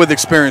learn that with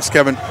experience,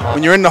 Kevin.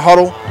 When you're in the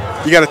huddle,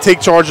 you got to take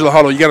charge of the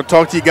huddle. You got to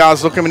talk to your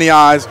guys, look them in the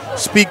eyes,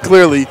 speak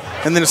clearly,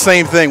 and then the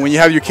same thing. When you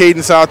have your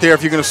cadence out there,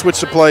 if you're going to switch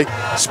the play,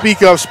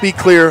 speak up, speak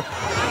clear,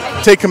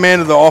 take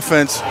command of the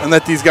offense, and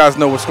let these guys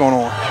know what's going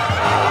on.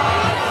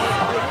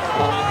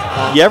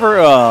 You ever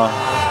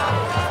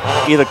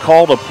either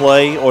call the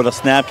play or the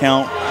snap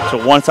count to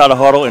one side of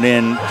the huddle and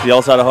then to the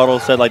other side of the huddle,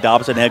 said like the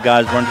opposite, and have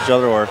guys run to each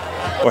other, or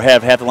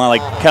have half the line,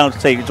 like count,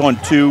 say it's on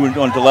 2 and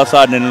on the left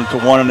side and then to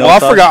 1 on the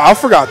other side? I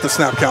forgot the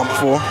snap count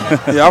before.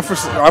 Yeah,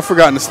 I've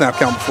forgotten the snap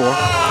count before.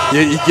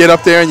 You get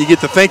up there and you get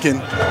to thinking,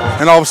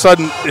 and all of a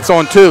sudden it's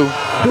on 2,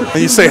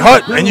 and you say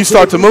hut, and you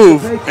start to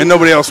move, and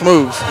nobody else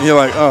moves, and you're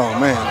like, oh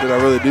man, did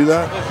I really do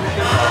that?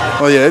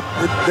 Well, yeah,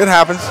 it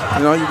happens.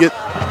 You know, you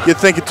get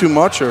thinking too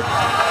much, or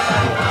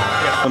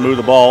move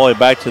the ball all the way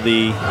back to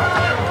the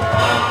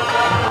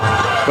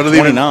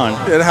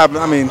 29. It happens.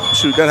 I mean,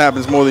 shoot, that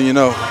happens more than you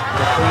know.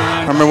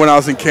 I remember when I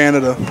was in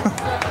Canada,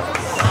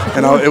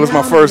 and it was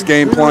my first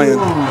game playing,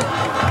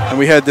 and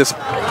we had this.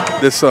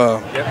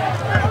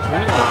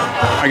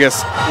 I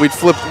guess we'd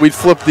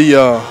flip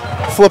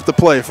the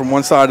play from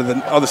one side to the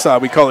other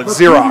side. We call it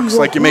Xerox,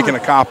 like you're making a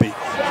copy.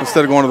 So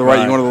instead of going to the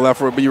right, you go to the left,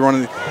 but you're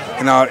running.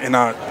 And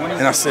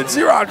I said,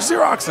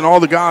 Xerox. And all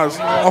the guys,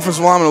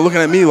 offensive linemen, are looking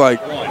at me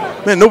like,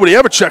 man, nobody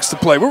ever checks the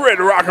play. We're ready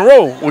to rock and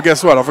roll. Well,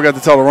 guess what? I forgot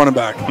to tell the running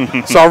back.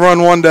 So I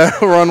run one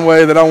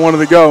way that I wanted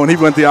to go, and he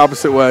went the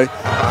opposite way.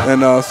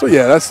 And so,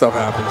 yeah, that stuff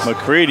happens.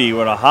 McCready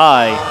with a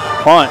high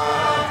punt.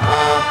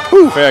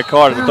 Fair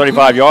card at the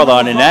 35-yard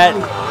line, and that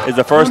is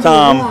the first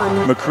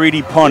time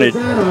McCready punted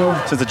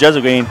since the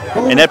Jesuit game.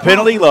 And that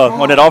penalty, look,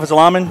 on that offensive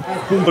lineman,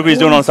 look what he's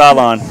doing on the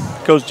sideline.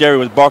 Coach Jerry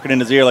was barking in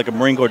his ear like a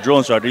Marine Corps drill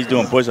instructor. He's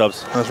doing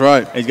push-ups. That's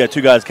right. And he's got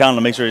 2 guys counting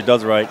to make sure he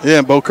does it right. Yeah,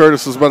 and Bo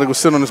Curtis was about to go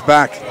sit on his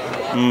back.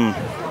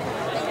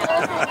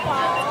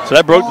 So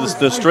that broke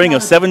the string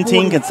of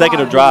 17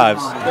 consecutive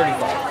drives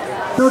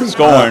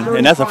scoring.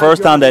 And that's the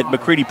first time that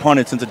McCready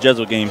punted since the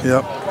Jesuit game.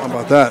 Yep. How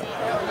about that?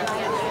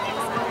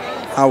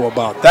 How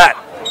about that?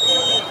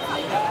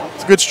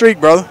 It's a good streak,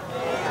 brother.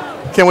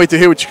 Can't wait to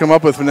hear what you come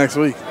up with for next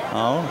week.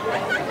 Oh,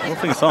 we'll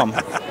think of something.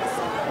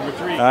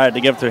 All right, they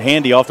give it to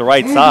Handy off the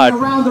right side.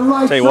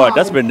 Tell you what,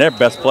 that's been their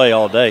best play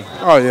all day.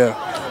 Oh, yeah.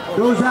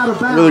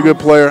 Really good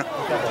player.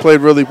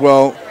 Played really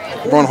well.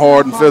 Run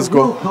hard and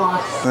physical.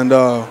 And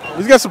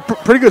he's got some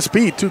pretty good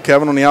speed, too,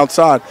 Kevin, on the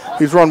outside.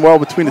 He's run well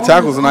between the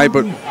tackles tonight,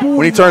 but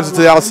when he turns it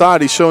to the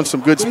outside, he's showing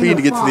some good speed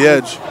to get to the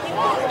edge.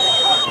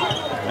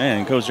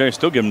 Man, Coach Jerry's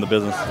still giving him the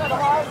business.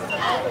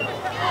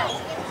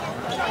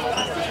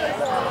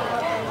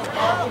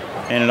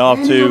 Hand it off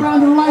to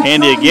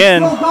Handy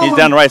again. He's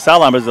down the right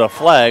sideline, but there's a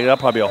flag. That'll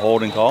probably be a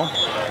holding call.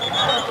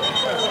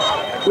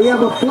 We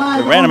have a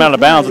flag. They ran him out of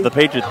bounds at the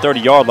Patriots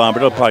 30-yard line, but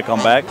he'll probably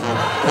come back.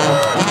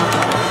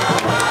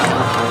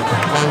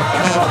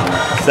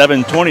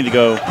 7:20 to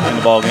go in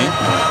the ball game.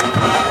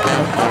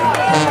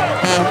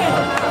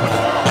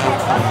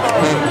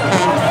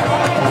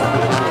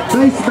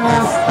 Face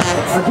mask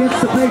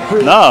against the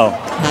Patriots. No,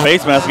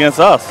 face mask against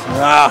us.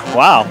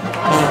 Wow.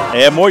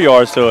 They have more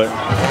yards to it.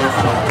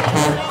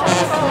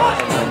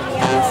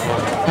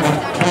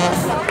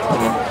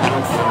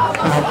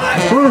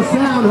 First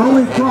down,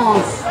 Holy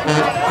Cross.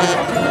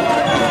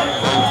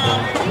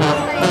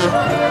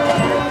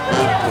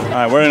 All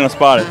right, we're going to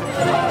spot it.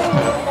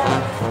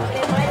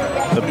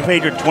 The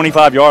Patriot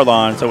 25-yard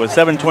line, so with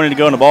 7:20 to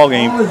go in the ball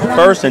game,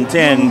 1st and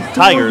 10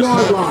 Tigers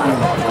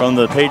from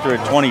the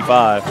Patriot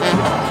 25.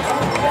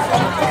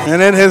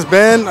 And it has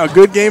been a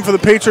good game for the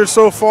Patriots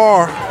so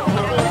far.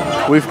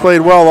 We've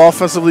played well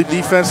offensively,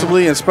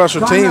 defensively, and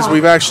special teams.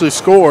 We've actually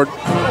scored.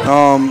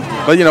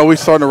 But, you know, we're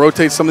starting to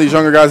rotate some of these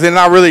younger guys. And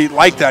I really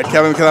like that,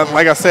 Kevin, because,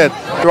 like I said,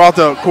 throughout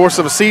the course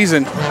of a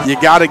season, you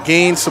got to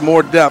gain some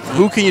more depth.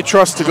 Who can you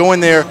trust to go in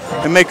there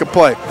and make a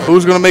play?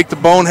 Who's going to make the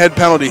bonehead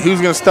penalty? Who's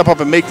going to step up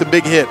and make the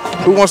big hit?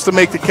 Who wants to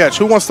make the catch?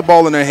 Who wants the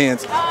ball in their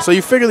hands? So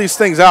you figure these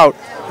things out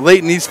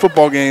late in these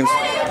football games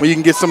where you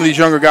can get some of these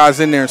younger guys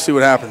in there and see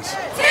what happens.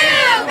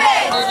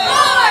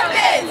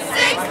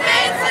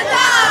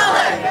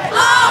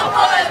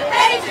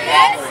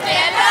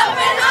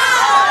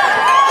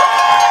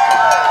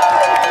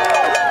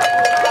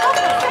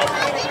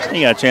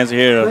 You got a chance to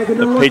hear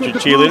the Patriot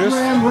cheerleaders.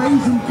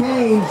 Raising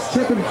Cane's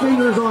chicken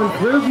fingers on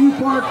Clearview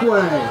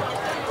Parkway.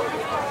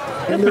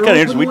 It's kind of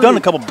interesting. We've done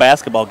a couple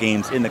basketball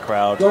games in the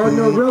crowd.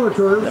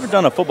 Never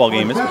done a football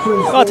game.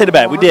 I'll take it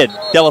back. We did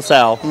De La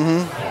Salle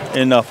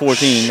in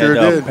 14 sure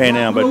at Pan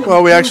Am. But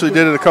well, we actually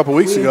did it a couple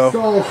weeks ago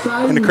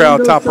in the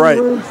crowd, top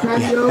right.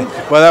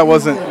 Well, that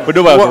wasn't. But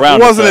nobody was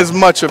around. It wasn't as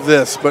much of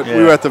this, but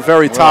we were at the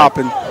very top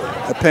in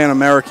the Pan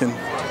American.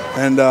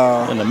 And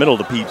in the middle of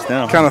the peeps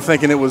now. Kind of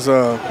thinking it was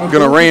going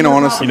to rain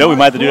on us. You know, we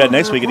might have to do that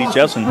next week at East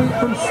Jefferson.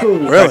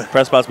 Really?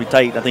 Press spots be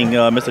tight. I think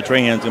Mr.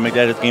 Trahan's going to make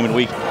that his game of the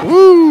week.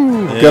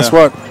 Woo! Yeah. Guess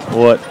what?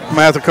 What? I'm going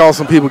to have to call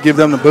some people, give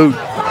them the boot.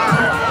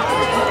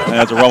 And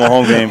that's a Rumble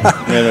home game.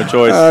 They have no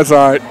choice. That's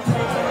all right.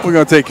 We're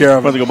going to take care of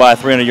it. We're going to go buy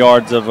 300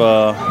 yards of,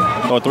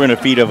 or 300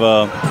 feet of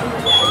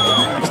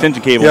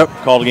extension cable. Yep.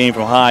 Call the game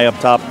from high up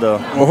top.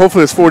 Well,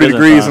 hopefully it's 40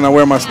 degrees and I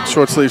wear my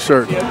short sleeve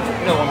shirt.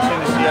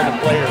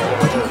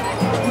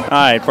 All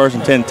right, 1st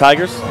and 10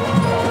 Tigers.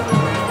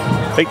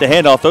 Fake the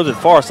handoff, throws it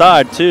far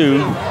side to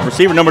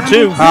receiver number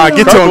 2.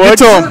 Get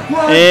to him.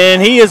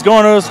 And he is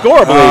going to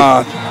score, I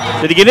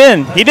believe. Did he get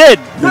in? He did.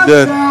 He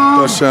did.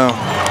 Touchdown.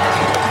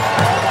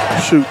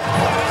 Shoot.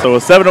 So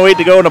with 7:08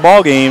 to go in the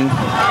ball game,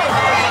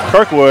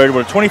 Kirkwood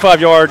with a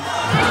 25-yard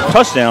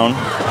touchdown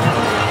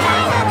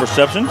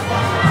reception.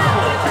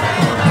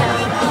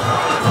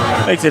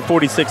 Makes it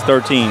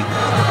 46-13.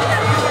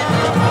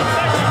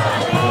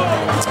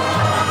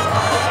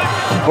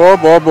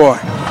 Boy.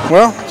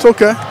 Well, it's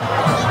okay.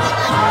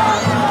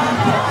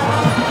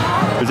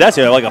 It was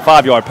actually like a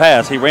 5-yard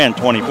pass. He ran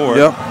 24.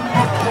 Yep.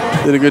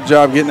 Did a good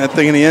job getting that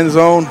thing in the end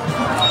zone.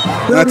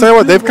 And I tell you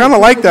what, they've kind of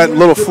liked that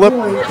little flip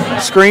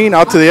screen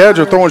out to the edge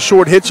or throwing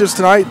short hitches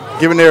tonight,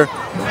 giving their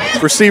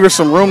receivers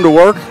some room to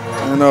work,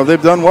 and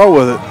they've done well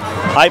with it.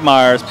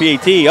 Heitmeyer's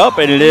PAT up,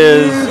 and it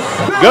is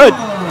good.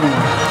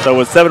 So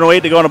with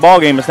 7:08 to go in the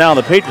ball game, it's now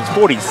the Patriots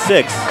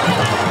 46.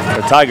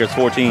 The Tigers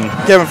 14.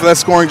 Kevin, for that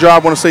scoring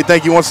job, I want to say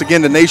thank you once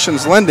again to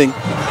Nations Lending.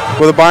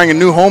 Whether buying a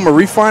new home or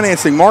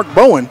refinancing, Mark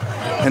Bowen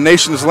and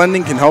Nations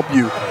Lending can help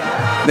you.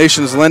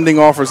 Nations Lending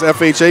offers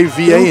FHA,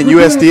 VA, and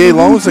USDA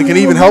loans and can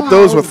even help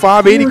those with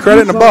 580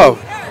 credit and above.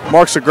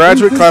 Mark's a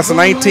graduate, class of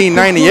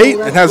 1998,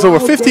 and has over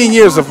 15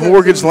 years of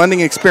mortgage lending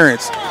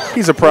experience.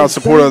 He's a proud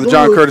supporter of the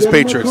John Curtis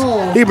Patriots.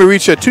 He can be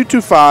reached at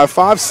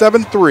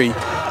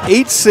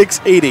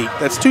 225-573-8688.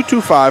 That's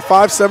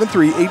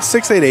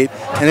 225-573-8688,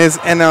 and his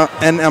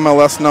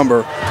NMLS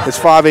number is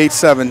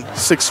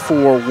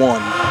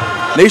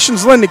 587641.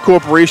 Nations Lending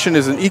Corporation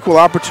is an equal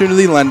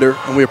opportunity lender,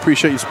 and we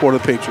appreciate your support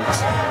of the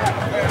Patriots.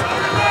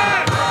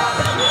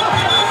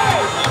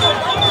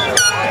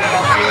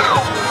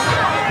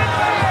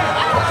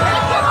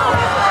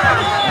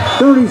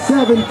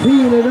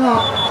 Teeing it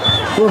up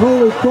for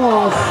Holy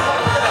Cross.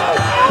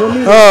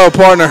 Oh,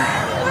 partner.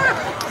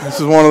 This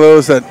is one of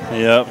those that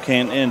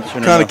can't end.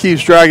 Kind of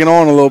keeps dragging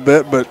on a little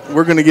bit, but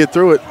we're going to get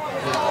through it.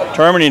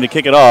 Terminating to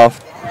kick it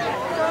off.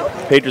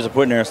 Patriots are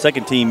putting their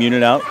second team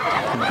unit out.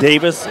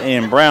 Davis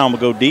and Brown will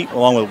go deep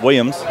along with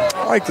Williams.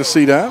 I like to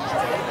see that.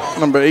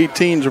 Number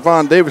 18,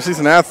 Javon Davis, he's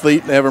an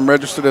athlete. They have him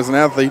registered as an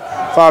athlete.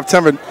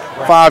 5'10",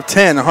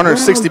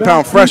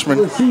 160-pound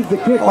freshman.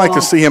 I like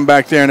to see him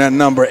back there in that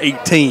number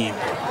 18.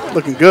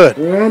 Looking good.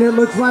 And it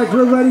looks like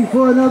we're ready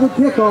for another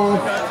kickoff.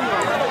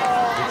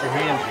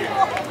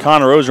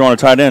 Connor Roser on a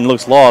tight end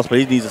looks lost, but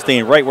he needs to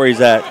stay right where he's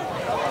at.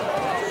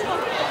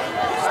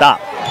 Stop.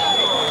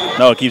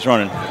 No, it keeps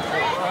running.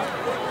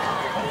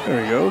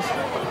 There he goes.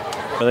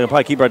 But they'll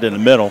probably keep right there in the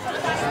middle.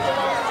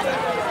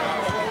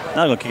 Now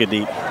they're going to kick it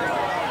deep.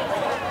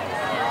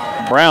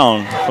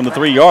 Brown from the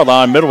 3-yard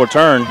line, middle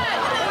return.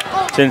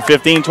 10,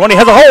 15, 20,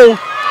 has a hold.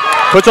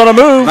 Puts on a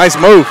move. Nice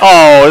move.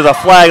 Oh, there's a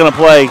flag on the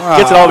play.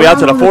 Gets it all the way out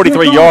to the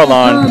 43-yard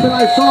line.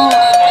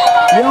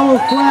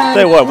 Tell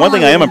you what, one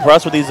thing I am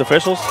impressed with these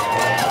officials.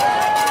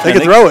 They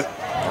can throw it.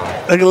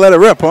 They can let it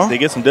rip, huh? They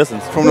get some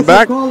distance. From the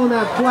back.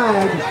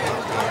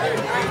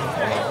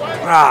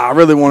 I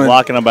really wanted.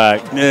 Blocking them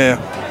back. Yeah.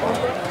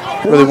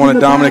 Really wanted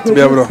Dominic to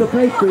be able to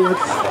get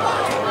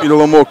a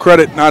little more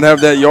credit, not have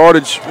that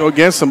yardage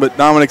against him, but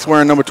Dominic's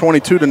wearing number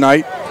 22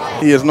 tonight.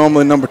 He is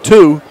normally number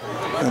 2.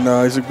 And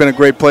he's been a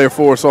great player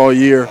for us all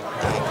year.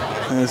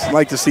 And it's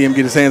like to see him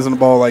get his hands on the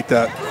ball like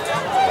that.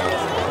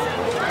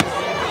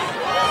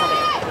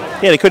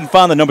 Yeah, they couldn't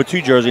find the number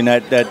 2 jersey in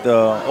that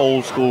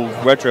old school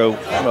retro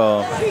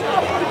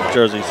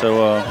jersey.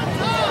 So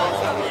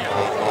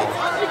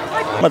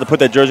I'm about to put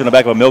that jersey in the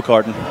back of a milk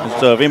carton.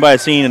 So if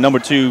anybody's seen a number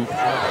 2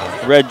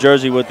 red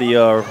jersey with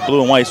the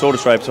blue and white shoulder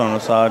stripes on the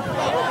side,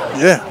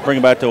 bring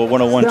it back to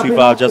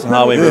 10125 Justin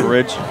Highway, River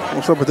Ridge.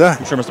 What's up with that?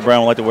 I'm sure Mr.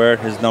 Brown would like to wear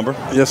his number.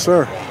 Yes,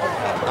 sir.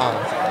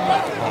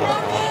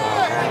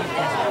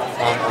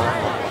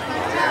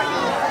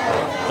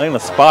 I'm going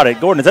to spot it.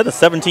 Gordon, is that the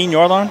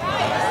 17-yard line? No,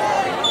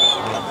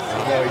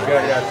 he's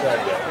got it outside.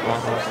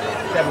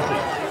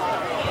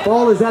 17.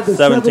 Ball is at the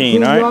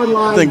 17, all right.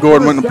 I think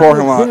Gordon went in the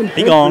parking lot.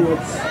 He gone.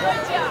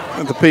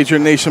 At the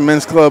Patriot Nation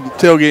Men's Club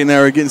tailgating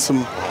area, getting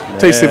some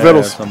tasty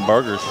vittles. Some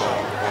burgers.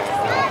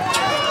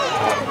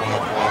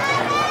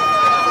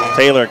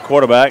 Taylor at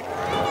quarterback.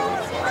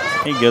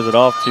 He gives it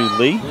off to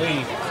Lee.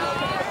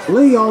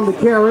 Lee on the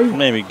carry.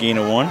 Maybe gain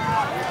of 1.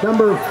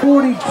 Number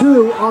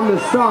 42 on the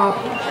stop,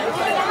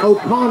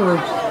 O'Connor.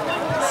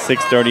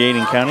 6:38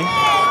 in counting.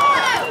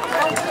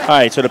 All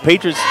right, so the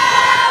Patriots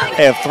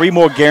have 3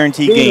 more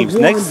guaranteed games.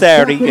 Next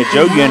Saturday at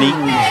Joe Guinea,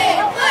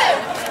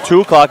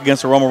 2 o'clock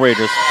against the Rommel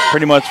Raiders,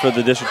 pretty much for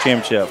the district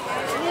championship.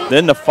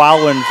 Then the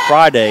following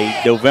Friday,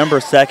 November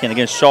 2nd,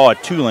 against Shaw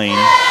at Tulane.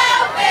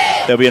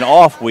 There'll be an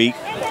off week.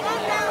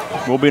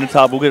 We'll be in the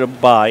top, we'll get a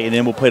bye, and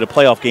then we'll play the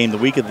playoff game the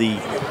week of the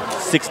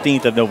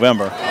 16th of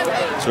November.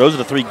 So those are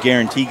the 3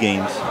 guaranteed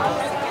games.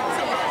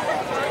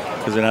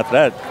 Because then after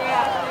that,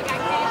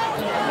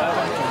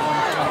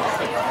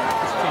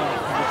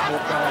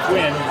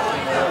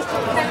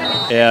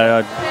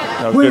 a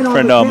good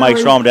friend Mike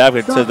Strom, the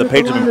advocate, said the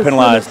Patriots have been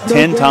penalized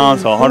 10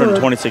 times for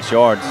 126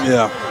 yards.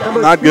 Yeah,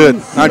 not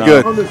good, not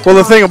good. Well,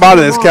 the thing about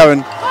it is,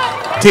 Kevin,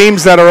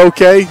 teams that are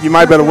okay, you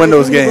might better win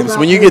those games.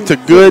 When you get to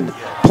good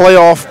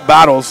playoff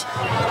battles,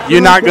 you're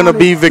not going to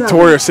be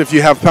victorious if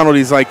you have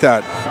penalties like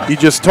that. You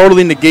just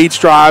totally negate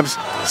drives,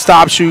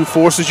 stops you,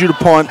 forces you to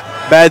punt.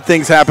 Bad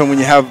things happen when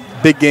you have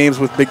big games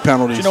with big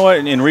penalties. But you know what?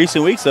 In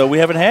recent weeks, though, we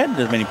haven't had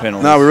as many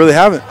penalties. No, we really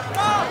haven't.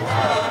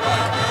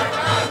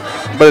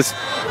 But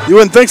you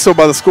wouldn't think so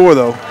by the score,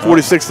 though.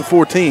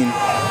 46-14.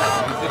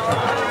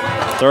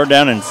 3rd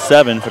down and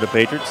 7 for the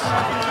Patriots.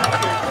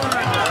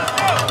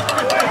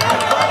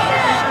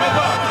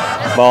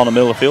 Ball in the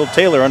middle of the field.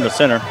 Taylor under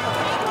center.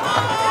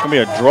 Going to be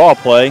a draw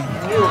play.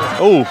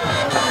 Oh,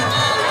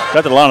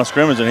 got to the line of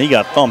scrimmage and he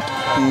got thumped.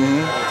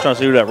 Trying to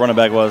see who that running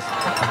back was.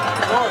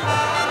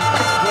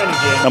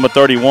 Number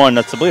 31,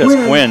 I believe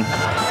that's Quinn.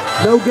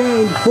 No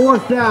gain,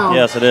 4th down.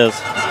 Yes, it is.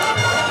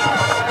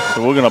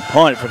 So we're going to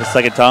punt for the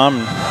second time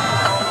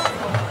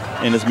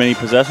in as many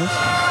possessions.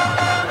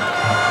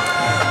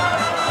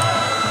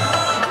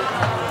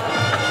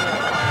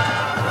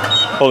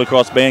 Holy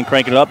Cross band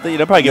cranking it up.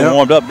 They're probably getting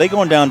warmed up. They're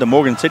going down to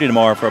Morgan City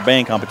tomorrow for a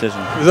band competition.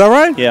 Is that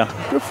right? Yeah.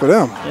 Good for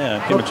them.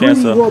 Yeah, give them a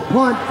chance to. Will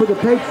punt for the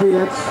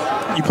Patriots.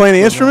 You play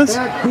any instruments?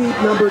 I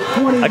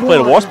can play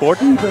the washboard.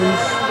 I'm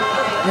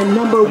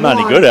not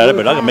any good at it,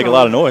 but I can make a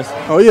lot of noise.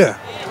 Oh yeah.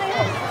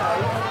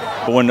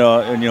 But when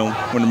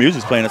when the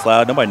music's playing, it's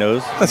loud. Nobody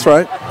knows. That's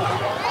right.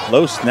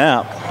 Low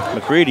snap.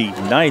 McCready,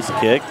 nice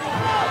kick.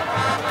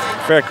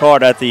 Fair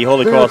card at the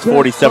Holy Cross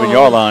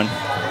 47-yard line.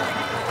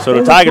 So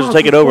the Tigers will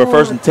take it over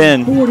 1st and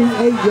 10 with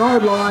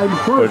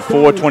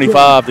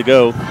 4:25 to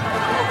go.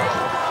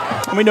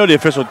 And we know the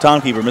official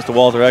timekeeper, Mr.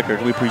 Walter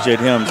Eckert. We appreciate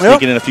him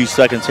sneaking in a few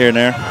seconds here and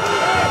there.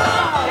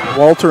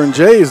 Walter and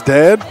Jay's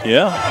dad.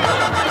 Yeah.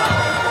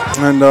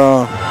 And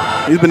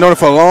he's been doing it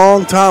for a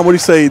long time. What did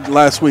he say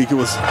last week? It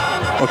was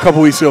a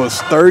couple weeks ago. It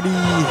was 30.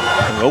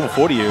 Over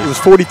 40 years. It was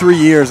 43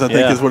 years, I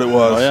think, is what it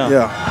was. Oh,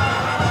 yeah.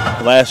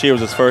 Last year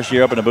was his first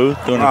year up in the booth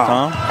doing the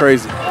time.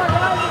 Crazy.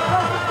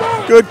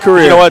 Good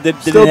career. You know what? They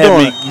still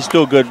doing it. He's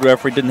still a good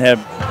referee. They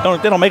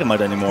don't make him like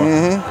that anymore.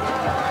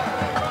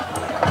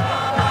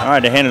 All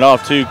right, they hand it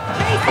off to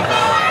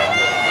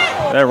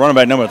that running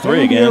back number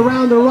 3 again.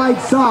 Around the right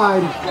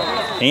side.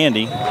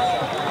 Andy.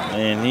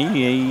 And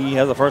he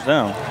has a first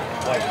down.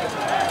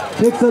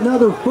 Picks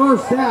another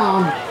first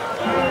down.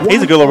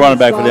 He's a good little running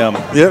back for them.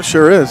 Yeah,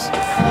 sure is.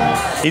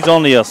 He's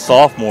only a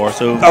sophomore,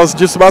 so I was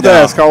just about to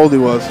ask how old he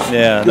was.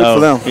 Yeah, good for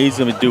them. He's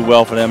going to do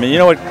well for them. And you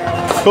know what?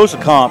 Coach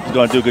Comp is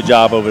going to do a good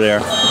job over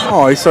there.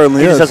 Oh, he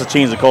certainly is. He just has to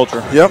change the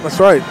culture. Yep, that's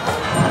right.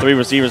 3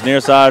 receivers near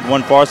side,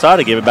 1 far side.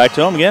 They give it back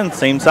to him again.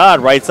 Same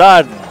side, right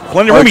side.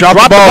 Plenty of room. He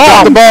dropped the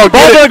ball. Drop the ball.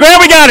 Ball to the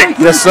ground. We got it.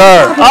 Yes,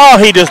 sir. Oh,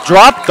 he just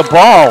dropped the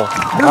ball.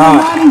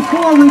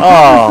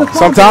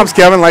 Sometimes,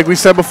 Kevin, like we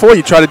said before,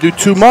 you try to do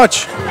too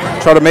much.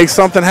 Try to make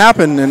something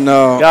happen, and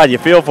God, you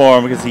feel for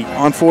him because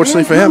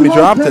unfortunately for him, he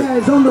dropped it.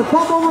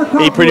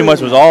 He pretty much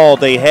was all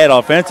they had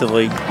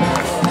offensively.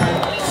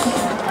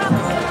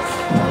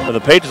 But the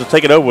Patriots will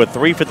take it over with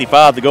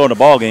 3:55 to go in the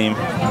ball game.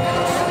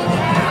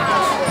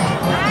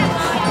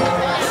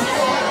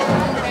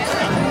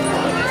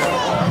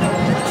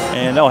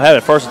 And they'll have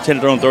it 1st and 10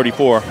 at their own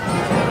 34.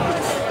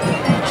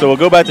 So we'll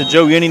go back to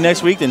Joe Yenny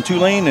next week, then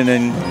Tulane, and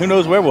then who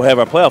knows where we'll have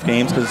our playoff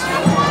games because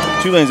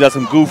Tulane's got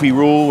some goofy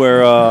rule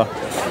where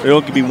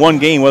there could be one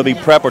game, whether it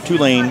be Prep or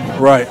Tulane,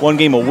 right? One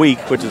game a week,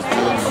 which is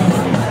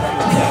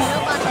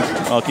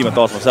I'll keep my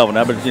thoughts to myself on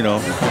that, but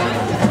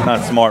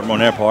not smart on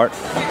their part.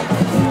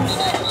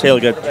 Taylor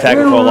got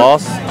tackled for a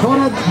loss.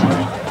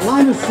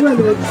 Line of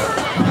scrimmage.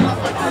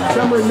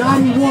 Number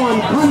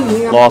 91,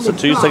 Cunningham. Loss of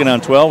 2, 2nd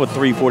down 12 with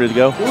 3:40 to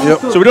go. Yep.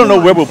 So we don't know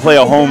where we'll play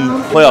our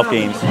home playoff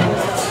games.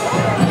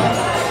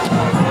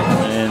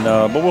 And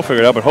but we'll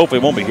figure it out, but hopefully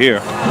it won't be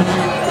here.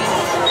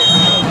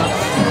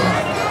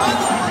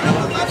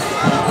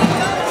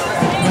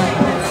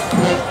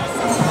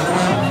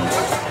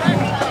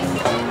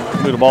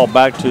 Move the ball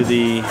back to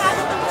the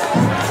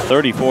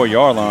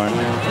 34-yard line.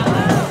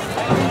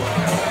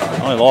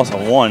 Only loss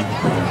of 1.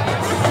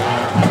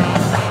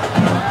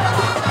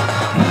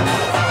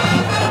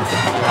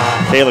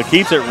 Taylor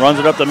keeps it, runs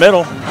it up the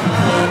middle.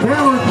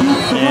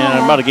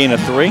 And about a gain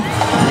of 3.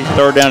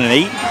 3rd down and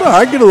 8. Well,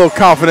 I get a little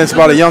confidence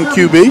about a young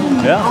QB.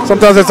 Yeah.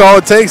 Sometimes that's all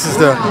it takes is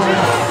to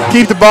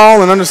keep the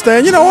ball and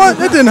understand, you know what,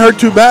 it didn't hurt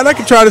too bad. I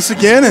can try this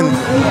again and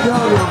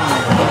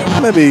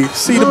maybe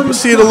see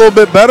it a little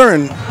bit better.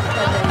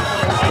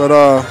 But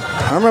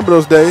I remember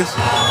those days.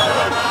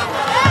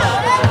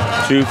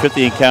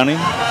 2:50 and counting.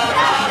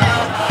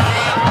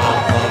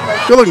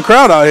 Good looking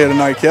crowd out here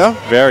tonight, Kev.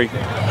 Very.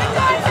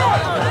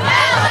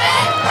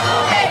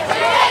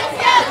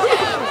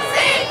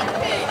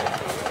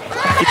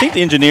 You think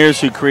the engineers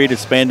who created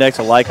spandex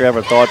or Lycra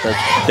ever thought that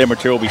their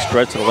material will be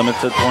stretched to the limits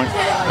at this point?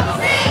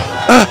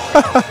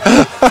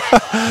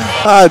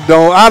 I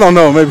don't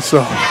know. Maybe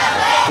so.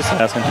 Just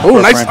asking. Oh,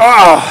 nice.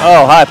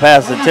 Oh, high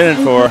pass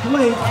intended for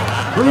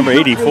number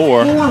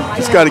 84.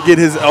 Just got to get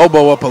his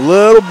elbow up a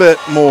little bit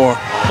more.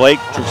 Blake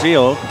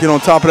Trujillo. Get on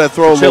top of that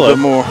throw a little bit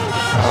more.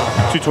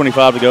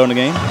 2:25 to go in the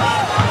game.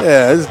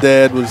 Yeah, his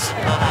dad was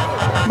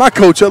my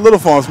coach at Little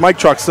Farms, Mike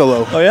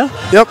Troxillo. Oh, yeah?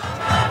 Yep.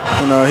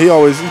 And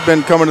he's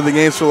been coming to the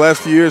games for the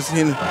last few years,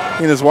 he and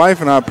his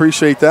wife, and I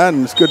appreciate that,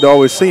 and it's good to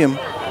always see him.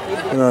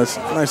 It's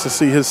nice to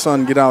see his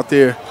son get out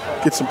there,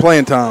 get some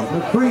playing time.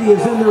 McCready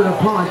is in there to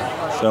punt.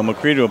 So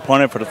McCready will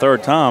punt it for the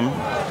 3rd time.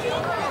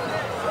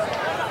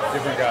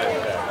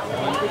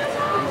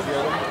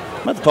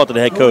 I'm about to talk to the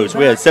head coach.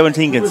 We had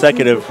 17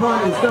 consecutive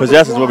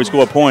possessions where we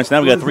scored points.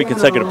 Now we got 3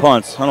 consecutive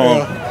punts. I don't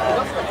know.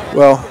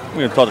 Well,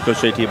 we're going to talk to Coach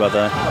JT about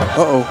that.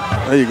 Uh-oh.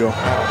 There you go.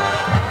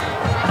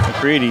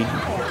 McCready,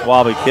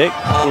 wobbly kick.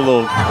 A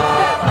little.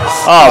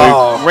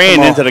 Oh, we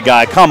ran into the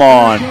guy. Come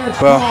on.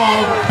 Well,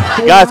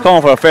 the guy's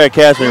calling for a fair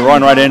catch and we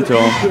run right into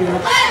him.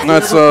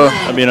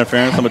 That'd be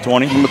interference. Number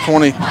 20. Number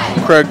 20,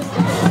 Craig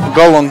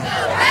Gullum,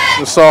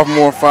 the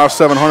sophomore,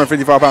 5'7",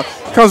 155 pounds.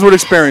 Comes with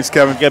experience,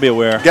 Kevin. You gotta be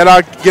aware. Get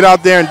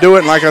out there and do it.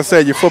 And like I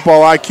said, your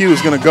football IQ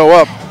is going to go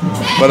up,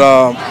 but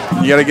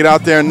you got to get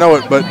out there and know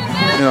it. But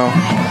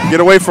get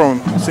away from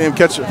him. See him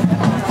catch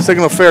a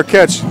signal fair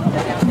catch.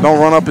 Don't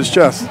run up his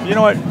chest. You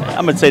know what?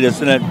 I'm gonna say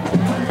this, and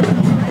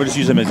we'll just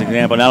use him as an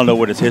example. And I don't know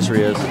what his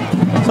history is.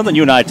 Something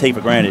you and I take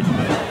for granted.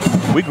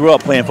 We grew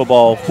up playing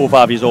football 4 or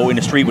 5 years old in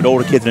the street with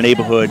older kids in the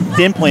neighborhood,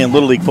 then playing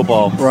Little League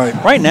football. Right.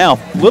 Right now,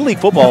 Little League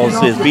football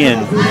is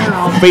being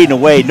fading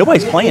away.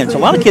 Nobody's playing. So a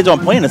lot of kids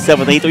aren't playing in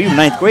 7th, 8th, or even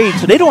 9th grade,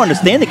 so they don't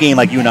understand the game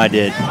like you and I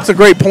did. It's a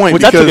great point.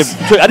 Which because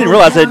I didn't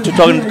realize that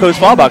talking to Coach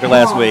Fallbacher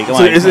last week.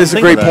 It's a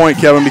great point,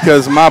 Kevin,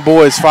 because my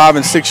boys, 5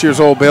 and 6 years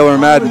old, Baylor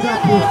and Madden,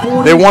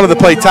 they wanted to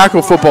play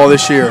tackle football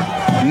this year.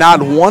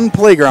 Not one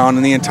playground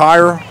in the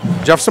entire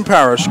Jefferson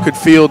Parish could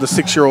field a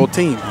 6-year-old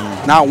team.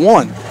 Not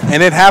one.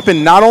 And it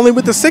happened not only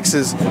with the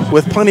 6s,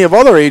 with plenty of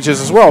other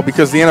ages as well,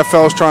 because the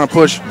NFL is trying to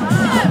push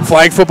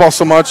flag football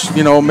so much.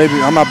 You know, maybe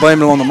I'm not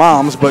blaming it on the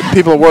moms, but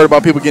people are worried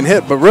about people getting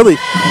hit. But really,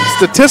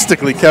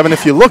 statistically, Kevin,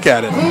 if you look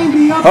at it,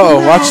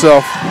 watch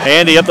yourself.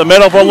 Andy up the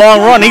middle for a long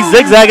run. He's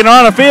zigzagging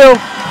on the field.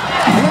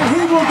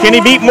 Can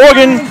he beat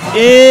Morgan?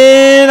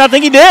 And I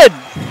think he did.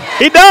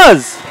 He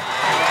does.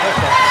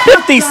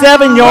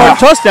 57-yard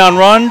touchdown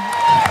run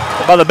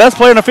by the best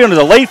player in the field.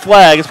 There's a late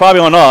flag. It's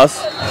probably on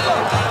us.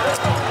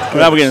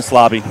 Now we're getting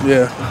sloppy.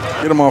 Yeah,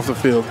 get them off the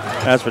field.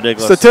 That's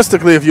ridiculous.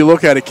 Statistically, if you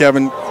look at it,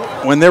 Kevin,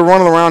 when they're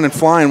running around and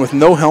flying with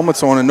no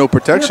helmets on and no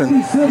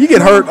protection, you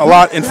get hurt a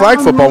lot in flag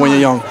football when you're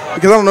young.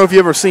 Because I don't know if you've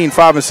ever seen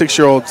 5 and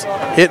 6-year-olds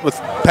hit with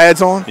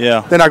pads on.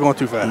 Yeah, they're not going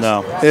too fast.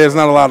 No, there's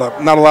not a lot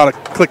of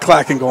click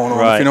clacking going on.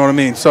 Right. If you know what I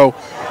mean. So,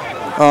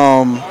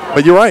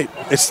 but you're right.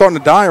 It's starting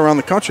to die around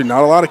the country.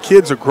 Not a lot of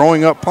kids are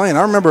growing up playing.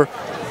 I remember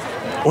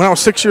when I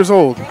was 6 years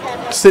old,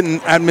 sitting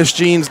at Miss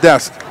Jean's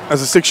desk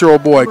as a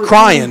 6-year-old boy,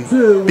 crying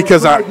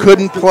because I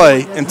couldn't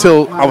play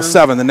until I was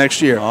 7 the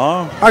next year.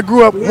 I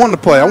grew up wanting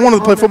to play. I wanted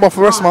to play football for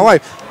the rest of my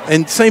life.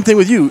 And same thing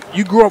with you.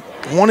 You grew up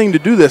wanting to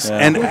do this,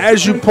 and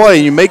as you play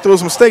and you make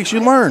those mistakes,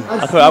 you learn.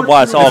 I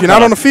watched all. If you're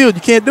not on the field,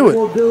 you can't do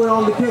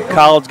it.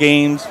 College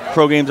games,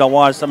 pro games I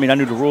watched. I mean, I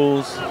knew the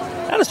rules.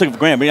 I just took it for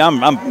granted. I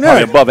mean, I'm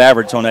probably above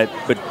average on that,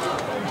 but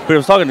I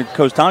was talking to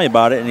Coach Tommy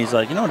about it, and he's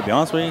like, to be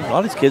honest with you, a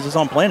lot of these kids just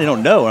aren't playing. They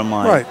don't know. And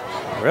I'm like,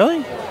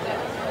 really?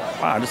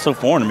 Wow, it's so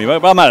foreign to me.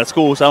 But I'm out of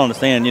school, so I don't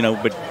understand,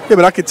 But yeah,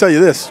 but I can tell you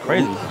this.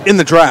 Crazy. In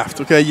the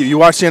draft, okay, you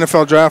watch the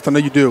NFL draft, I know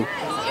you do.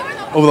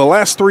 Over the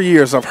last 3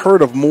 years, I've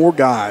heard of more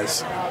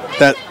guys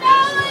that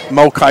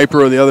Mo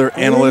Kiper or the other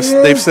analysts,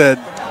 they've said,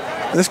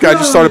 this guy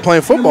just started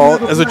playing football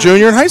as a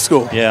junior in high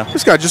school. Yeah.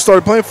 This guy just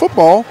started playing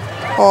football.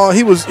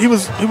 He was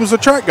a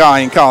track guy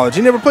in college.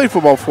 He never played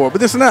football before, but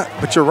this and that.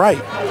 But you're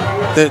right.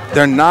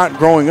 They're not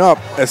growing up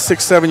as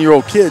 6,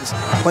 7-year-old kids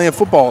playing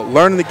football,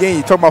 learning the game.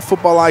 You talk about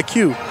football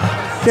IQ. You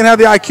can't have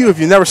the IQ if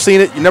you've never seen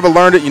it, you never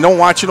learned it, you don't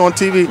watch it on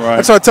TV. Right.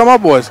 That's what I tell my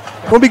boys.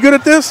 Want to be good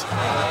at this?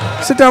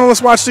 Sit down and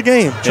let's watch the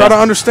game. Try to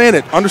understand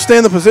it.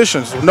 Understand the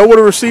positions. Know what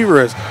a receiver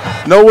is.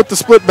 Know what the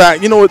split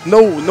back. Know what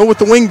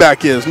the wing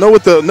back is. Know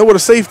what a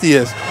safety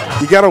is.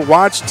 You gotta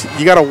watch.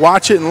 You gotta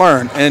watch it and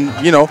learn. And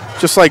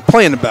just like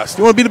playing the best.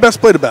 You want to be the best,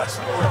 play the best.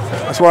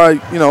 That's why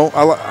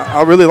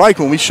I really like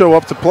when we show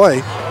up to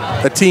play.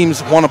 That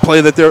teams want to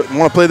play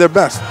their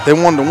best. They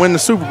wanted to win the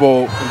Super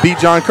Bowl and beat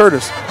John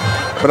Curtis.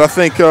 But I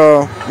think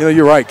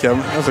you're right,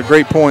 Kevin. That's a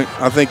great point.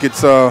 I think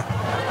it's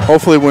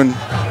hopefully when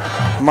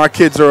my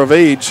kids are of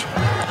age,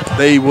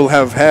 they will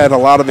have had a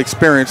lot of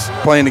experience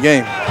playing the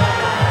game.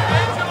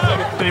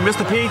 Did he miss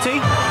the PAT?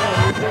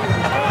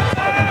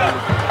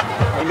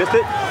 He missed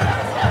it?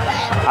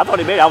 I thought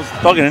he made it. I was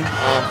talking to him.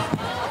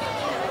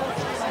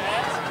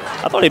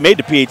 I thought he made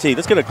the PAT.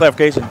 Let's get a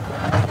clarification.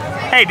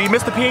 Hey, did he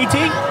miss the PAT?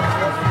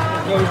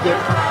 No, he's good.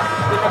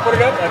 Did I put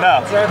it up?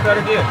 No. Sorry, I thought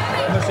I did.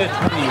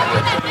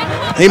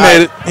 He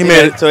made it. He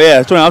made it. So,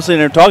 yeah, I was sitting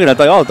there talking. I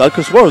thought, I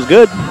could swear it was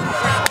good.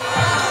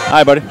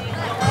 Hi, buddy.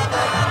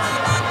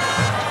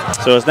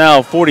 So it's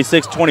now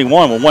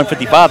 46-21 with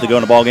 1:55 to go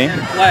in the ball game.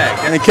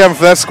 And Kevin,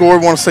 for that score,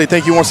 we want to say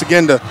thank you once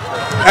again to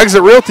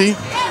Exit Realty,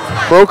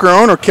 broker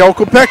owner Kel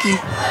Kopecki,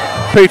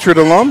 Patriot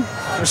alum.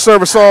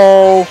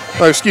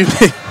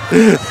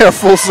 They're a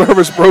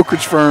full-service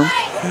brokerage firm,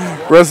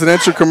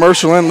 residential,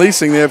 commercial, and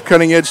leasing. They have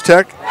cutting-edge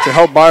tech to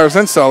help buyers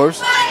and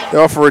sellers. They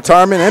offer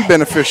retirement and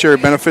beneficiary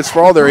benefits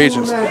for all their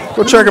agents.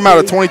 Go check them out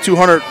at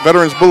 2200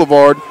 Veterans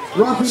Boulevard,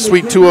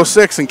 Suite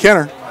 206 in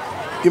Kenner.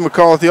 Give them a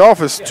call at the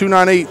office,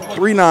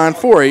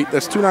 298-3948.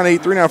 That's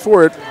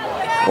 298-3948.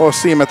 Or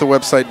see them at the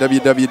website,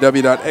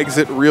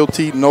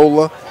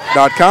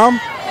 www.exitrealtynola.com.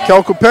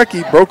 Kel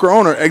Kopecki, broker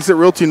owner, Exit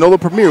Realty Nola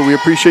Premier. We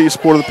appreciate your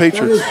support of the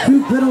Patriots.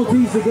 Two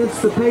penalties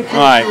against the Patriots. All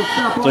right,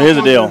 so here's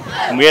the deal.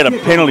 We had a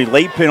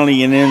late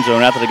penalty in the end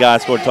zone after the guy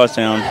scored a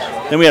touchdown.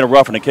 Then we had a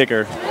roughing the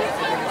kicker.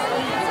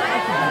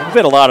 We've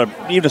had a lot of,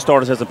 even the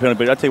starters has a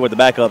penalty, but I tell you what, the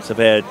backups have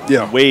had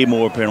way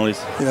more penalties.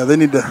 Yeah, they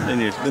need to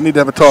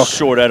have a talk.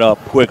 Shore that up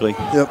quickly.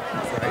 Yep.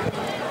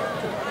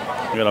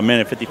 We got a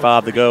minute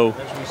 55 to go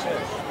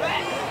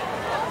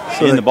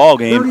in the ball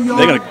game.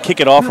 They're going to kick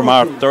it off from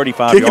our 35-yard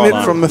line. Kicking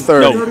it from the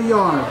 30.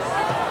 No.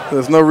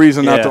 There's no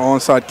reason not to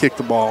onside kick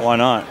the ball. Why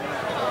not?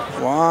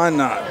 Why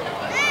not?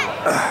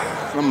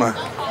 I'm going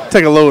to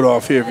take a load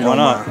off here if you don't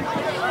mind.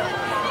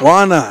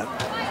 Why not?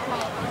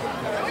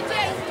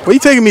 What are you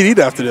taking me to eat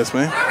after this,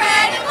 man?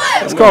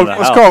 Let's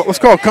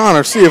call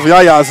Connor, see if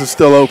Yaya's is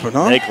still open,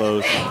 huh? They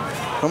closed.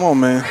 Come on,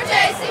 man.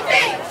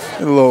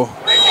 Get a little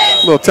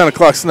 10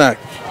 o'clock snack.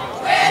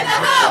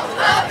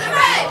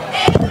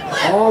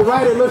 All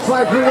right, it looks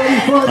like we're ready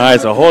for it. All right,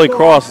 so Holy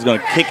Cross is going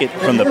to kick it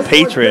from the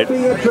Patriot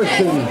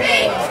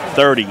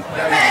 30.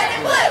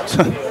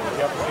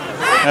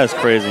 That's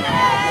crazy.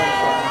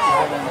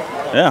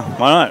 Yeah,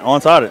 why not?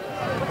 Onside it.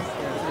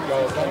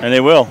 And they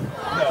will.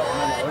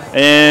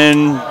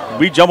 And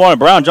we jump on it.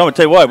 Brown jump. I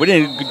tell you what, we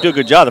didn't do a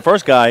good job. The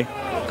first guy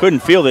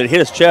couldn't feel it. It hit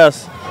his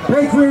chest.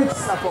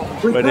 Patriots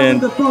But then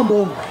the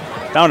fumble.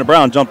 down to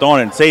Brown jumped on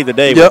it and saved the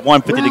day with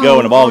 1:50 to go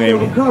in the ball game.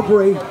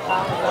 Recovery.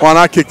 Why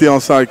not kick the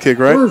onside kick,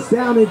 right? First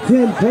down and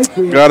 10,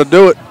 Patriots. Got to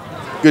do it.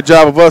 Good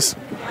job of us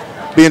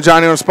being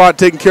Johnny on the spot,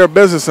 taking care of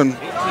business and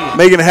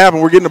making it happen.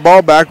 We're getting the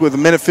ball back with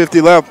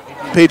 1:50 left.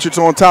 Patriots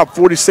on top,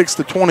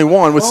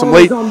 46-21, with some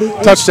late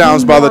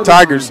touchdowns by the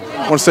Tigers.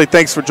 I want to say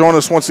thanks for joining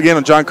us once again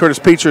on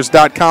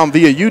JohnCurtisPatriots.com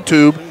via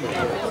YouTube.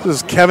 This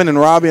is Kevin and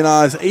Robbie and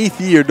I's 8th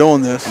year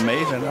doing this.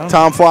 Amazing, huh?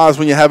 Time flies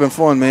when you're having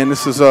fun, man.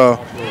 This has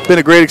been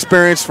a great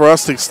experience for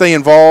us to stay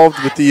involved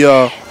with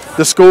the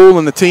school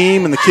and the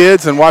team and the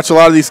kids and watch a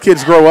lot of these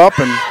kids grow up.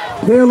 And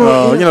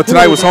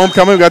tonight was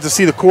homecoming. We got to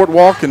see the court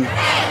walk and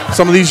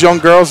some of these young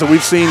girls that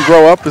we've seen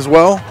grow up as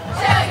well.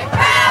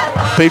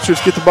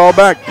 Patriots get the ball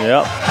back.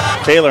 Yep.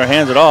 Taylor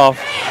hands it off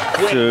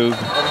to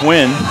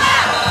Quinn.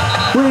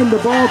 Quinn, the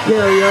ball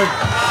carrier.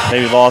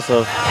 Maybe loss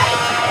of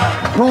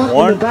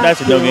one.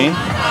 That's a no gain.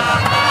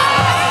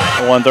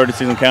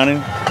 1:36 and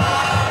counting.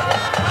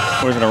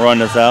 We're going to run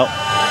this out.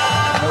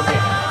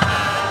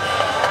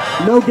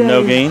 No gain.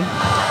 No gain.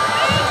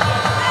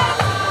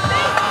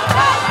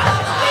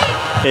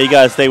 Okay, you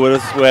guys stay with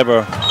us. We'll have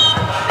a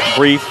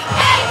brief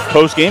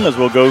post game as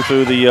we'll go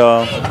through the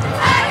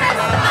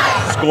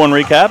scoring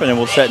recap, and then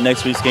we'll set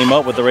next week's game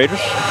up with the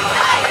Raiders.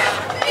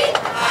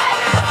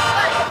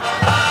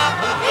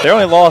 Their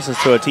only loss is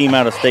to a team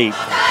out of state.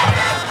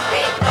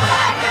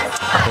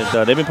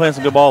 They've been playing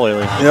some good ball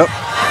lately. Yep.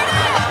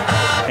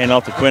 Hand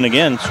off to Quinn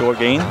again, short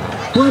gain.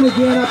 Quinn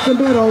again up the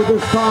middle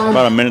this time.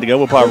 About a minute to go.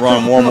 We'll probably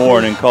run one more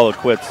and then call it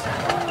quits.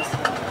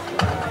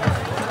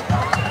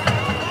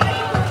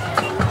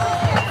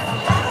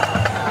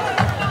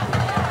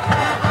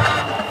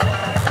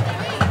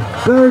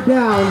 Third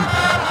down.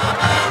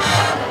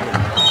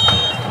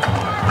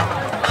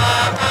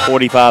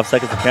 45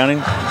 seconds of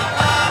counting.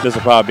 This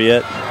will probably be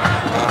it.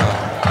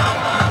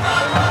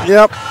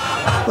 Yep.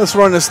 Let's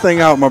run this thing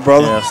out, my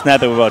brother. Yeah,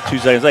 snap it with about 2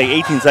 seconds. Like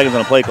 18 seconds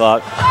on the play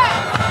clock.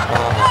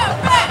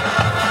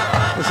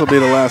 This will be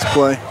the last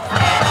play.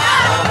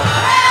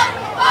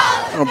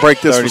 I'm going to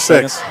break this for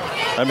 6.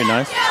 That'd be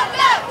nice.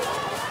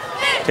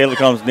 Taylor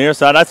comes near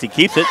side. I see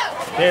keeps it.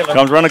 Taylor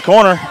comes around the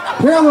corner.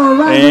 Taylor around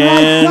the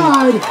right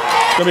side.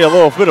 It's going to be a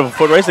little bit of a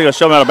foot race. They're going to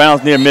shove him out of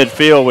bounds near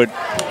midfield with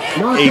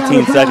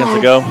 18 seconds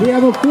to go. We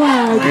have a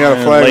flag. We got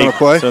a flag on the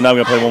play. So now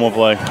we're going to play one more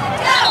play.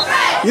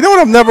 You know what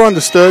I've never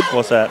understood?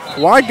 What's that?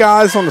 Why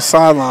guys on the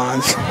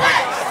sidelines,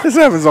 this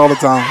happens all the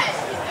time.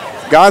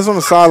 Guys on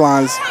the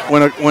sidelines,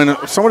 when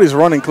somebody's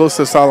running close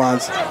to the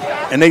sidelines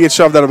and they get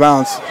shoved out of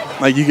bounds,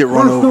 like you get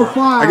run over.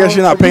 I guess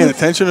you're not paying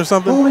attention or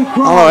something. I don't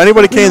know.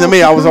 Anybody came to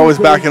me, I was always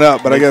backing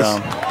up, but I guess,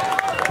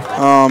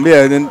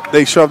 yeah, then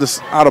they shoved us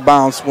out of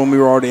bounds when we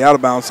were already out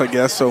of bounds, I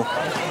guess. So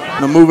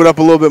I'm going to move it up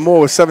a little bit more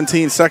with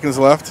 17 seconds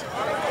left.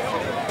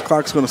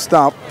 Clock's going to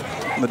stop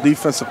on the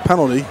defensive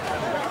penalty.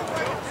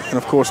 And,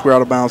 of course, we're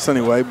out of bounds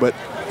anyway, but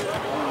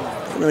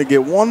we're going to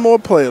get one more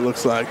play, it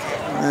looks like.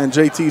 And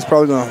JT's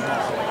probably going to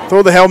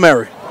throw the Hail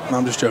Mary. No,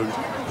 I'm just joking.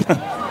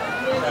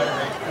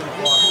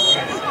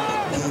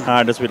 All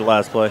right, this will be the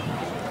last play.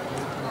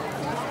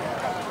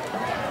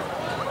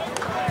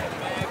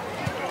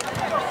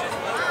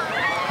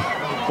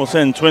 We'll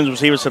send Twins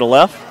receivers to the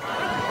left.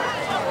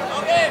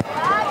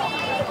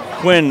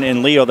 Quinn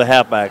and Lee are the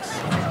halfbacks.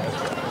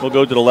 We'll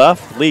go to the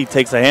left. Lee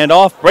takes a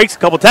handoff, breaks a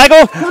couple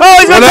tackles. Oh,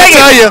 he's going to take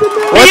it.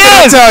 What did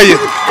I tell you?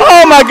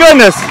 Oh, my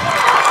goodness.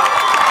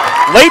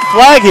 Late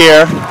flag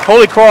here.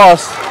 Holy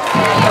Cross.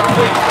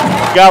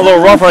 Got a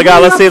little rough on the guy.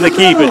 Let's see if they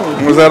keep it.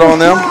 Was that on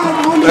them?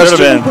 Should have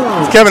been.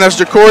 Kevin, that's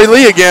Jacory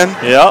Lee again.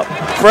 Yep.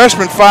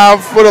 Freshman,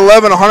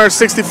 5'11",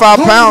 165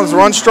 pounds,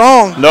 run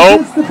strong.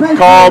 Nope.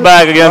 Call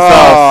back against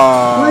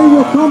us. Play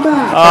will come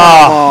back.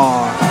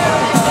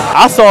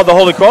 I saw the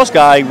Holy Cross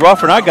guy,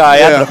 roughing our guy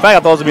after the fact. I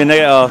thought it was going to be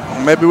a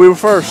maybe we were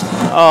first.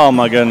 Oh,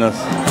 my goodness.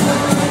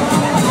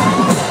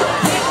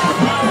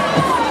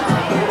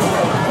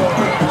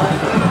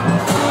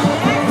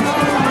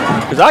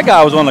 Because that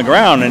guy was on the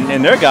ground,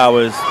 and their guy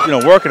was,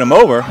 working him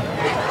over.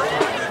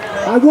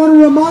 I want to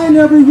remind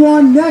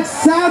everyone,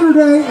 next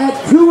Saturday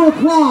at 2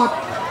 o'clock,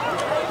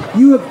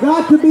 you have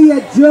got to be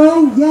at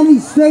Joe Yenny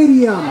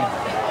Stadium.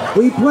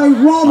 We play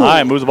Rommel. All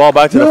right, moves the ball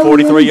back to the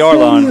 43-yard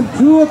line.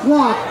 2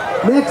 o'clock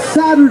next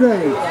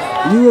Saturday.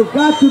 You have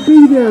got to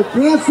be there.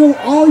 Cancel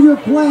all your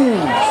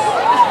plans.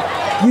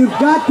 You've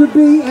got to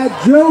be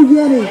at Joe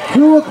Yenny,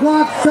 2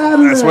 o'clock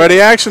Saturday. That's where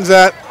the action's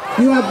at.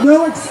 You have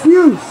no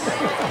excuse.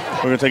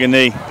 We're going to take a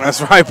knee.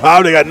 That's right,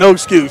 Bob. They got no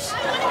excuse.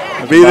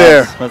 Be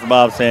there. That's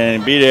Bob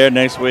saying. Be there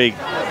next week.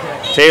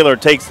 Taylor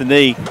takes the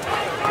knee.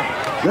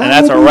 And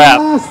that's a wrap.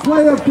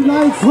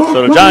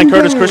 So the John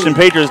Curtis Christian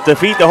Patriots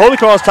defeat the Holy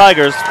Cross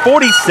Tigers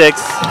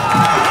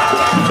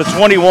 46-21.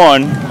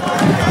 21.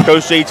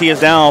 Coach JT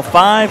is now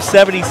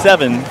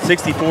 577,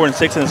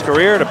 64-6 in his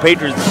career. The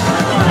Patriots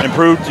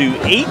improved to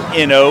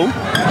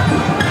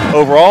 8-0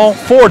 overall,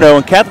 4-0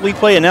 in Catholic League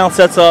play, and now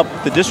sets up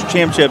the district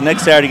championship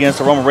next Saturday against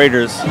the Roma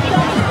Raiders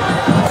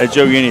at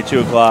Joe Uni at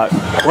 2 o'clock.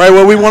 Right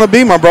where we want to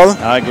be, my brother.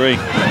 I agree.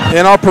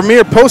 And our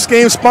premier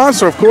post-game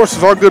sponsor, of course,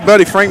 is our good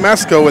buddy Frank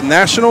Masico with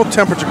National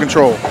Temperature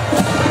Control.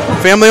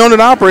 Family owned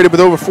and operated with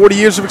over 40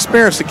 years of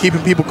experience in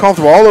keeping people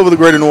comfortable all over the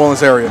greater New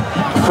Orleans area.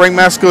 Frank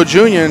Masico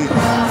Jr. and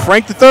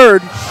Frank III,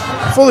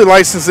 fully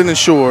licensed and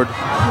insured,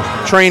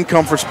 trained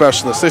comfort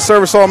specialists. They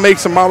service all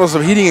makes and models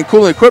of heating and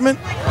cooling equipment.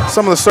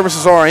 Some of the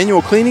services are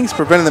annual cleanings,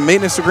 preventative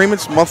maintenance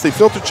agreements, monthly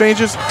filter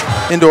changes,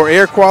 indoor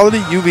air quality,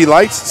 UV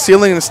lights,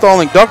 sealing and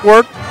installing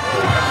ductwork,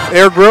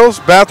 air grills,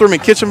 bathroom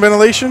and kitchen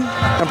ventilation,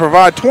 and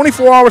provide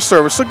 24-hour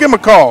service. So give them a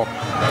call,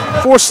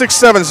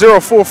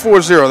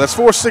 467-0440. That's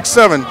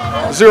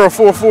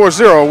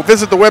 467-0440.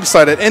 Visit the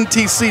website at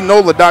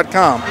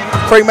ntcnola.com.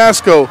 Frank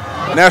Masico,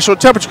 National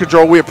Temperature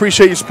Control. We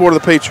appreciate your support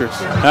of the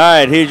Patriots. All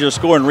right, here's your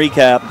scoring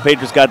recap. The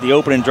Patriots got the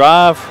opening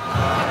drive,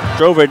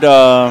 drove it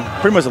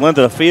pretty much the length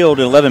of the field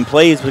in 11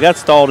 plays, but got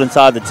stalled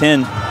inside the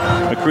 10.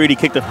 McCready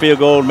kicked a field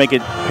goal to make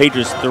it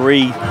Patriots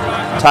 3,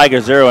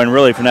 Tigers 0, and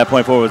really from that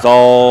point forward it was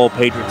all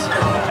Patriots.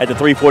 At the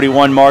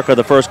 3:41 mark of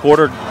the first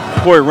quarter,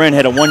 Corey Wren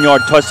had a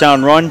 1-yard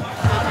touchdown run.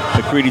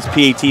 McCready's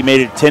PAT made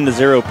it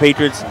 10-0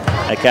 Patriots.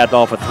 That capped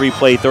off a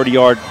 3-play,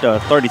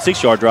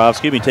 36-yard drive,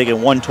 taking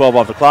 1:12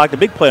 off the clock. The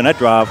big play on that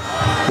drive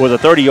was a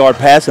 30-yard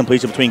pass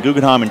completion between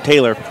Guggenheim and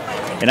Taylor,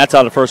 and that's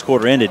how the first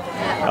quarter ended.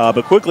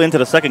 But quickly into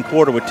the second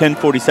quarter with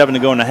 10:47 to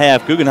go in the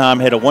half, Guggenheim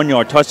had a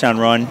 1-yard touchdown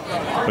run.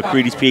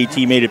 McCready's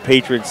PAT made it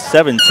Patriots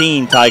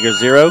 17, Tigers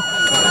 0.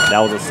 That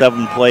was a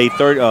 7-play,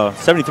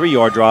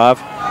 73-yard drive,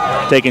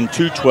 taking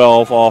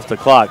 2:12 off the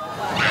clock.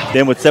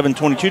 Then with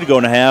 7:22 to go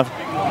in the half,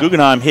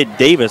 Guggenheim hit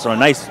Davis on a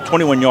nice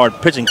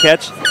 21-yard pitch and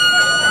catch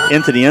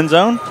into the end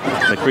zone.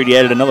 McCready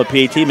added another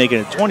PAT, making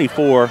it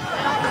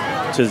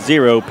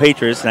 24-0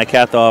 Patriots, and that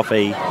capped off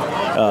a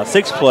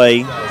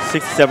 6-play,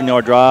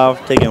 67-yard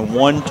drive, taking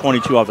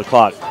 1:22 off the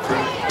clock.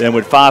 Then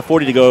with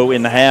 5:40 to go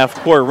in the half,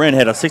 Corey Wren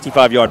had a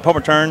 65-yard punt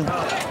return.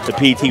 The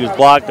PAT was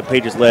blocked. The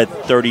Patriots led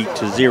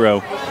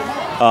 30-0.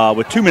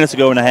 With 2 minutes to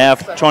go in the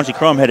half, Chauncey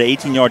Crum had an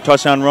 18-yard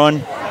touchdown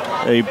run.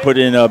 He put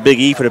in a Big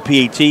E for the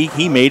PAT.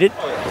 He made it.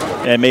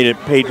 And made it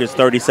Patriots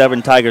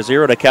 37, Tigers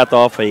 0. That capped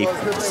off a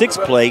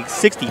 6-play,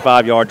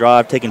 65-yard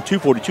drive, taking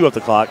 2:42 off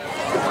the clock.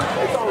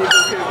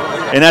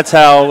 And that's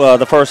how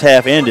the first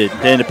half ended.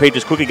 Then the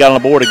Patriots quickly got on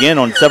the board again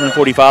on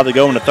 7:45 to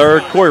go in the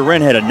third. Corey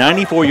Wren had a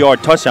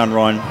 94-yard touchdown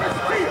run.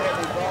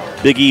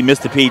 Big E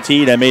missed the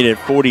PT. That made it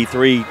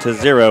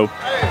 43-0.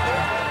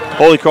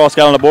 Holy Cross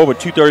got on the board with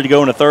 2:30 to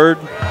go in the third.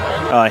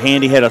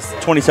 Handy had a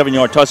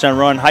 27-yard touchdown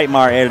run.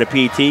 Heitmeyer added a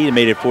PT. That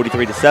made it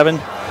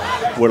 43-7.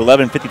 With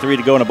 11:53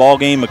 to go in the ball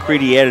game,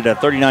 McCready added a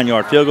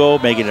 39-yard field goal,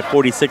 making it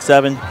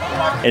 46-7.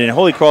 And then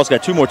Holy Cross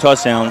got 2 more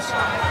touchdowns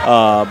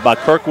by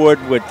Kirkwood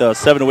with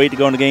 7:08 to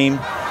go in the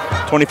game.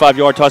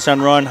 25-yard touchdown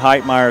run.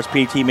 Heitmeyer's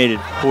PT made it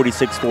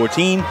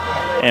 46-14.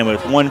 And with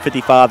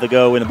 1:55 to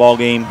go in the ball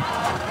game,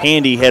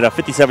 Handy had a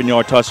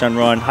 57-yard touchdown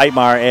run.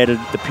 Heitmeyer added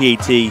the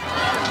PAT,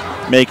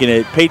 making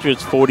it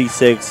Patriots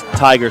 46,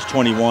 Tigers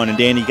 21. And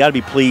Danny, you got to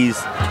be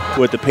pleased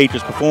with the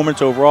Patriots'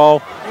 performance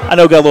overall. I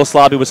know it got a little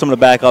sloppy with some of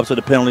the backups with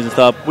the penalties and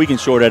stuff. We can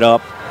shore that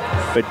up.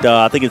 But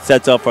I think it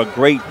sets up for a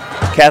great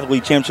Catholic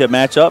League Championship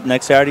matchup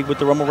next Saturday with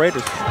the Roma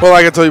Raiders. Well,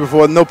 like I told you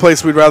before, no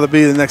place we'd rather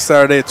be than next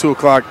Saturday at 2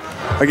 o'clock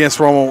against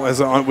Roma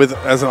as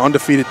an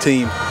undefeated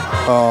team.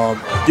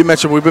 You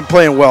mentioned we've been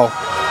playing well.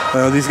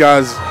 These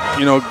guys,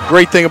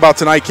 great thing about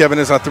tonight, Kevin,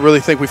 is I really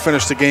think we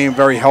finished the game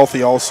very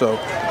healthy also.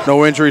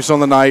 No injuries on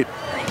the night.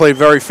 Played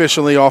very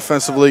efficiently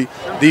offensively.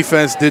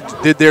 Defense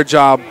did their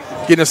job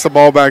getting us the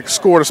ball back,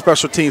 scored a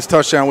special teams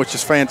touchdown, which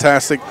is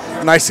fantastic.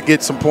 Nice to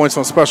get some points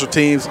on special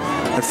teams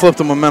and flip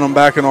the momentum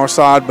back on our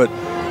side. But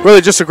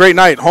really just a great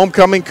night.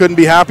 Homecoming, couldn't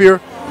be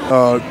happier.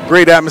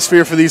 Great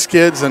atmosphere for these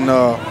kids, and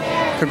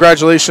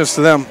congratulations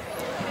to them.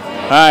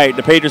 All right,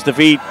 the Patriots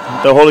defeat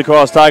the Holy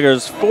Cross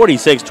Tigers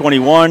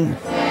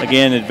 46-21.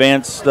 Again,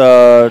 advanced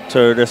to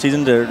their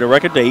season, their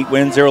record to 8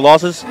 wins, 0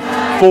 losses,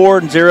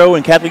 4-0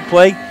 in Catholic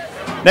play.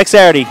 Next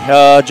Saturday,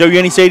 Joe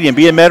Uni Stadium,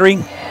 be in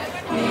Metairie.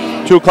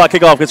 2 o'clock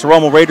kickoff against the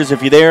Roma Raiders.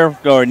 If you're there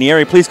or in the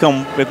area, please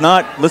come. If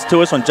not, listen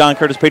to us on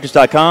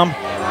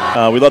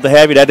JohnCurtisPatriots.com. We'd love to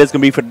have you. That is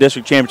going to be for the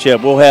district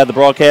championship. We'll have the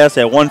broadcast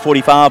at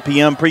 1:45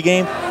 p.m.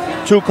 pregame,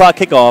 2 o'clock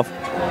kickoff.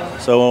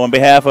 So on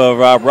behalf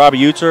of Robbie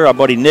Utzer, our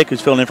buddy Nick,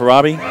 who's filling in for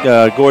Robbie,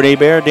 Gordon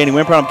Abear, Danny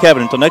Wimper, I'm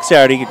Kevin. Until next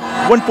Saturday,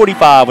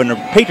 1:45 when the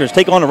Patriots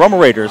take on the Roma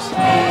Raiders.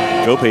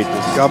 Go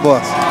Patriots. God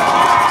bless.